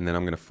chat, and then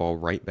I'm gonna fall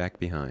right back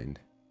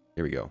behind.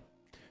 Here we go.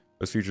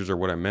 Those features are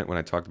what I meant when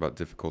I talked about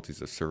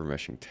difficulties of server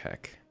meshing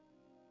tech.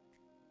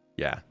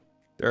 Yeah,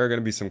 there are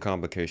gonna be some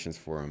complications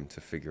for them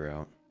to figure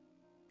out.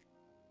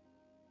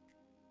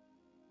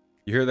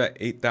 You hear that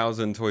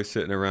 8,000 toys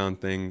sitting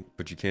around thing,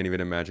 but you can't even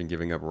imagine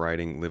giving up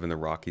riding, live in the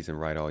Rockies and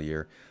ride all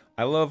year.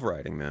 I love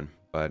riding, man,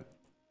 but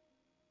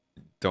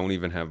don't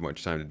even have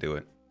much time to do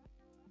it.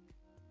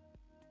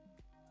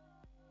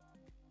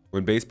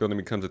 When base building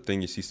becomes a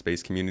thing, you see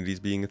space communities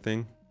being a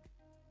thing?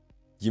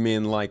 You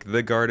mean like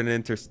the Garden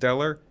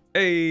Interstellar?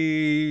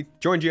 Hey,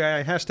 join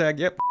GII hashtag,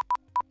 yep.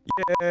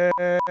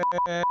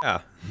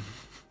 Yeah.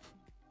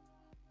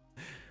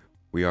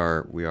 we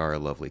are a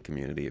lovely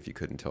community, if you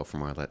couldn't tell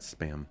from our let's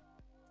spam.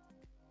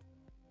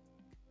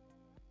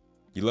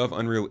 You love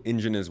Unreal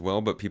Engine as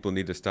well, but people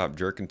need to stop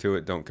jerking to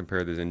it. Don't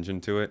compare this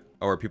engine to it.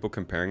 Oh, are people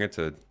comparing it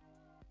to...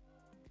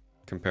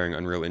 comparing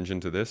Unreal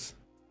Engine to this?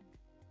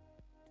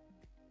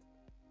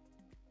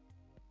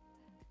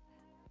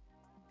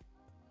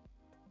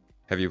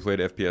 Have you played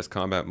FPS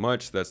combat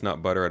much? That's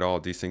not butter at all.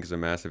 Desync is a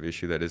massive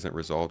issue that isn't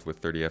resolved with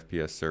 30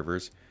 FPS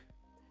servers.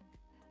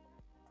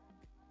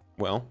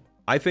 Well,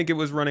 I think it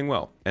was running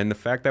well. And the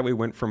fact that we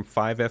went from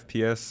 5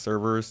 FPS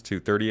servers to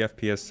 30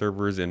 FPS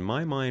servers, in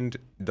my mind,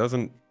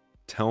 doesn't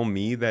tell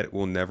me that it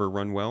will never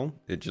run well.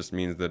 It just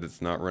means that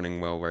it's not running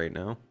well right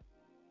now.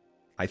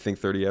 I think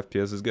 30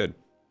 FPS is good.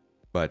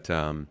 But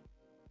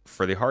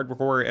for the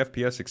hardcore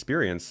FPS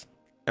experience,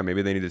 yeah,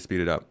 maybe they need to speed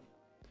it up.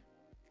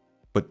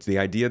 But the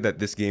idea that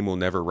this game will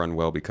never run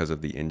well because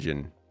of the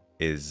engine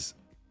is,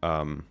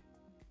 I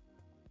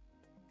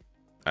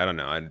don't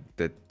know.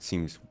 That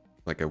seems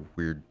like a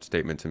weird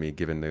statement to me,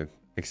 given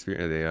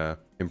the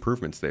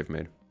improvements they've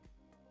made.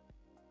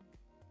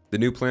 The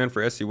new plan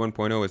for SC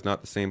 1.0 is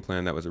not the same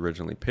plan that was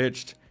originally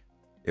pitched.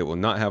 It will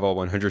not have all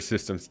 100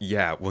 systems.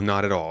 Yeah, well,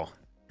 not at all.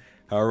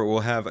 However, it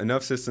will have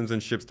enough systems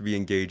and ships to be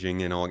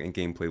engaging, and all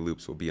gameplay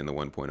loops will be in the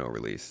 1.0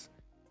 release.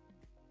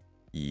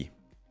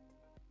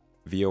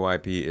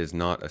 VoIP is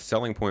not a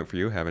selling point for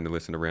you. Having to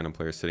listen to random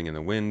players sitting in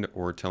the wind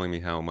or telling me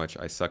how much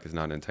I suck is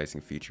not an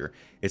enticing feature.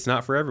 It's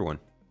not for everyone.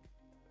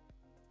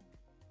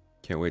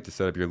 Can't wait to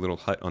set up your little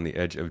hut on the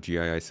edge of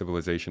GII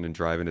civilization and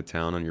drive into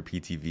town on your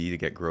PTV to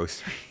get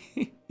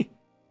groceries.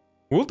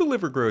 We'll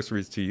deliver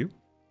groceries to you.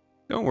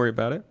 Don't worry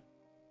about it.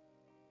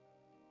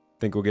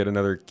 Think we'll get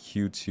another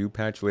Q2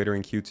 patch later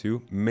in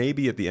Q2?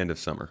 Maybe at the end of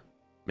summer.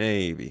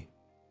 Maybe.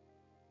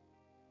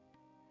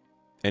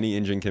 Any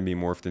engine can be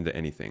morphed into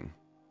anything.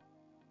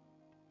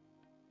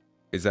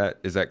 Is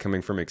that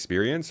coming from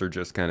experience or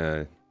just kind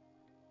of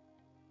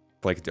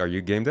like, are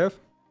you game dev?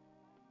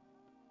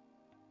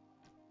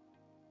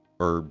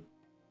 Or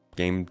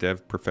game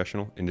dev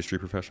professional, industry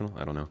professional?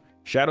 I don't know.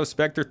 Shadow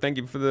Spectre, thank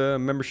you for the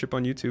membership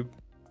on YouTube.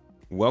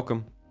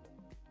 Welcome.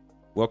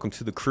 Welcome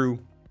to the crew.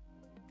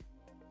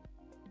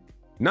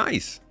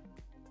 Nice.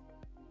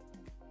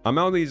 I'm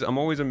always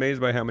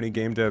amazed by how many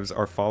game devs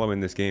are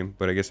following this game,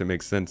 but I guess it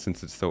makes sense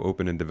since it's so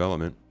open in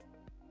development.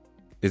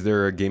 Is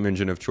there a game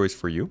engine of choice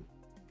for you?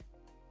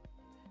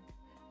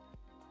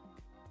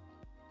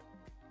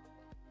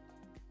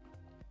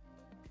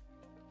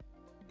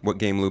 What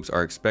game loops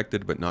are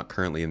expected but not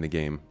currently in the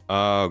game?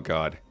 Oh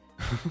god.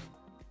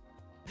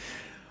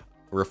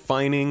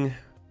 Refining,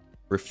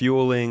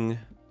 refueling,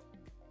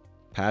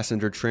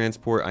 passenger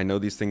transport. I know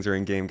these things are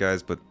in game,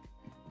 guys, but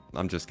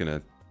I'm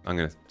gonna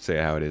say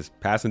how it is.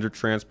 Passenger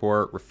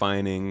transport,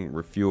 refining,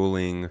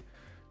 refueling.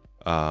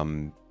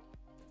 I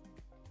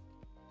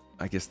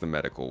guess the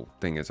medical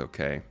thing is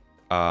okay.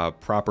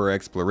 Proper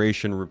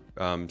exploration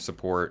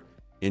support,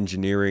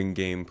 engineering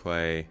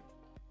gameplay,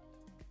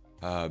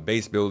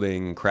 base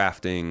building,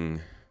 crafting.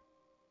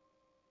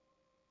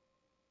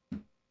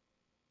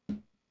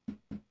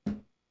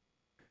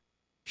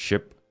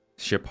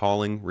 Ship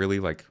hauling, really,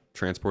 like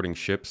transporting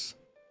ships.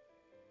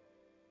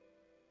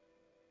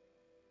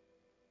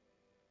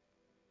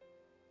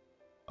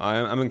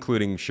 I'm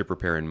including ship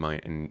repair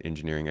in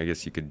engineering. I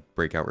guess you could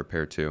break out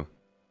repair too.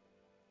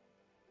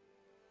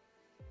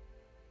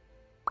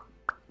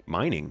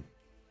 Mining.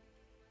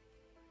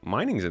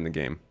 Mining's in the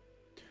game.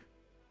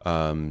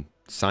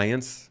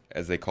 Science,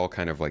 as they call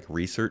kind of like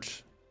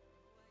research.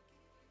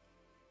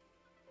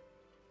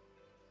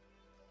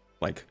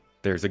 Like,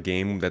 there's a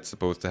game that's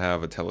supposed to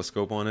have a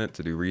telescope on it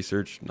to do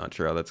research. Not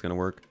sure how that's going to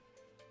work.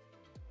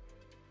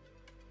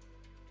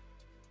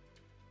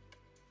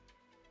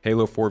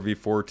 Halo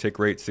 4v4 tick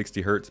rate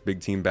 60 hertz.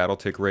 Big team battle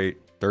tick rate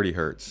 30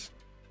 hertz.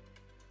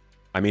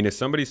 I mean, if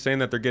somebody's saying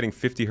that they're getting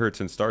 50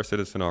 hertz in Star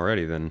Citizen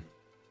already, then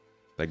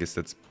I guess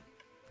that's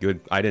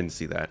good. I didn't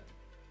see that.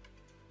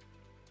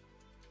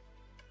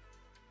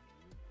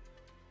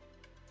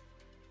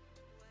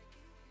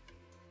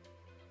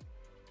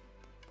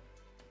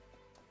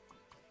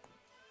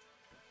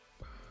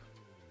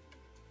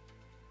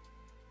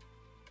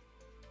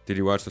 Did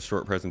you watch the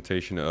short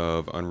presentation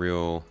of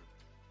Unreal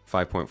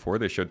 5.4?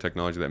 They showed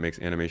technology that makes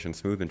animation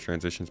smooth and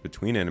transitions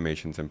between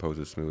animations and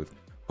poses smooth.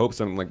 Hope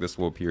something like this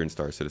will appear in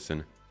Star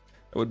Citizen.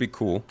 That would be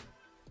cool.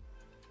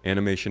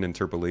 Animation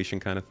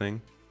interpolation kind of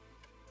thing.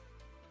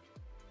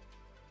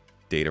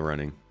 Data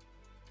running.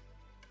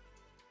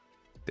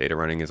 Data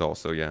running is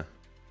also, yeah.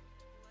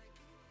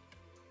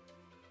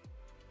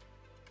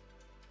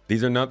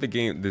 These are not the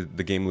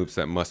game loops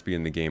that must be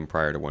in the game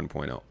prior to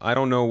 1.0. I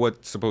don't know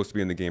what's supposed to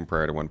be in the game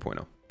prior to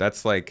 1.0.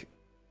 That's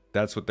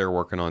what they're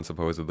working on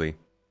supposedly.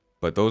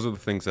 But those are the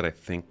things that I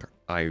think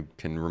I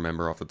can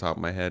remember off the top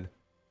of my head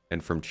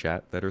and from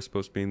chat that are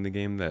supposed to be in the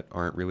game that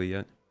aren't really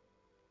yet.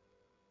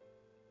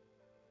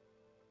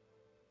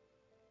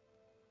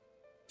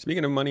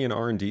 Speaking of money and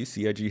R&D,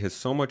 CIG has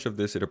so much of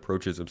this it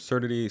approaches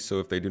absurdity, so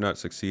if they do not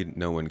succeed,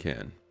 no one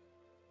can.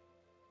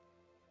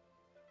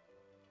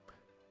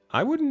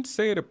 I wouldn't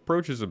say it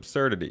approaches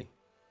absurdity.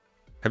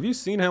 Have you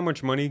seen how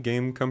much money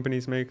game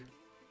companies make?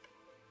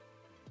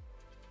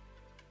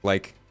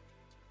 Like,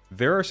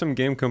 there are some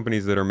game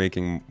companies that are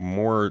making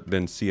more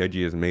than CIG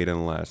has made in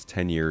the last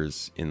 10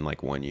 years in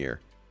like 1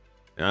 year.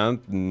 And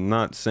I'm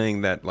not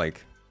saying that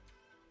like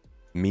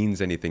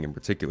means anything in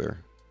particular,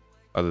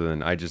 other than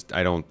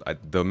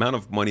the amount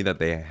of money that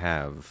they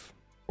have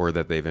or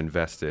that they've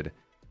invested,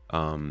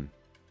 I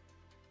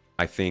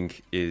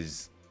think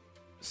is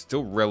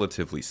still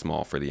relatively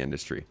small for the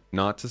industry.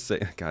 Not to say,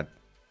 God,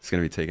 it's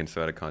going to be taken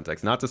so out of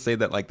context. Not to say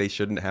that like they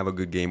shouldn't have a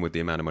good game with the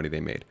amount of money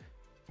they made,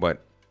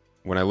 but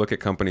when I look at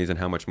companies and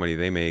how much money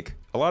they make,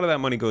 a lot of that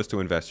money goes to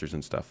investors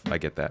and stuff. I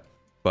get that.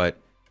 But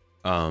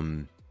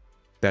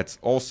that's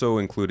also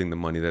including the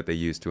money that they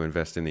use to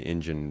invest in the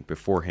engine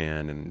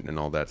beforehand and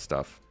all that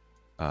stuff.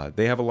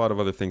 They have a lot of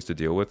other things to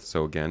deal with.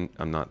 So again,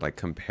 I'm not like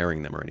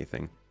comparing them or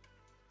anything.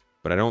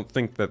 But I don't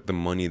think that the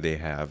money they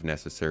have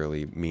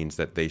necessarily means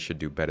that they should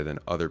do better than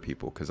other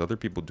people, because other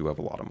people do have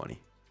a lot of money.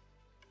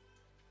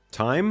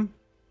 Time,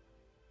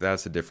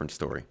 that's a different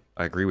story.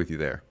 I agree with you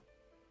there.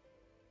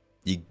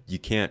 You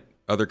can't,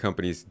 other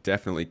companies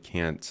definitely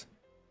can't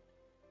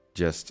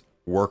just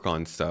work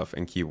on stuff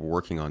and keep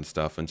working on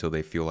stuff until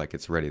they feel like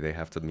it's ready. They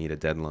have to meet a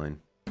deadline.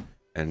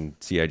 And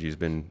CIG has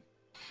been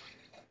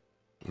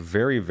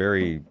very,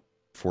 very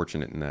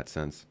fortunate in that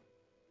sense.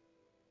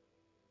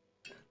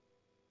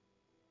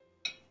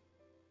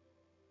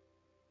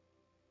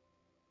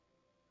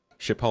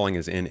 Ship hauling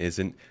is in,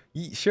 isn't.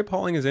 Ship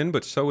hauling is in,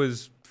 but so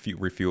is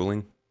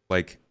refueling.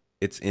 Like,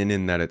 it's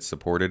in that it's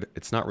supported.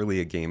 It's not really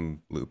a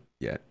game loop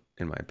yet,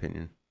 in my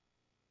opinion.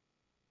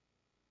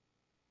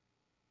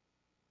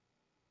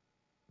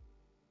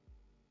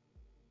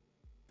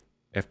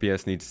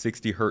 FPS needs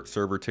 60 hertz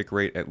server tick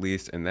rate at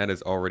least, and that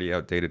is already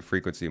outdated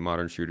frequency.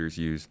 Modern shooters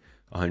use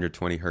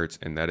 120 hertz,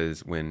 and that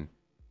is when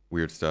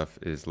weird stuff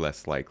is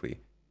less likely.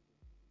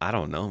 I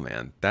don't know,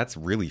 man. That's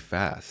really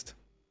fast.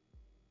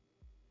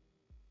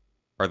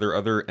 Are there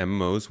other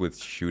MMOs with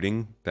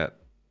shooting that,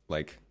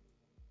 like,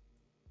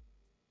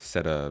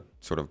 set a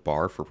sort of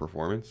bar for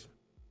performance?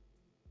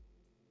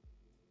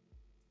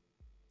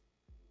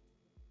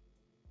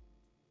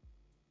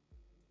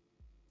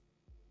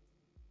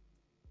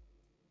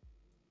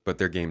 But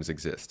their games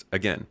exist.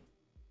 Again,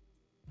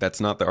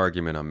 that's not the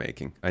argument I'm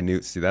making.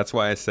 See, that's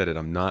why I said it.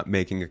 I'm not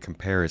making a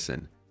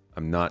comparison.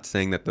 I'm not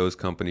saying that those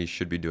companies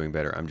should be doing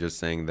better. I'm just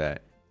saying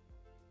that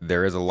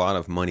there is a lot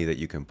of money that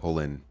you can pull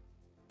in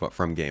but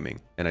from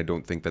gaming. And I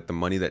don't think that the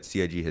money that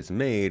CIG has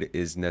made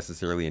is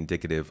necessarily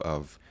indicative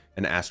of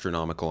an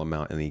astronomical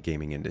amount in the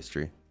gaming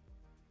industry.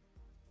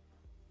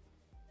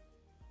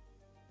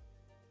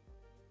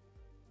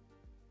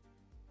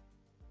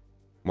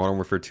 Modern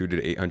Warfare 2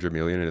 did 800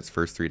 million in its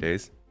first 3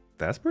 days.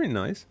 That's pretty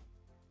nice.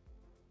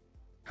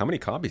 How many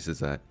copies is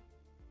that?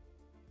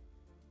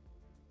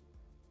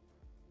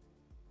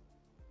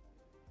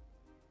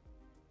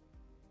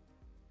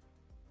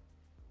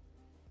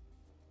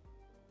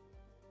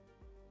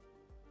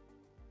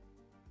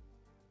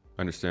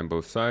 Understand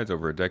both sides.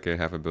 Over a decade,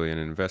 $500 million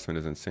in investment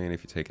is insane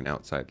if you take an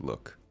outside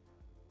look.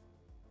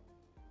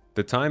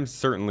 The time's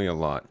certainly a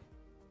lot.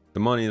 The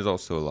money is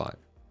also a lot.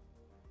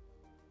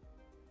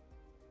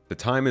 The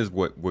time is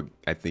what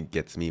I think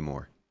gets me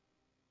more.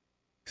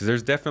 Because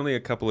there's definitely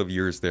a couple of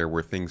years there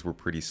where things were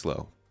pretty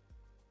slow.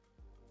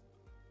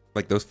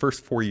 Like those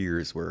first 4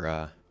 years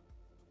were,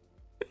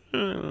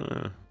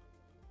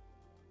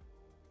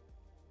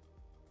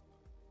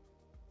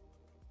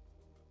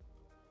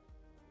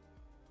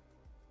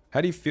 How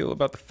do you feel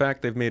about the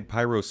fact they've made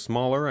Pyro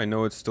smaller? I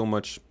know it's still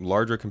much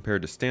larger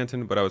compared to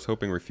Stanton, but I was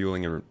hoping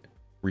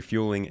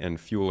refueling and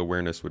fuel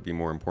awareness would be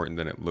more important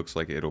than it looks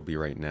like it'll be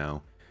right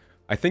now.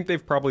 I think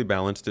they've probably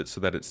balanced it so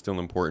that it's still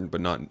important,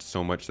 but not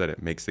so much that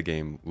it makes the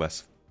game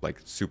less,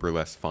 like, super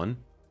less fun.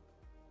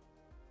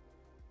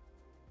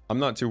 I'm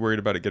not too worried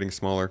about it getting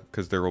smaller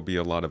because there will be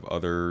a lot of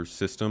other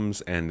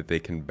systems and they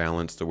can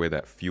balance the way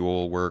that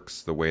fuel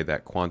works, the way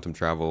that quantum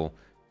travel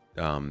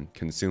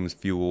consumes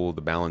fuel,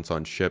 the balance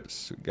on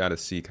ships. Got to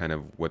see kind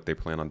of what they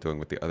plan on doing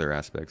with the other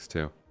aspects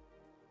too.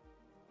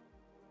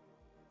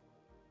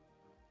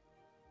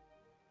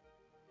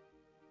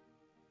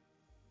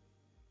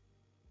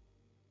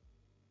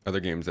 Other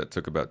games that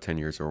took about 10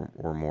 years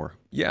or more.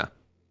 Yeah,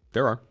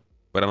 there are,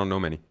 but I don't know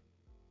many.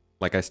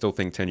 Like, I still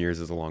think 10 years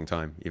is a long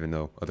time, even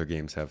though other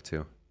games have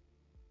too.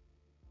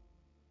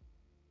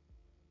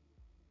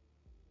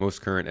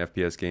 Most current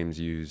FPS games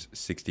use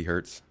 60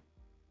 hertz.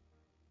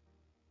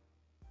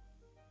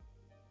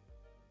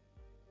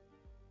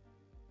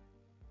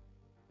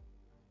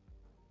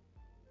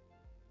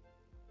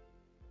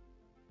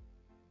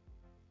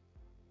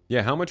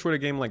 Yeah, how much would a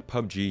game like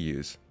PUBG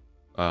use?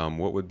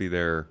 What would be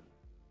their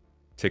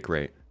tick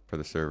rate for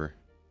the server?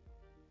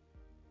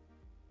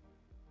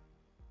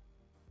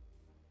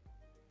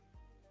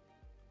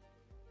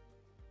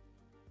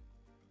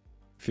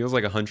 Feels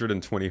like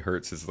 120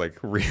 hertz is like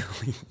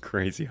really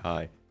crazy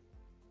high.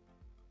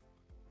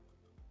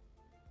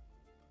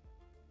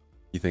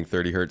 You think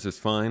 30 hertz is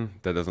fine?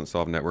 That doesn't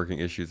solve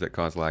networking issues that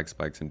cause lag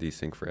spikes and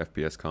desync for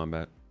FPS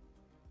combat.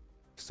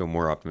 Still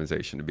more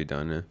optimization to be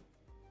done, eh?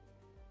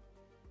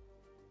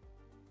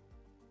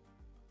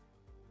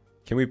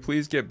 Can we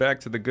please get back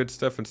to the good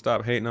stuff and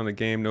stop hating on the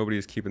game? Nobody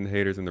is keeping the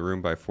haters in the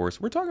room by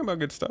force. We're talking about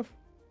good stuff.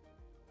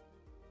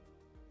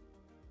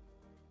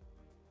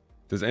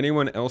 Does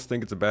anyone else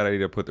think it's a bad idea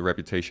to put the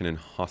reputation and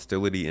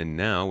hostility in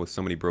now? With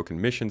so many broken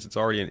missions, it's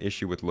already an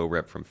issue with low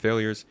rep from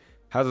failures.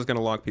 How's this going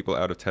to lock people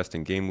out of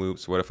testing game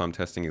loops? What if I'm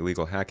testing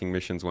illegal hacking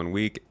missions 1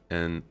 week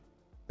and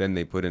then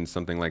they put in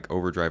something like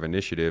Overdrive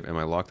Initiative? Am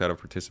I locked out of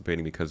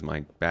participating because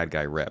my bad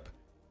guy rep?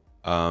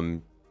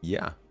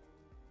 Yeah.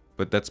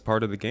 But that's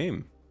part of the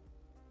game.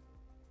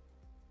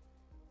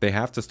 They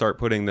have to start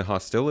putting the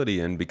hostility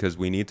in because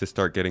we need to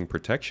start getting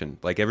protection.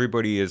 Like,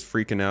 everybody is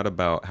freaking out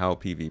about how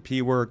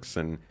PvP works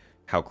and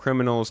how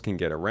criminals can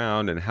get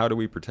around and how do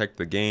we protect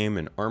the game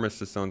and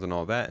armistice zones and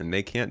all that, and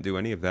they can't do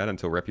any of that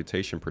until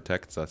reputation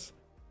protects us.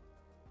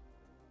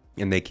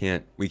 And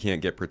we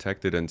can't get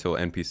protected until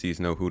NPCs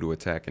know who to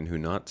attack and who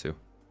not to.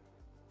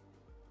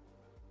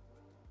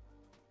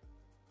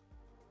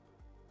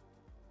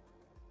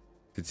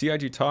 Did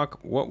CIG talk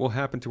what will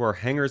happen to our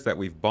hangars that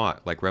we've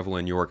bought, like Revel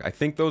and York? I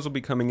think those will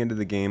be coming into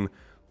the game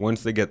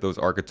once they get those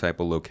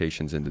archetypal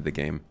locations into the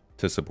game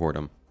to support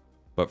them.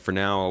 But for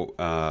now,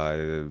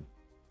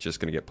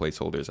 just going to get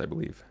placeholders, I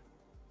believe.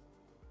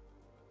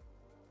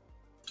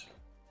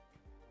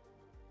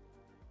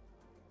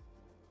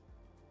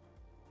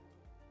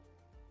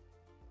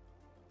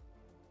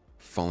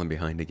 Falling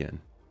behind again.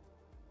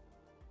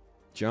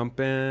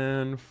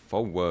 Jumping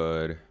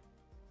forward.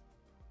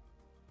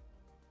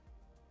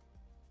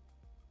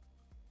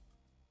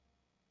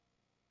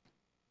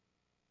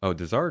 Oh,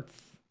 does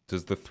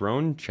the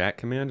throne chat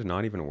command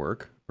not even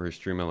work? Or is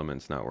Stream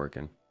Elements not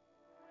working?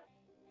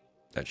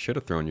 That should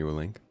have thrown you a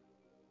link.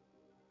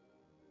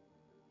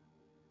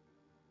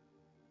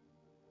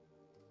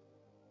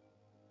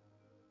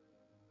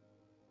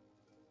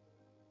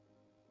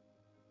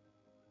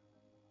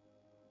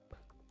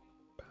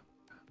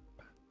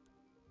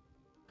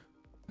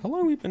 How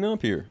long have we been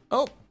up here?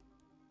 Oh!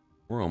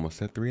 We're almost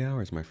at 3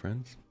 hours, my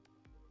friends.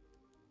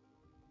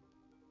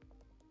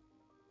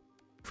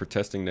 For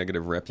testing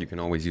negative rep, you can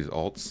always use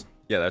alts.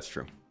 Yeah, that's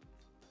true.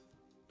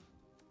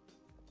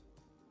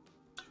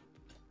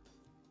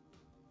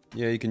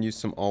 Yeah, you can use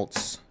some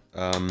alts.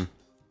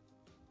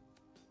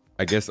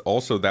 I guess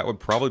also that would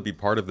probably be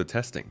part of the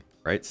testing,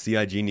 right?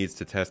 CIG needs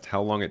to test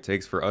how long it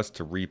takes for us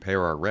to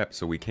repair our rep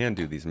so we can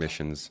do these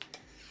missions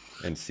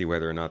and see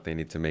whether or not they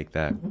need to make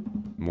that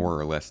more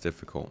or less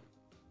difficult.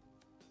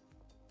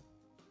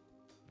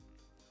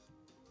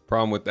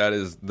 Problem with that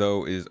is,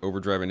 though, is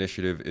Overdrive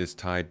Initiative is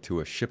tied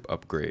to a ship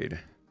upgrade.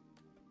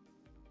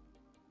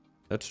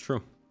 That's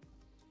true.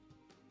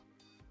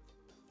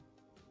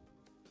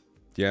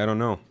 Yeah, I don't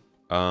know.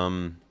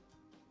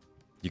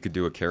 You could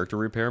do a character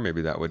repair.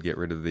 Maybe that would get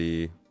rid of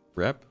the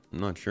rep. I'm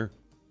not sure.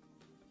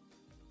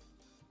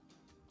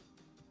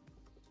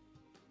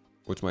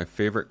 What's my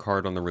favorite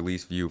card on the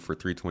release view for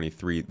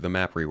 323? The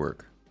map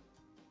rework.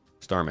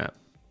 Star map.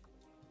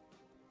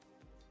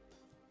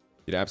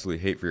 You'd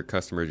absolutely hate for your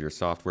customers, your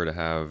software, to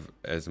have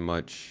as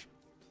much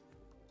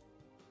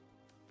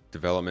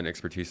development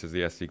expertise as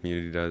the SC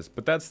community does.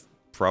 But that's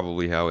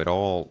probably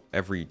how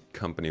every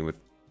company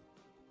with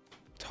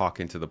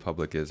talking to the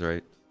public is,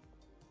 right?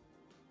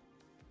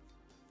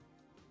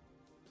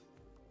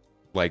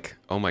 Like,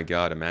 oh my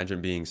God,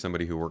 imagine being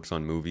somebody who works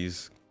on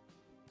movies,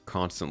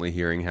 constantly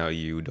hearing how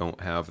you don't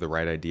have the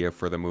right idea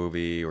for the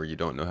movie, or you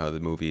don't know how the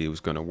movie was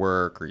going to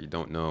work, or you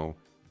don't know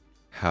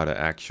how to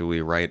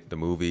actually write the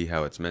movie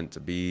how it's meant to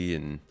be.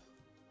 And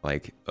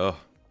like,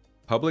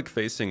 public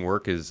facing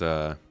work is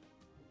a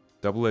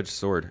double-edged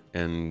sword,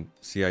 and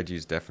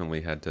CIG's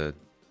definitely had to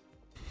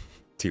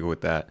deal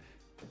with that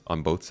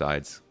on both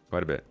sides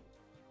quite a bit.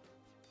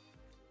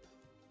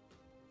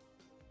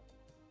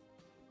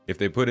 If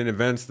they put in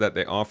events that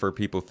they offer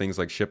people things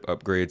like ship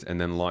upgrades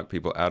and then lock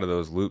people out of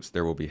those loops,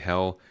 there will be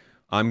hell.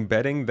 I'm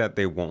betting that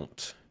they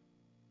won't.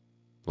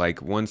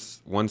 Like,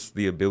 once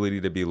the ability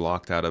to be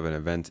locked out of an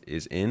event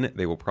is in,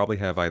 they will probably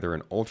have either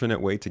an alternate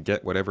way to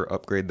get whatever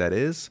upgrade that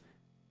is,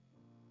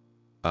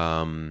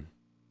 or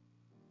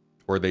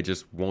they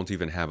just won't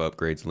even have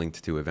upgrades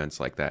linked to events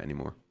like that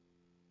anymore.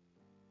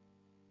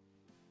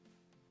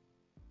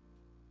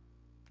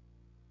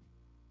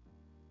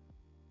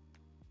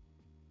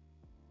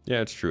 Yeah,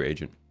 it's true,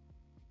 Agent.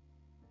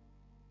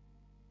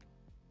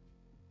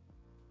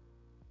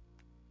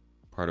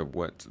 Part of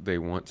what they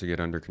want to get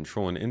under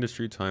control in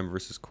industry, time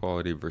versus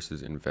quality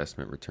versus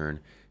investment return.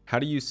 How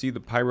do you see the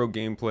Pyro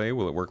gameplay?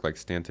 Will it work like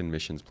Stanton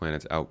missions,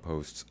 planets,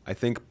 outposts? I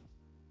think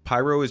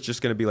Pyro is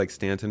just going to be like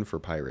Stanton for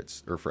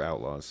pirates or for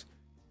outlaws.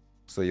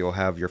 So you'll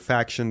have your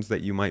factions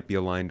that you might be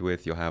aligned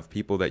with. You'll have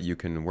people that you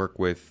can work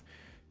with.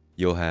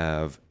 You'll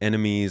have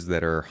enemies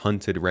that are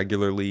hunted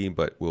regularly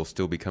but will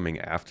still be coming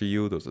after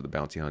you. Those are the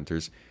bounty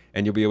hunters.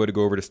 And you'll be able to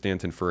go over to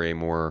Stanton for a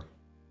more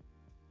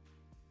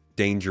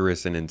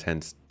dangerous and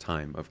intense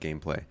time of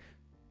gameplay.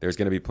 There's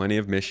going to be plenty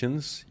of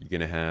missions. You're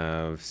going to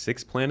have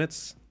 6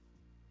 planets,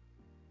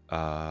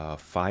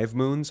 5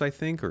 moons, I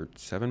think, or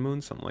 7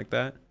 moons, something like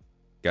that.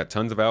 Got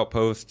tons of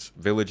outposts,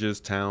 villages,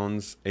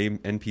 towns,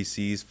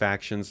 NPCs,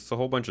 factions. It's a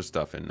whole bunch of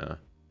stuff in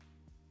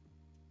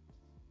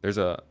there's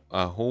a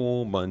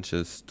whole bunch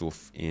of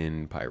stuff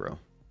in Pyro.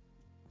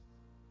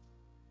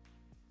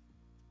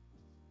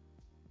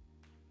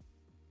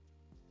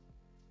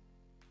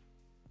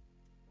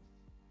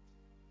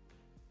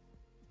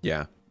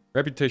 Yeah,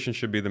 reputation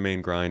should be the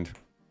main grind.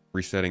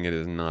 Resetting it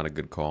is not a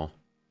good call.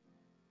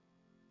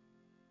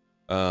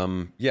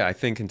 Yeah, I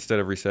think instead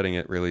of resetting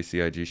it, really,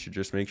 CIG should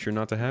just make sure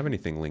not to have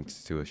anything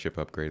linked to a ship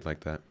upgrade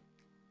like that.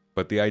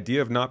 But the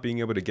idea of not being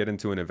able to get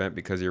into an event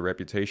because of your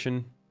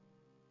reputation,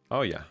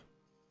 oh yeah,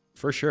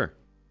 for sure.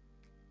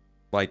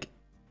 Like,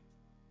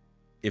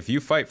 if you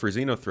fight for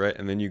Xenothreat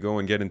and then you go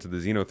and get into the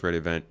Xenothreat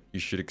event, you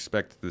should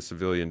expect the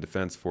civilian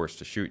defense force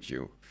to shoot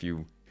you. If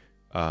you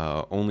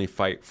only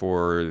fight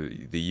for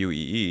the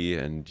UEE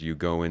and you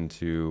go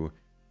into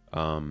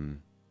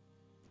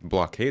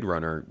Blockade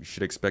Runner, you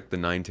should expect the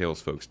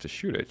Ninetales folks to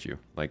shoot at you.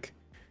 Like,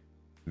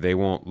 they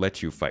won't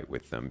let you fight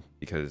with them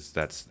because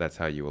that's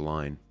how you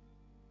align.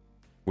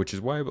 Which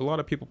is why a lot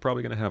of people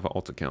probably going to have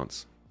alt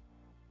accounts.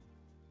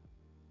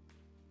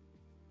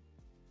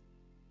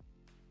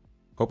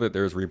 Hope that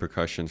there's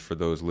repercussions for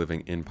those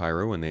living in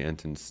Pyro when they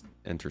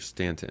enter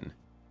Stanton.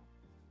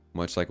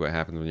 Much like what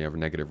happens when you have a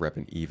negative rep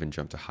and even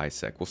jump to high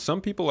sec. Well,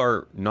 some people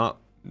are not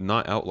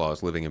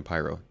outlaws living in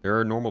Pyro. There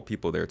are normal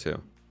people there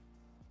too.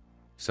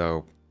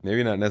 So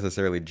maybe not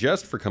necessarily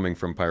just for coming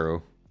from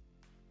Pyro,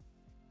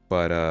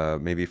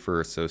 but maybe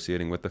for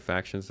associating with the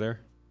factions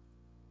there.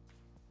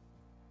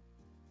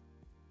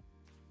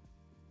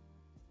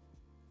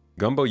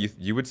 Gumbo,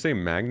 you would say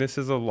Magnus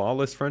is a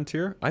lawless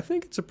frontier? I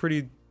think it's a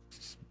pretty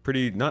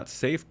not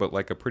safe, but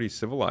like a pretty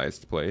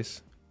civilized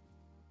place.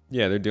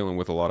 Yeah, they're dealing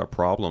with a lot of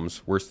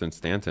problems, worse than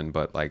Stanton,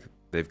 but like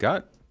they've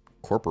got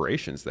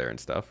corporations there and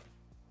stuff.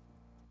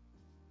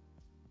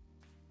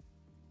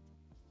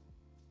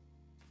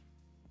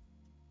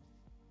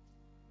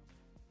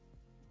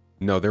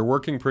 No, they're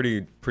working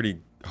pretty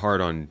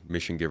hard on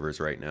mission givers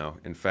right now.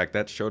 In fact,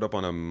 that showed up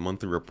on a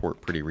monthly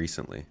report pretty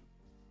recently.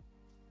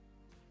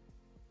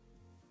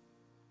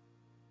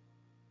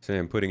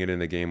 Saying putting it in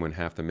the game when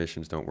half the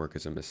missions don't work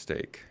is a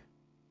mistake.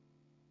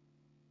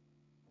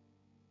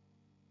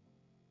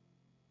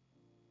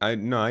 I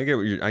get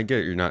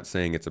you're not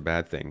saying it's a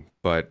bad thing,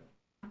 but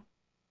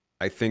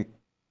I think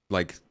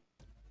like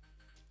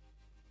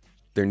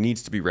there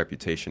needs to be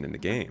reputation in the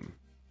game.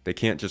 They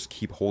can't just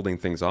keep holding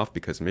things off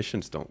because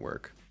missions don't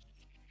work.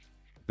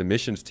 The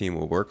missions team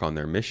will work on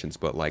their missions,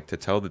 but like to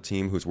tell the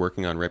team who's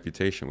working on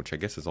reputation, which I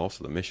guess is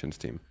also the missions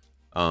team,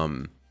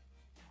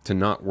 to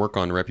not work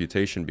on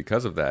reputation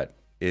because of that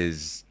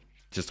is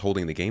just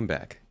holding the game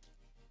back.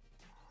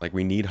 Like,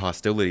 we need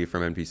hostility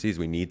from NPCs.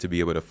 We need to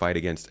be able to fight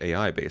against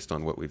AI based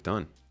on what we've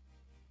done.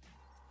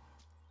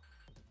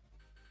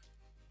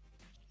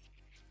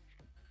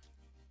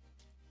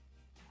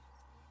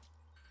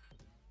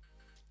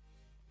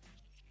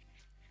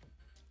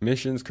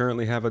 Missions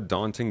currently have a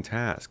daunting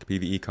task.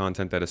 PvE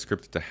content that is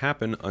scripted to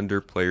happen under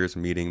players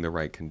meeting the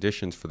right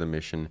conditions for the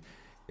mission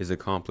is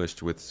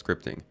accomplished with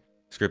scripting.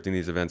 Scripting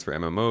these events for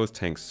MMOs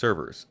tanks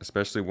servers,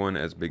 especially one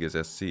as big as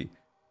SC.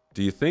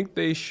 Do you think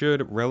they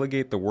should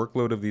relegate the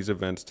workload of these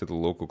events to the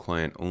local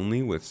client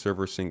only, with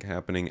server sync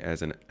happening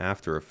as an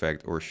after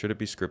effect, or should it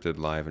be scripted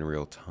live in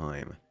real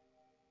time?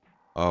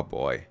 Oh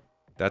boy,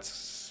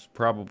 that's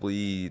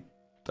probably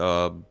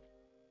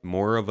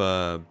more of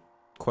a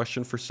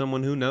question for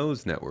someone who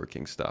knows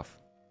networking stuff.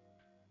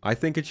 I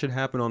think it should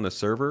happen on the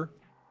server,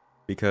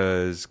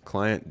 because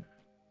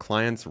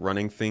clients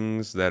running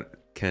thing that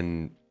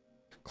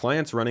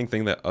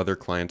other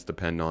clients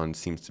depend on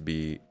seems to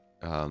be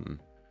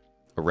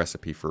a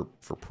recipe for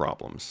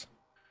problems.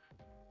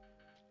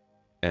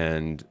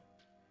 And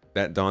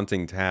that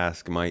daunting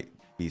task might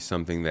be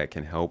something that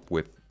can help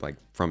with, like,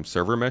 from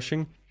server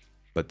meshing,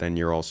 but then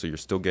you're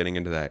still getting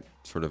into that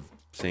sort of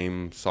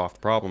same soft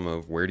problem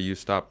of where do you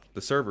stop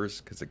the servers,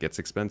 because it gets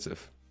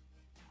expensive.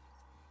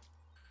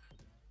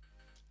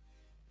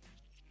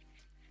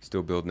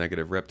 Still build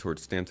negative rep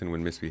towards Stanton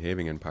when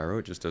misbehaving in Pyro.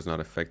 It just does not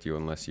affect you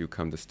unless you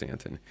come to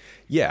Stanton.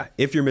 Yeah,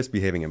 if you're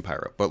misbehaving in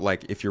Pyro. But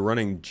like, if you're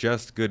running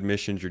just good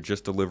missions, you're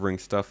just delivering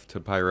stuff to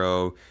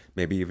Pyro,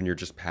 maybe even you're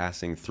just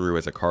passing through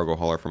as a cargo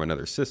hauler from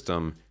another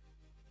system,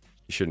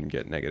 you shouldn't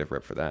get negative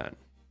rep for that.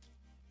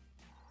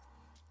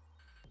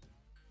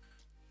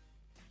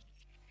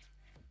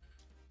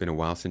 Been a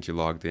while since you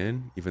logged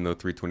in. Even though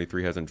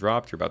 323 hasn't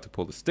dropped, you're about to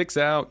pull the sticks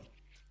out.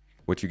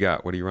 What you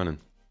got? What are you running?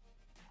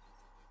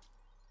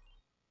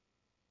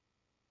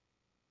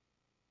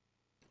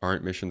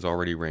 Aren't missions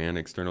already ran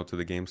external to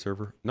the game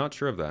server? Not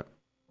sure of that.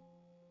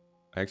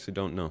 I actually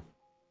don't know.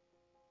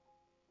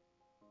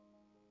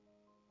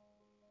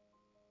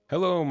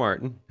 Hello,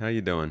 Martin. How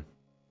you doing?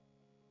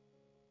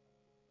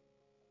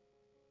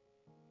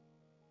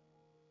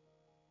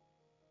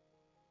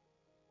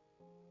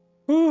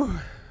 Whew.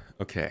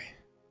 Okay.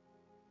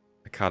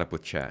 I caught up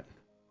with chat.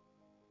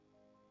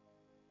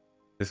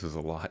 This was a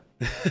lot.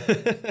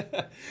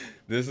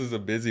 This is a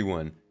busy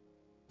one.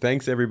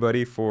 Thanks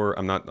everybody for,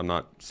 I'm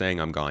not saying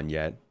I'm gone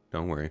yet,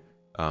 don't worry.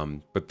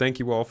 But thank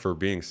you all for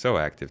being so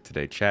active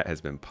today. Chat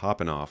has been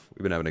popping off.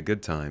 We've been having a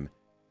good time.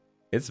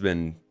 We've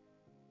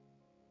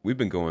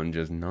been going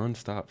just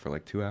non-stop for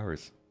like 2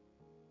 hours.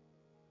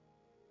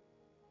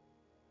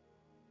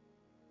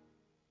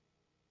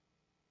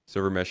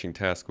 Server meshing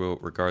task will,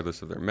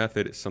 regardless of their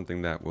method, is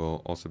something that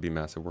will also be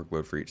massive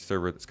workload for each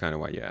server. That's kind of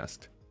why you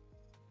asked.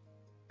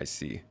 I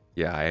see.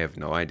 Yeah, I have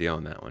no idea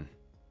on that one.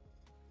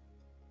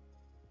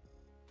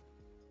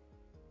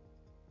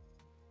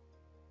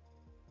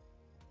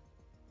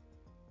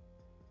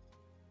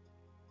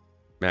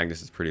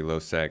 Magnus is pretty low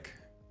sec.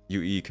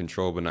 UE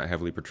control, but not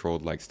heavily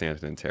patrolled like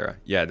Stanton and Terra.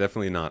 Yeah,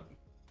 definitely not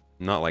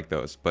like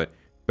those, but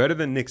better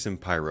than Nyx and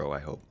Pyro, I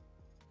hope.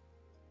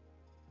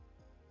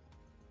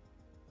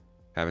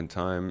 Having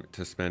time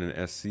to spend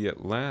an SC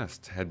at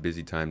last. Had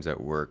busy times at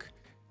work.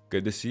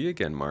 Good to see you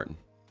again, Martin.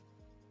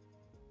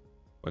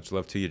 Much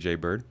love to you, Jay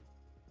Bird.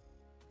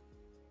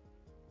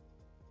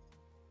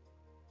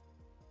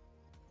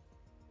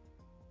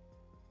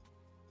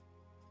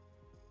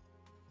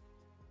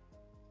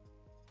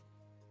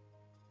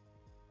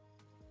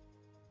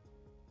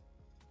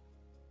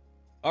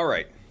 All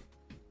right.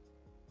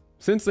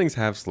 Since things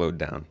have slowed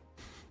down,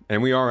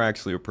 and we are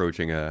actually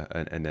approaching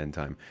an end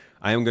time,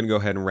 I am going to go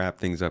ahead and wrap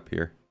things up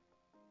here.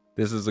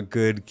 This is a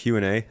good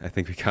Q&A. I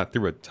think we got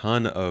through a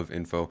ton of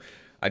info.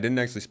 I didn't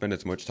actually spend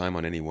as much time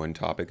on any one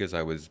topic as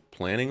I was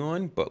planning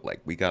on, but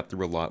like, we got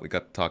through a lot. We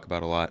got to talk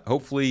about a lot.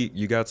 Hopefully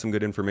you got some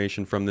good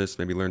information from this.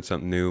 Maybe learned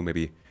something new.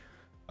 Maybe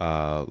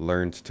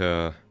learned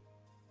to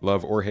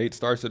love or hate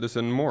Star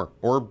Citizen more,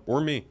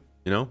 or me.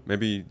 You know,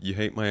 maybe you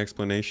hate my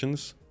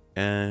explanations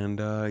and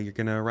you're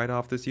gonna write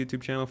off this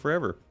YouTube channel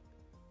forever.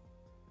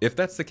 If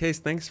that's the case,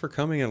 thanks for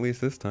coming at least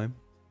this time.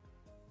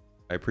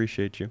 I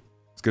appreciate you.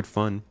 It's good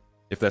fun.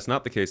 If that's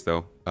not the case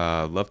though,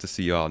 love to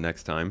see y'all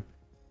next time.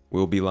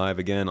 We'll be live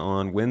again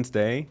on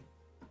Wednesday.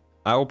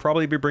 I will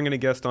probably be bringing a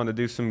guest on to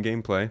do some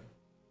gameplay.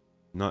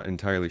 Not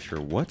entirely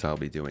sure what I'll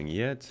be doing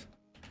yet,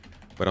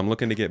 but I'm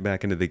looking to get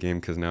back into the game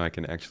because now I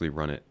can actually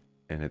run it,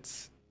 and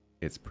it's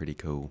pretty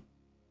cool.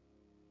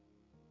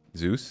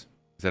 Zeus?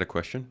 Is that a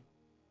question?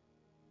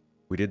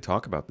 We did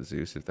talk about the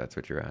Zeus, if that's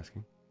what you're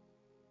asking.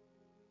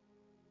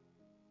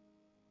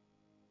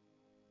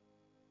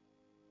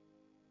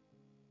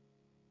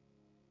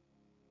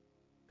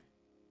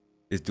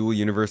 Is Dual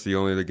Universe the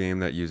only other game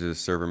that uses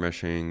server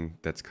meshing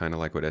that's kind of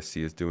like what SC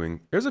is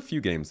doing? There's a few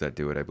games that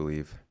do it, I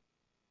believe.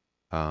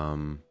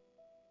 Dual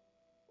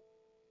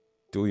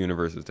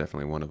Universe is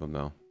definitely one of them,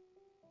 though.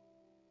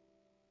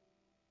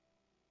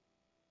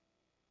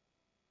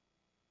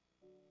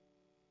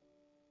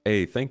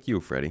 Hey, thank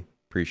you, Freddy.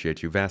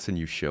 Appreciate you. Vassin,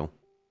 you shill.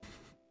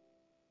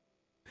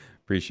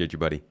 Appreciate you,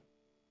 buddy.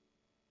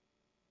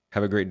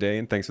 Have a great day,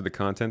 and thanks for the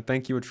content.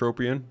 Thank you,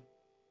 Atropian.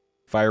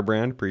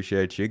 Firebrand,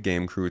 appreciate you.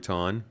 Game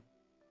Crouton.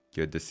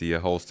 Good to see you.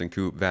 Holston,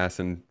 Coop,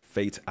 Vassin,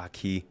 Fate,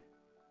 Aki.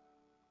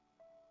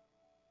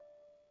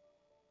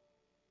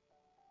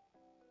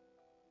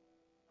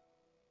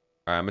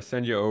 All right, I'm going to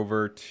send you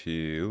over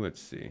to,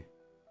 let's see.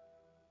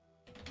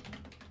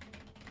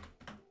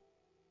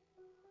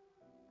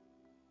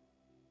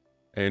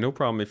 Hey, no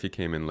problem if you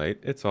came in late.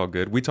 It's all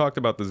good. We talked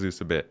about the Zeus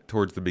a bit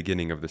towards the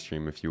beginning of the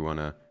stream if you want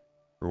to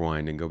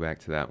rewind and go back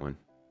to that one.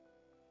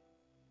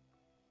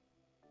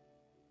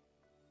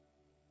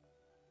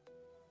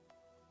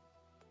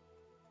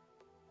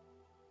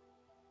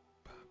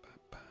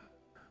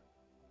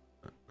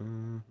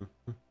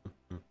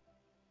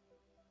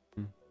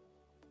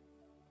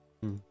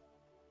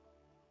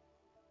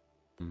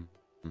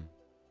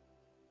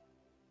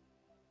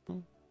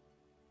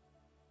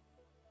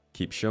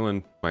 Keep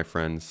shilling, my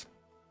friends.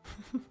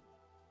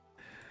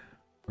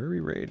 Where are we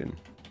raiding?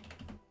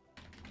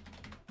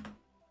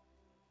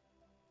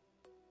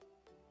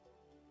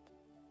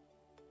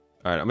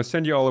 All right, I'm gonna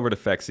send you all over to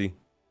Fexy.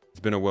 It's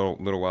been a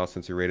little while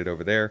since we raided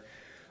over there.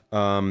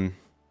 Oh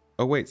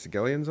wait,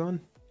 Sigelian's on?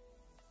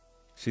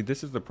 See,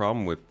 this is the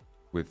problem with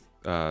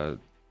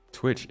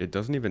Twitch. It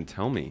doesn't even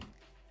tell me.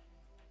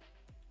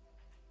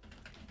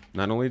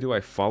 Not only do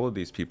I follow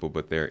these people,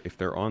 but if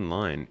they're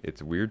online,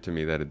 it's weird to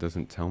me that it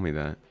doesn't tell me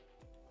that.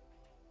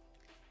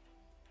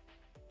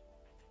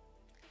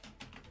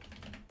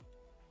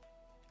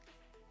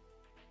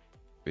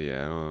 But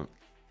yeah,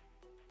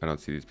 I don't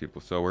see these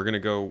people. So we're gonna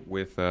go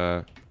with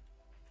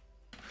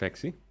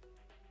Fexy.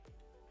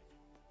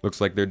 Looks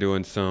like they're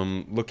doing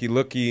some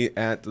looky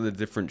at the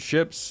different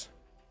ships,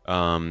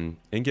 and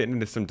getting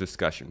into some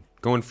discussion.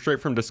 Going straight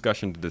from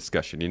discussion to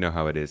discussion. You know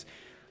how it is.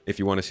 If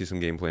you want to see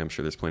some gameplay, I'm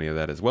sure there's plenty of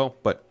that as well.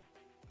 But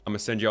I'm gonna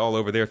send you all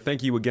over there.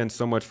 Thank you again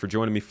so much for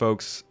joining me,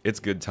 folks.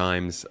 It's good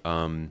times.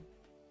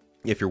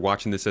 If you're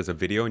watching this as a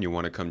video and you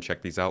want to come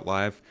check these out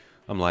live,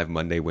 I'm live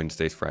Monday,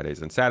 Wednesdays,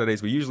 Fridays, and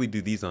Saturdays. We usually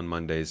do these on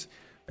Mondays,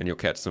 and you'll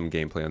catch some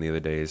gameplay on the other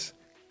days.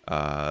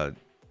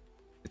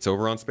 It's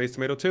over on Space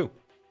Tomato 2.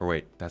 Or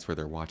wait, that's where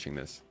they're watching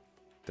this.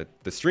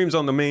 The stream's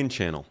on the main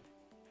channel.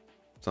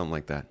 Something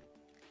like that.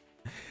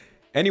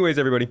 Anyways,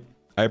 everybody,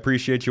 I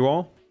appreciate you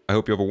all. I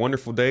hope you have a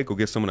wonderful day. Go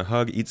give someone a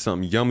hug, eat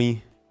something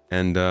yummy,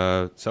 and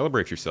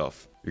celebrate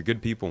yourself. You're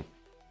good people.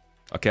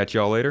 I'll catch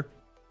you all later.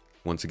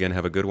 Once again,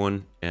 have a good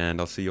one, and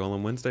I'll see you all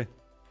on Wednesday.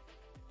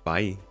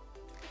 Bye.